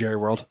 20. Hashtag Jerry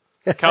World.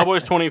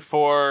 Cowboys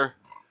 24.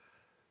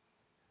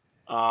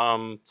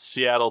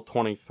 Seattle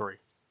 23.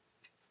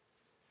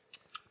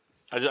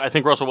 I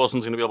think Russell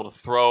Wilson's going to be able to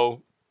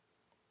throw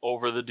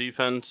over the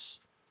defense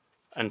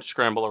and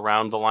scramble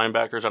around the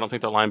linebackers. I don't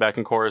think their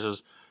linebacking core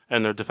is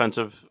and their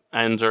defensive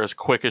ends are as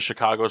quick as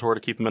Chicago's were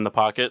to keep him in the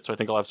pocket. So I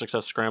think he'll have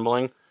success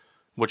scrambling,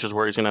 which is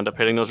where he's going to end up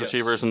hitting those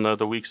receivers in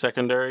the weak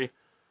secondary.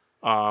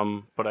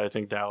 But I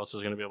think Dallas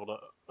is going to be able to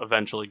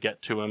eventually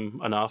get to him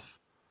enough.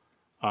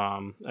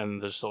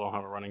 And they still don't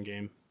have a running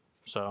game.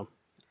 So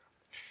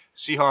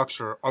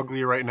Seahawks are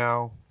ugly right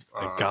now.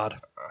 Thank God.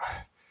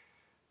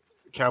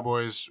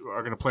 Cowboys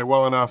are going to play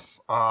well enough.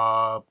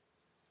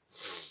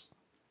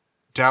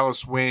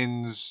 Dallas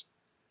wins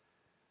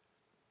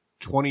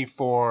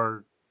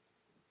 24-13.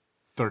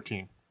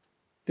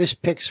 This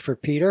pick's for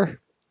Peter.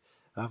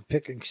 I'm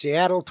picking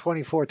Seattle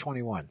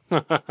 24-21.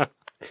 Peter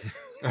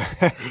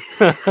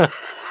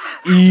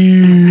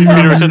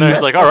was sitting there,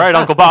 he's like, all right,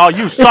 Uncle Bow,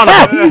 you son of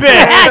a bitch.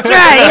 That's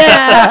right,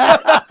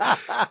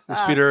 yeah. Is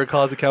Peter a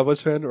closet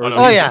Cowboys fan? Or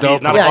Oh, yeah.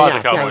 He's not Yeah, a closet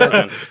yeah, Cowboys yeah.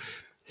 fan.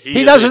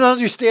 He doesn't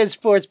understand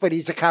sports, but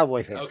he's a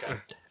Cowboy fan. Okay.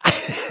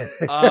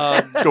 That's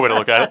a good way to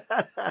look at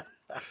it.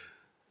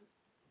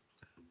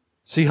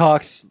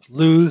 Seahawks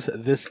lose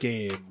this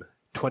game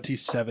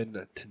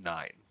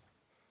 27-9.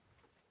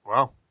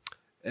 Wow.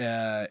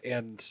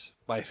 And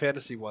my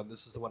fantasy one,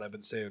 this is the one I've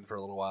been saving for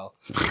a little while.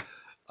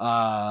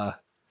 Earl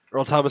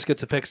Thomas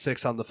gets a pick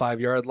six on the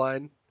 5-yard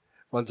line,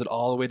 runs it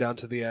all the way down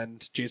to the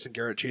end. Jason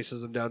Garrett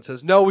chases him down,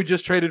 says, "No, we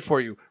just traded for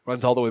you."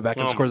 Runs all the way back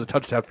and scores a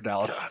touchdown for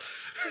Dallas.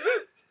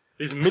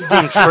 These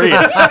mid-game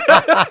trades.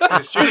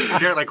 Is Jason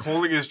Garrett like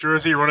holding his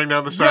jersey, running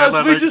down the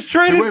sideline? we like, just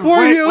traded wait, for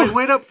wait, you.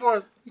 Wait up for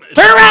it.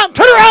 Turn around!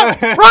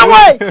 Wrong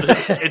way!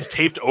 It's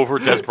taped over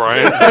Des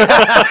Bryant.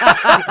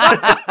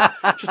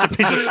 Just a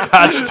piece of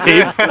Scotch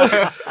tape.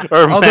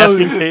 Or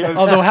masking tape.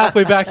 Although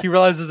halfway back he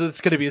realizes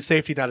it's going to be a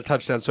safety, not a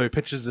touchdown, so he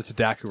pitches it to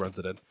Dak, who runs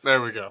it in. There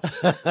we go.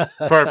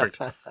 Perfect.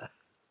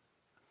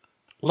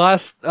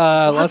 Last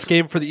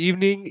game for the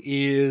evening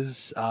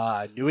is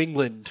New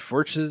England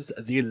versus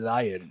the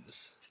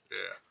Lions.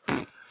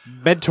 Yeah.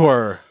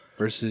 Mentor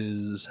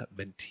versus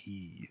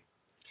mentee.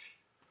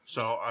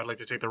 So I'd like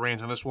to take the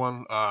reins on this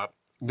one.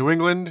 New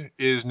England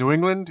is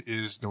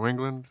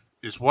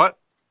what?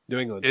 New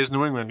England. Is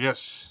New England,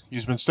 yes.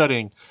 He's been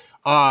studying.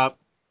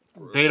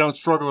 They don't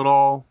struggle at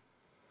all.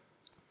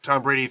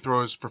 Tom Brady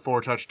throws for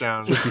 4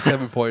 touchdowns.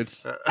 57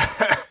 points.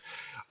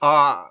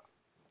 I'm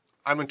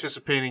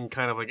anticipating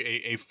kind of like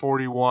a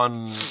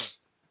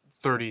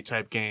 41-30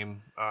 type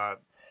game.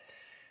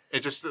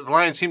 The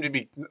Lions seem to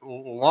be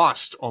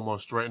lost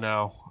almost right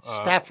now.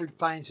 Stafford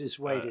finds his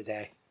way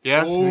today.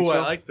 Yeah? Oh, You think so? I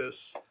like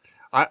this.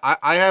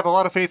 I have a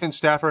lot of faith in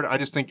Stafford. I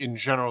just think in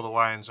general the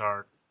Lions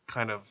are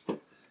kind of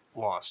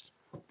lost.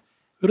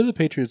 Who do the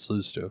Patriots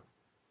lose to?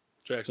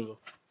 Jacksonville.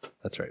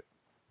 That's right.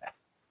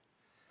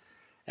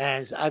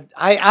 And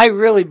I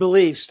really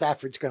believe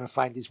Stafford's going to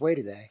find his way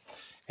today.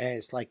 And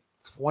it's like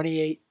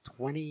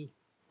 28-24.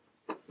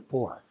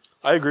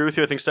 I agree with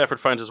you. I think Stafford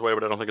finds his way,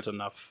 but I don't think it's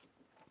enough.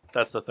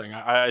 That's the thing.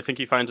 I think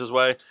he finds his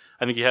way.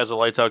 I think he has a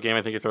lights-out game.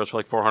 I think he throws for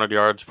like 400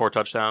 yards, 4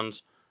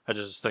 touchdowns. I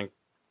just think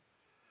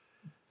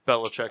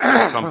Belichick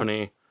and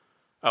company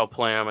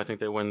outplay him. I think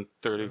they win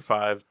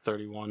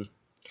 35-31.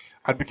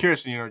 I'd be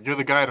curious, you're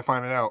the guy to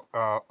find it out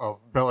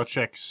of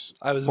Belichick's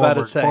I was about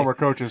to say. former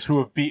coaches who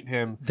have beaten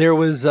him. There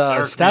was a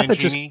Eric stat that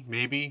Mangini,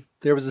 maybe.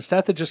 There was a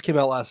stat that just came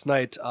out last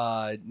night.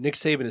 Nick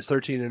Saban is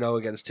 13-0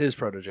 against his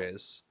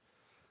proteges.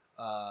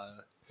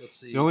 Let's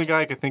see. The only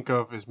guy I could think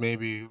of is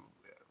maybe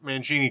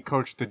Mangini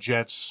coached the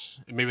Jets,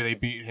 and maybe they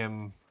beat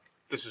him.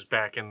 This is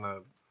back in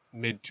the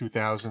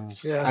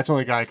mid-2000s. Yeah. That's the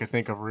only guy I could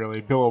think of,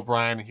 really. Bill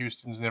O'Brien,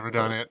 Houston's never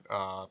done it.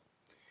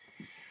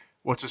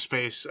 What's his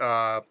face?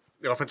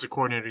 The offensive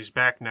coordinator, he's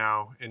back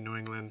now in New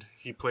England.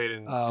 He played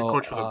he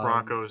coached for the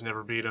Broncos,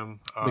 never beat him.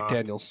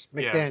 McDaniels.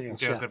 McDaniels,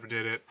 McDaniels never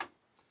did it.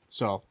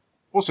 So,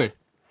 we'll see.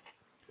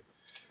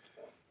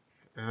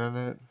 And then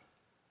that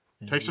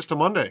takes us to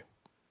Monday.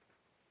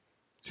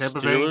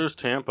 Tampa Steelers,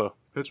 Bay, Tampa.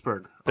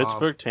 Pittsburgh.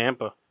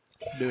 Tampa.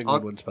 New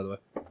England wins, by the way.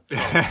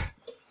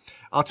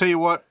 I'll tell you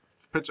what,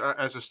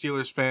 as a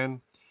Steelers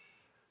fan,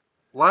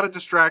 a lot of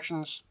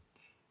distractions.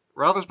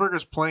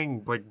 Roethlisberger's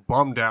playing like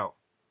bummed out.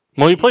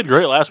 Well, he played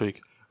great last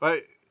week.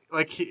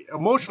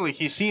 Emotionally,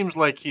 he seems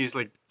like he's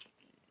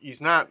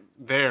not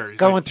there. He's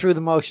Going through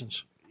the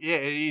motions. Yeah,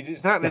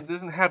 he's not. It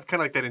doesn't have kind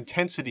of like that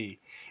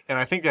intensity, and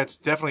I think that's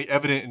definitely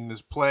evident in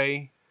this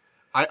play.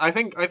 I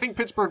think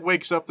Pittsburgh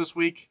wakes up this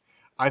week.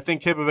 I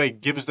think Tampa Bay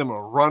gives them a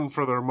run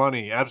for their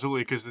money,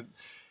 absolutely, because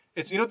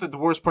it's the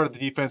worst part of the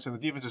defense, and the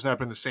defense has not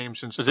been the same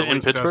since Is the it in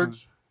late Pittsburgh?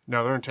 2000s.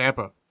 No, they're in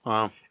Tampa,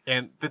 Wow.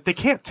 and they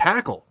can't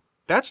tackle.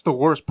 That's the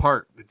worst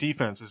part. The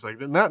defense is like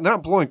they're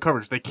not blowing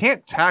coverage. They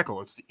can't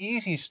tackle. It's the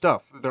easy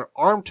stuff. They're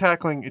arm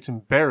tackling. It's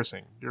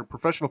embarrassing. You're a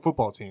professional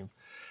football team,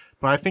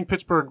 but I think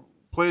Pittsburgh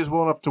plays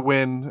well enough to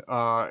win.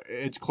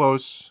 It's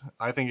close.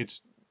 I think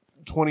it's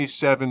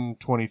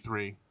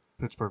 27-23.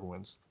 Pittsburgh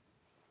wins.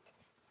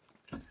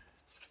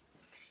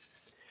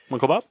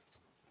 Want to go, Bob?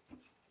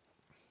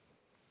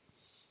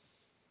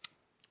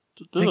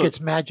 I think it's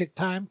magic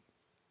time.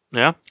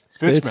 Yeah.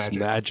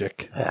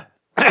 Fitzmagic.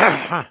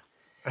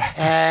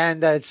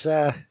 And it's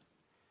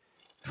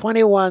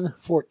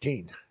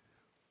 21-14.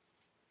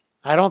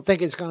 I don't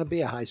think it's going to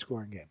be a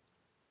high-scoring game.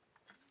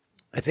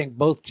 I think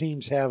both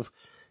teams have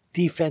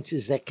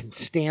defenses that can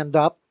stand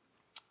up,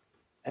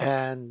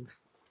 and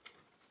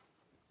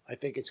I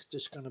think it's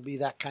just going to be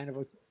that kind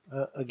of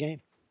a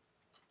game.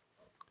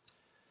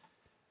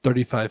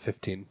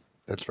 35-15,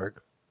 Pittsburgh.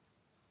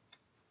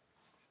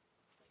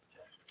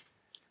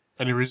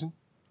 Any reason?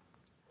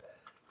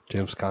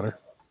 James Conner.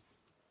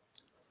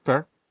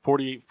 Fair.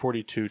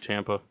 40-42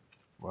 Tampa.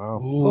 Wow.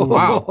 Ooh.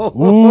 Wow.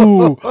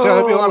 Ooh. Yeah,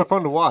 that'd be a lot of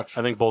fun to watch.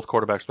 I think both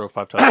quarterbacks throw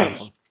 5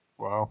 touchdowns.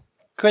 Wow.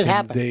 Could Can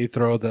happen. they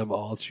throw them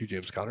all to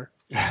James Conner?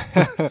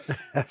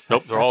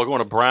 Nope, they're all going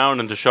to Brown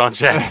and Deshaun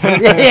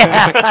Jackson.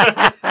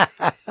 Yeah.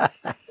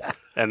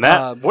 And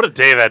that, what a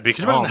day that'd be.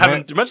 Could you imagine,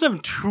 man. imagine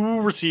having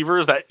 2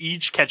 receivers that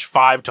each catch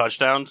 5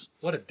 touchdowns?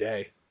 What a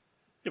day.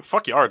 Yeah,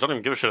 fuck yards. I don't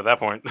even give a shit at that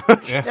point.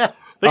 Yeah.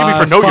 They can be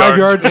for no 5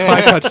 yards.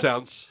 5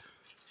 touchdowns.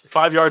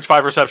 5 yards,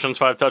 5 receptions,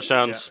 5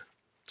 touchdowns. Yeah.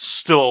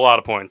 Still a lot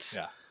of points.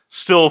 Yeah.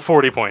 Still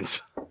 40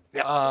 points.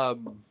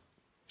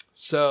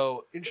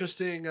 So,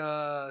 interesting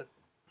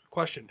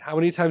question. How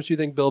many times do you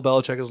think Bill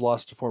Belichick has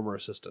lost to former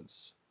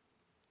assistants?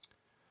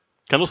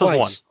 Kendall says Twice.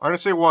 1. I'm going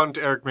to say 1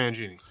 to Eric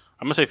Mangini.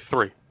 I'm going to say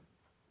 3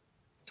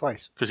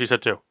 Twice. because he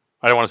said 2.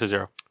 I don't want to say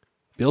 0.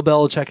 Bill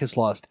Belichick has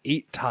lost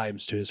 8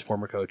 times to his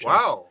former coaches.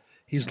 Wow.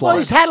 He's Well,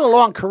 he's lost. had a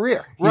long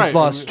career. He's Right.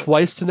 lost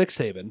twice to Nick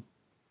Saban.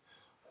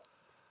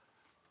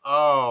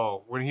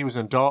 Oh, when he was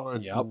in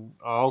Dalton. Yep. Oh,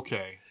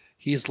 okay.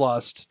 He's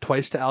lost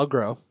twice to Al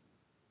Groh.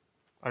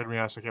 I gotta be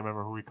honest, I can't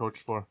remember who he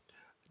coached for.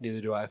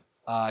 Neither do I.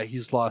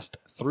 He's lost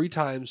 3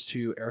 times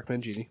to Eric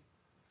Mangini.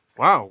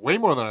 Wow, way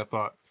more than I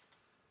thought.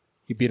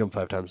 He beat him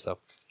 5 times, though.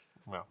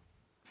 Wow.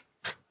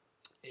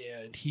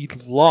 And he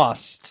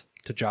lost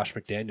to Josh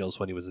McDaniels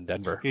when he was in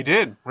Denver. He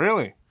did,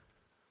 really.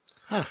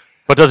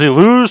 But does he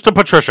lose to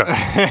Patricia?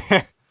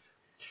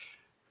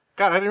 Got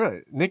God, I didn't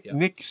realize.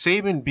 Nick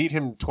Saban beat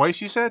him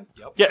twice, you said?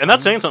 Yeah, and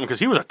that's saying something because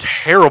he was a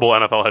terrible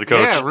NFL head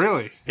coach. Yeah,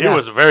 really. He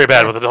was very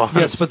bad with the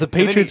Dolphins. Yes, but the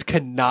Patriots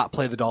cannot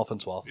play the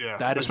Dolphins well. Yeah.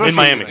 That is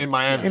Especially in Miami. In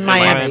Miami. In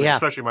Miami, yeah.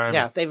 Especially Miami.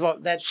 Yeah,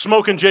 that's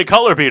Smoking Jay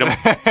Cutler beat him.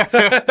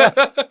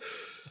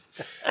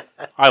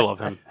 I love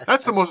him.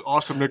 That's the most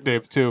awesome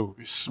nickname, too.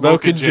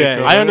 Smoking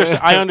Jay.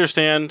 I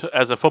understand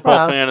as a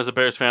football fan, as a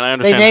Bears fan, I they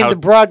understand named how... the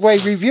Broadway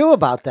Review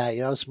about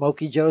that,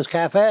 Smokey Joe's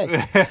Cafe.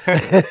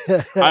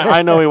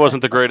 I know he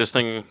wasn't the greatest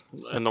thing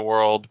in the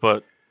world,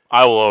 but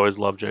I will always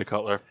love Jay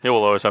Cutler. He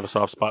will always have a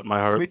soft spot in my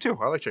heart. Me too.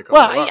 I like Jay Cutler.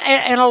 Well,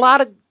 and a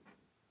lot of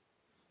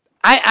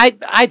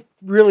I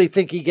really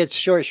think he gets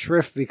short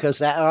shrift because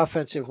that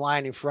offensive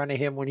line in front of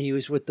him when he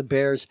was with the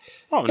Bears,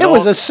 it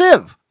was a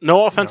sieve.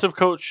 No offensive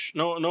coach,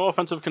 no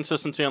offensive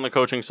consistency on the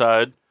coaching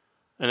side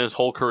in his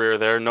whole career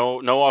there. No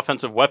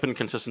offensive weapon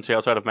consistency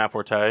outside of Matt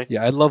Forte.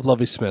 Yeah, I love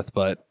Lovie Smith,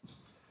 but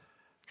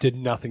did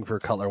nothing for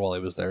Cutler while he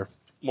was there.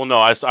 Well, no,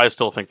 I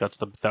still think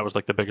that was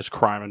like the biggest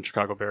crime in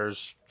Chicago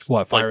Bears.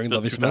 What, firing the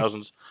Lovie 2000s.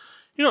 Smith?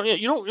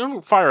 You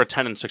don't fire a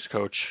 10-6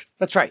 coach.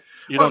 That's right.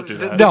 You don't do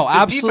that. No, the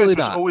absolutely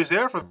defense not. was always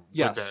there for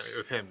Yes.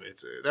 with him.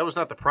 That was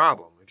not the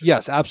problem.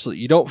 Yes,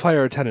 absolutely. You don't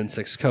fire a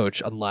 10-6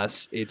 coach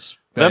unless it's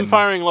Them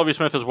firing Lovie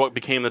Smith is what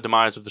became the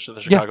demise of the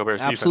Chicago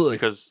Bears absolutely.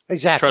 defense because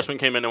Exactly. Trustman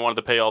came in and wanted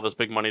to pay all this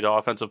big money to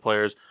offensive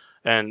players,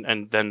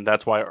 and then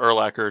that's why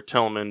Urlacher,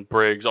 Tillman,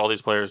 Briggs, all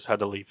these players had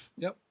to leave.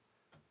 Yep.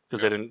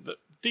 Because the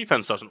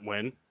defense doesn't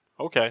win.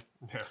 Okay,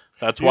 Yeah.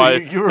 that's why.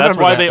 You that's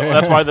why remember that.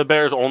 that's why the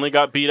Bears only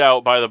got beat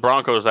out by the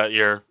Broncos that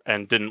year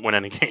and didn't win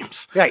any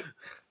games. Right.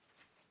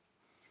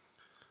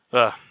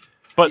 But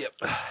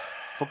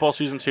football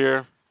season's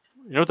here.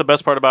 You know what the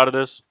best part about it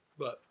is?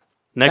 But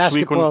Next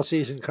week Basketball when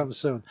season comes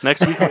soon.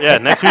 next week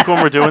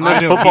when we're doing I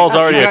this, know. football's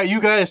already.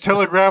 You guys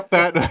telegraphed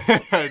that.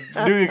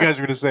 I knew you guys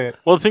were going to say it.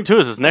 Well, the thing too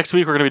is next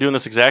week we're going to be doing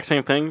this exact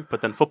same thing,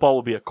 but then football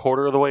will be a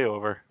quarter of the way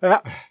over. Yeah.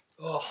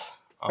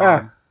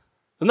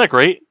 Isn't that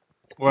great?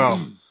 Well,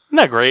 Isn't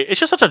that great? It's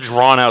just such a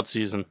drawn out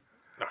season.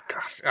 oh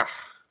gosh. Ah.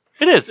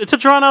 It is. It's a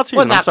drawn out season.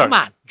 Well, now, I'm sorry. come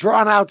on.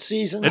 Drawn out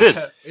season. It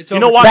is. It's You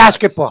know over why?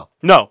 Basketball.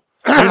 No.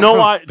 Do you know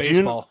why?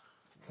 baseball.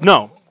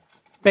 No.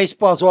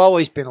 Baseball's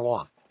always been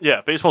long.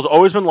 Yeah, baseball's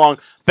always been long.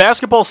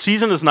 Basketball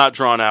season is not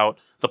drawn out.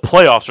 The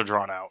playoffs are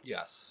drawn out.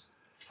 Yes.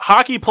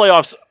 Hockey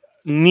playoffs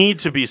need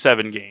to be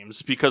 7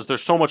 games because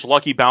there's so much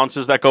lucky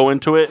bounces that go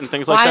into it and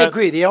things like I that.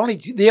 agree. The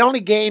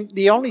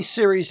only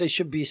series that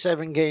should be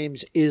 7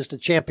 games is the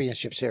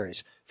championship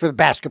series for the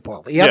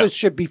basketball. The others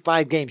should be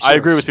 5 games. I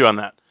agree with you on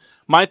that.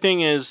 My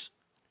thing is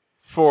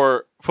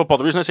for football,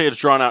 the reason I say it's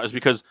drawn out is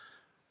because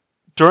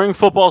during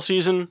football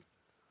season,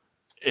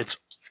 it's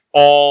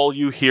all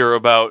you hear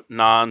about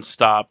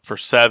nonstop for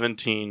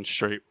 17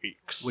 straight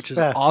weeks. Which is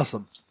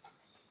awesome.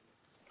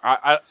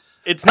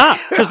 It's not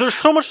because there's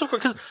so much stuff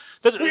because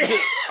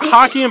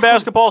hockey and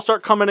basketball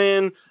start coming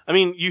in. I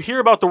mean, you hear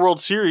about the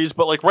World Series,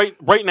 but like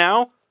right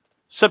now,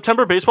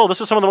 September baseball. This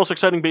is some of the most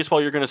exciting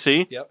baseball you're going to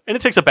see. Yep. And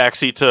it takes a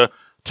backseat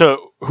to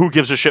who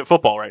gives a shit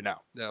football right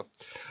now. Yeah.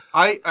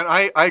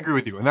 I agree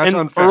with you, and that's And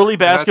unfair. early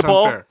And that's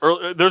basketball,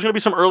 unfair. there's going to be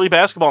some early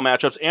basketball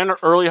matchups and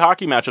early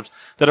hockey matchups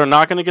that are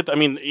not going to get. I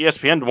mean,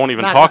 ESPN won't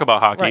even talk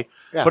about hockey, right,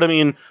 yeah. but I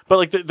mean,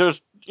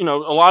 there's a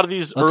lot of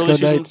these Let's early go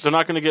seasons. Knights. They're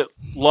not going to get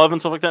love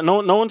and stuff like that. No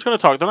one's going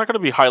to talk. They're not going to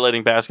be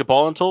highlighting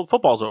basketball until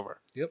football's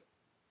over. Yep.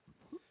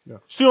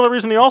 It's the only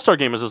reason the All-Star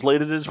game is as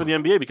late as it is for the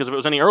NBA because if it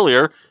was any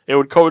earlier, it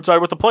would coincide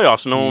with the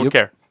playoffs and no one would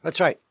care. That's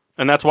right.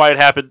 And that's why it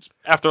happens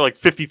after like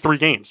 53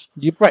 games.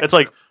 Yep. Right. It's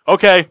like,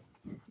 okay,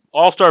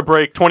 All-Star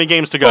break, 20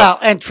 games to go. Well,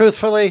 and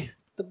truthfully,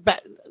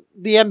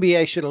 the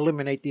NBA should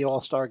eliminate the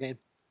All-Star game.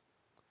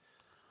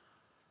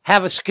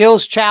 Have a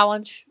skills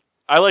challenge.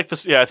 I like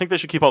this. Yeah, I think they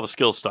should keep all the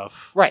skills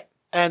stuff. Right.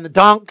 And the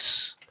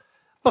dunks.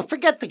 But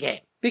forget the game.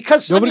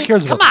 Because, Nobody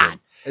cares come about the on. game.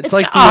 It's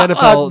like the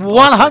NFL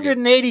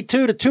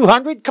 182 to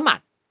 200. Come on.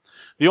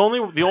 The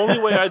only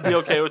way I'd be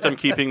okay with them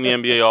keeping the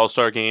NBA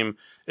All-Star game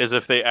is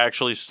if they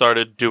actually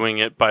started doing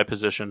it by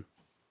position.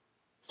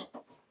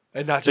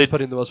 And not just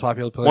putting the most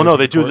popular players. Well, no, on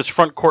they the do court. this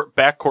front court,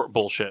 back court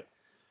bullshit.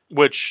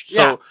 Which,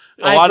 Yeah,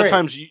 a lot of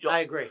times, I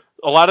agree.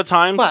 a lot of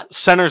times, But-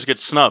 centers get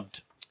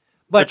snubbed,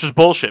 But which is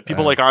bullshit.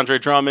 People like Andre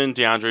Drummond,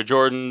 DeAndre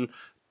Jordan,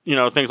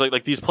 things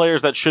like these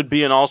players that should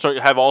be in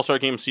have All-Star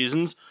game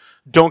seasons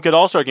don't get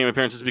All-Star game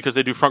appearances because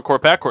they do front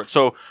court, back court.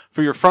 So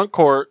for your front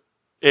court,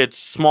 it's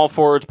small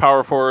forwards,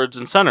 power forwards,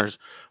 and centers.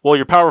 Well,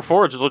 your power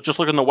forwards, just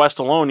look in the West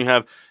alone, you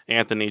have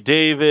Anthony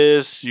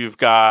Davis, you've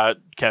got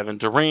Kevin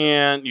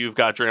Durant, you've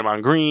got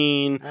Draymond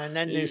Green. And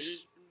then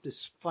there's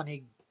this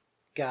funny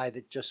guy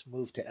that just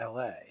moved to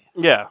L.A.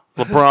 Yeah,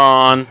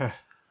 LeBron.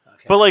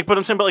 But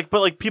I'm saying,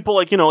 people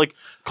like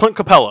Clint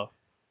Capella.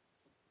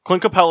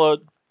 Clint Capella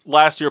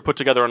last year put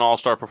together an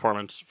all-star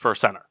performance for a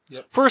center.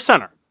 Yep. For a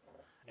center.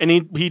 And he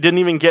didn't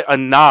even get a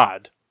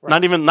nod.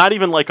 Right. Not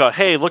even like a,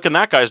 hey, look in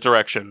that guy's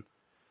direction.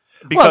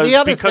 Because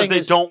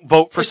they don't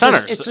vote for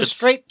centers. It's a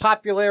straight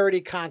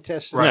popularity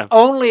contest. Right.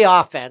 Only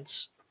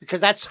offense,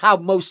 because that's how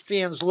most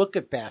fans look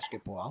at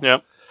basketball.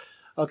 Yep.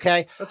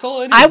 Okay? That's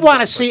all I want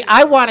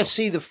to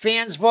see the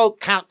fans vote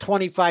count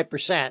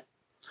 25%,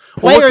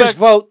 Players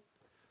vote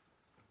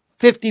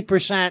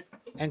 50%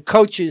 and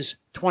coaches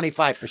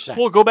 25%.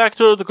 Well, go back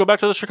to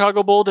the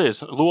Chicago Bull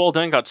days. Lou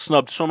Alden got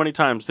snubbed so many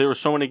times. There were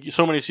so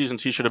many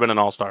seasons he should have been an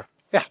all-star.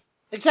 Yeah,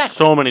 exactly.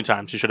 So many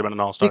times he should have been an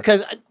all-star.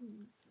 Because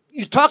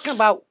you're talking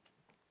about,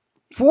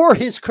 for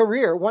his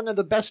career, one of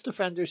the best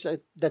defenders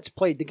that's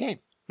played the game.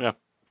 Yeah.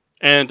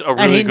 And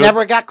he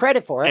never got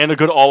credit for it. And a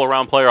good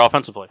all-around player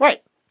offensively.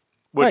 Right.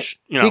 Which,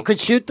 he could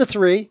shoot the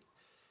three.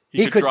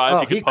 He could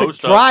drive. He could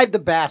drive the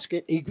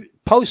basket. He could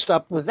post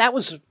up. That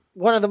was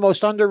one of the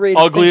most underrated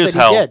Ugly things as that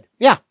hell. he did.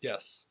 Yeah.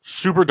 Yes.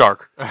 Super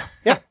dark.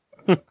 Yeah.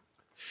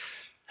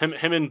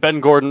 Him and Ben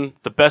Gordon,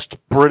 the best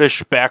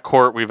British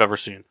backcourt we've ever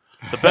seen.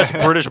 The best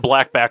British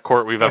black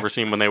backcourt we've ever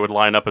seen when they would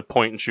line up at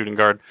point and shooting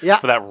guard. Yeah.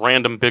 For that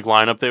random big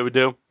lineup they would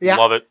do. Yeah.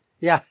 Love it.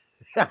 Yeah.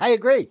 I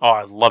agree. Oh,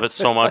 I love it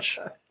so much.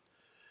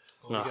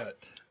 We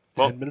got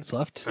 10 minutes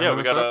left. Yeah, we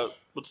minutes got left.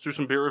 let's do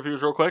some beer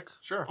reviews real quick.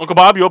 Sure. Uncle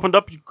Bob, you opened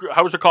up.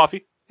 How was your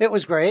coffee? It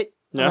was great.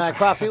 Yeah. My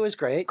coffee was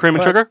great. Cream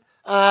and sugar?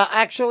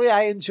 Actually,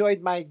 I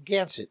enjoyed my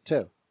Gansett,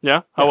 too.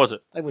 Yeah? How was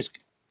it? It was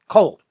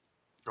cold.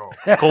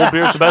 Cold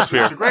beer's the best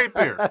beer. It's a great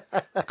beer.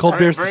 Cold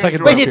beer's the very second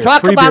enjoyable. best When you beer.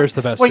 talk Free about beer is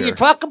the best when beer. you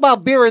talk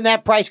about beer in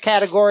that price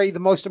category, the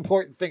most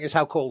important thing is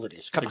how cold it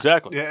is. Come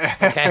Exactly. Yeah.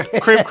 on.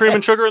 Okay. Cream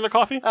and sugar in the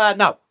coffee?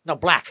 No,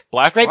 black.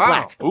 Black? Straight Wow.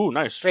 black. Ooh,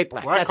 nice. Straight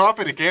black. Black That's-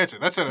 coffee to Gansett.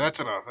 That's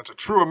a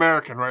true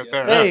American right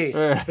there. Hey.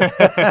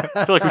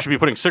 I feel like we should be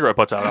putting cigarette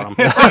butts out on them.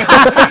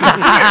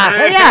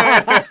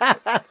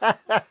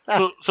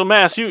 Yeah. So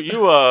Mass, you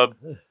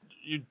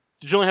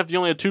did you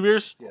only had 2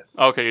 beers? Yeah.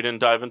 Okay, you didn't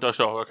dive into.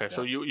 So okay,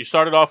 so you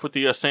started off with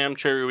the Sam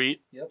Cherry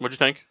Wheat. Yep. What'd you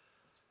think?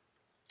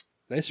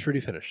 Nice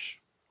fruity finish.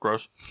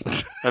 Gross.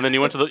 And then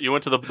you went to the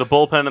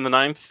bullpen in the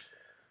 9th.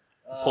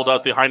 Pulled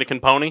out the Heineken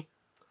Pony.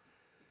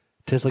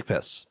 Tastes like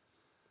piss.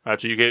 All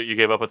right, so you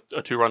gave up a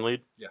 2-run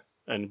lead. Yeah.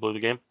 And blew the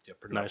game. Yeah,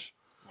 pretty Nice.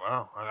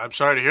 Wow. I'm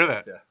sorry to hear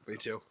that. Yeah, me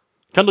too.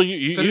 Kendall,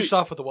 you Finished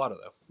off with the water,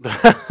 though.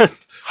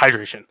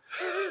 hydration.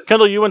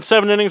 Kendall, you went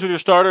 7 innings with your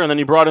starter, and then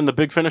you brought in the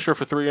big finisher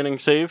for 3-inning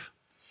save.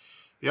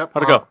 Yep.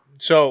 How'd it go?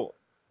 So,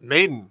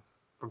 Maiden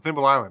from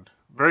Thimble Island.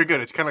 Very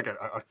good. It's kind of like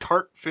a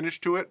tart finish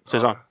to it.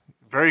 Saison.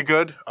 Very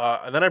good.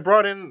 And then I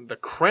brought in the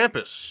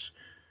Krampus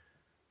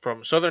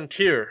from Southern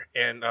Tier,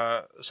 and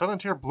Southern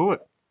Tier blew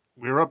it.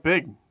 We were up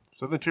big.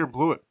 Southern Tier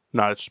blew it.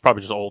 No, it's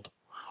probably just old.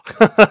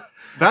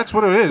 That's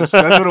what it is.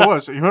 That's what it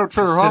was. You remember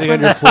Trevor Sitting on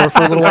Hoffman? your floor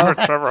for a little while.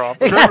 Trevor off.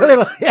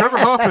 Trevor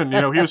Hoffman,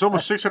 he was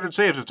almost 600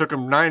 saves. It took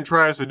him 9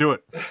 tries to do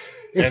it.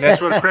 And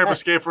that's what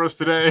Krampus gave for us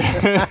today.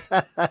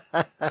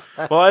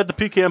 Well, I had the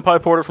pecan pie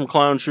porter from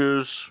Clown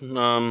Shoes.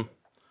 Very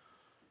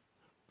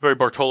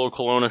Bartolo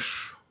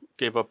Colonish.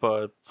 Gave up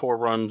 4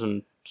 runs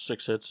and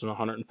 6 hits and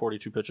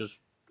 142 pitches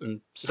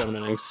in 7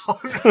 innings.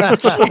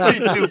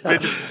 42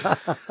 pitches.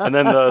 And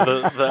then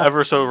the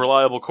ever so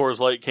reliable Coors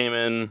Light came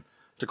in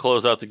to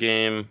close out the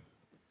game.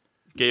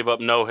 Gave up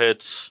no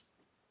hits,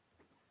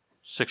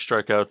 6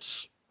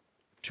 strikeouts,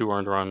 2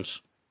 earned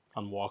runs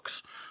on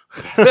walks.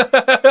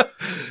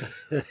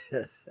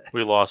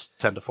 We lost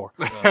 10-4.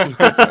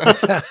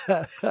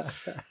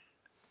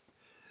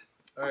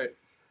 All right.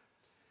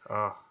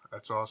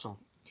 That's awesome.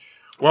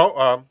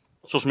 Well,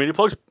 Social media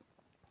plugs.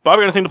 Bob,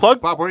 you got anything to plug?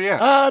 Bob, where you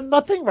at?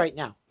 Nothing right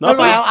now. Nothing?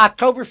 Well,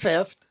 October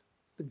 5th,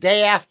 the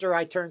day after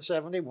I turn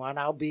 71,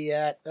 I'll be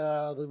at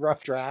the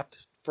Rough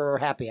Draft for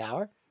happy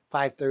hour,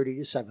 5:30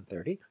 to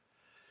 7:30.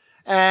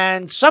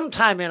 And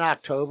sometime in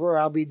October,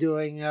 I'll be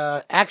doing,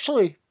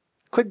 actually,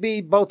 could be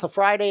both a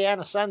Friday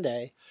and a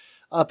Sunday,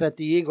 up at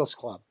the Eagles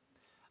Club.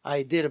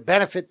 I did a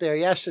benefit there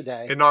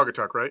yesterday. In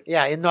Naugatuck, right?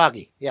 Yeah, in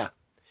Naughty, yeah.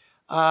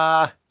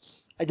 I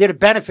did a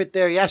benefit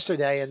there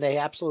yesterday, and they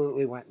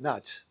absolutely went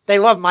nuts. They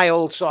love my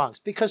old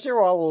songs because they're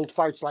all old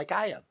farts like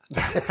I am.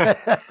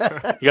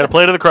 You got to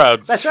play to the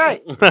crowd. That's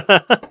right. You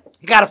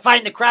got to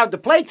find the crowd to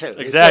play to.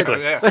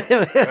 Exactly.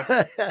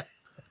 Yeah.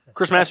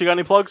 Chris Mass, you got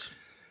any plugs?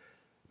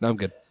 No, I'm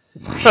good.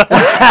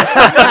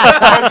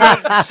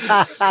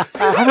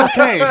 I'm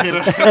okay.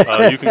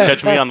 You can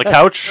catch me on the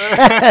couch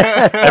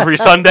every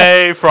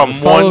Sunday from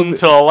Follow 1 me.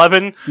 till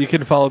 11. You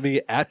can follow me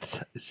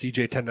at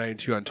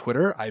CJ1092 on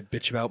Twitter. I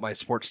bitch about my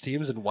sports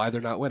teams and why they're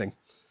not winning.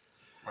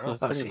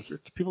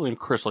 People named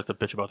Chris like to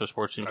bitch about their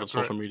sports teams That's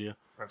on social right. media.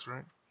 That's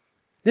right.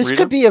 This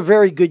Rita? could be a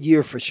very good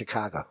year for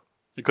Chicago.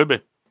 It could be.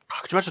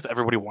 Could you imagine if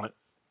everybody won it?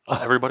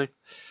 Just everybody?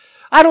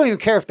 I don't even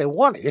care if they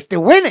won it. If they're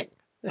winning.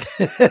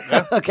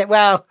 Okay,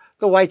 well,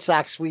 the White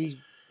Sox,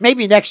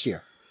 maybe next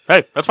year.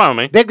 Hey, that's fine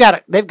with me. They've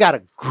got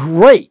a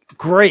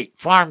great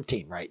farm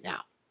team right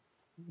now.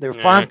 Their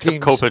farm except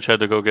team. Kopech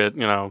had to go get,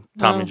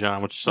 Tommy No.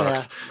 John, which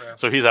sucks. Yeah.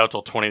 So he's out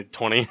till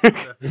 2020.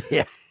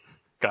 Yeah.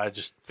 Guy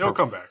just... He'll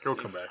come back.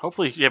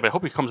 Hopefully, yeah, but I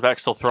hope he comes back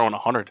still throwing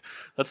 100.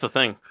 That's the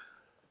thing.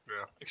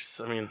 Yeah.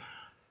 I mean,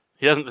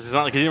 it's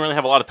not like he didn't really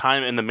have a lot of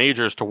time in the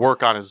majors to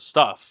work on his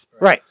stuff.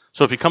 Right.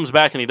 So if he comes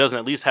back and he doesn't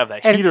at least have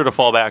that And- heater to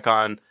fall back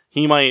on,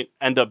 he might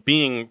end up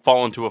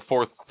fall into a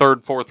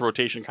third, fourth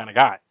rotation kind of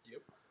guy.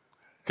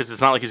 Because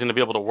it's not like he's going to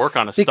be able to work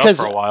on his Because-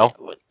 stuff for a while.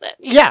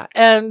 Yeah,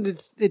 and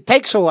it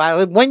takes a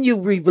while. When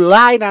you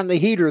relied on the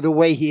heater the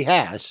way he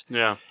has,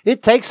 Yeah.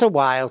 it takes a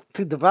while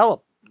to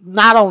develop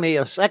not only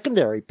a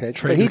secondary pitch,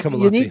 Trade but become a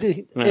you need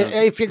lefty.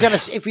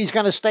 to if he's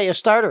gonna stay a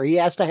starter, he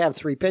has to have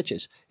 3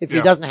 pitches. If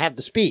he doesn't have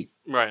the speed,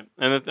 Right.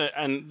 And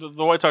the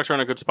White Sox are in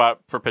a good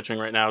spot for pitching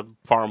right now,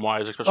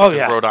 farm-wise, especially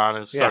because Rodon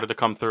has started to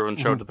come through and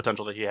showed the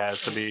potential that he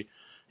has to be.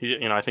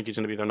 I think he's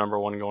going to be their number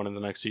one going into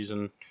the next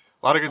season.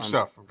 A lot of good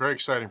stuff. Very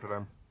exciting for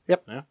them.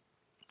 Yep. Yeah.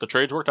 The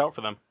trades worked out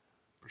for them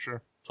For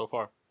sure. so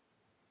far.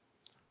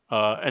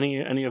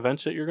 Any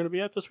events that you're going to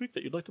be at this week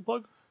that you'd like to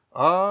plug?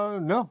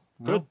 No.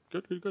 Good.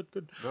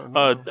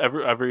 No.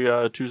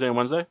 Every Tuesday and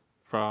Wednesday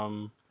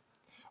from.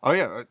 Oh,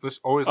 yeah.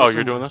 Always Oh, listen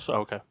you're doing to- this? Oh,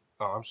 okay.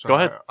 Oh, I'm sorry. Go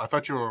ahead. I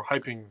thought you were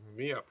hyping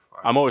me up.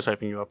 I'm always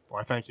hyping you up. Well,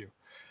 I thank you.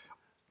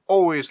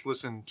 Always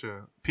listen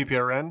to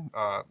PPRN.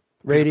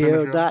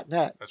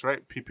 radio.net. That's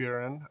right,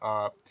 PPRN.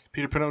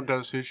 Peter Pino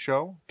does his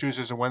show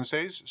Tuesdays and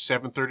Wednesdays,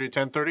 7:30 to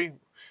 10:30.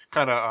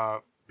 Kind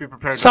of be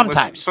prepared.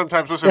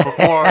 Sometimes listen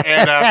before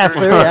and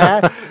after.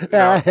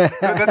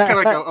 That's kind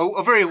of like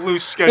a very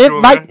loose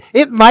schedule.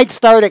 It might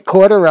start at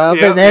quarter of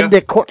and end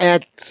at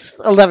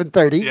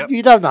 11:30. Yep.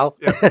 You don't know.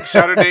 Yep.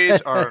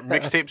 Saturdays are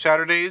mixtape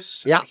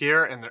Saturdays Yeah.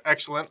 here, and they're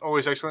excellent,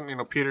 always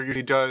excellent. Peter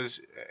usually does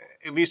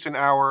at least an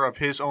hour of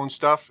his own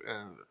stuff,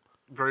 and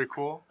very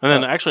cool. And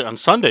then actually on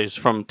Sundays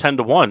from 10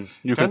 to 1,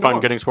 you 10 can to find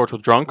 1. Getting Sports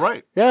with Drunk.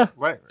 Right. Yeah.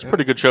 Right. It's a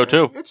pretty good show,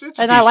 too. It's And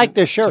decent. I like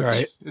their shirts.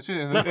 Right.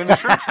 And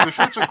the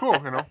shirts are cool,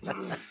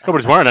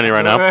 Nobody's wearing any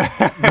right now. But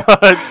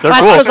they're That's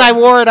cool. because I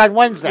wore it on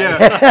Wednesday. Yeah,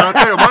 and I'll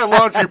tell you, my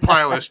laundry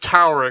pile is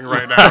towering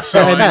right now. So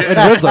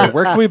And Riddler,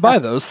 where can we buy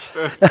those?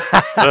 They're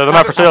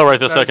not for sale right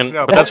this second,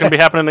 no, but that's going to be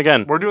happening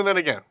again. we're doing that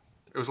again.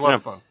 It was a lot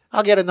of fun.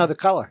 I'll get another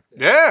color.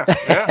 Yeah.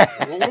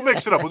 We'll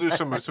mix it up. We'll do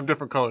some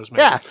different colors,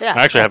 maybe. Yeah.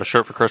 I actually have a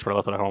shirt for Chris, but I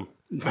left it at home.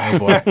 Oh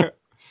boy.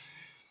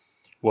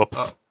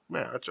 Whoops.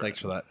 Yeah, that's right. Thanks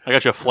for that. I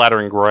got you a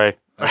flattering gray.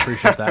 I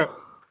appreciate that.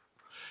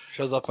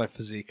 Shows off my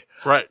physique.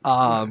 Right.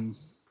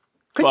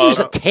 Could use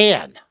a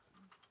tan.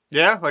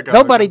 Yeah,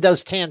 Nobody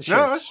does tan shirts.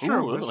 No, that's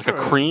true. Ooh, That's like true. a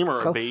cream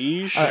or a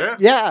beige.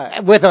 Yeah,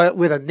 with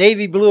a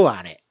navy blue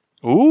on it.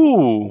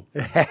 Ooh.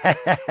 We're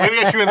gonna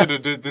get you in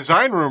the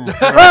design room.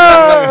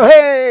 Oh,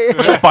 hey!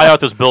 Let's just buy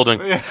out this building.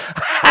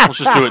 Let's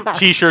just do it.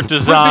 T-shirt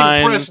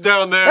design, Printing press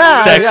down there.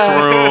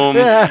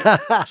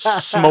 sex room,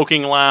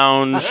 smoking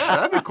lounge, Yeah,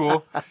 that'd be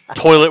cool.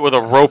 toilet with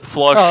a rope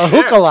flush,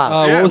 Hookah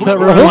lounge. What was that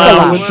Hookah room?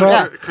 lounge.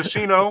 Winthrop?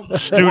 Casino.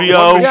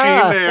 studio, Machine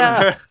Yeah, there.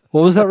 yeah.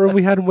 What was that room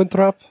we had in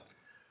Winthrop?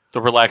 the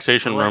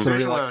relaxation room.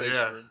 Relaxation lounge,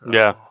 Relaxation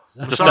yeah.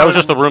 Yeah. That was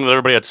just the room that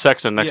everybody had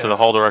sex in next to the Yes.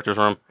 hall director's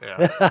room.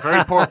 Yeah.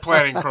 Very poor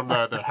planning from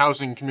the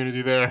housing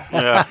community there.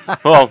 Yeah.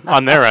 Well,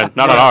 on their end,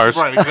 not on ours.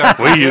 Right,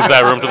 exactly. We used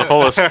that room to the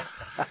fullest.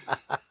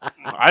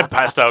 I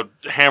passed out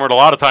hammered a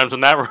lot of times in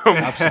that room.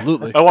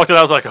 Absolutely. I walked in,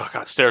 I was like, oh,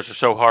 God, stairs are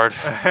so hard.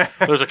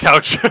 There's a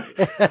couch.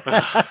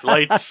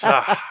 Lights.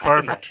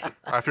 Perfect.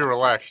 I feel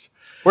relaxed.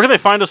 Where can they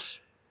find us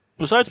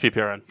besides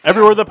PPRN?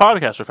 Everywhere the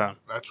podcasts are found.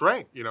 That's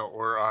right.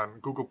 We're on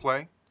Google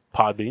Play,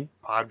 Podbean,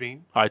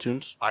 Podbean,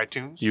 iTunes,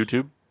 iTunes,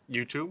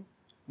 YouTube,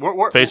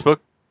 We're, Facebook.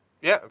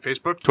 Yeah,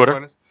 Facebook, Twitter.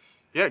 Find us.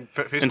 Yeah,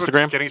 Facebook,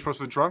 Instagram. Getting Sports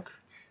with Drunk.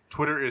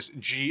 Twitter is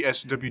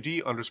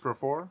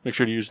GSWD_4. Make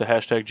sure to use the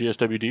hashtag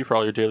GSWD for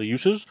all your daily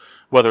uses,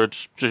 whether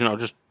it's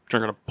just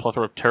drinking a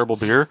plethora of terrible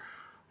beer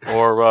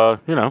or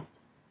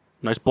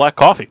nice black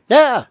coffee.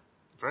 Yeah.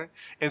 That's right.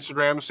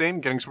 Instagram, same.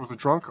 Getting Sports with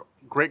Drunk.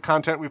 Great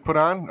content we put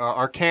on.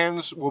 Our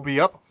cans will be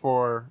up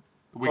for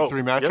the Week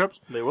 3 matchups. Yep,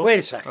 they will. Wait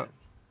a second.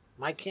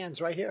 My can's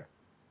right here.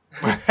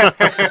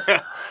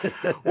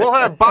 We'll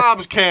have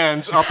Bob's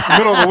cans up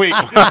middle of the week.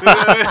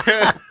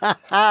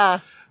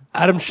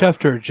 Adam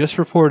Schefter just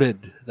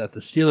reported that the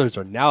Steelers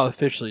are now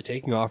officially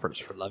taking offers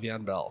for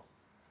Le'Veon Bell.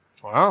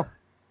 Wow.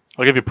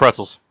 I'll give you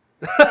pretzels.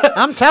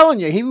 I'm telling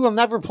you, he will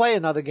never play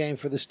another game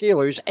for the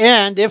Steelers.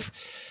 And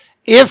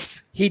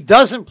if he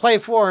doesn't play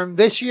for him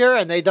this year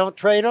and they don't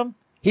trade him,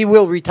 he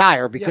will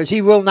retire because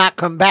he will not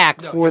come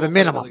back for the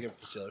minimum.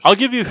 I'll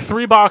give you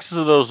 3 boxes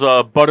of those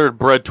buttered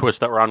bread twists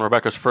that were on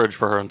Rebecca's fridge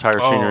for her entire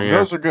senior year.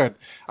 Those are good.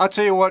 I'll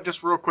tell you what,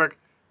 just real quick.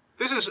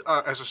 This is,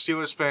 as a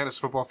Steelers fan, as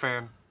a football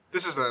fan,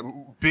 this is a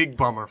big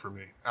bummer for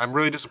me. I'm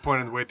really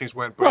disappointed in the way things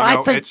went, but Well,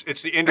 I think-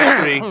 it's the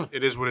industry.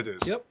 It is what it is.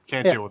 Yep.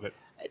 Can't deal with it.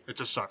 It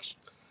just sucks.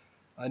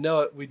 I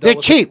know it. We They're dealt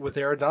with cheap. with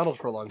Aaron Donald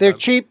for a long They're time.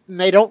 cheap and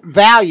they don't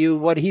value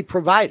what he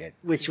provided,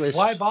 which was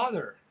Why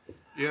bother?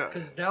 Yeah.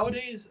 Because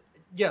nowadays,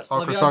 yes,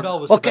 Oh, Le'Veon 'cause Bell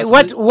was okay. the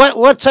best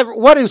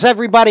What is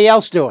everybody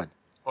else doing?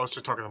 Oh, it's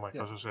just talking to Mike.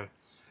 I was going to say.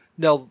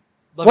 No,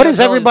 What is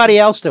everybody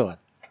else doing?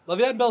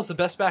 Le'Veon Bell's the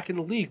best back in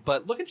the league,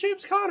 but look at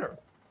James Conner.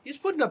 He's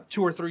putting up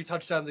 2 or 3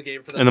 touchdowns a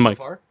game for them In the so mic.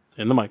 far.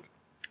 In the mic.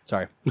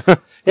 Sorry.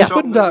 Yeah. So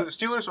putting the up-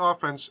 Steelers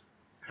offense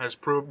has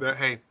proved that,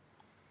 hey,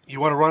 you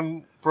want to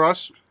run for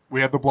us? We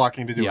have the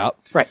blocking to do Yep.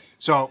 it. Right.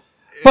 So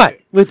But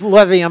with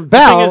Le'Veon The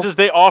Bell, thing is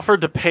they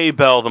offered to pay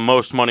Bell the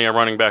most money a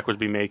running back would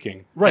be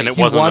making, Right, and it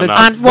he wasn't wanted enough.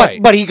 to- on what?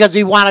 Right. But because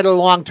he wanted a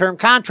long-term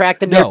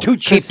contract, and they're too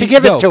cheap to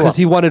give it to him. because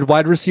he wanted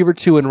wide receiver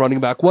 2 and running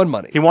back 1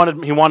 money. He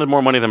wanted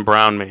more money than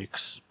Brown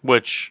makes,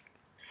 which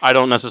I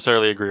don't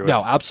necessarily agree with.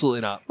 No,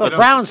 absolutely not. But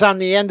Brown's on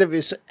the end of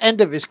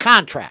his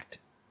contract.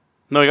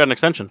 No, he got an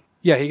extension.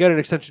 Yeah, he got an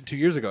extension 2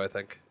 years ago, I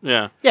think. Yeah.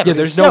 Yeah, Yeah, but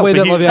there's still- no way that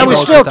but he- Le'Veon That was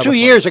Bell still got that 2 much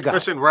years money. ago.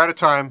 Listen, we're out of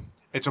time.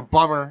 It's a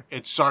bummer.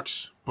 It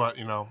sucks, but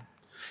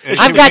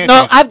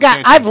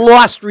I've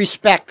lost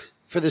respect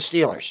for the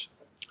Steelers.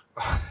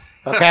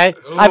 Okay,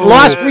 I've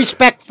lost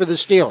respect for the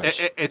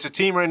Steelers. It's a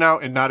team right now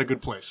in not a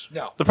good place.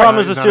 No. The problem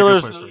is the Not a good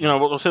Steelers, place right you know,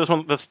 we'll say this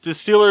one, the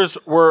Steelers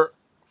were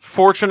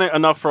fortunate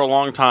enough for a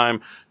long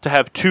time to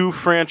have 2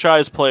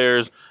 franchise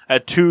players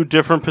at 2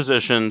 different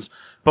positions,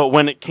 but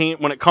when it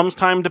comes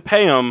time to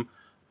pay them,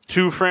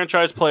 2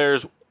 franchise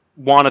players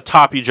want to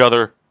top each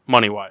other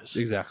money-wise.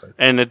 Exactly.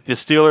 And the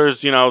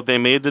Steelers, you know, they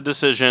made the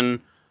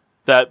decision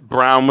that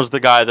Brown was the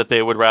guy that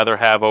they would rather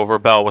have over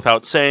Bell.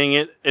 Without saying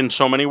it in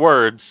so many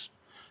words,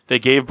 they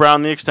gave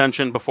Brown the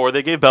extension before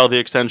they gave Bell the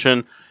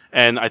extension,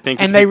 and I think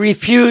And they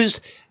refused.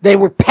 They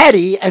were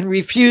petty and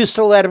refused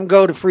to let him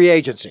go to free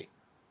agency.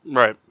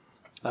 right.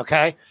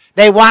 Okay,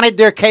 they wanted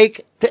their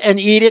cake and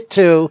eat it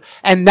too,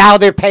 and now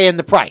they're paying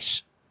the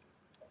price.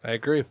 I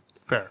agree.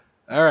 Fair.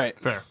 All right.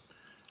 Fair.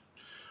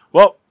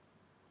 Well,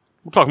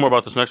 we'll talk more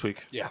about this next week.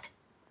 Yeah.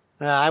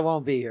 I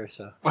won't be here,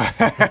 so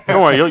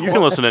Don't worry, you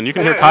can listen in. You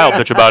can hear Kyle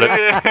bitch about it.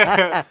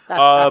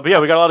 But yeah,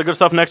 we got a lot of good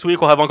stuff next week.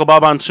 We'll have Uncle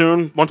Bob on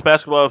soon. Once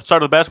start of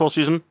the basketball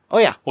season, oh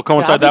yeah, we'll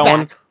coincide Yeah, I'll that be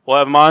one. back. We'll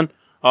have him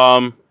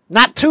on.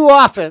 Not too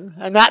often,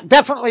 and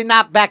definitely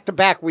not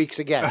back-to-back weeks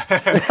again.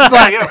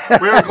 Yeah,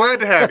 we were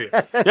glad to have you.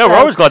 Yeah, we're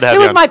always glad to have It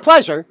you was on. my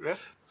pleasure.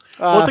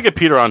 We'll have to get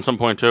Peter on some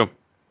point too.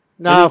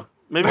 No,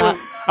 Maybe I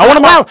want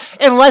to. well,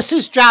 unless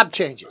his job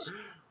changes,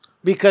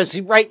 because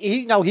he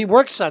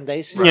works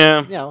Sundays.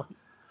 Yeah. you know.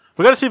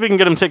 We got to see if we can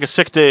get him to take a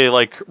sick day,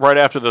 like right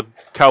after the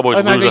Cowboys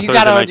And lose a you Thursday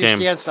got to night understand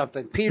game.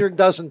 something. Peter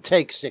doesn't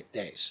take sick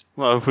days.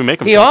 Well, if we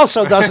make him, He sick.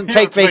 also doesn't take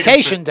Let's make him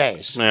vacation sick.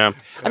 days. Yeah.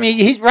 I mean,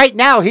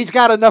 he's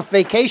got enough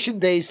vacation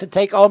days to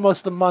take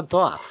almost a month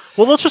off.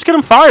 Well, let's just get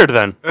him fired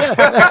then.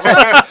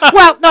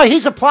 Well, no,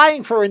 he's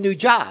applying for a new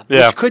job,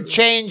 Yeah. which could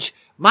change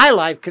my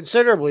life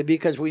considerably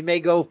because we may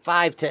go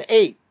 5 to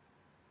 8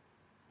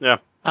 Yeah.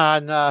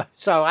 on.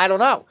 So I don't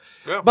know,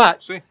 Yeah,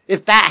 but see.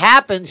 if that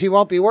happens, he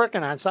won't be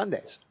working on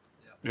Sundays.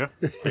 Yeah.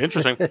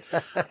 Interesting.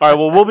 All right.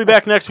 Well, we'll be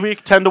back next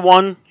week, 10 to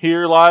 1,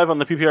 here live on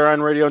the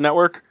PPRN Radio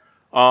Network.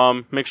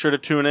 Make sure to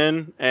tune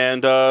in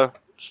and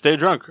stay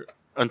drunk.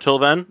 Until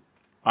then,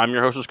 I'm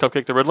your hostess,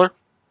 Cupcake the Riddler.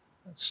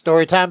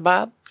 Story time,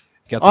 Bob.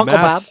 Got the Uncle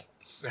mass.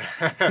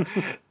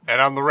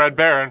 And I'm the Red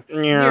Baron.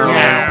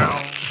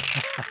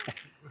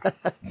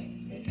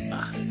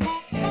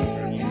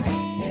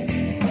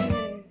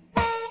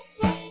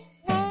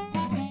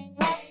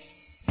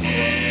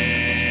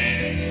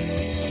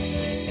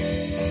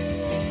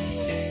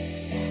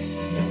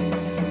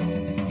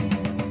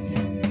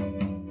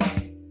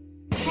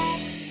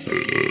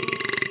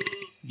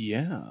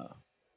 Yeah.